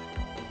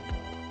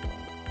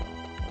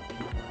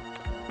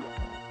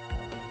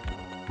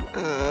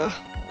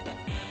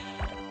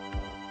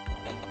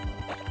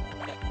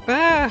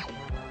 Ah!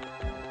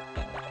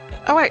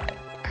 Oh, I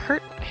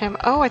hurt him.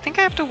 Oh, I think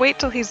I have to wait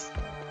till he's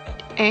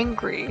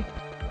angry.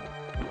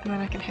 And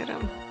then I can hit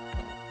him.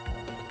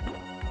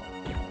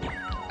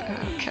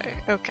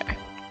 Okay, okay.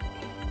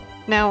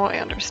 Now I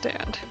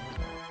understand.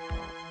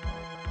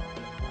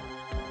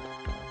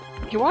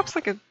 He walks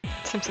like a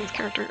Simpsons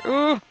character.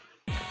 Ooh!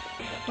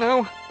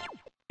 No!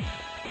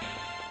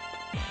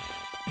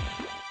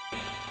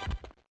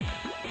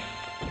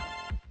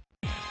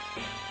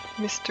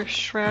 Mr.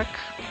 Shrek.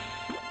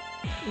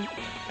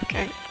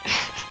 Okay.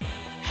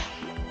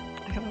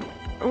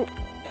 Oh!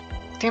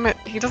 Damn it,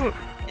 he doesn't...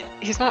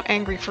 He's not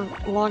angry for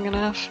long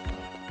enough.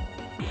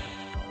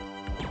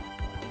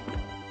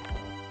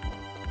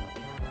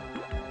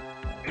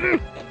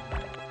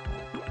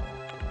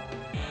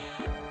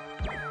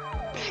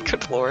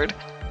 Good lord.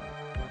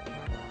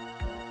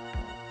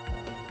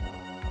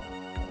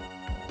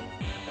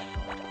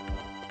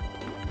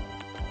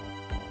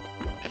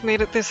 I've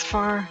made it this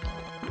far.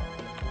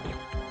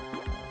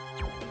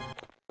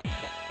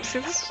 See,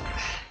 this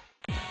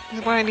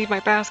is why I need my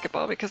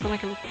basketball, because then I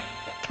can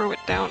throw it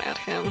down at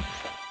him.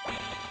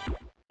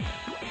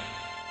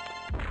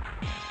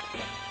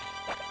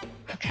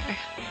 Okay.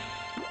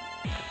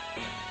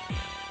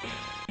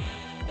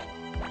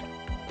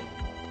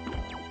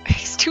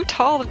 He's too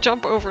tall to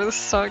jump over, this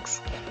sucks.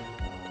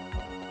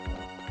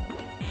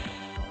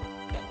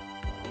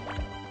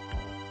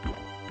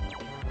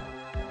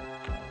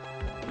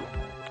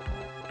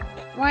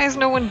 Why is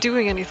no one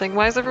doing anything?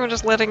 Why is everyone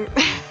just letting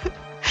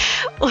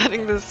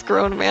letting this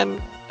grown man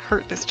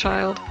hurt this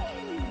child?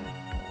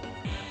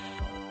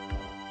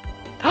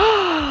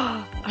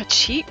 A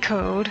cheat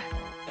code?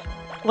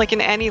 Like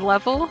in any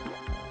level?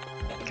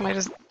 Can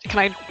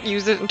I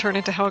use it and turn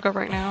into Helga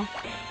right now?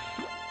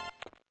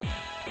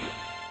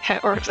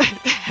 Or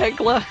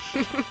Hegla.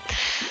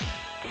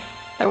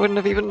 I wouldn't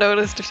have even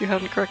noticed if you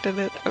hadn't corrected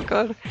it. Oh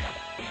god.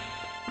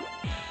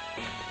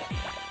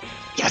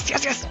 Yes,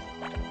 yes, yes!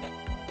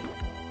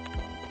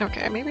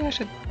 Okay, maybe I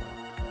should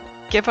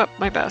give up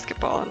my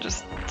basketball and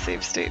just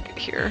save state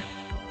here.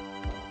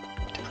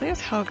 To play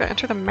as Helga,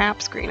 enter the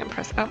map screen and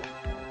press up.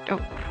 Oh.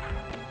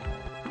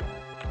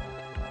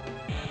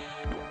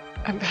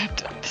 I'm bad.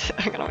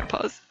 Hang on, I'm gonna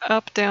pause.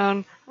 Up,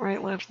 down,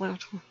 right, left,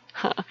 left.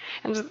 Huh.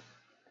 And just,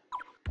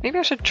 maybe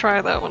I should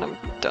try that when I'm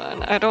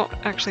done. I don't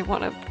actually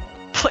want to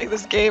play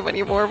this game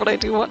anymore, but I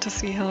do want to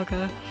see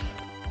Helga.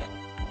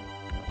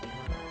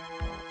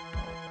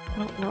 I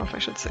don't know if I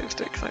should save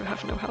state because I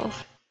have no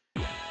health.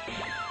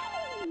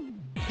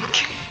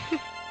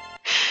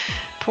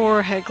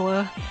 Poor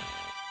Hegla.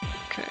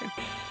 Okay.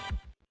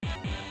 I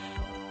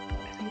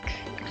think...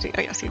 Actually,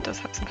 oh yes, he does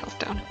have some health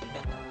down.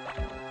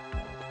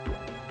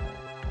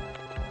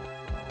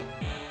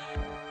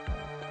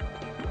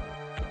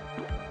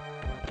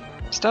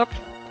 Stop.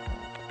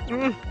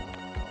 You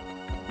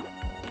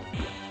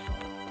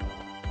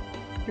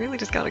really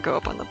just gotta go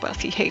up on the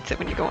bus. He hates it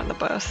when you go on the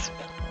bus.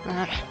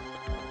 Ugh.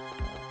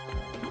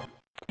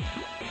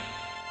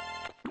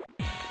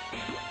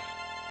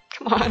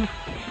 Come on.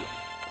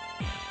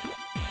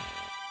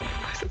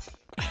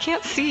 I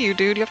can't see you,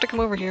 dude. You have to come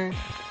over here.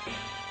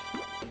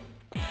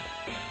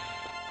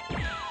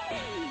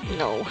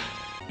 No.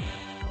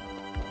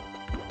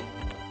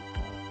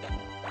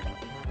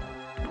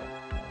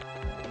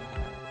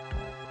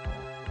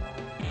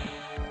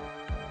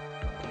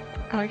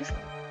 Oh, I guess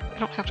I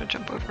don't have to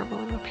jump over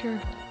while I'm up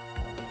here.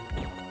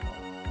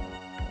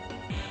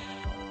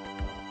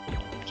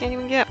 Can't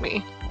even get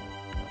me.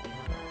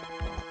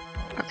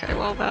 Okay,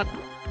 well that...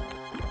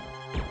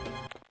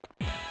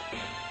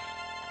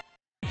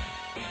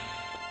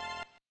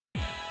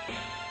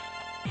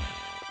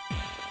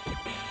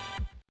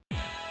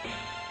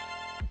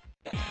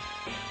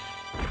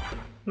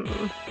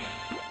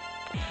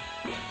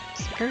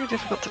 It's very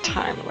difficult to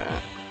time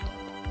that.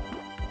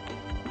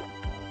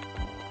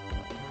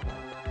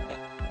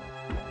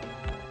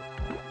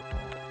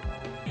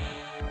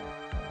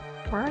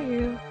 Where are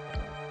you?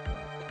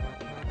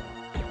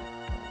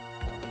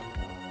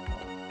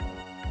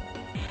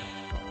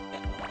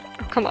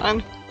 Oh, come on.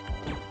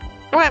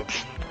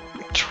 What?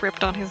 I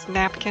tripped on his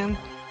napkin.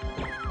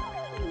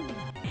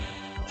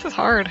 This is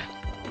hard.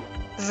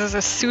 This is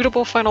a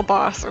suitable final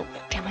boss. Oh,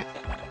 damn it.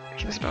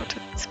 He was about to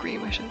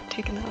scream. I should have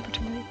taken that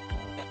opportunity.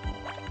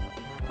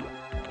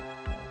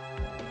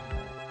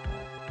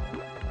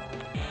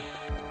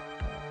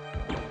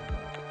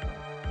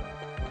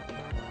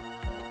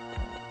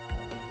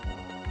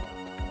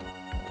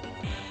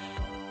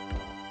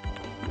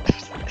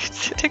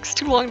 It takes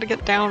too long to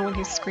get down when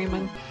he's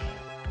screaming.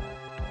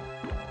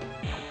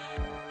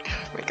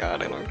 Oh my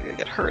god, I don't gonna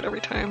get hurt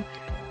every time.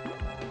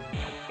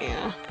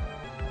 Yeah.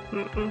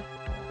 Mm-mm.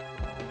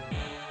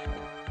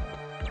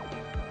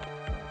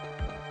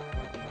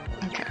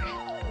 Okay.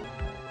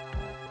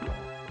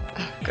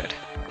 Oh, good.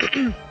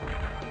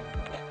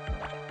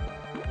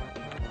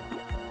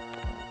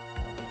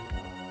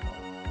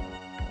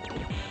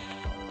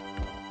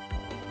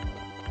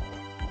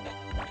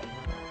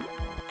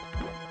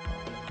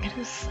 It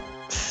is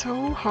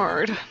so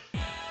hard.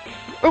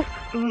 Oh!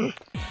 Mm.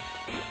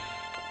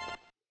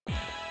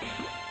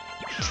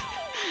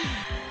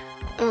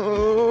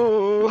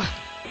 Oh.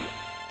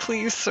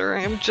 Please, sir,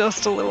 I am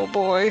just a little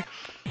boy.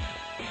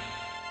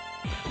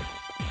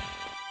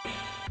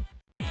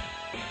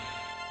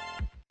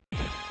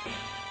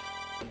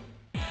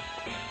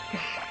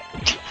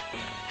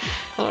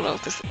 I don't know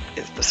if this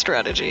is the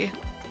strategy.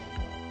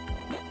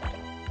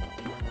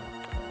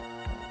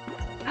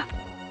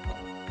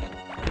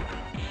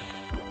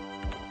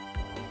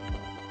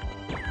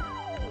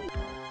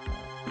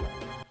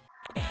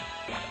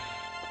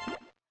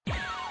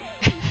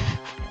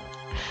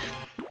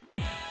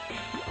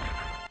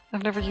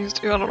 I've never used.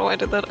 I don't know why I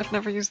did that. I've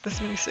never used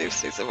this many save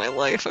states in my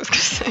life. I was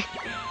gonna say.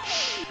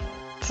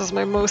 This is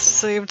my most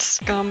saved,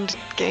 scummed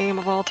game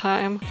of all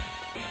time.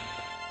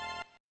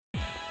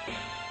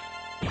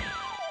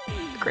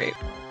 Great.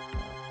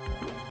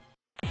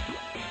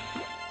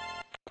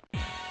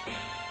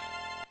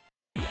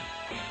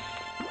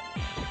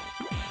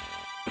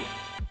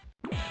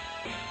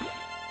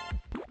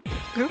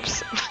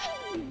 Oops.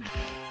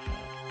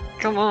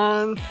 Come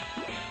on.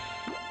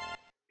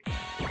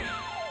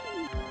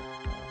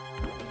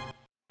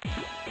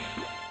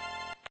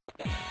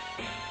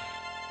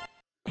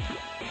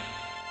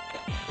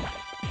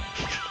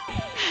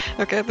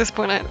 Okay, at this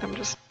point I'm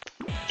just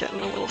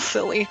getting a little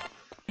silly.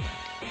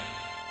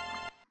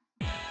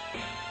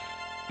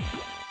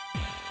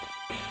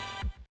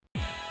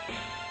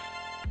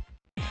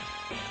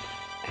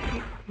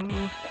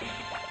 Mm.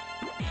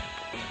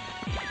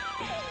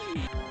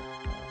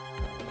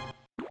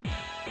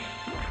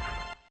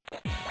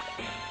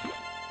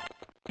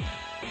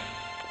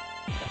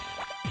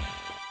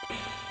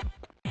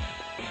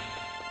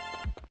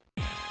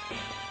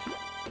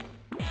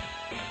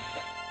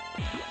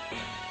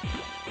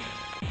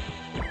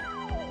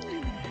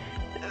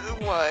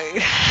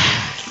 Why?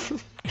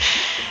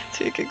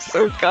 Taking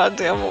so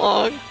goddamn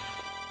long.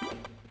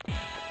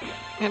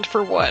 And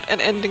for what? An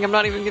ending I'm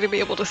not even gonna be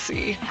able to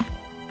see.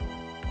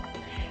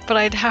 But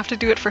I'd have to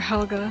do it for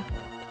Helga.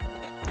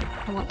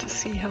 I want to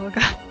see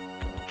Helga.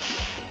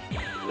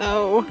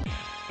 No.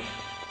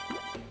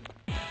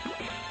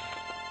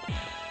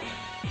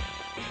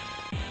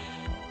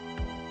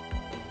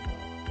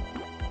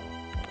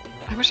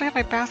 I wish I had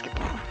my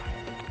basketball.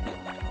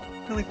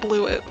 Really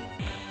blew it.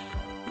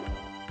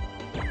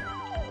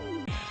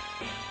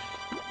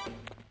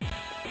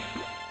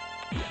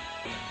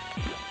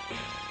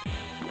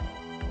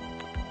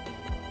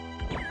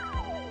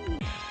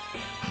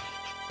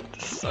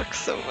 This sucks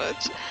so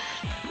much.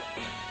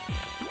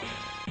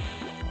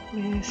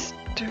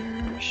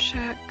 Mr.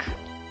 Shack.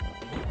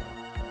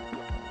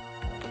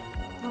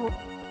 Oh.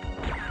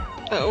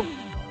 Oh.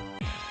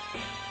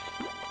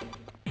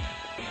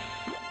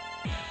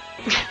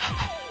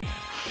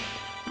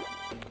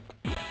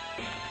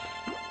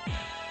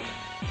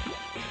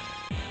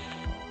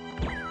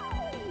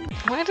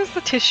 Why does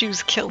the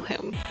tissues kill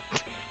him?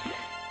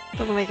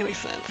 Doesn't make any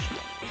sense.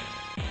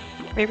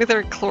 Maybe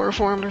they're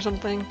chloroformed or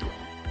something.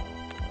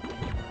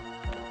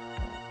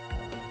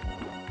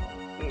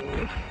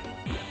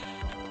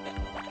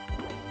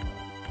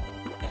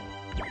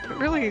 But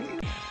really,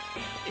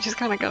 you just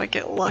kinda gotta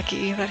get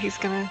lucky that he's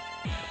gonna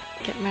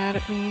get mad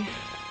at me.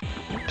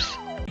 Oops.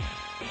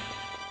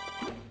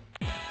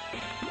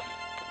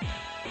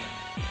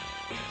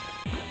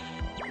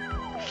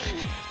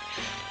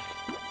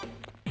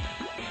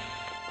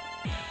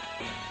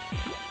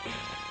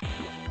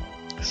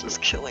 This is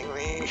killing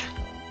me.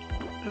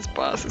 This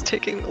boss is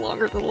taking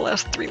longer than the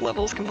last 3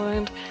 levels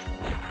combined.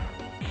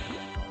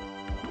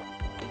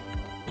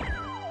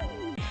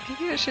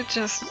 Maybe I should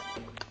just...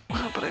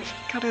 Wow, but I've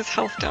got his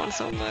health down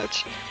so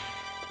much.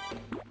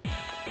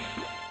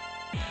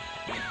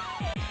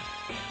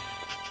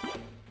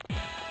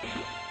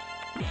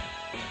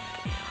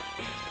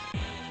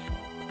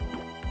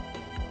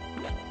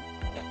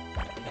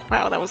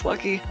 Wow, that was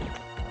lucky.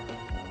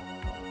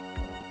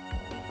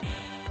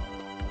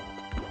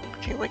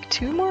 Okay, like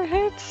 2 more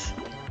hits?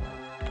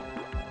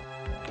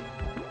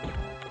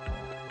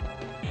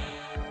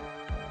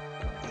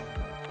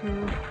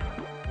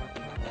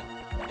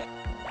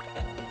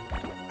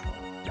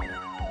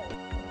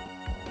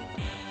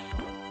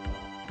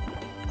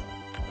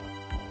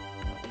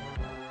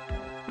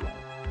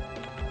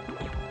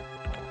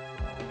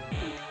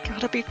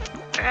 Gotta be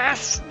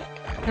fast!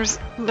 There's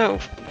no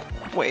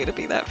way to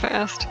be that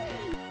fast.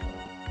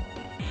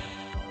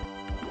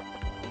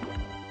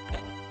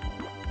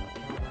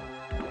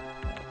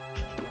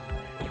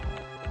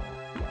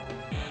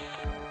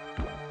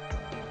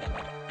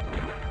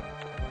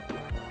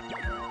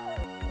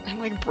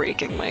 like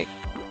breaking my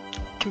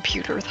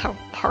computer with how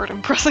hard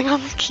I'm pressing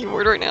on the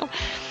keyboard right now.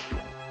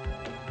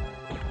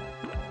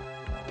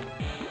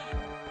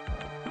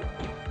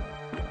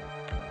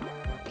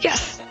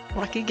 Yes!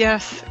 Lucky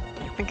guess.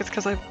 I think it's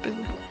because I've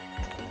been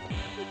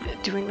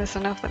doing this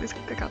enough that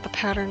I got the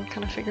pattern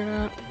kind of figured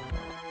out.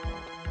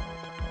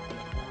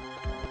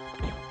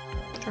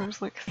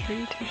 There's like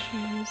 3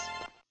 tissues.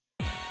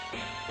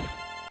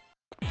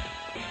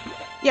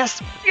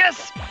 Yes!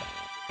 Yes!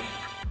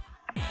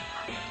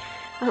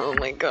 Oh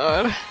my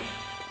god.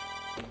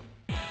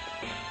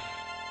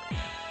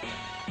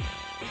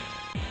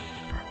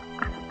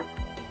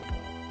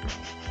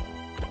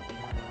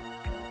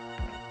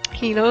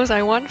 He knows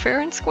I won fair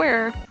and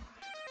square.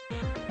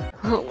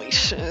 Holy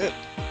shit.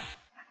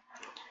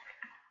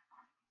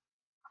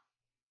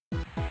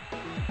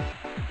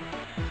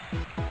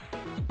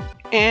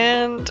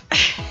 And...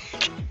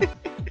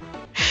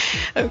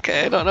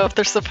 okay, I don't know if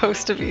there's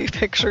supposed to be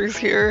pictures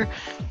here.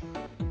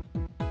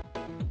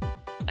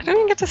 I don't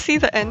even get to see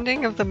the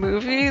ending of the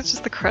movie, it's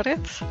just the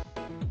credits.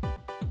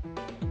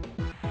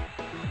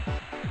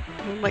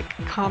 And, like,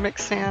 Comic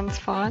Sans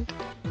font.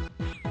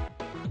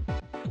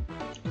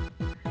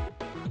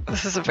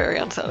 This is a very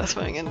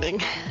unsatisfying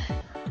ending.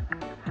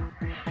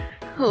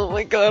 Oh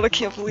my god, I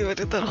can't believe I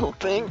did that whole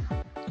thing.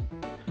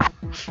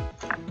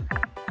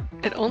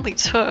 It only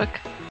took,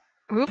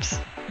 oops,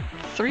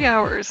 3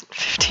 hours and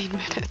 15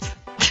 minutes.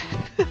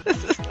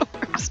 This is the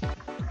worst.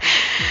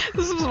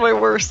 This was my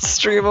worst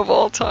stream of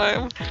all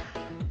time.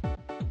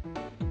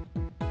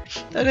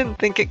 I didn't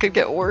think it could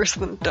get worse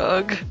than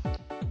Doug.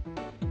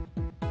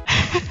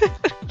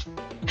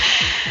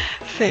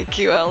 Thank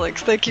you,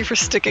 Alex. Thank you for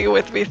sticking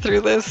with me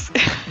through this.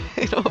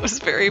 I know it was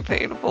very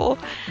painful.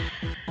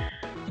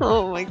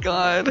 Oh my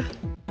god.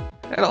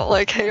 I don't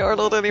like Hey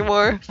Arnold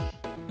anymore.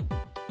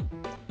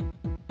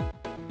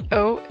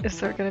 Oh, is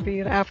there gonna be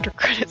an after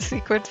credit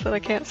sequence that I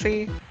can't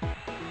see?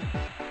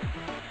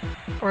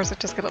 Or is it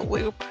just gonna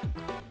loop?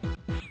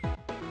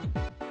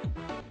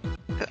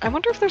 I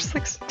wonder if there's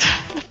like...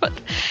 but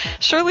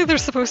surely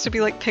there's supposed to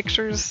be like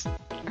pictures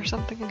or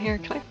something in here.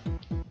 Can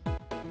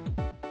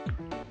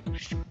I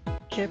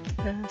skip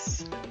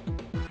this?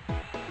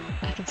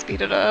 I can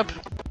speed it up.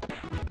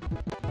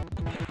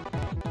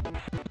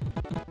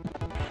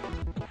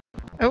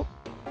 Oh,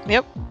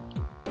 yep.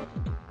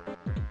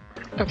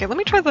 Okay, let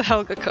me try the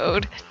Helga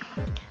code.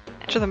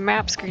 Enter the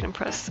map screen and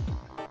press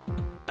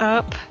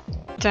up,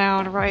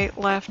 down, right,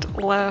 left,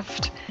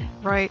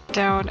 right,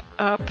 down,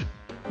 up,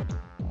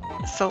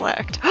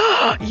 select.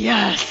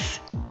 Yes!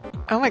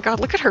 Oh my god,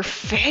 look at her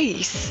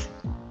face!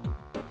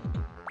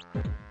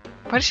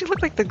 Why does she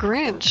look like the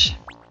Grinch?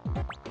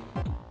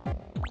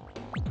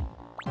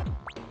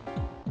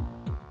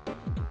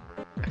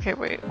 Okay,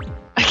 wait.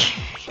 I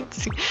can't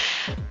see.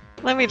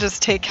 Let me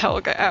just take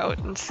Helga out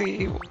and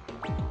see.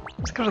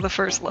 Let's go to the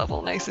first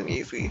level, nice and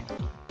easy.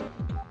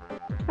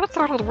 What's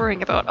Arnold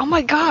worrying about? Oh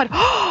my god!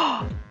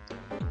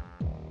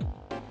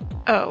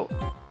 Oh.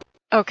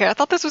 Okay, I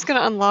thought this was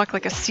gonna unlock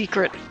like a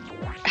secret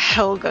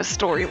Helga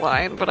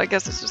storyline, but I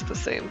guess it's just the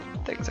same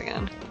things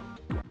again.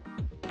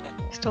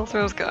 Still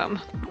throws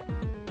gum.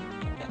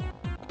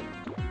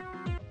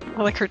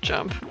 I like her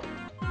jump.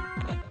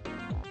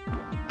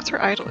 What's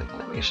her idling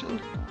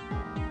animation?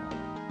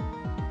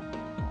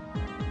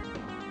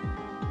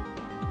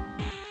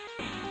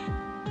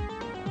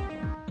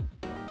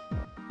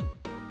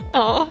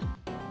 Oh.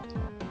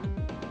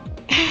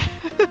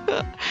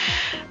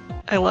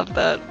 I love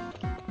that.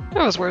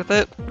 That was worth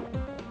it.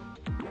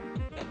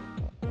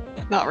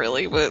 Not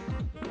really, but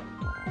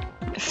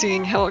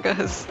seeing Helga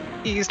has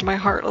eased my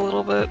heart a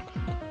little bit.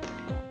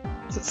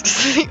 This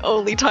is the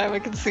only time I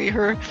can see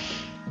her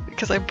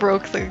because I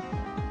broke the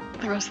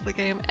rest of the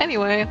game.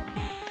 Anyway,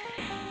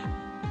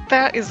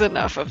 that is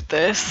enough of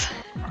this.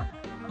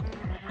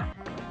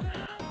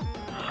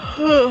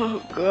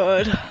 Oh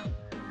god.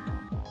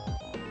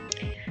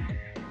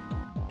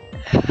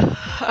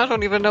 I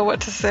don't even know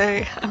what to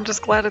say. I'm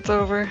just glad it's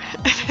over.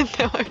 And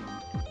now I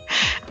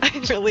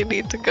really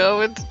need to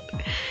go and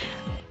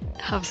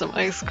have some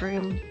ice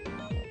cream.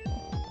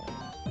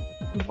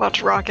 And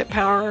watch Rocket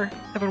Power.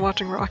 I've been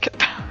watching Rocket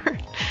Power.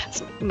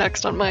 It's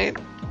next on my,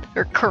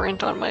 or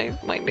current on my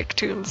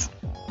Nicktoons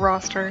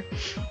roster.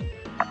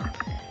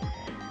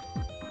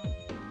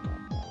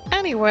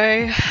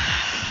 Anyway,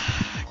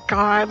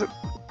 God.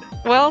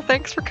 Well,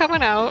 thanks for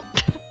coming out.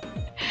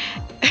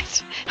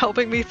 It's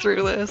helping me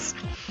through this.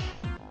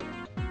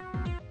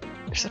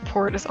 Your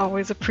support is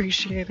always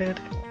appreciated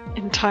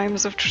in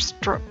times of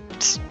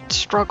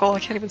struggle. I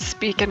can't even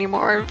speak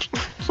anymore.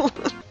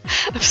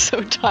 I'm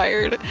so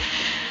tired.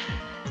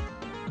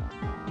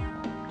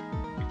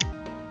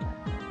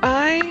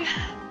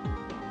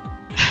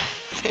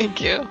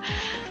 Thank you.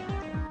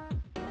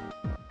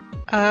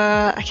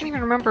 I can't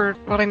even remember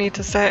what I need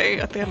to say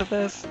at the end of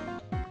this.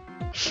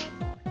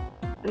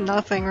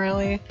 Nothing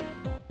really.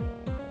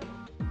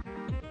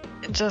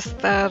 Just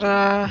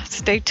that,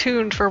 stay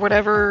tuned for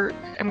whatever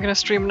I'm gonna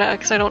stream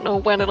next. I don't know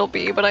when it'll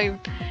be, but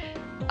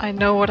I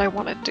know what I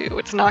want to do.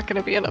 It's not going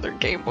to be another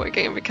Game Boy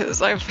game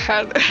because I've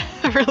had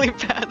a really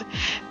bad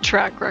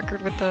track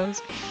record with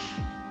those.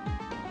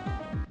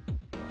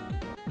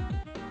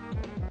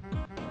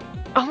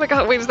 Oh my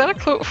god, wait, is that a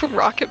quote from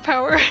Rocket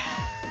Power?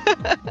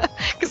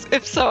 Because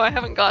if so, I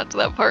haven't got to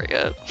that part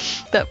yet.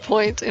 That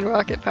point in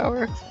Rocket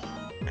Power.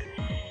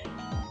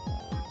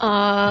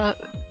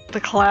 The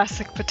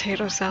classic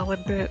potato salad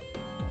bit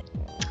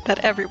that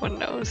everyone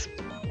knows.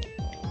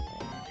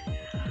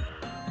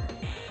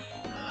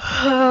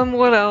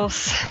 What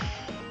else?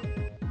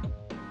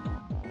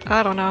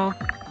 I don't know.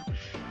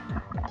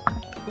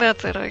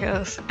 That's it, I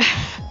guess.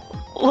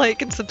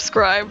 Like and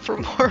subscribe for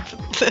more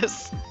of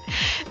this.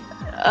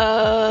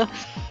 I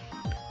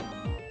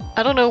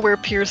don't know where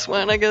Pierce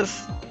went, I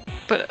guess,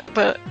 but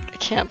I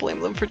can't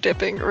blame them for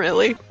dipping,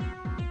 really.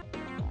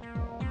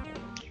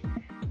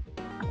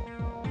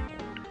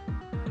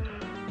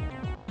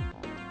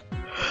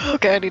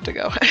 Okay, I need to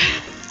go.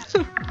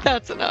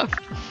 That's enough.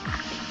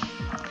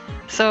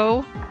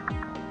 So,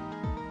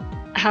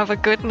 have a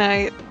good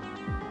night,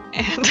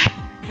 and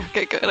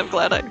okay, good, I'm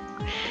glad I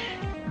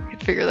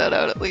could figure that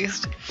out at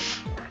least.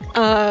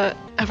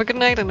 Have a good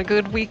night and a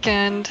good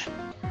weekend.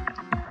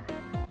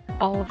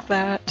 All of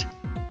that.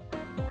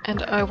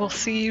 And I will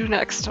see you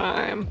next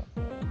time.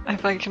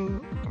 If I can...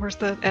 Where's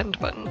the end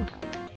button?